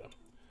looking a bit better.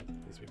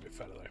 Needs to be a bit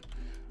fatter though.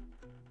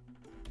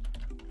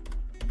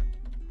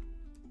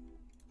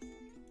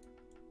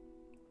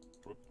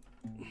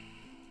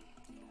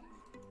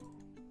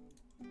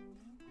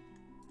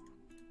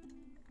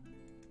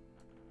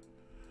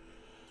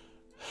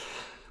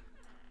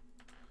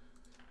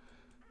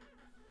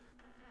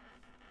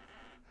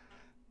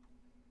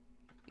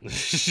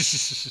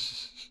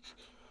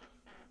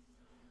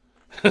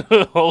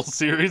 Whole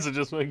series of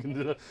just making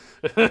dinner.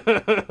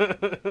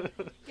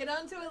 Get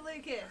onto it,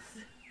 Lucas.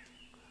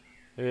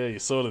 Yeah, you're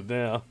sorted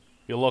now.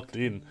 You're locked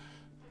in.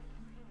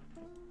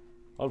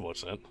 I'd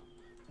watch that.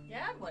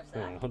 Yeah, I'd watch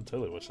Yeah, that. I'd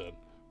totally watch that.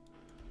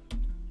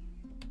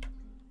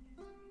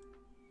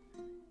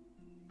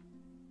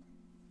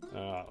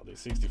 I'll do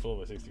 64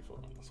 by 64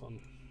 on this one.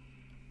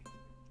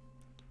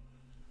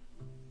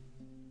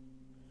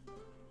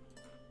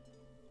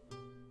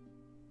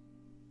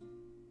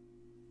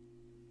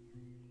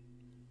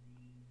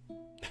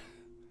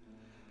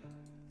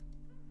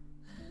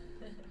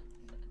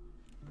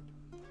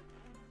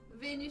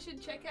 Vin, you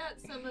should check out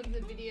some of the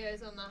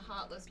videos on the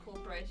Heartless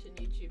Corporation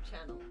YouTube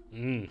channel.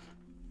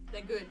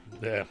 They're good.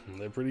 Yeah,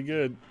 they're pretty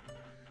good.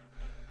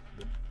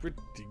 They're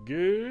pretty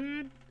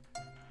good.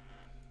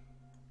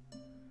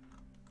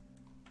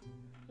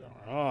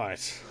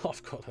 Alright,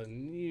 I've got a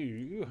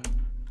new...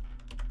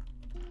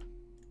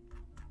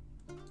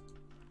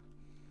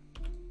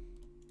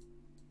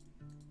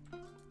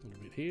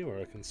 little bit here where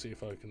I can see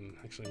if I can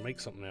actually make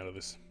something out of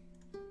this.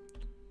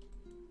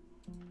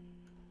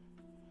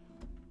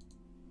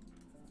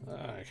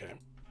 Okay.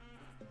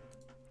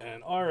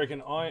 And I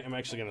reckon I am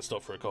actually going to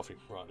stop for a coffee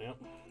right now.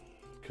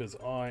 Because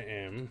I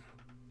am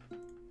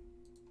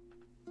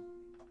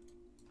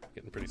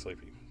getting pretty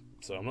sleepy.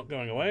 So I'm not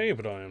going away,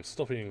 but I am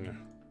stopping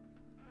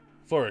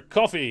for a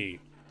coffee.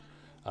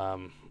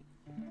 So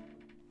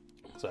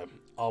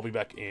I'll be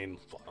back in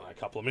a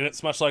couple of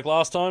minutes, much like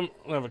last time.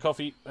 I'll have a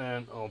coffee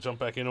and I'll jump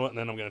back into it, and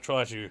then I'm going to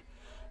try to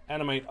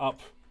animate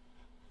up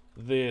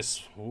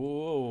this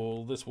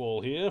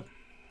wall here.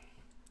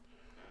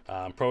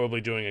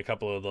 Probably doing a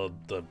couple of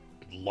the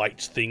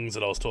light things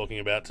that I was talking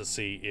about to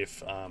see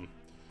if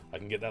I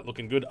can get that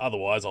looking good.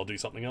 Otherwise, I'll do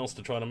something else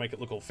to try to make it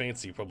look all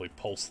fancy. Probably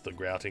pulse the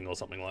grouting or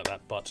something like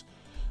that, but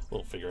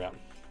we'll figure out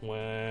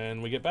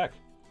when we get back.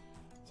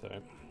 So,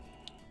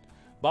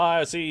 bye.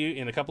 I'll see you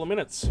in a couple of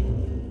minutes.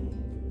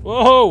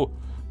 Whoa!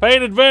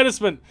 Paid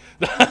advertisement!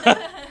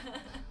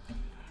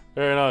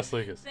 Very nice,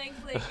 Lucas. Thanks,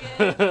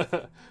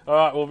 Lucas.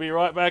 Alright, we'll be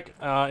right back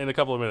in a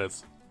couple of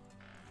minutes.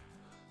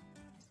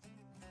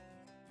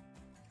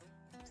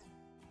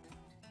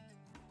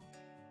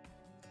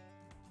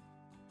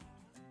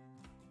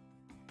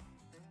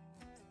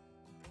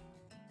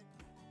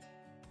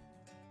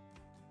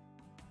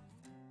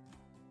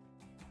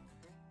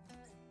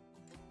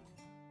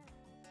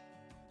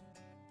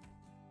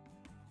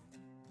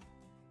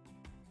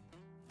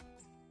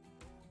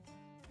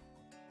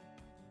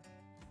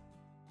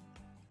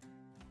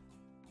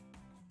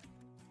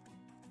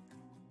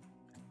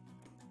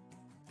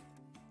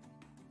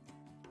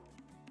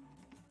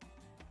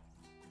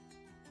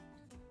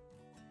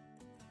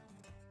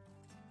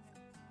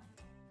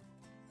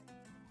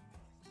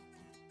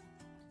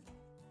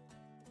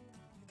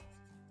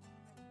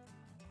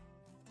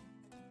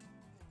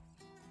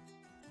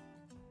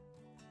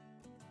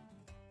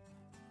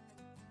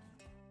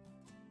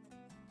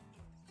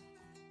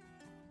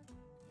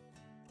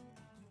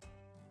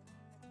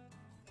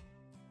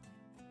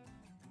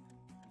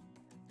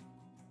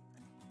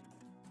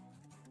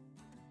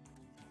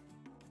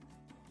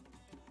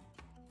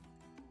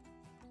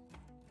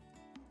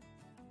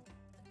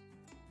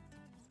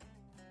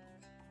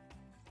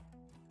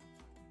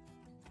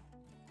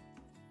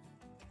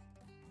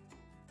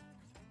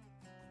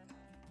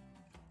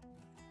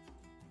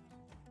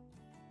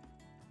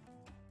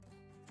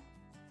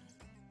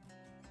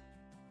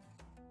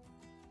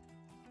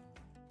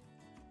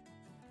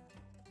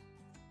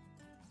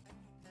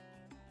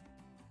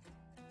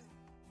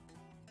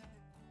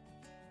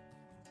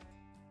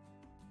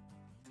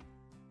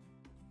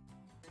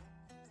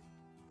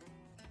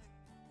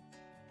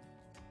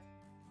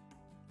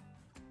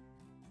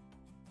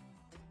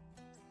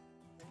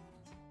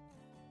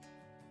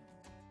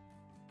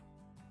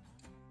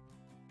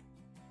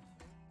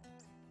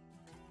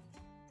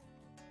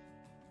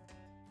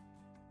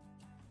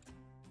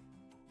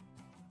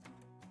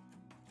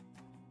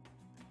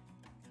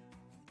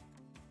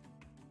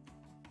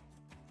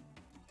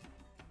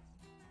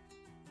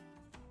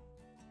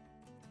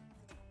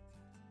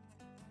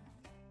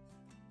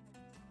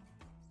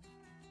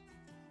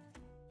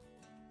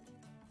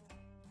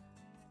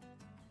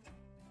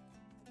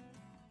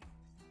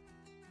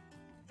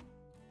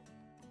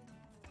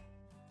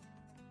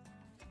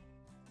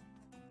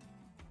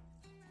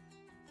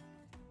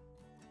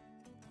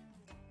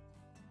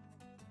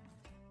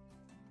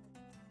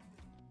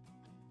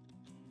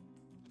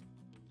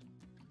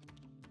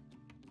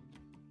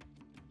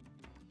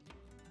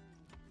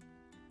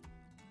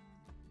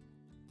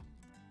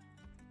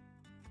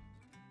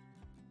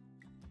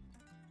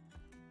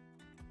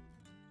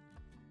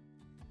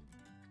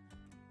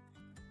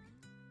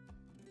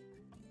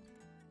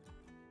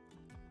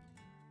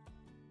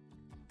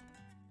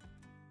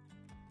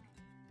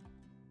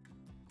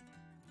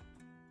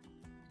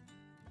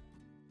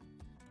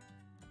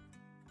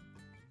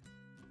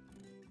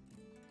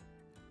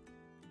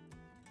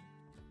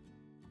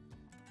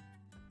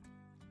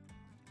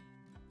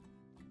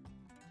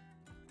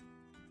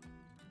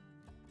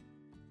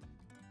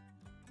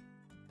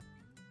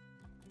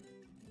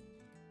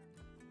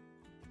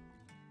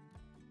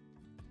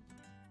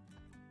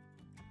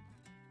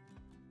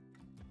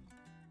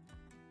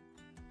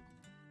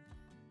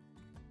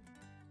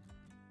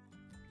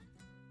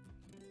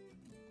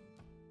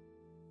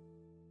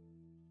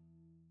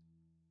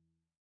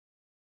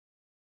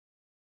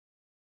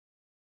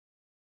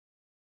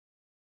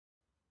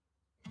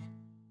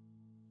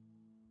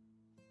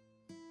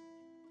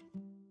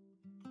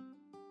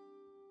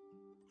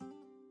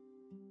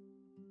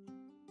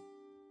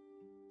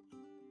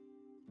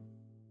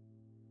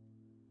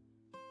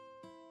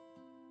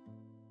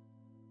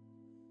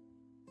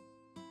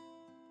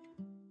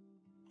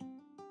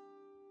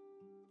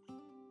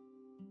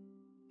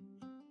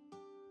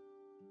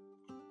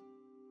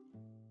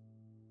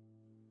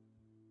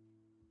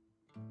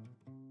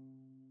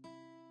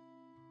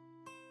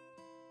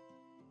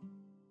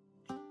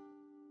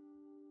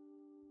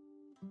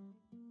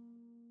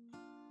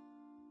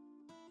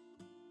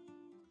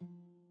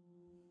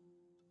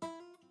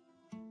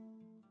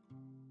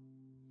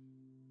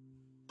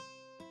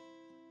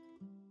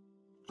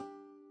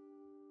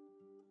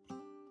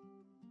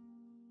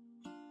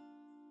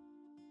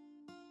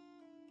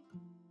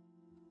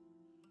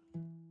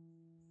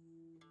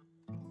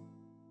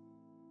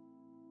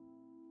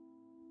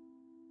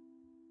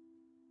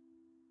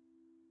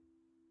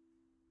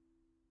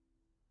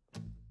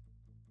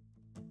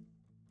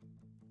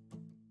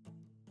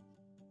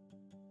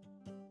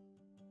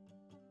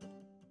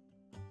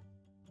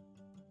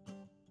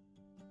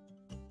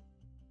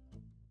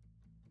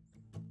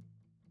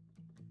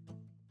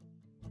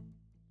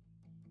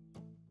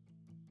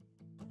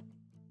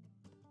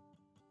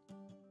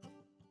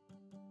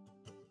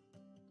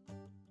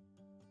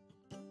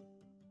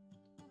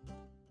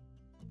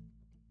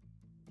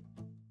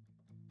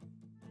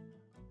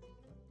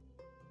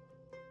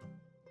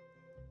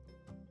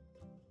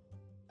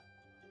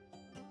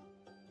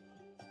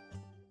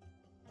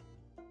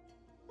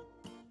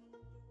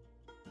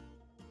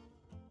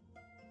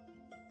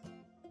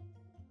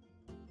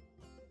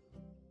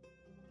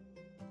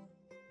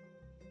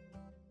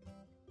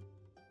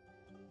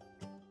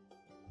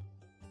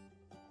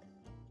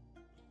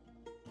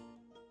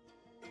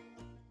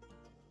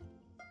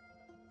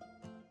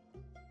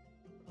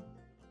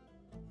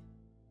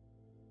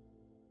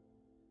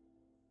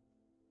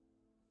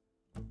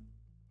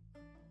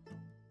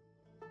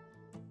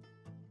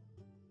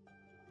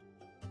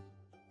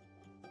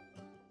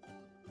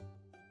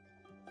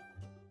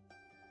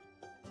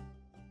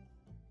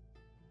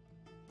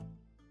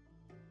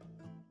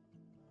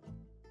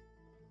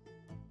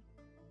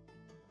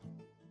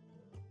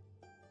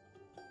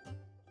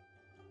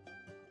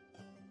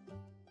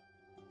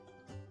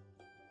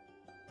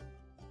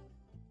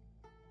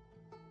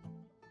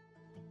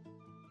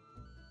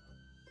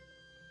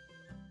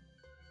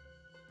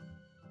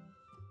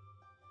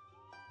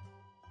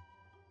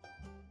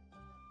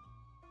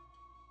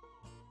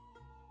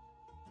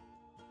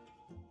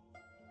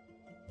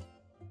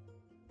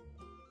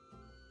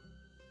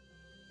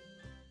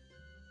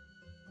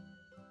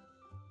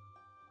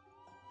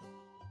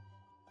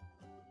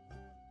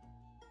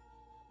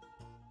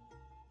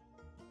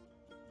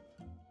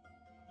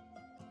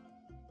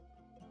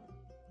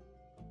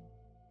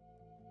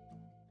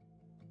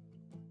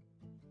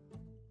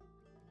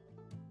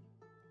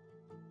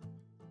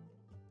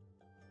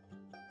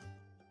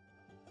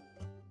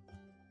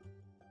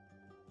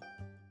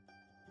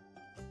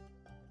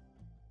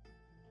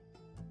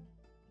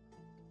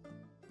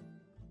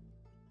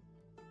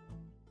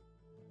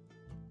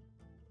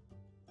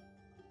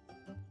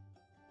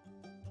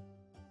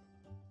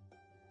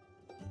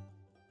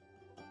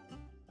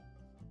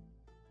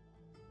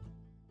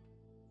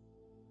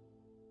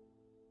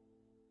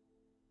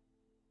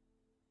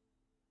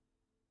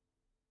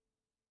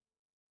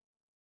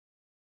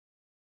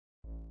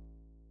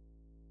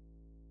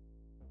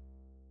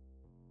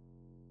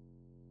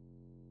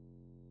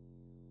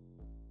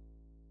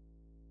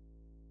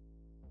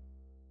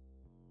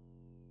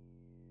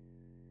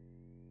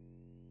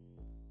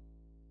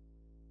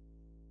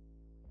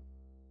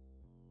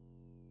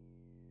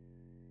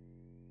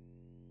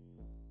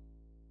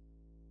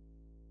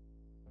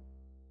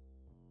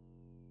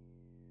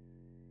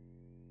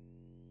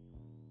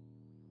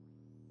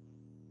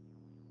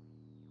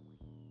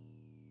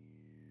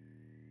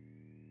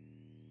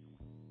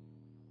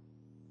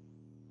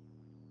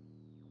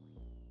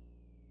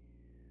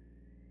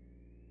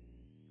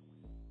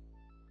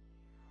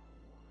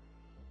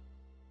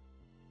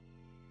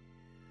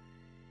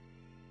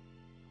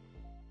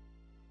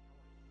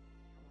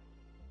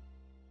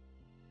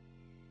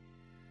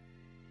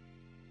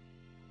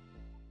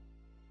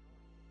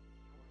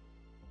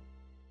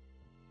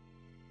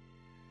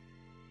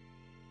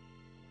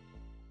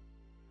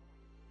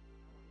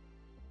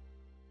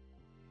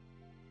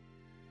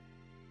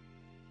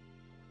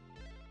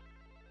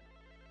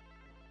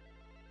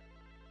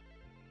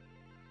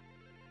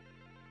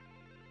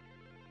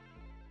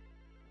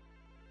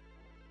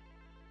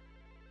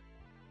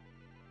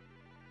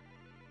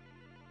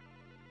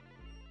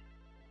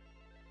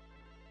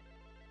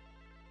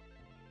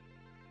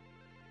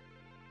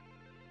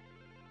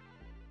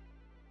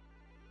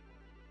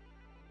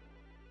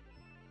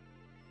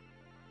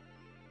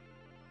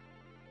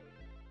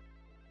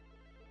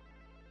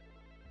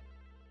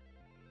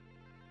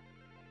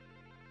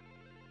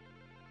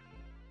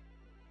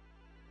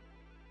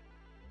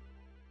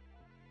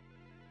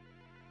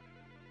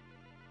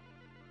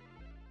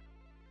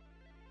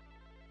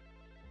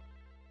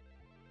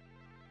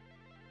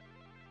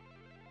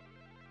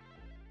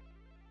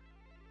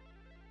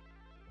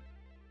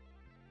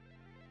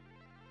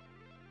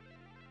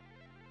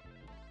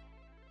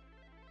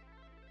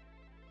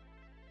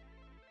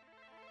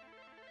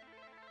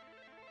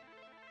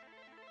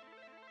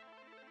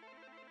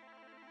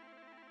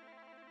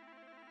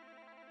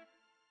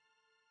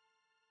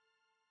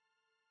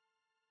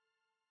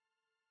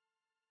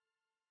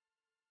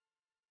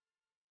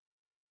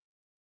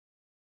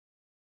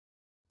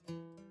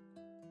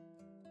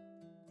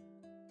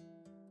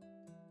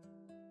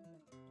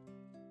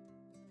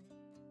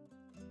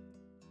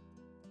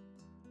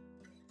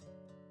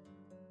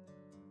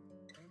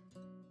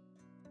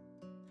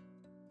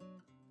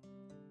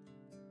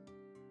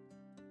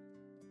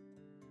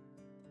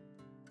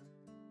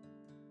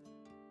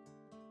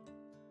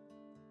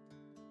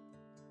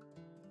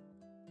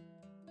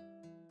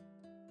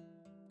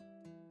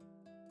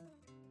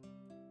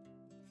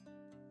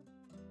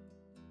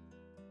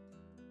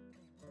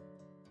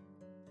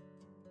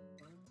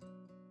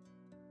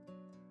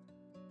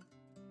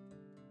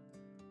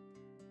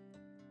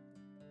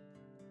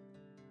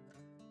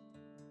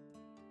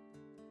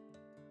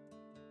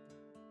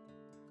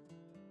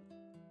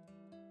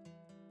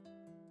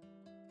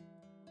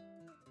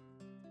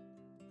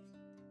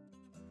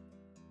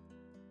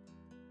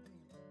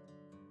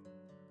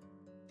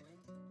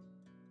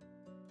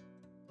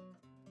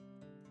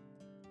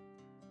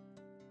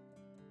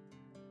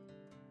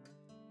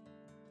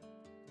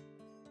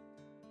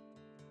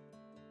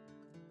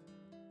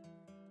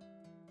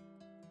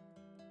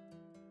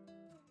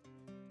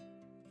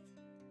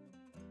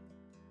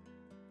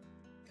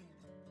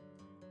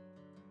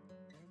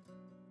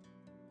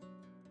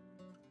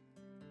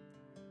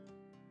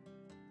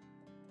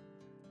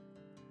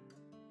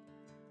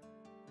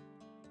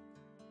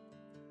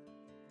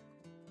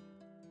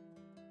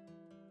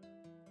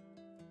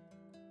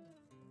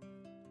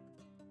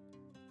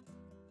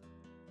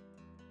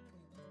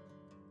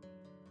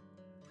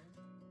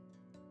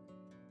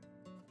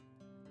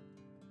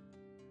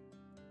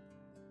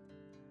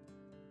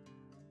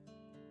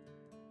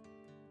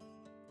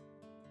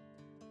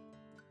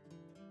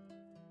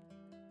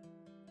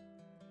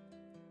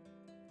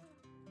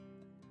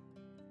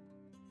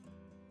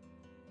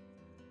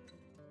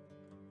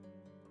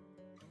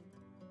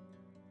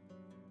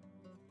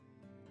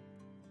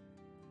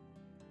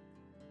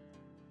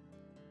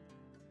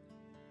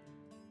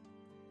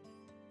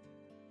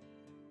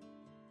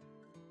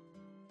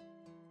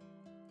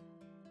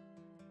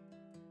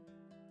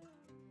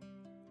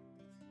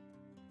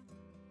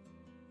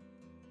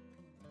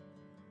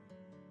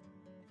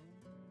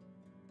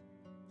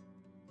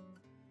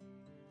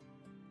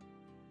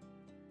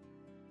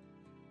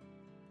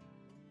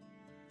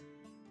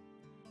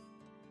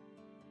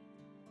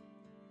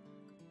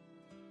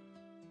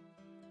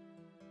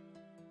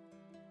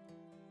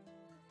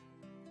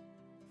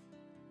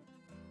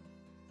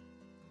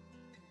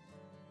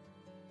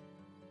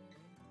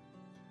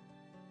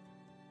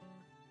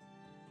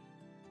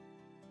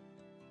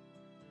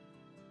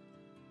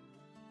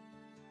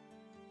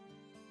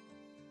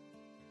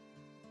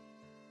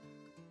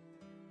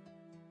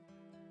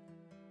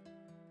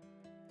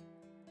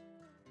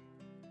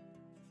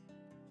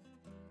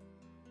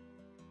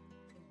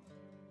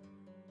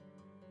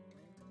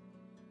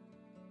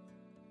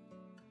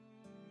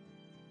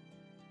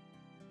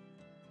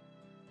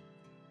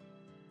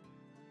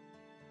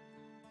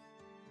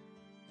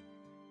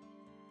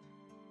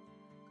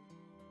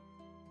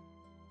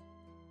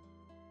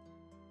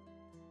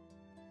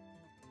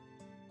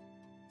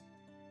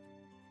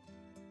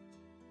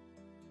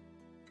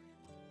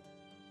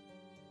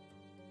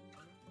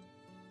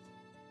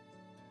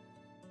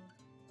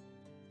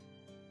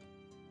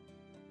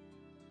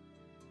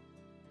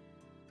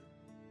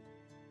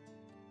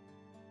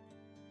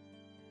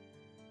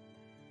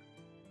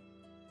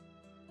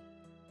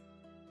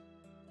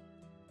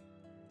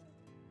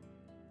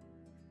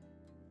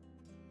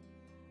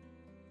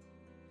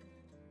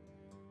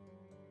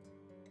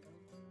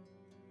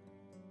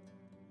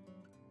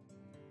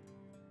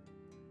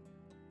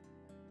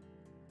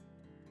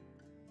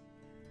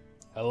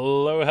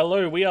 Hello,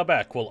 hello, we are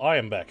back. Well, I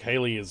am back.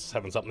 Haley is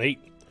having something to eat.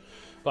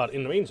 But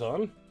in the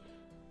meantime,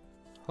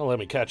 let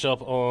me catch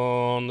up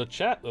on the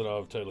chat that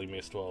I've totally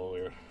missed while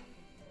we're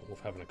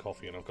having a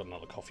coffee, and I've got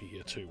another coffee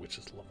here too, which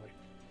is lovely.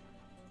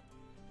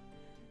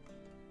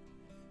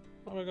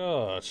 Oh my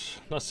gosh,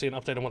 nice to see an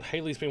update on what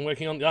Haley's been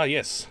working on. Ah,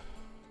 yes.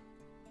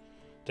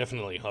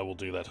 Definitely, I will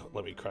do that.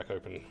 Let me crack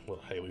open what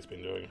Haley's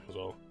been doing as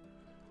well.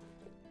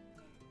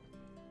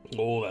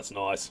 Oh, that's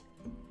nice.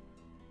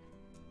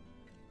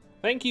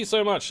 Thank you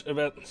so much.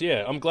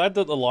 Yeah, I'm glad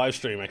that the live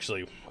stream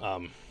actually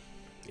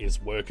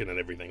is working and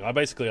everything.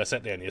 I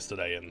sat down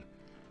yesterday and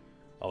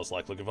I was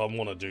like, look, if I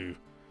want to do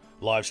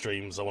live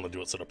streams, I want to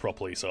do it sort of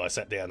properly. So I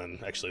sat down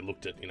and actually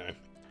looked at,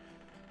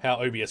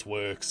 how OBS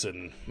works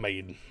and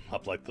made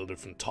up like the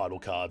different title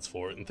cards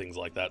for it and things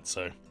like that.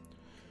 So,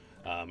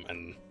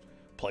 and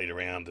played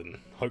around, and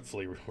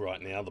hopefully right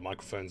now the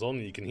microphone's on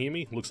and you can hear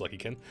me. Looks like you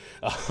can.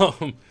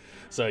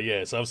 So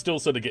yeah, so I'm still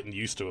sort of getting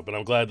used to it, but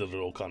I'm glad that it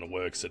all kind of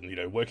works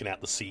and, working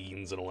out the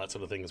scenes and all that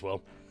sort of thing as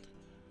well.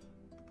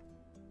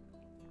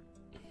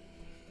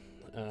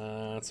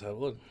 Let's have a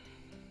look.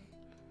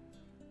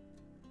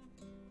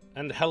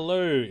 And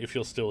hello, if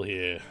you're still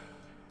here.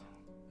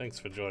 Thanks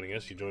for joining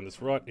us. You joined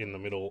us right in the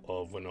middle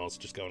of when I was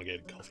just going to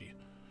get coffee.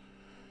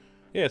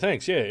 Yeah,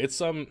 thanks. Yeah,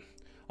 it's I'm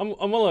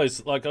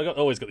always like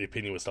always got the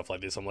opinion with stuff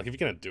like this. I'm like, if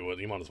you're gonna do it,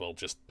 you might as well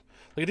just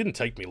like, it didn't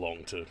take me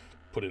long to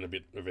put in a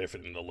bit of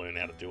effort and to learn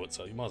how to do it,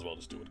 so you might as well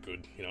just do it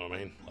good. You know what I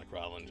mean? Like,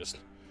 rather than just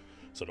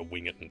sort of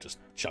wing it and just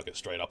chuck it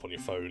straight up on your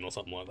phone or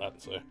something like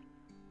that. So,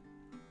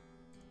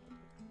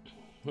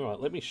 all right,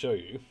 let me show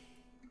you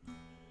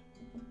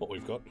what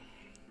we've got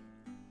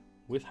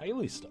with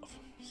Haley's stuff.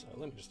 So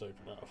let me just open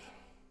up.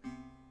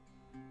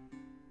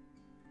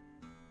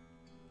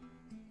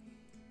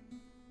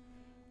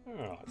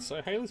 Alright, so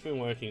Haley's been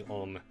working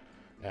on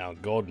our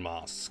god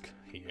mask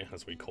here,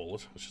 as we call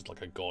it, which is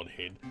like a god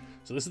head.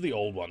 So this is the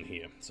old one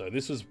here. So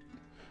this was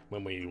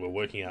when we were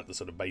working out the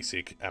sort of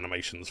basic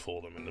animations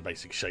for them and the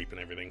basic shape and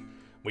everything.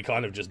 We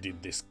kind of just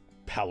did this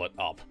palette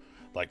up,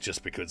 like,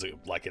 just because it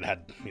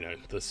had,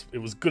 it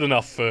was good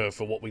enough for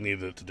what we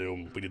needed it to do,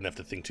 and we didn't have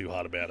to think too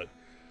hard about it.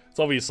 It's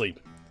obviously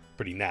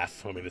pretty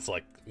naff. I mean, it's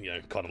like,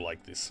 kind of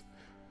like this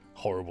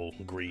horrible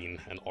green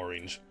and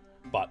orange,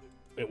 but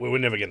we were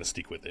never going to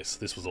stick with this.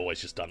 This was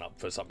always just done up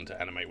for something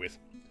to animate with.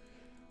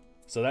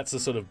 So that's the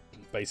sort of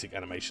basic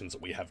animations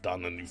that we have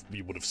done and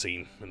you would have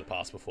seen in the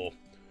past before.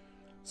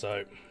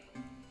 So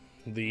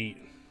the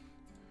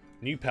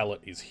new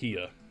palette is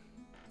here,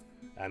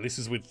 and this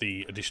is with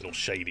the additional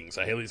shading.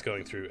 So Haley's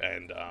going through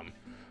and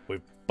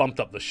we've bumped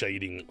up the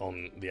shading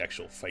on the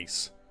actual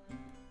face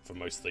for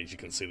most of these. You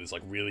can see there's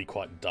like really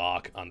quite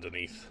dark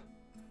underneath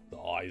the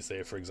eyes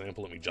there, for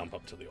example. Let me jump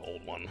up to the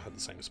old one at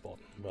the same spot.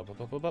 Where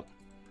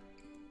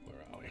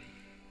are we?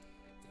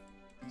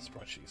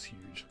 Sprites is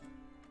huge.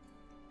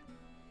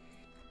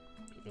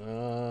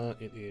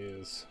 It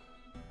is...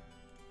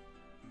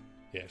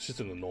 yeah, it's just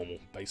in the normal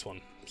base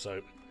one.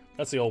 So,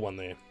 that's the old one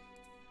there.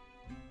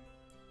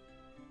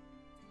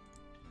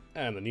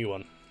 And the new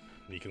one.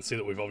 You can see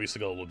that we've obviously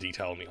got a little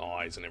detail on the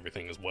eyes and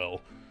everything as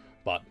well.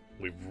 But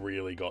we've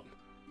really got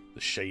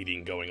the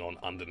shading going on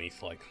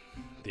underneath, like,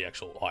 the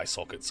actual eye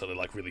sockets. So they're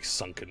like really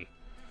sunken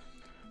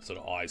sort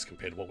of eyes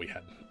compared to what we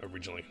had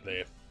originally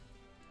there.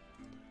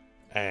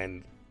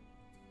 And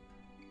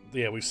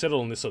yeah, we've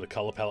settled on this sort of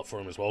colour palette for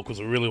him as well, because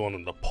we really want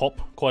him to pop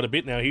quite a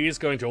bit. Now, he is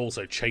going to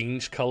also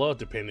change colour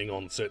depending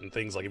on certain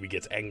things. Like, if he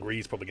gets angry,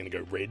 he's probably going to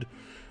go red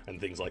and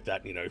things like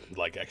that,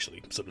 like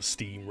actually sort of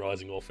steam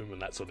rising off him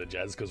and that sort of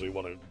jazz, because we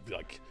want to,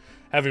 like,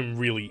 have him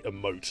really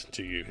emote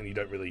to you. And you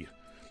don't really...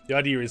 the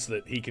idea is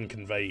that he can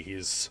convey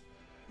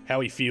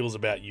how he feels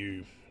about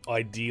you,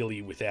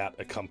 ideally without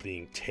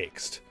accompanying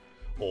text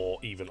or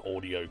even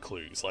audio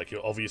clues. Like,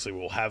 obviously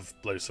we'll have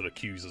those sort of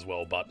cues as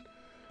well, but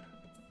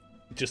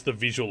just the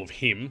visual of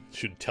him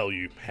should tell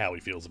you how he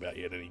feels about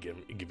you at any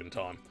given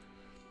time.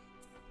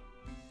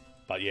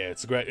 But yeah,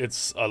 it's great.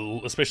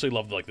 I especially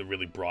love like the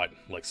really bright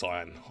like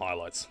cyan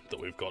highlights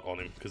that we've got on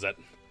him, because that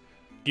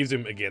gives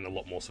him again a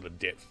lot more sort of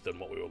depth than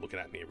what we were looking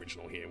at in the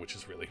original here, which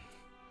is really,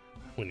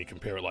 when you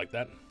compare it like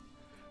that,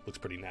 looks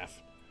pretty naff.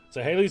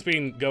 So Haley's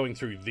been going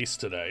through this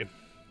today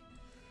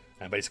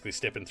and basically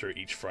stepping through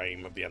each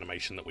frame of the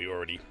animation that we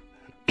already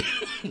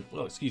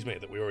well, excuse me,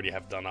 that we already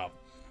have done up.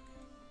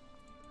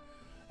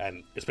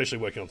 And especially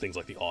working on things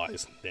like the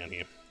eyes down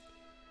here.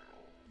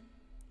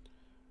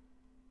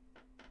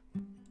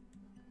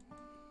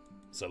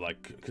 So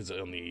like, because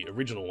on the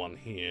original one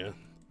here,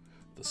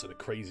 the sort of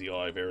crazy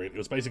eye variant, it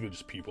was basically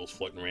just pupils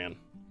floating around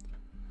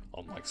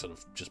on like sort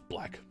of just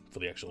black for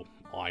the actual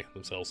eye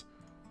themselves.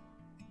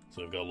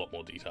 So we've got a lot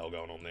more detail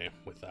going on there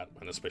with that,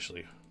 and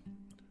especially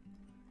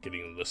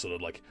getting the sort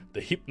of like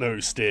the hypno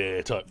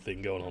stare type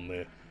thing going on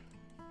there.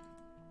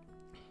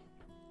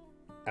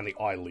 And the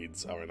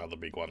eyelids are another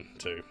big one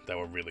too. They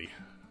were really,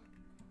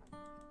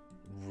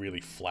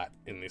 really flat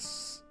in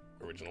this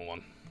original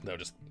one. They were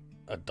just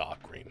a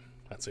dark green.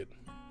 That's it.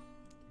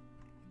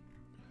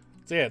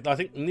 So yeah, I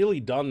think nearly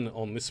done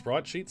on this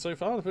sprite sheet so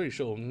far. I'm pretty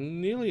sure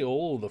nearly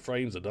all of the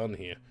frames are done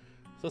here.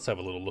 So let's have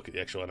a little look at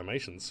the actual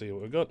animations, see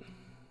what we've got.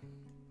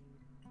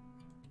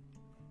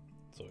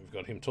 So we've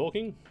got him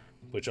talking,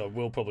 which I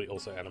will probably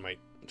also animate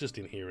just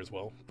in here as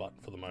well, but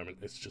for the moment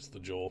it's just the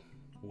jaw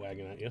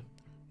wagging at you.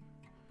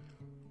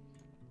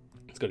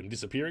 It's got him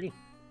disappearing,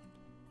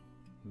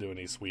 doing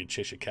his weird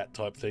Cheshire Cat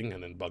type thing,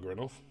 and then buggering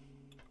off.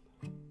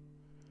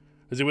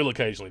 As he will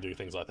occasionally do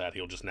things like that.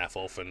 He'll just naff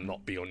off and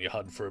not be on your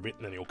HUD for a bit,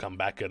 and then he'll come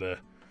back at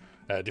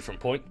a different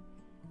point.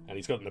 And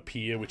he's got an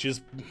appear, which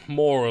is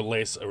more or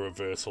less a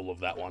reversal of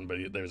that one, but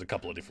there's a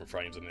couple of different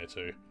frames in there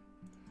too.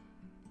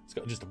 He's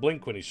got just a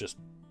blink when he's just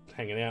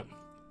hanging out.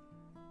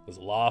 There's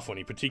a laugh when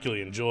he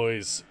particularly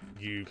enjoys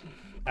you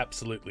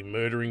absolutely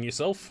murdering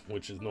yourself,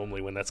 which is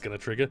normally when that's going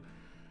to trigger.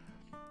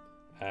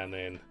 And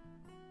then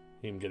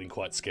him getting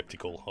quite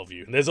skeptical of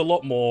you. And there's a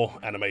lot more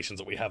animations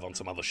that we have on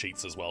some other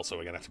sheets as well, so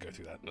we're going to have to go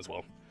through that as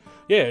well.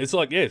 Yeah, it's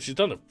like, yeah, she's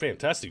done a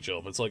fantastic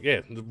job. It's like,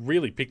 yeah,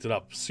 really picked it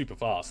up super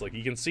fast. Like,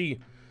 you can see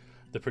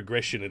the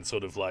progression in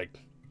sort of like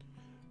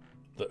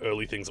the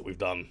early things that we've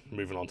done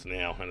moving on to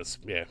now, and it's,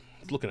 yeah,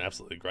 it's looking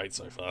absolutely great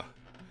so far.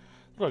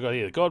 What have I got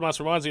here? Godmaster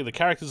reminds me of the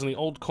characters in the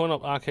old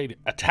coin-op arcade.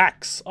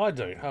 Attacks!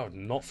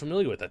 I'm not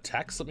familiar with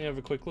Attacks. Let me have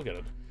a quick look at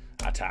it.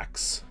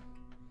 Attacks.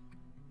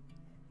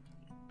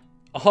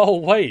 Oh,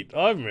 wait,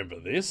 I remember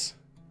this.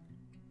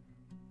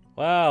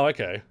 Wow,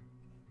 okay.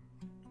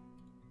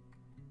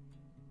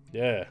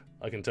 Yeah,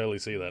 I can totally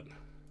see that.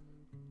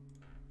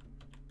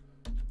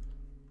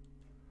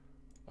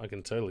 I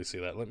can totally see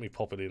that. Let me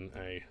pop it in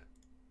a...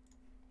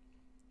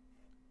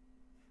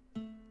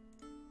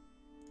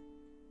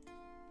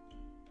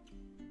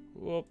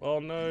 Whoop, oh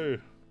no.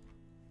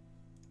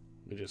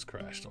 We just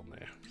crashed on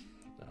there.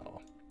 Oh.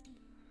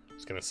 I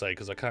was going to say,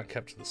 because I can't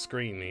capture the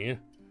screen here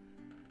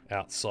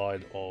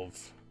outside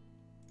of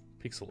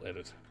Pixel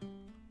Edit.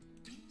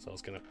 So I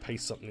was going to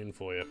paste something in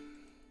for you.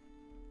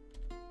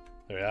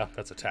 There we are,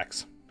 that's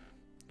Attacks.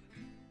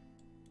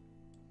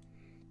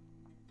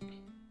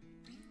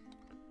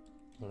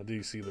 I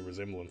do see the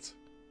resemblance.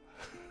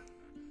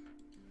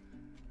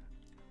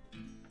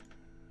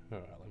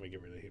 Alright, let me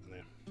get rid of him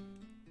there.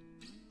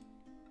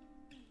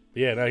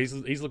 But yeah, no,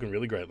 he's looking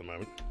really great at the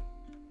moment.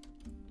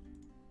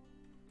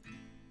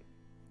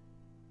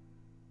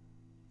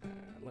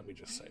 Let me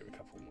just save a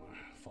couple more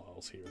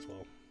files here as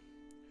well.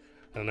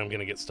 And then I'm going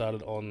to get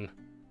started on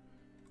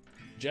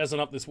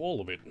jazzing up this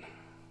wall a bit.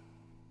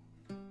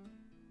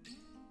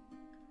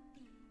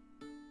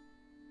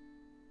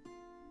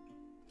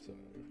 So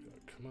we've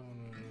got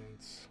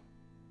commands.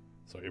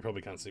 So you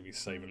probably can't see me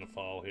saving the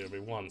file here. It'll be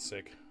 1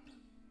 sec.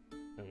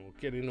 And we'll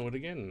get into it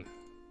again.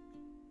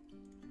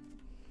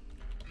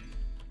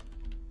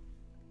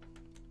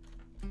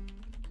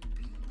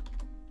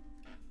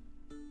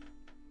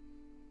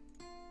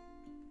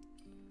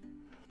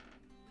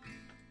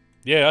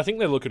 Yeah, I think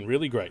they're looking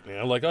really great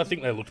now. Like, I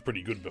think they looked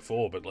pretty good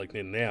before, but like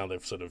now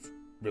they've sort of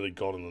really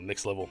gone to the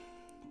next level.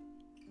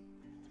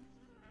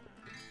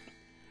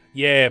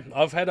 Yeah,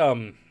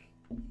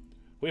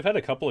 we've had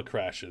a couple of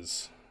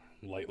crashes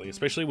lately,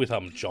 especially with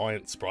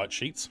giant sprite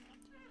sheets.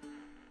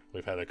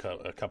 We've had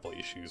a couple of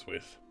issues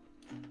with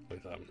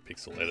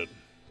Pixel Edit,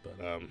 but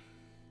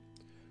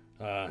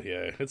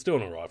yeah, it's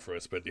doing alright for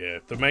us. But yeah,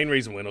 the main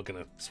reason we're not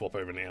going to swap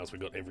over now is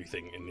we've got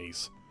everything in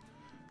these.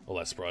 All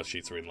our sprite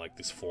sheets are in like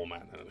this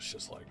format, and it's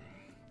just like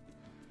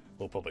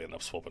we'll probably end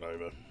up swapping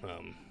over.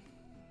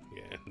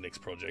 Yeah, next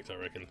project I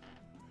reckon.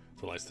 It's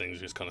one of those things,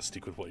 you just kind of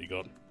stick with what you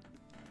got.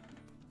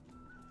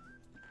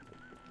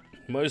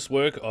 Most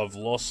work I've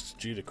lost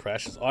due to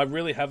crashes. I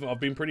really haven't. I've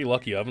been pretty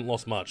lucky. I haven't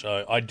lost much.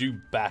 I do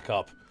back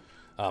up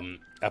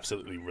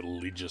absolutely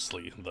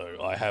religiously,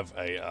 though. I have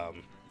a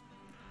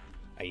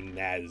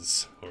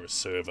NAS or a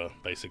server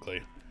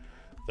basically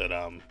that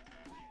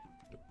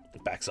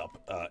backs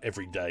up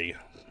every day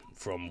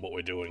from what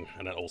we're doing,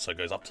 and it also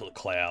goes up to the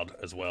cloud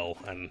as well.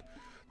 And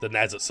the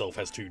NAS itself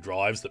has 2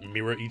 drives that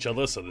mirror each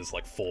other, so there's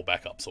like 4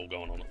 backups all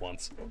going on at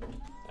once.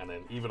 And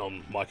then even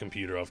on my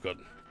computer I've got,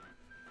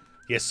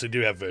 yes, we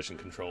do have version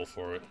control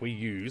for it. We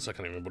use, I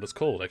can't even remember what it's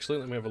called actually,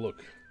 let me have a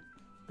look.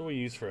 What do we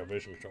use for our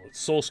version control?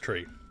 It's Source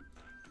Tree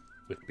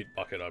with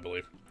Bitbucket, I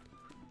believe.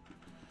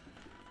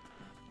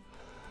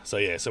 So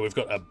yeah, so we've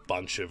got a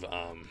bunch of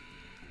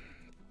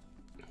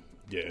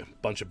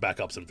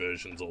backups and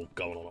versions all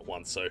going on at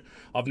once, so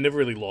I've never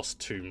really lost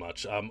too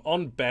much.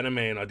 On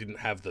Bannerman I didn't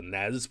have the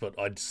NAS, but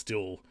I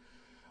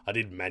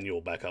did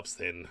manual backups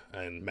then,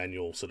 and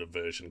manual sort of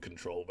version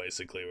control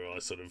basically, where I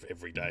sort of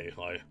every day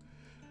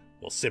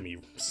well,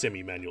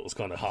 semi-manual, it's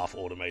kind of half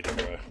automated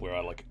where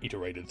I like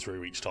iterated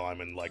through each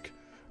time and like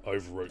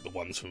overwrote the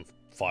ones from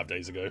 5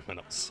 days ago, and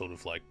it was sort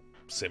of like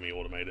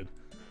semi-automated,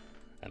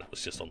 and it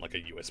was just on like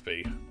a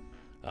USB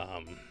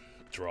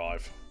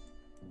drive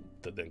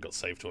that then got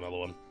saved to another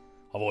one.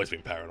 I've always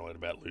been paranoid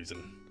about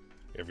losing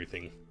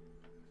everything.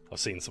 I've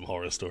seen some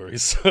horror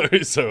stories,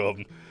 so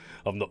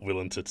I'm not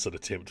willing to sort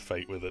of tempt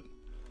fate with it.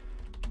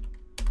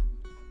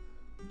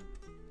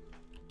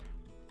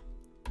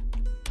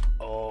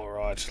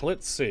 Alright, Right,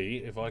 let's see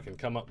if I can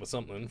come up with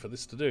something for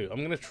this to do. I'm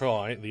going to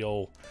try the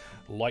old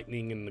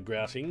lightning and the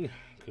grouting,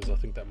 because I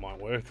think that might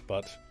work,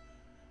 but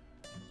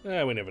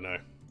we never know.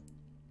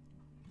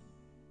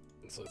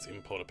 So let's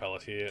import a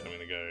palette here. I'm going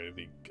to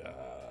go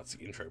it's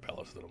the intro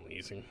palette that I'm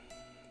using,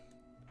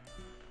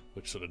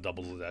 which sort of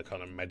doubles as our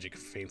kind of magic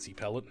fancy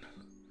palette.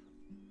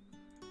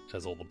 It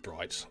has all the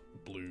bright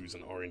blues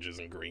and oranges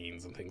and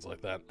greens and things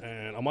like that.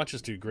 And I might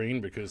just do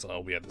green because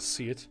I'll be able to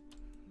see it.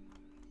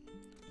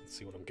 Let's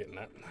see what I'm getting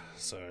at.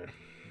 So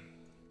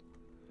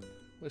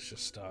let's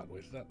just start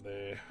with that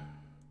there.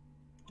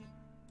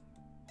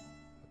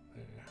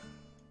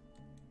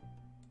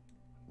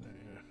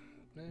 There.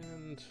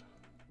 And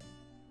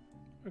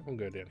I can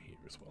go down here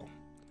as well.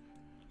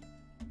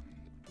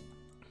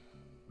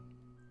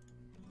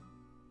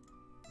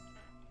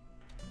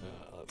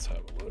 Let's have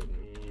a look.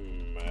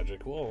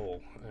 Magic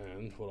wall.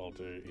 And what I'll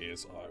do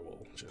is I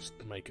will just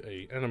make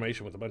a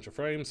animation with a bunch of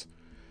frames.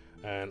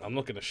 And I'm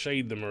not going to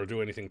shade them or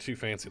do anything too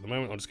fancy at the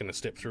moment. I'm just going to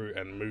step through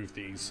and move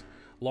these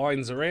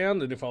lines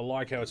around. And if I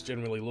like how it's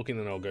generally looking,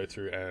 then I'll go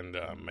through and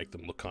make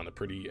them look kind of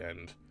pretty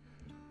and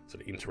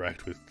sort of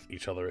interact with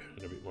each other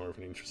in a bit more of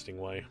an interesting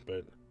way.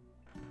 But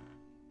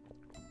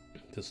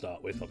to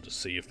start with, I'll just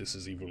see if this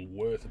is even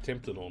worth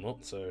attempting or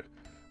not. So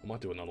I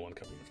might do another one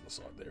coming from the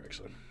side there,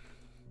 actually.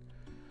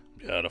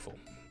 Beautiful.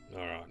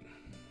 Alright.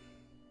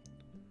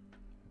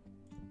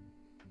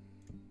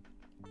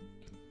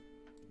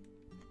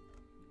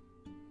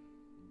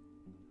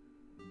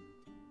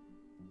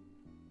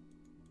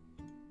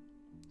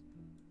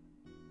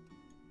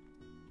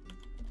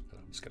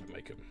 I'm just going to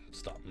make him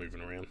start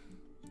moving around.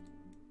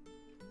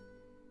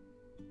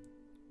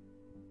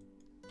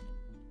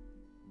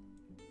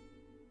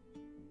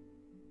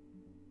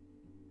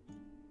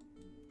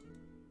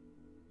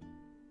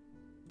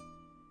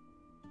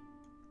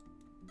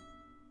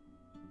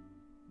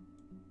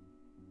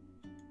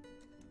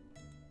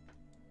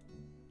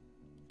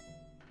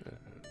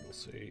 We'll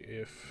see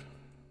if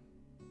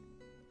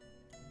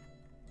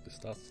this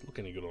starts to look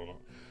any good or not.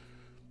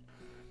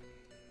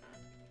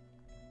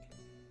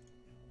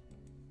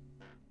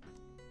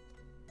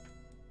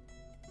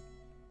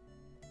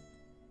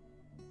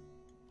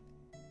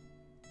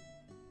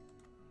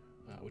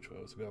 Which way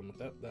was I going with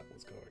that? That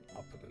was going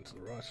up and into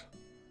the right.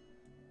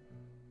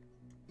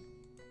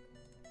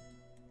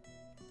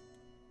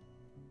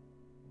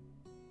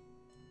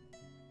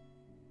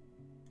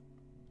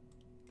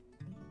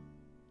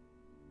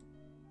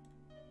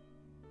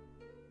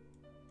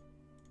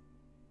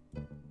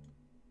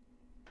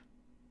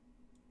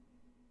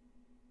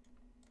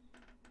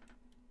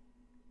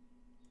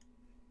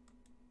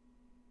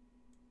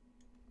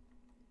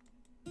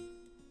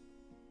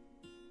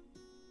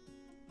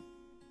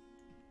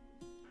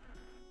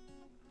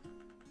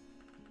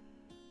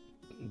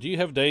 Do you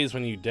have days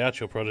when you doubt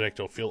your project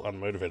or feel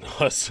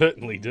unmotivated? I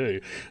certainly do.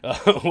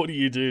 What do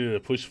you do to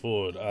push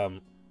forward?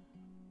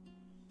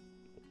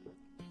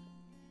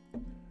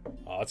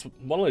 It's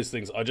one of those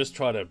things. I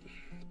try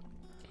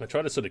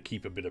to sort of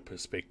keep a bit of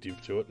perspective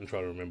to it and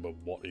try to remember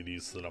what it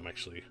is that I'm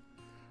actually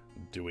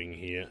doing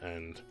here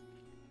and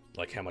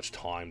like how much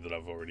time that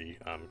I've already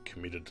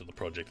committed to the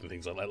project and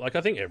things like that. Like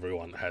I think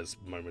everyone has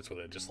moments where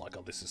they're just like,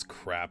 oh, this is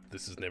crap.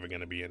 This is never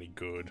going to be any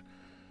good.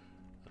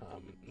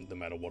 No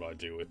matter what I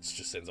do, it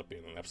just ends up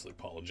being an absolute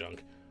pile of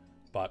junk.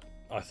 But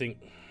I think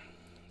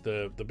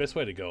the best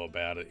way to go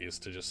about it is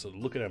to just sort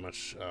of look at how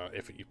much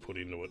effort you put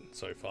into it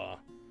so far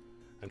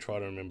and try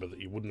to remember that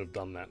you wouldn't have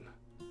done that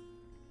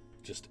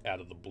just out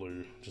of the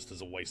blue, just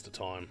as a waste of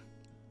time.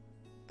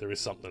 There is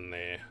something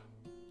there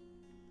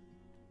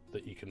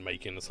that you can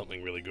make into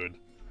something really good.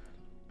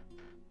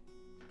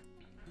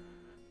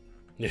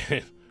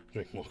 Yeah,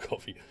 drink more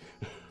coffee.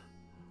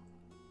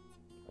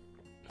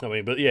 I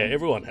mean, but yeah,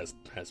 everyone has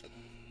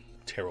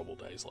terrible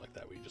days like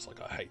that where you're just like,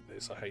 I hate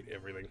this, I hate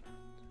everything.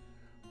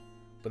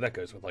 But that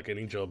goes with like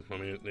any job. I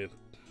mean,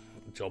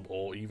 job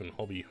or even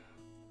hobby.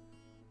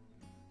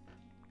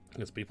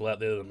 There's people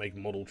out there that make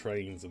model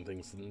trains and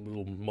things, and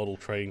little model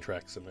train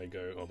tracks, and they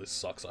go, oh, this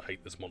sucks, I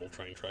hate this model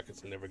train track,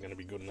 it's never going to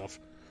be good enough.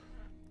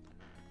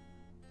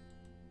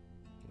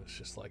 It's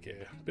just like,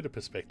 yeah, a bit of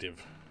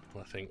perspective,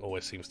 I think,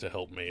 always seems to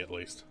help me at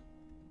least.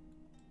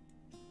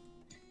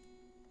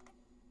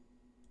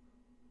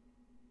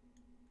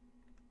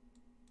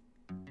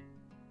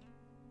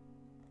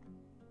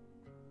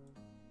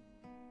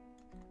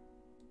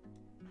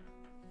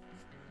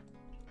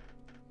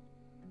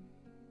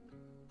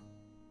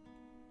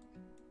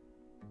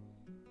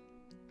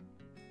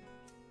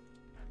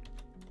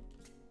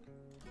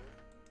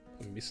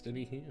 Missed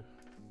any here?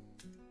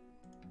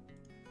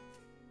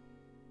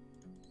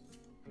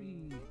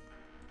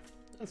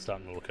 That's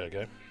starting to look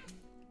okay.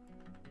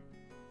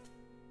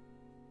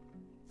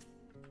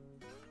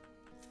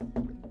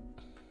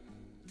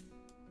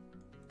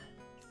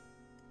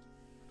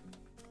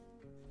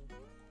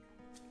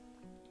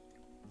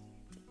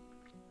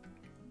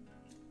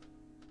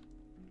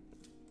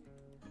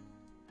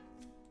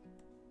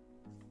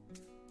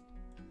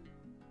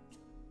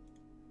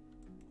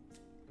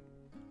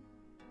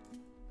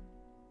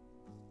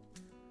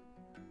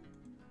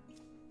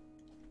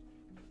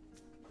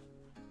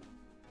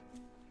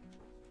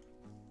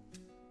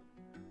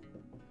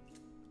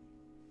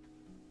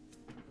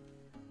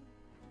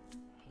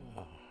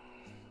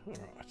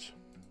 Alright.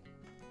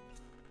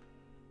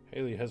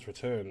 Haley has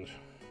returned.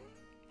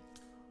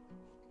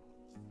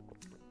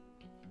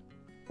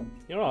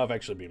 You know, I've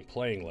actually been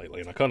playing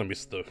lately, and I kind of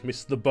missed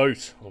the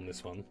boat on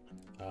this one.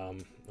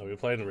 I've been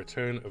playing the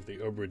Return of the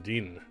Obra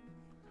Dinn,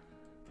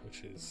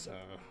 which is,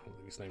 I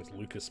think his name's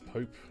Lucas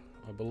Pope,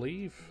 I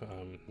believe.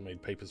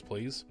 Made Papers,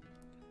 Please.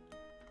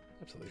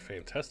 Absolutely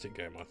fantastic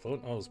game, I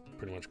thought. I was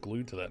pretty much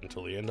glued to that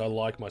until the end. I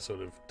like my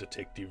sort of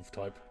detective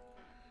type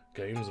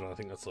games, and I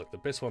think that's like the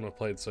best one I've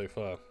played so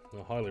far.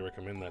 I highly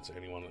recommend that to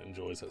anyone that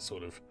enjoys that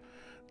sort of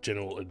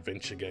general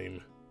adventure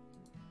game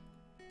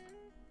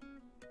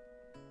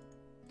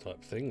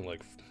type thing,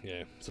 like,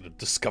 yeah, sort of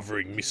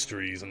discovering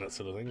mysteries and that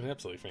sort of thing.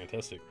 Absolutely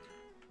fantastic.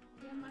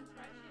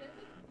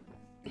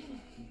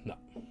 No.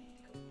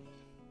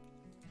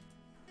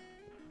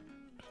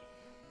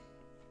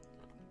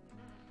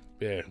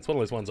 Yeah, it's one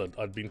of those ones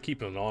I'd been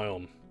keeping an eye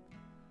on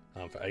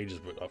for ages,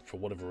 but for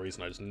whatever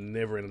reason I just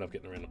never ended up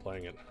getting around to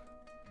playing it.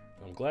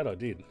 I'm glad I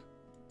did.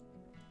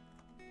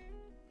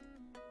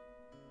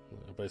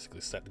 I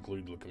basically sat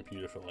glued to the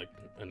computer for like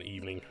an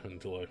evening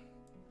until I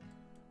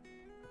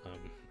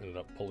ended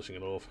up polishing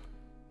it off.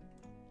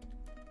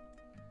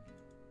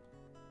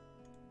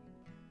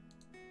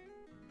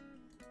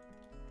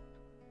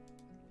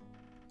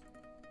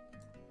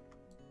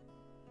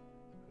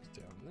 It's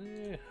down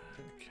there.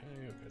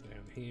 Okay, I'll go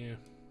down here.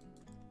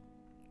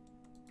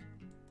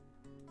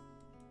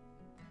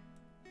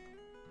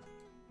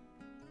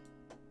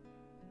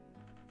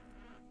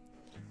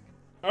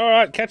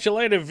 Alright, catch you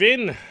later,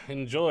 Vin.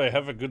 Enjoy.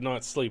 Have a good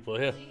night's sleep, will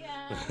ya?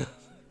 Yeah.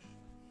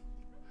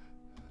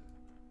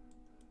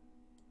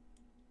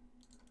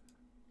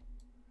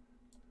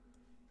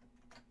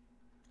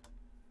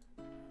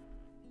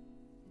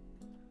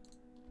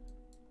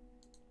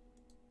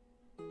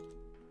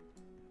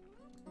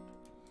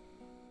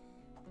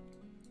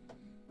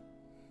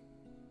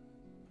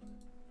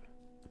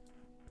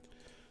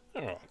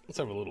 Alright, let's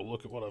have a little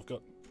look at what I've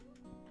got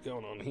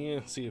going on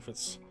here. See if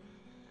it's...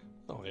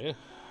 Oh, yeah.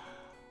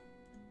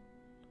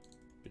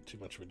 Bit too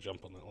much of a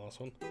jump on that last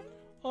one.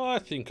 I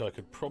think I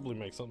could probably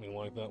make something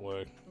like that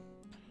work.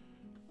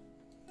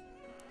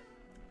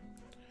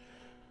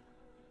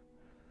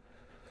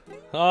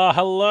 Ah,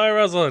 hello,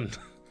 Rosalind.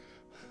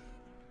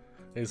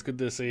 It's good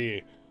to see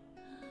you.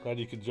 Glad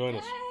you could join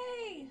us.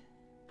 Hey!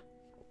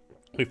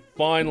 We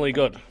finally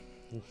got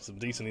some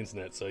decent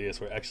internet, so yes,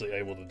 we're actually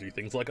able to do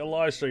things like a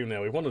live stream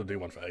now. We wanted to do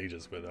one for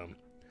ages, but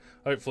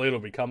hopefully it'll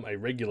become a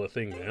regular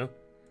thing now.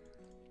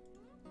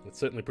 It's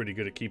certainly pretty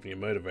good at keeping you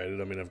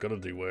motivated. I mean, I've got to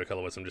do work,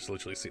 otherwise I'm just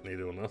literally sitting here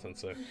doing nothing,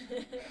 so...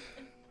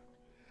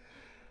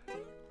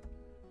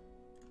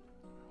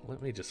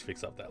 Let me just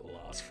fix up that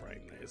last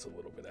frame there. It's a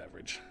little bit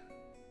average.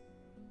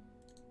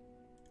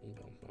 Bum,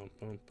 bum,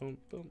 bum, bum,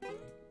 bum.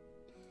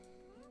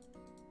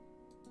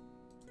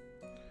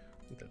 I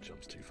think that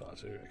jumps too far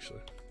too,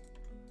 actually.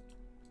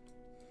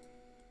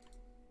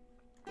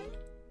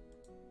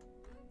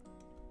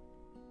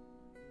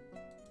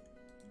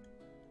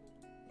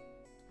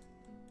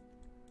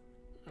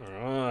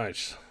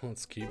 Alright,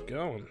 let's keep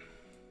going.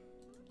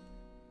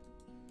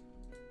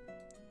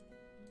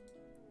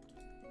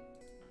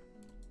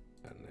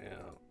 And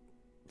now,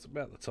 it's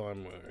about the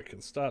time where I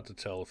can start to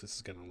tell if this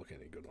is going to look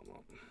any good or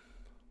not.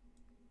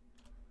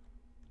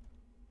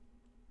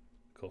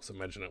 Of course,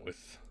 imagine it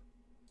with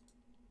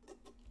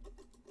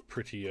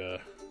prettier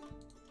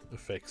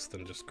effects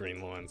than just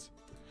green lines.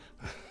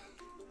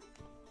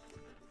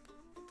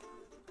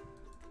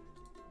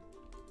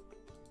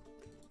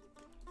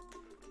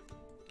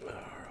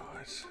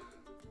 Alright.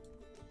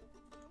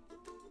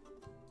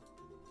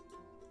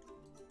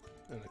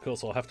 And of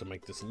course I'll have to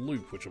make this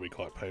loop, which will be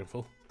quite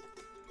painful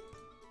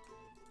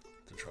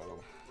to try to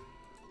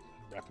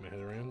wrap my head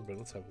around, but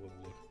let's have a little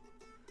look.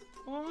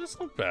 Oh, that's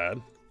not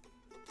bad.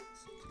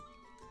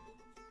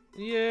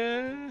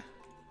 Yeah.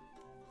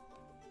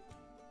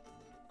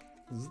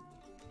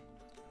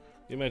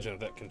 You imagine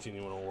that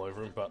continuing all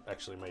over him, but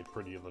actually made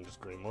prettier than just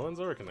green lines.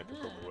 I reckon that could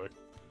probably work.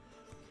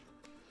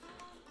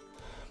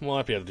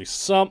 Might be able to do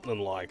something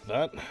like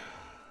that.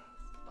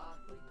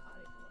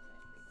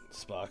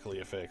 Sparkly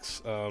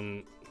effects.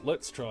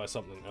 Let's try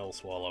something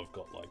else while I've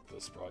got like the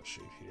sprite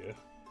sheet here,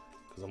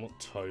 because I'm not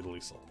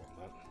totally sold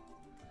on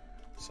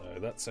that. So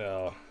that's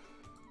our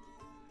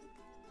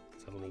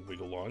little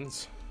wiggle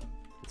lines.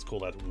 Let's call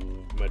that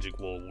magic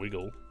wall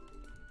wiggle.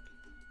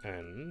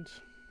 And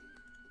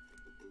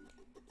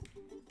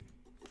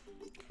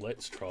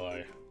let's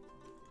try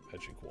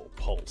magic wall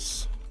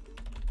pulse,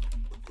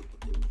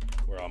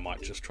 where I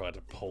might just try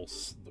to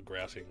pulse the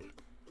grouting,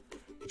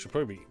 which will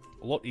probably be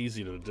a lot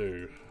easier to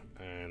do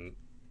and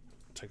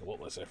take a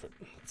lot less effort.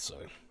 So,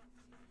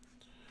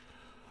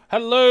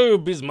 hello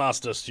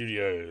Bizmaster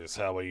Studios,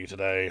 how are you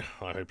today?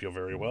 I hope you're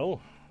very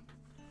well.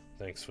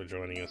 Thanks for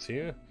joining us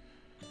here.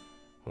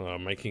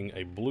 Making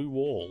a blue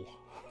wall.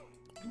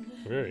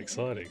 Very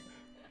exciting.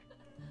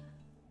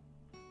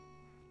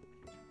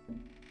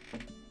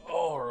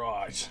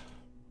 Alright.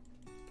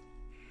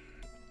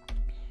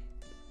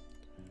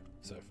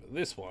 So for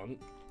this one,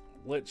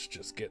 let's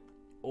just get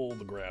all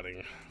the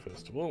grouting,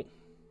 first of all.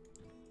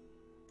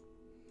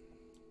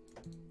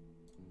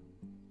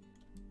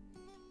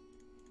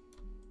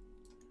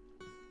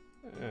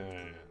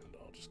 And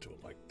I'll just do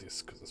it like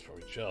this, because it's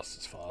probably just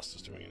as fast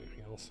as doing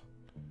anything else.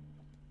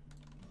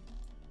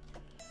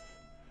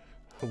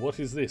 What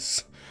is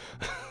this?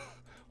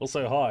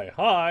 Also, hi.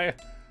 Hi!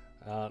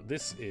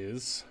 This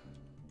is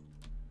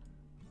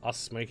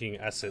us making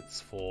assets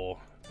for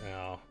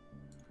our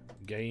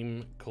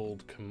game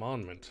called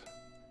Commandment.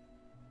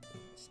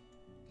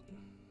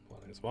 My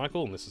name's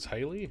Michael, and this is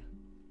Haley.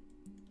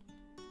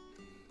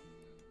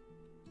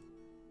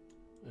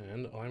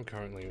 And I'm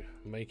currently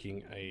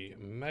making a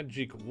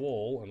magic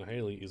wall, and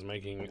Haley is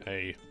making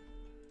an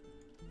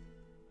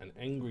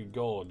angry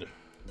god.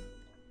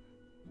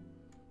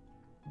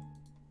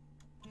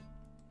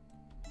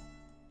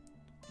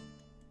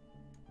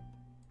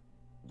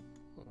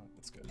 Alright,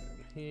 let's go down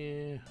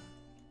here.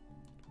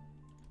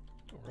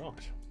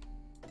 Alright.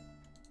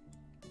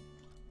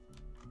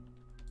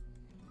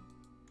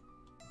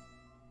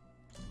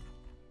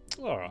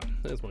 Alright,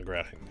 there's my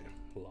grouting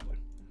there. Lovely.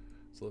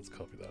 So let's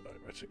copy that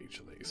over to each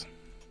of these.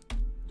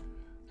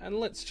 And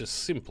let's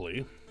just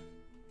simply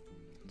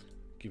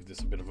give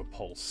this a bit of a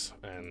pulse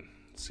and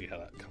see how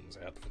that comes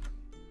out.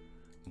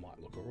 Might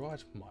look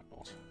alright, might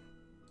not.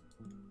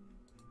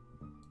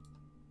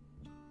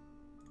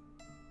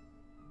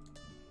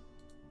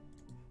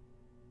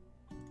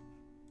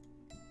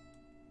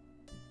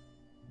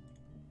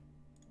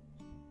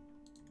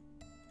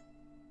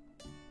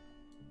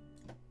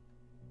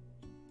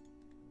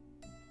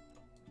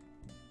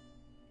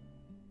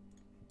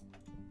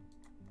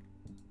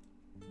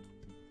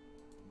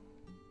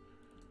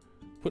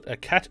 Put a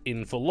cat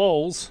in for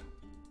lols.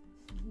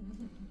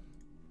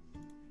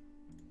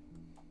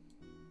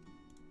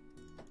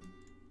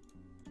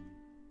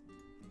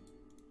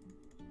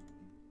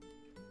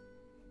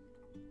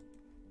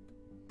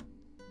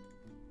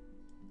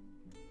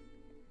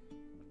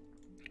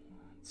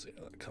 Let's see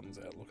how that comes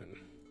out looking.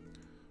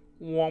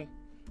 Womp.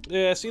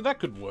 Yeah, see, that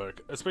could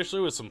work, especially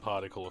with some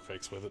particle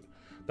effects with it.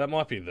 That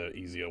might be the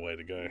easier way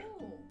to go.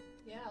 Ooh,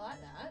 yeah, I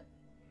like that.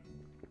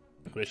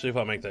 Especially if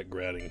I make that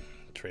grouting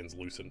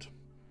translucent.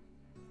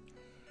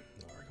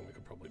 I reckon we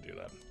could probably do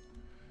that.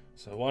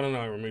 So why don't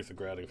I remove the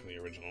grouting from the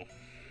original?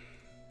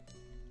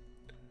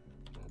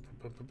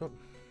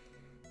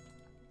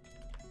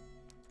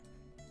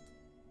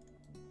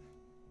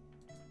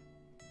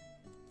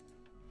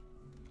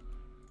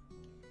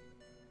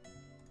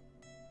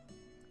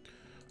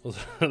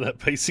 That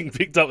pacing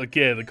picked up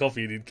again. The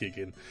coffee did kick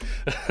in.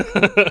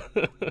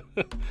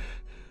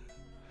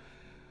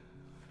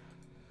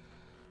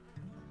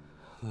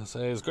 So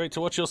it's great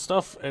to watch your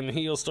stuff and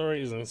hear your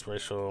stories and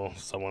inspirational.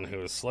 Someone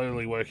who is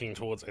slowly working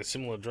towards a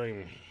similar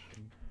dream.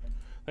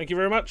 Thank you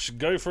very much.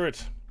 Go for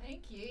it.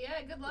 Thank you.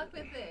 Yeah, good luck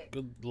with it.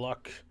 Good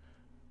luck.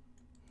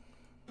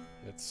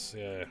 It's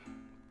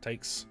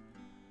takes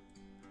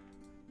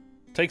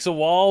a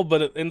while,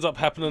 but it ends up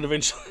happening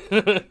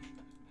eventually.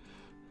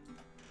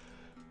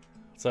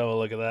 So have a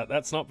look at that.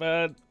 That's not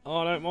bad. Oh,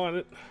 I don't mind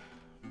it.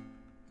 I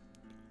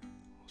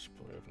should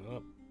probably open it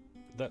up.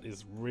 That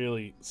is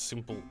really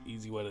simple,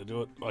 easy way to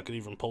do it. I could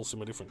even pulse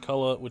him a different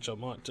color, which I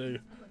might do.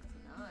 That looks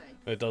nice.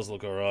 It does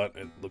look alright.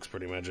 It looks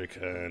pretty magic,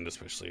 and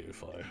especially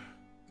if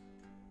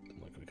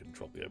we could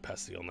drop the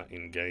opacity on that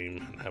in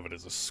game and have it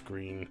as a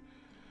screen.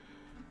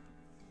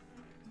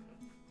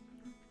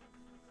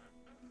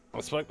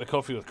 I smoked the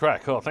coffee with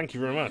crack. Oh, thank you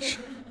very much.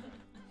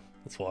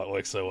 That's why it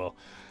works so well.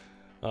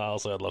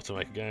 Also, I'd love to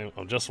make a game.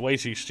 I'm just way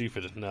too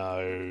stupid.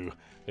 No,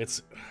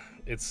 it's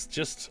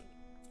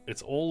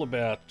all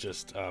about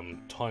just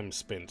time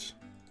spent.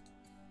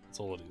 That's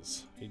all it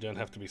is. You don't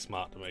have to be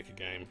smart to make a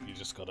game. You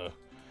just gotta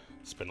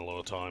spend a lot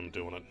of time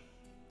doing it.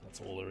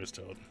 That's all there is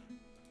to it.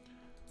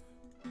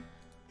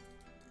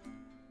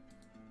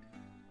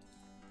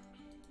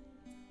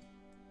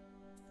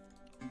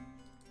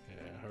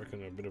 Yeah, I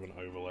reckon a bit of an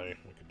overlay,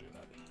 we could do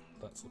that.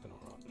 That's looking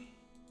alright.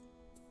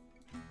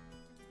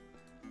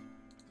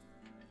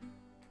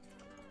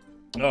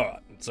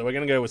 Alright, so we're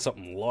going to go with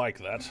something like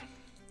that.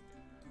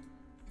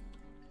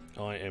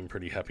 I am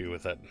pretty happy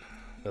with that.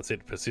 That's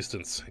it,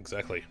 persistence,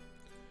 exactly.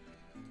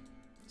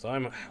 So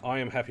I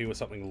am happy with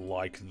something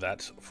like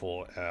that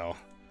for our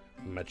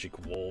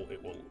magic wall.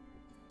 It will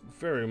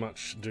very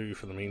much do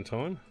for the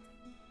meantime.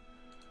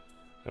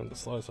 And the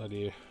slightest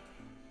idea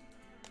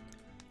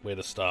where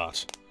to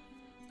start.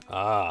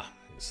 You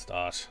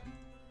start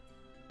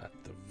at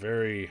the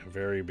very,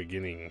 very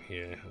beginning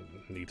here.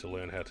 I need to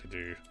learn how to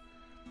do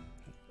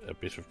a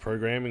bit of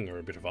programming or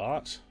a bit of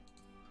art,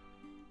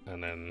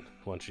 and then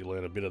once you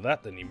learn a bit of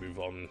that, then you move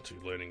on to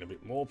learning a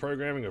bit more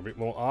programming or a bit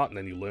more art, and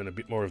then you learn a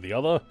bit more of the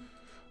other,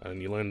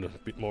 and you learn a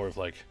bit more of,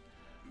 like,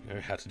 you know,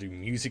 how to do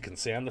music and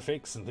sound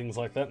effects and things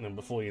like that, and then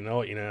before you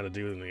know it, you know how to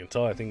do the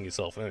entire thing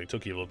yourself. It only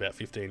took you about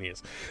 15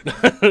 years.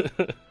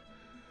 The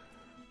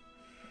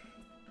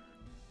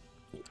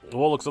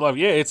wall looks alive.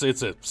 Yeah, it's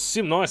a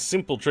nice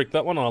simple trick,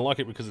 that one. I like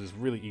it because it's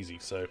really easy,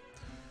 so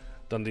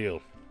done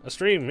deal. A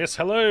stream, yes,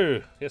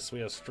 hello! Yes,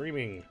 we are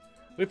streaming.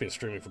 We've been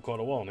streaming for quite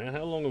a while now.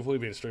 How long have we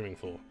been streaming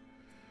for?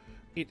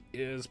 It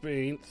has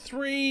been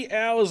 3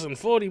 hours and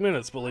 40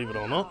 minutes, believe it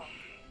or not.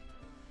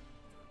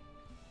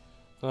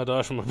 I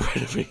die from a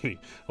bread.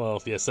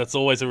 Well, yes, that's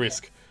always a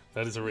risk.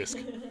 That is a risk.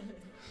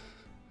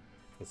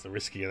 That's a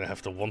risk you're going to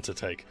have to want to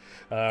take.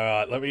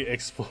 Alright, let me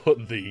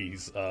export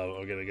these.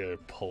 I'm going to go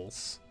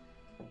Pulse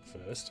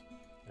first.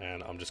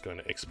 And I'm just going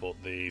to export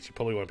these. You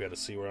probably won't be able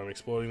to see where I'm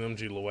exporting them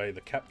due to the way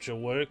the capture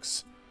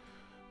works.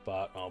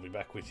 But I'll be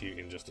back with you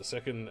in just a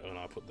second when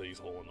I put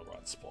these all in the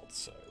right spot.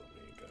 So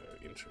let me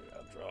go into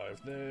our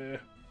drive there.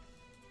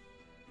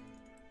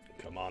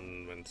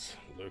 Commandment,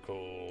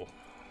 local,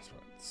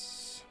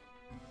 Sprites.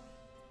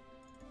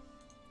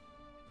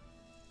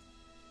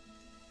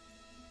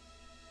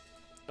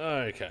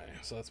 Okay,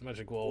 so that's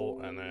Magic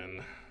Wall, and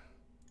then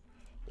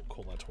we'll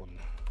call that one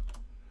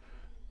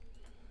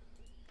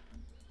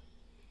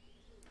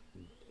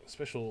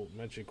Special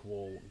Magic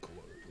Wall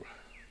Glow.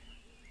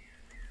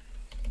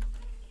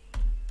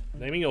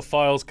 Naming your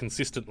files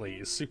consistently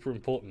is super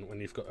important when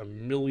you've got a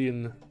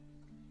million,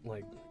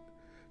 like,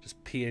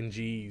 just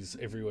PNGs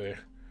everywhere,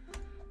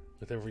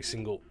 with every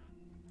single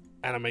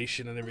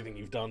animation and everything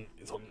you've done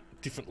is on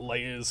different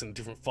layers and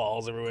different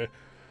files everywhere.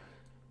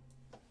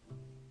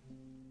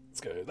 Let's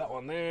go that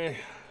one there,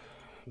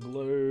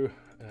 glow,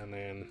 and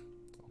then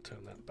I'll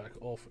turn that back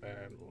off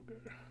and we'll go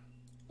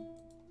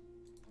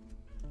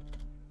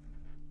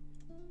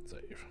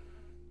save.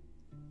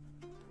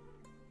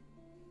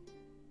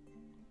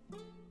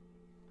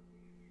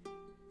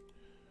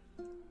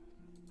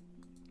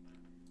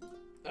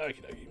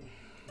 Okie dokie.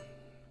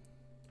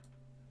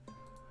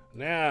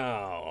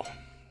 Now,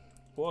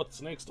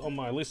 what's next on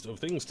my list of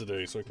things to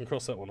do? So I can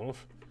cross that one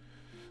off.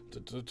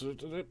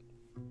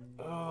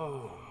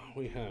 Oh,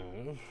 we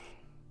have...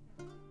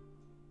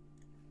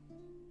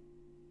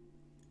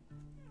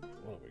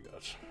 What have we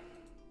got?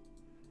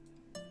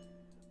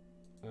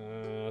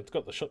 It's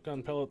got the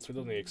shotgun pellets, we've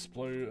done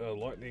the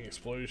lightning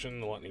explosion,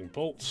 the lightning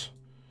bolt,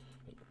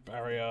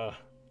 barrier.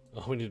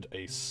 Oh, we need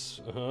a...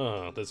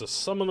 there's a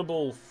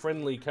summonable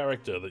friendly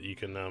character that you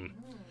can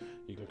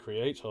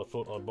create. I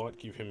thought I might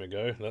give him a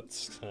go.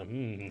 That's...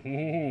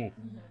 we're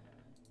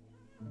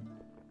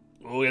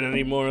gonna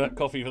need more of that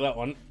coffee for that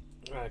one.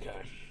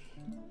 Okay.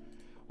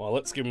 Well,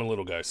 let's give him a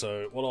little go.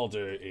 So, what I'll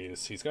do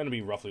is, he's going to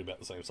be roughly about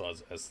the same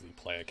size as the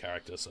player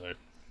character, so...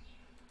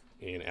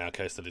 In our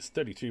case, that is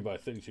 32 by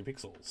 32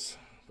 pixels.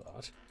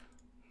 But...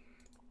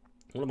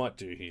 what I might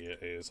do here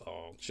is,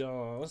 I'll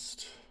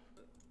just...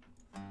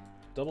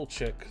 double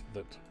check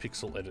that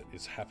Pixel Edit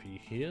is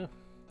happy here,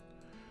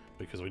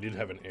 because we did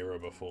have an error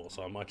before,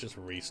 so I might just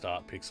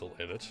restart Pixel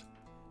Edit.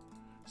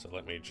 So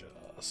let me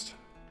just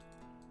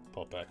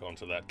pop back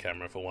onto that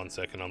camera for 1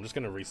 second. I'm just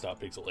going to restart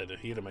Pixel Edit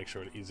here to make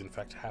sure it is in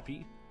fact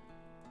happy.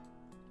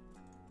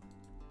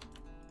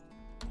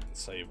 And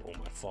save all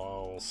my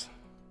files.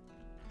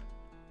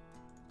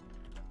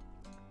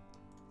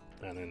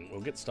 And then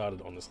we'll get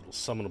started on this little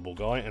summonable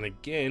guy. And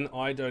again,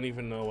 I don't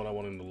even know what I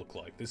want him to look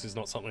like. This is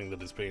not something that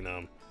has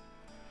been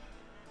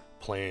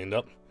planned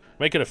up.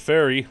 Make it a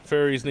furry.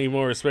 Furries need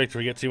more respect. If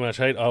we get too much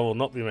hate, I will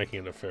not be making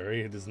it a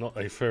furry. It is not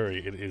a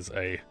furry. It is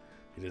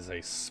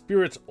a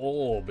spirit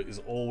orb is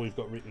all we've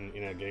got written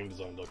in our game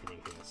design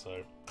document here.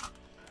 So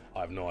I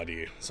have no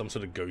idea. Some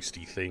sort of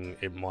ghosty thing.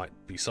 It might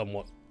be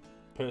somewhat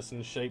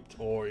person shaped,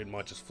 or it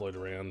might just float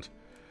around.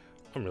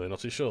 I'm really not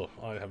too sure.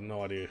 I have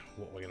no idea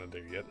what we're gonna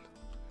do yet.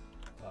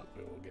 But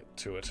we will get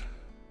to it.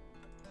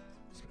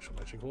 Special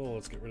magic wall,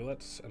 let's get rid of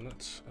that, and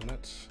that, and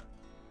that.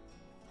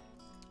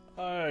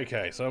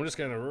 Okay, so I'm just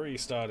going to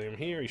restart him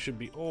here. He should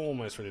be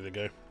almost ready to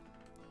go.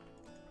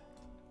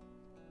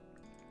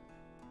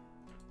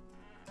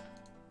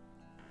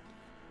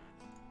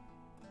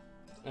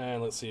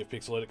 And let's see if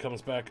Pixel Edit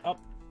comes back up.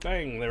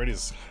 Bang, there it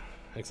is.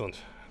 Excellent.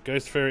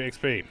 Ghost Fairy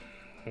XP.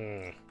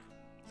 Is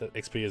that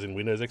XP as in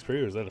Windows XP,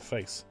 or is that a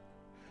face?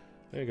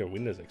 There you go,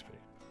 Windows XP.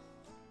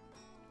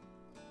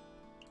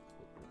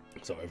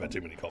 Sorry, I've had too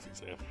many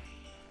coffees now.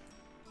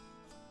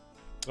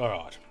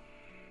 Alright.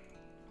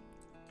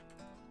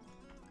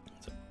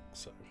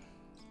 So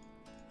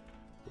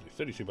we'll do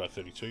 32 by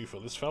 32 for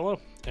this fella,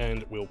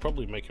 and we'll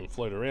probably make him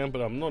float around,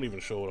 but I'm not even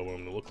sure what I want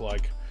him to look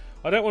like.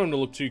 I don't want him to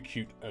look too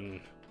cute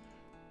and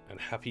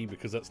happy,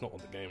 because that's not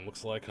what the game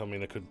looks like. I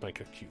mean, I could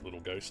make a cute little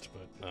ghost,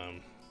 but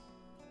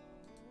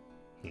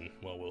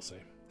well, we'll see.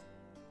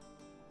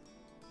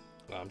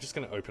 I'm just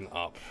going to open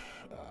up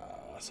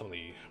some of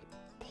the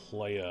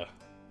player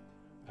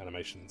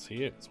animations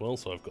here as well,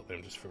 so I've got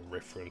them just for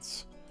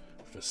reference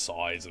for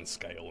size and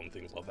scale and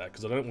things like that,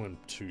 because I don't want him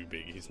too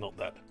big. He's not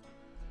that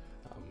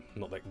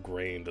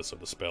grand a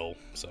sort of spell.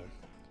 So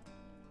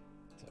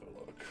let's have a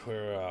look.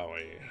 Where are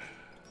we?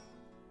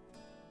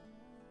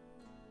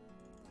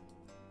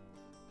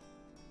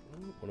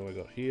 What do I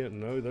got here?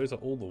 No, those are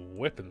all the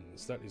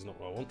weapons. That is not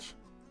what I want.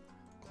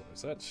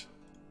 Close that.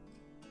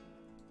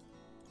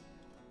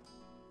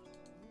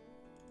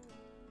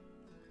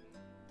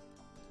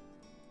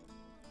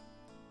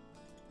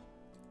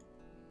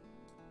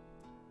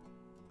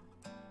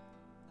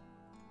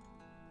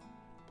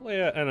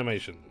 Player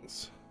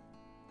animations.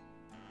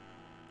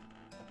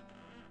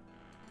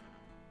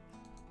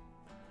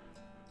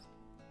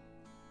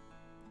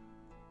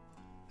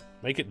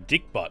 Make it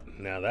dick butt.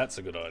 Now that's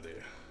a good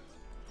idea.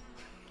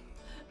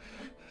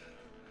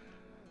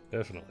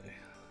 Definitely.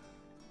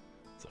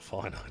 It's a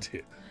fine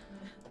idea.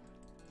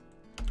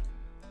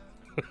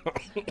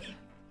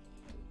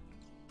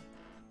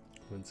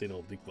 Haven't seen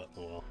old dick butt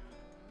in a while.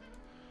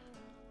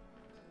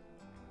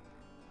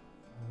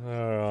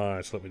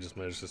 Alright, so let me just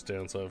merge this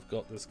down. So I've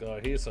got this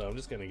guy here, so I'm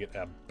just going to get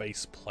our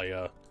base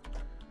player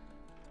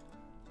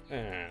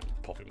and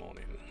pop him on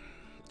in.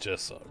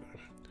 Just so.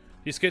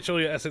 You sketch all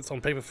your assets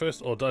on paper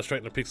first or dive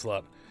straight into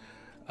pixel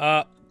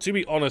art? To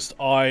be honest,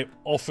 I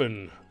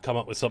often come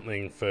up with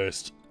something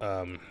first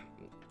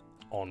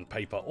on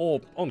paper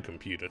or on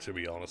computer, to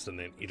be honest, and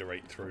then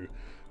iterate through.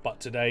 But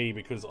today,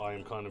 because I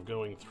am kind of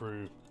going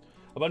through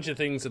a bunch of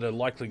things that are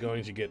likely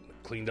going to get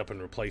cleaned up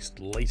and replaced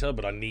later,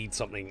 but I need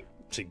something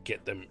to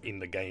get them in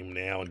the game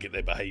now and get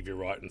their behavior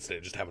right instead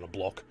of just having a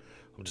block.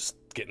 I'm just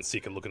getting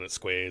sick of looking at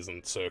squares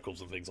and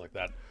circles and things like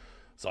that.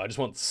 So I just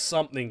want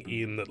something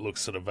in that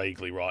looks sort of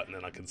vaguely right, and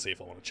then I can see if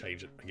I want to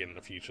change it again in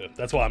the future.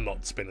 That's why I'm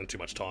not spending too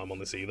much time on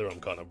this either. I'm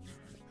kind of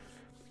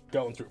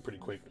going through it pretty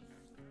quick.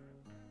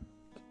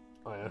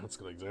 Oh yeah, that's a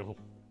good example.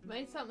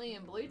 Made something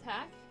in blue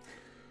tack.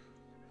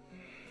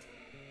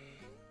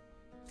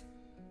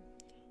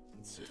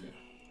 Let's see.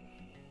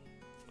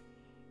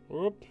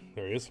 Whoop,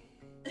 there he is.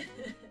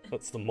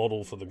 That's the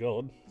model for the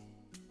god.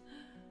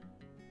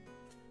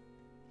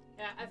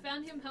 Yeah, I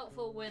found him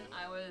helpful when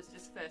I was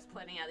just first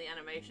planning out the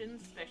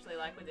animations, especially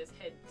like with his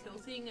head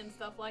tilting and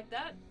stuff like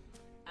that.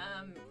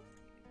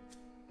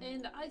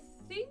 And I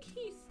think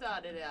he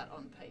started out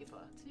on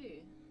paper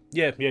too.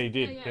 Yeah, he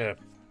did. Oh, yeah. Yeah.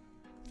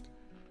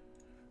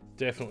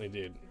 Definitely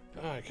did.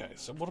 Okay,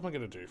 so what am I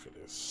going to do for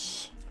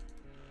this?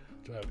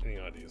 Do I have any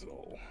ideas at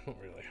all? Not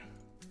really.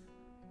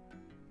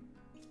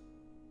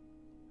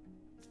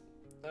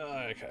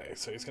 Okay,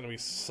 so he's going to be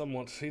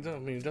somewhat... he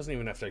doesn't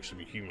even have to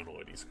actually be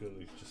humanoid. He's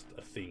just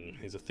a thing.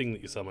 He's a thing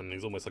that you summon.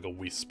 He's almost like a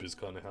wisp is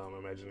kind of how I'm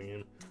imagining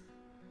him.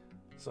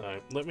 So,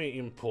 let me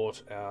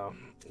import our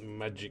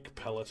magic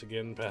palette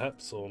again,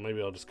 perhaps. Or maybe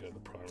I'll just go to the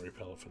primary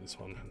palette for this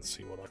one and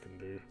see what I can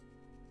do.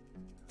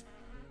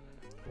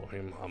 For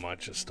him, I might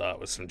just start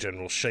with some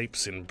general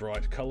shapes in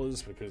bright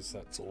colours, because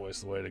that's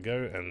always the way to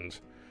go. And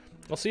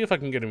I'll see if I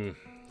can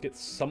get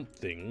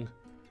something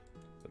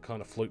that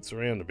kind of floats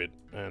around a bit.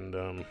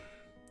 And,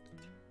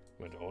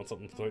 maybe I want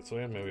something that floats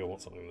around, maybe I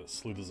want something that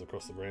slithers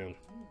across the ground.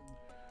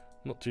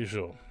 Not too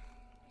sure.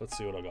 Let's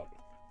see what I got.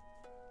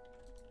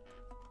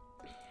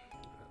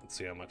 Let's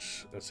see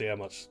how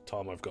much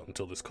time I've got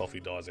until this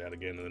coffee dies out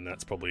again, and then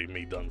that's probably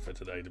me done for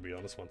today, to be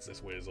honest, once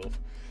this wears off.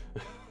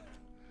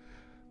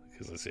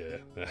 Because it's, yeah,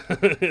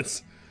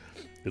 it's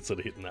sort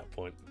of hitting that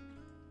point.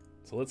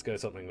 So let's go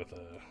something with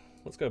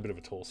let's go a bit of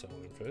a torso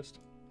on him first.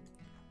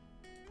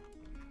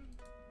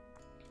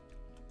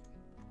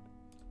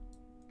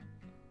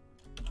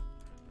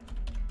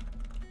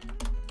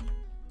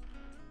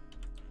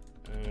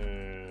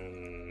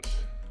 And do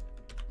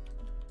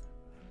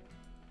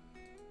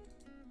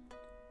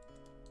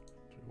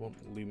we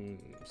want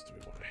limbs? Do we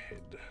want a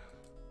head?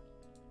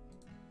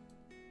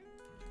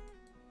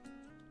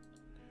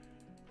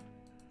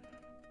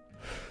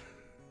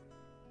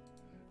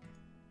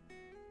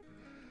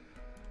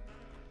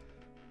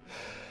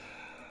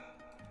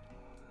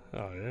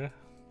 Oh yeah.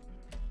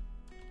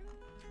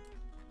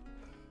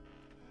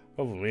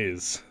 Problem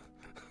is,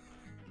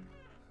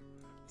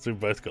 so we've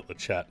both got the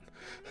chat.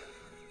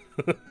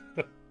 I'm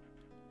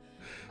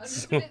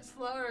just a bit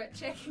slower at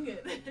checking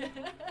it.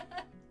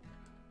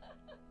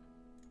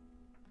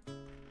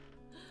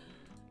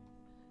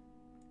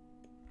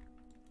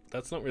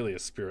 That's not really a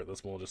spirit,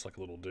 that's more just like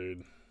a little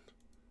dude.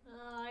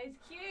 Oh, he's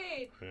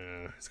cute.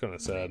 Yeah, he's kind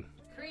of sad.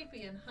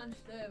 Creepy and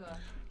hunched over.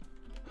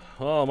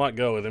 Oh, I might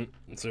go with him.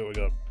 Let's see what we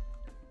got.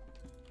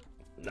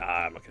 Nah,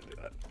 I'm not going to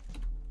do that.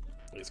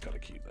 He's kind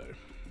of cute, though.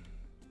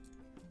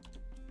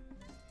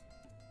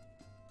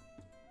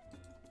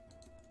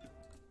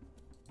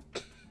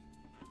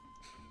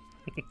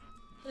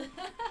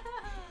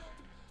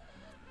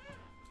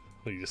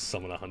 You just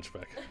summon a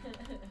hunchback.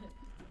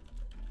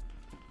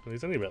 Well,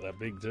 he's only about that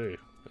big, too.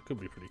 That could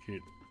be pretty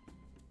cute.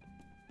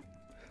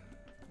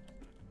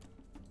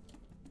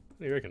 What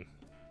do you reckon?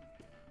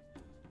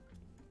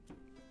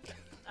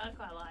 I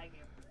quite like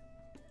him.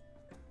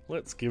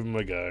 Let's give him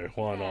a go.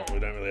 Why not? We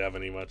don't really have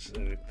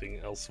anything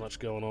else much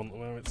going on at the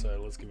moment, so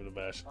let's give it a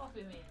bash. Pop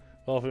him in.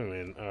 Pop him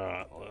in.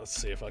 Alright, let's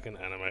see if I can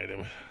animate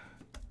him.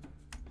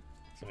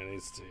 So he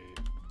needs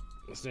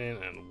to stand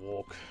and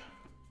walk.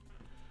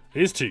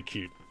 He is too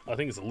cute. I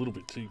think it's a little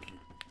bit too cute.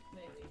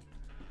 Maybe.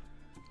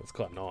 That's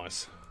quite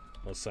nice.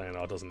 I was saying,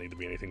 oh, it doesn't need to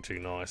be anything too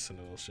nice, and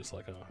it was just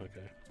like, oh,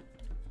 okay.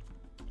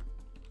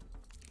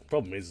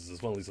 Problem is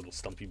there's one of these little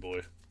stumpy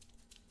boy.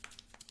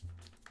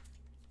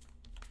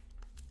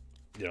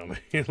 You know what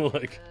I mean?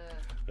 Like,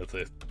 that's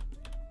it.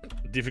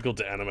 Difficult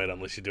to animate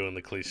unless you're doing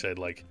the cliched,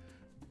 like,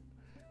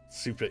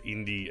 super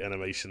indie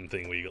animation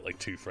thing where you got like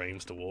 2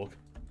 frames to walk.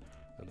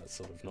 And that's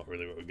sort of not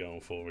really what we're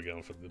going for. We're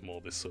going for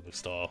more this sort of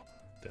style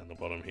down the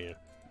bottom here.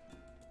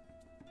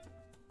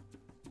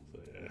 So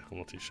yeah, I'm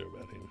not too sure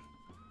about him.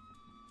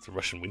 It's a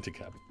Russian winter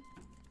cap.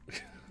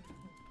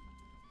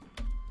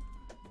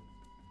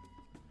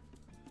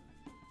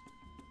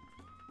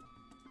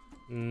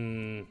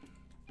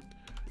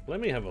 Let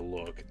me have a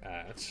look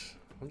at...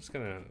 I'm just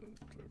gonna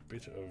do a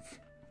bit of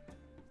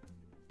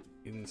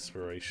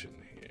inspiration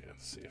here.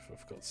 See if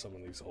I've got some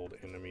of these old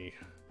enemy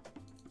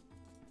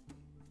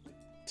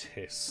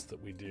tests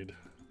that we did.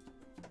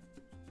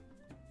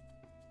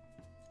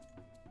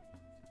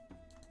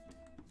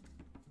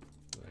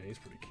 Oh, he's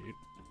pretty cute.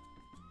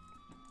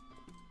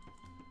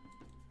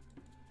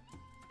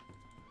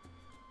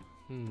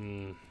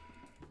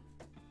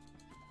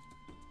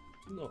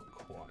 Not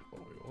quite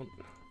what we want.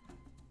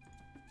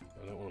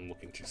 I don't want him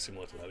looking too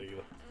similar to that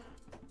either.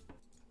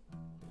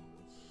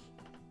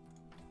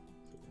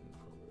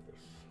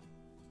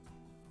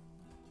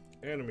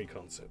 Enemy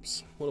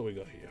concepts. What do we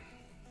got here?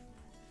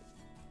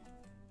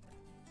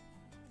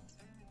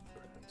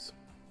 Crabs.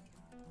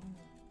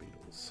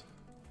 Beetles.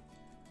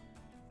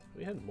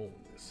 We had more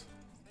than this.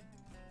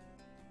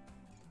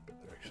 But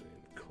they're actually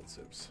in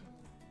concepts.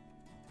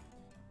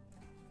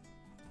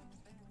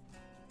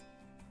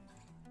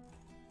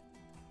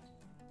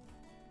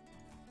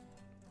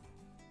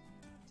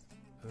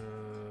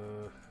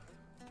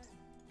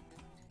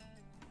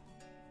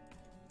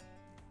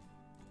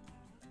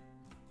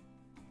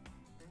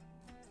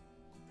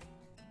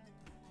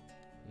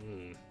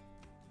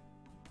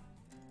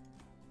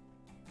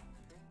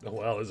 Oh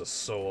wow, these are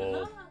so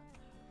old.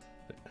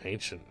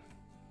 Ancient.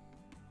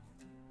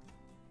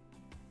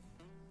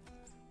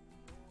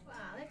 Wow,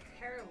 they're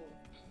terrible.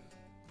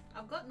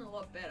 I've gotten a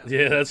lot better.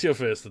 Yeah, that's your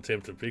first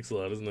attempt at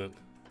pixel art, isn't it?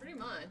 Pretty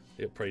much.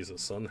 Yeah, praise the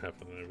sun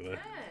happening over there.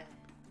 Yeah.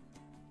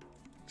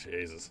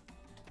 Jesus.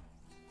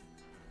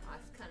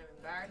 That's kind of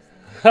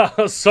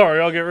embarrassing.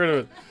 Sorry, I'll get rid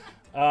of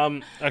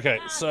it. Okay,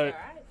 so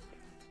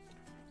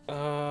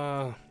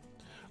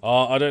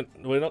Alright.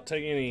 we're not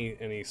taking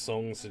any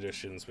song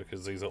suggestions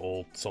because these are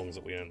all songs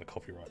that we own the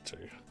copyright to.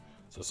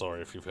 So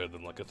sorry if you've heard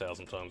them like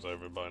 1,000 times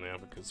over by now,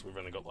 because we've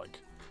only got like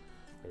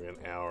maybe an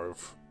hour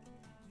of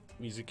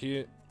music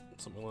here,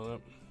 something like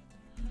that.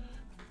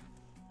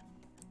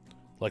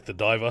 Like the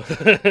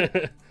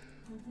diver.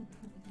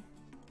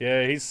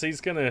 Yeah,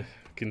 he's gonna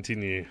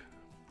continue.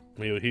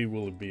 He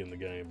will be in the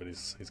game, but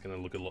he's gonna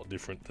look a lot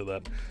different to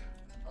that.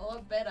 A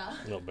lot better.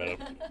 Not better.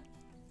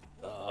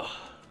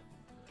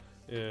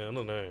 Yeah, I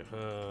don't know.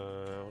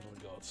 What have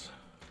we got?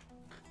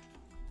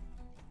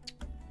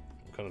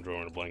 I'm kind of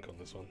drawing a blank on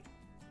this one.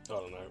 I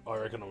don't know. I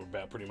reckon I'm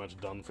about pretty much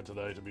done for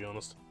today, to be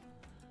honest.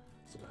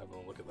 Sort of having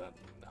a look at that.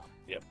 No.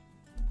 Yep.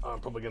 I'm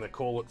probably going to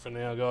call it for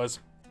now, guys,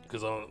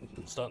 because I'm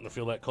starting to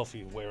feel that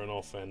coffee wearing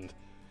off, and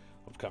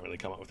I can't really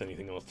come up with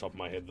anything off the top of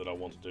my head that I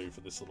want to do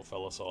for this little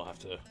fella, so I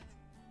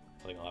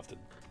think I'll have to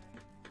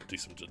do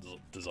some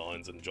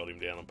designs and jot him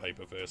down on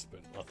paper first, but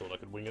I thought I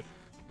could wing it.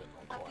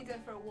 I have to go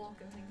for a walk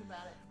and think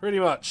about it. Pretty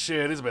much,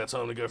 yeah, it is about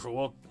time to go for a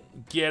walk.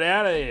 Get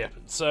out of here.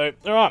 So,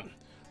 alright.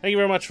 Thank you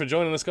very much for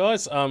joining us,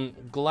 guys.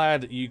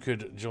 Glad you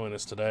could join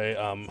us today.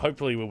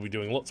 Hopefully we'll be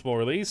doing lots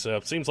more of these.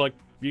 Seems like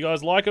you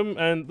guys like them,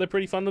 and they're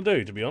pretty fun to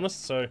do, to be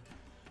honest. So,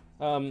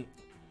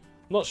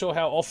 not sure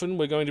how often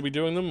we're going to be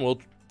doing them. We'll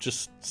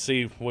just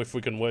see if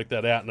we can work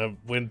that out. And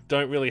we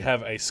don't really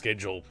have a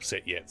schedule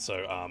set yet,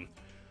 so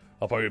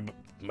I'll probably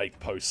make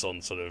posts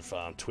on sort of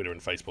Twitter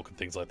and Facebook and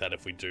things like that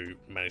if we do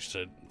manage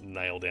to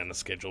nail down the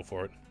schedule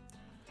for it.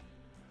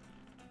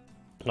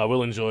 I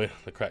will enjoy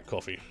the cracked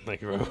coffee.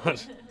 Thank you very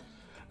much.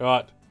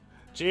 Alright.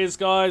 Cheers,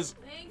 guys.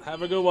 Thank Have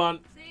you. a good one.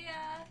 See ya.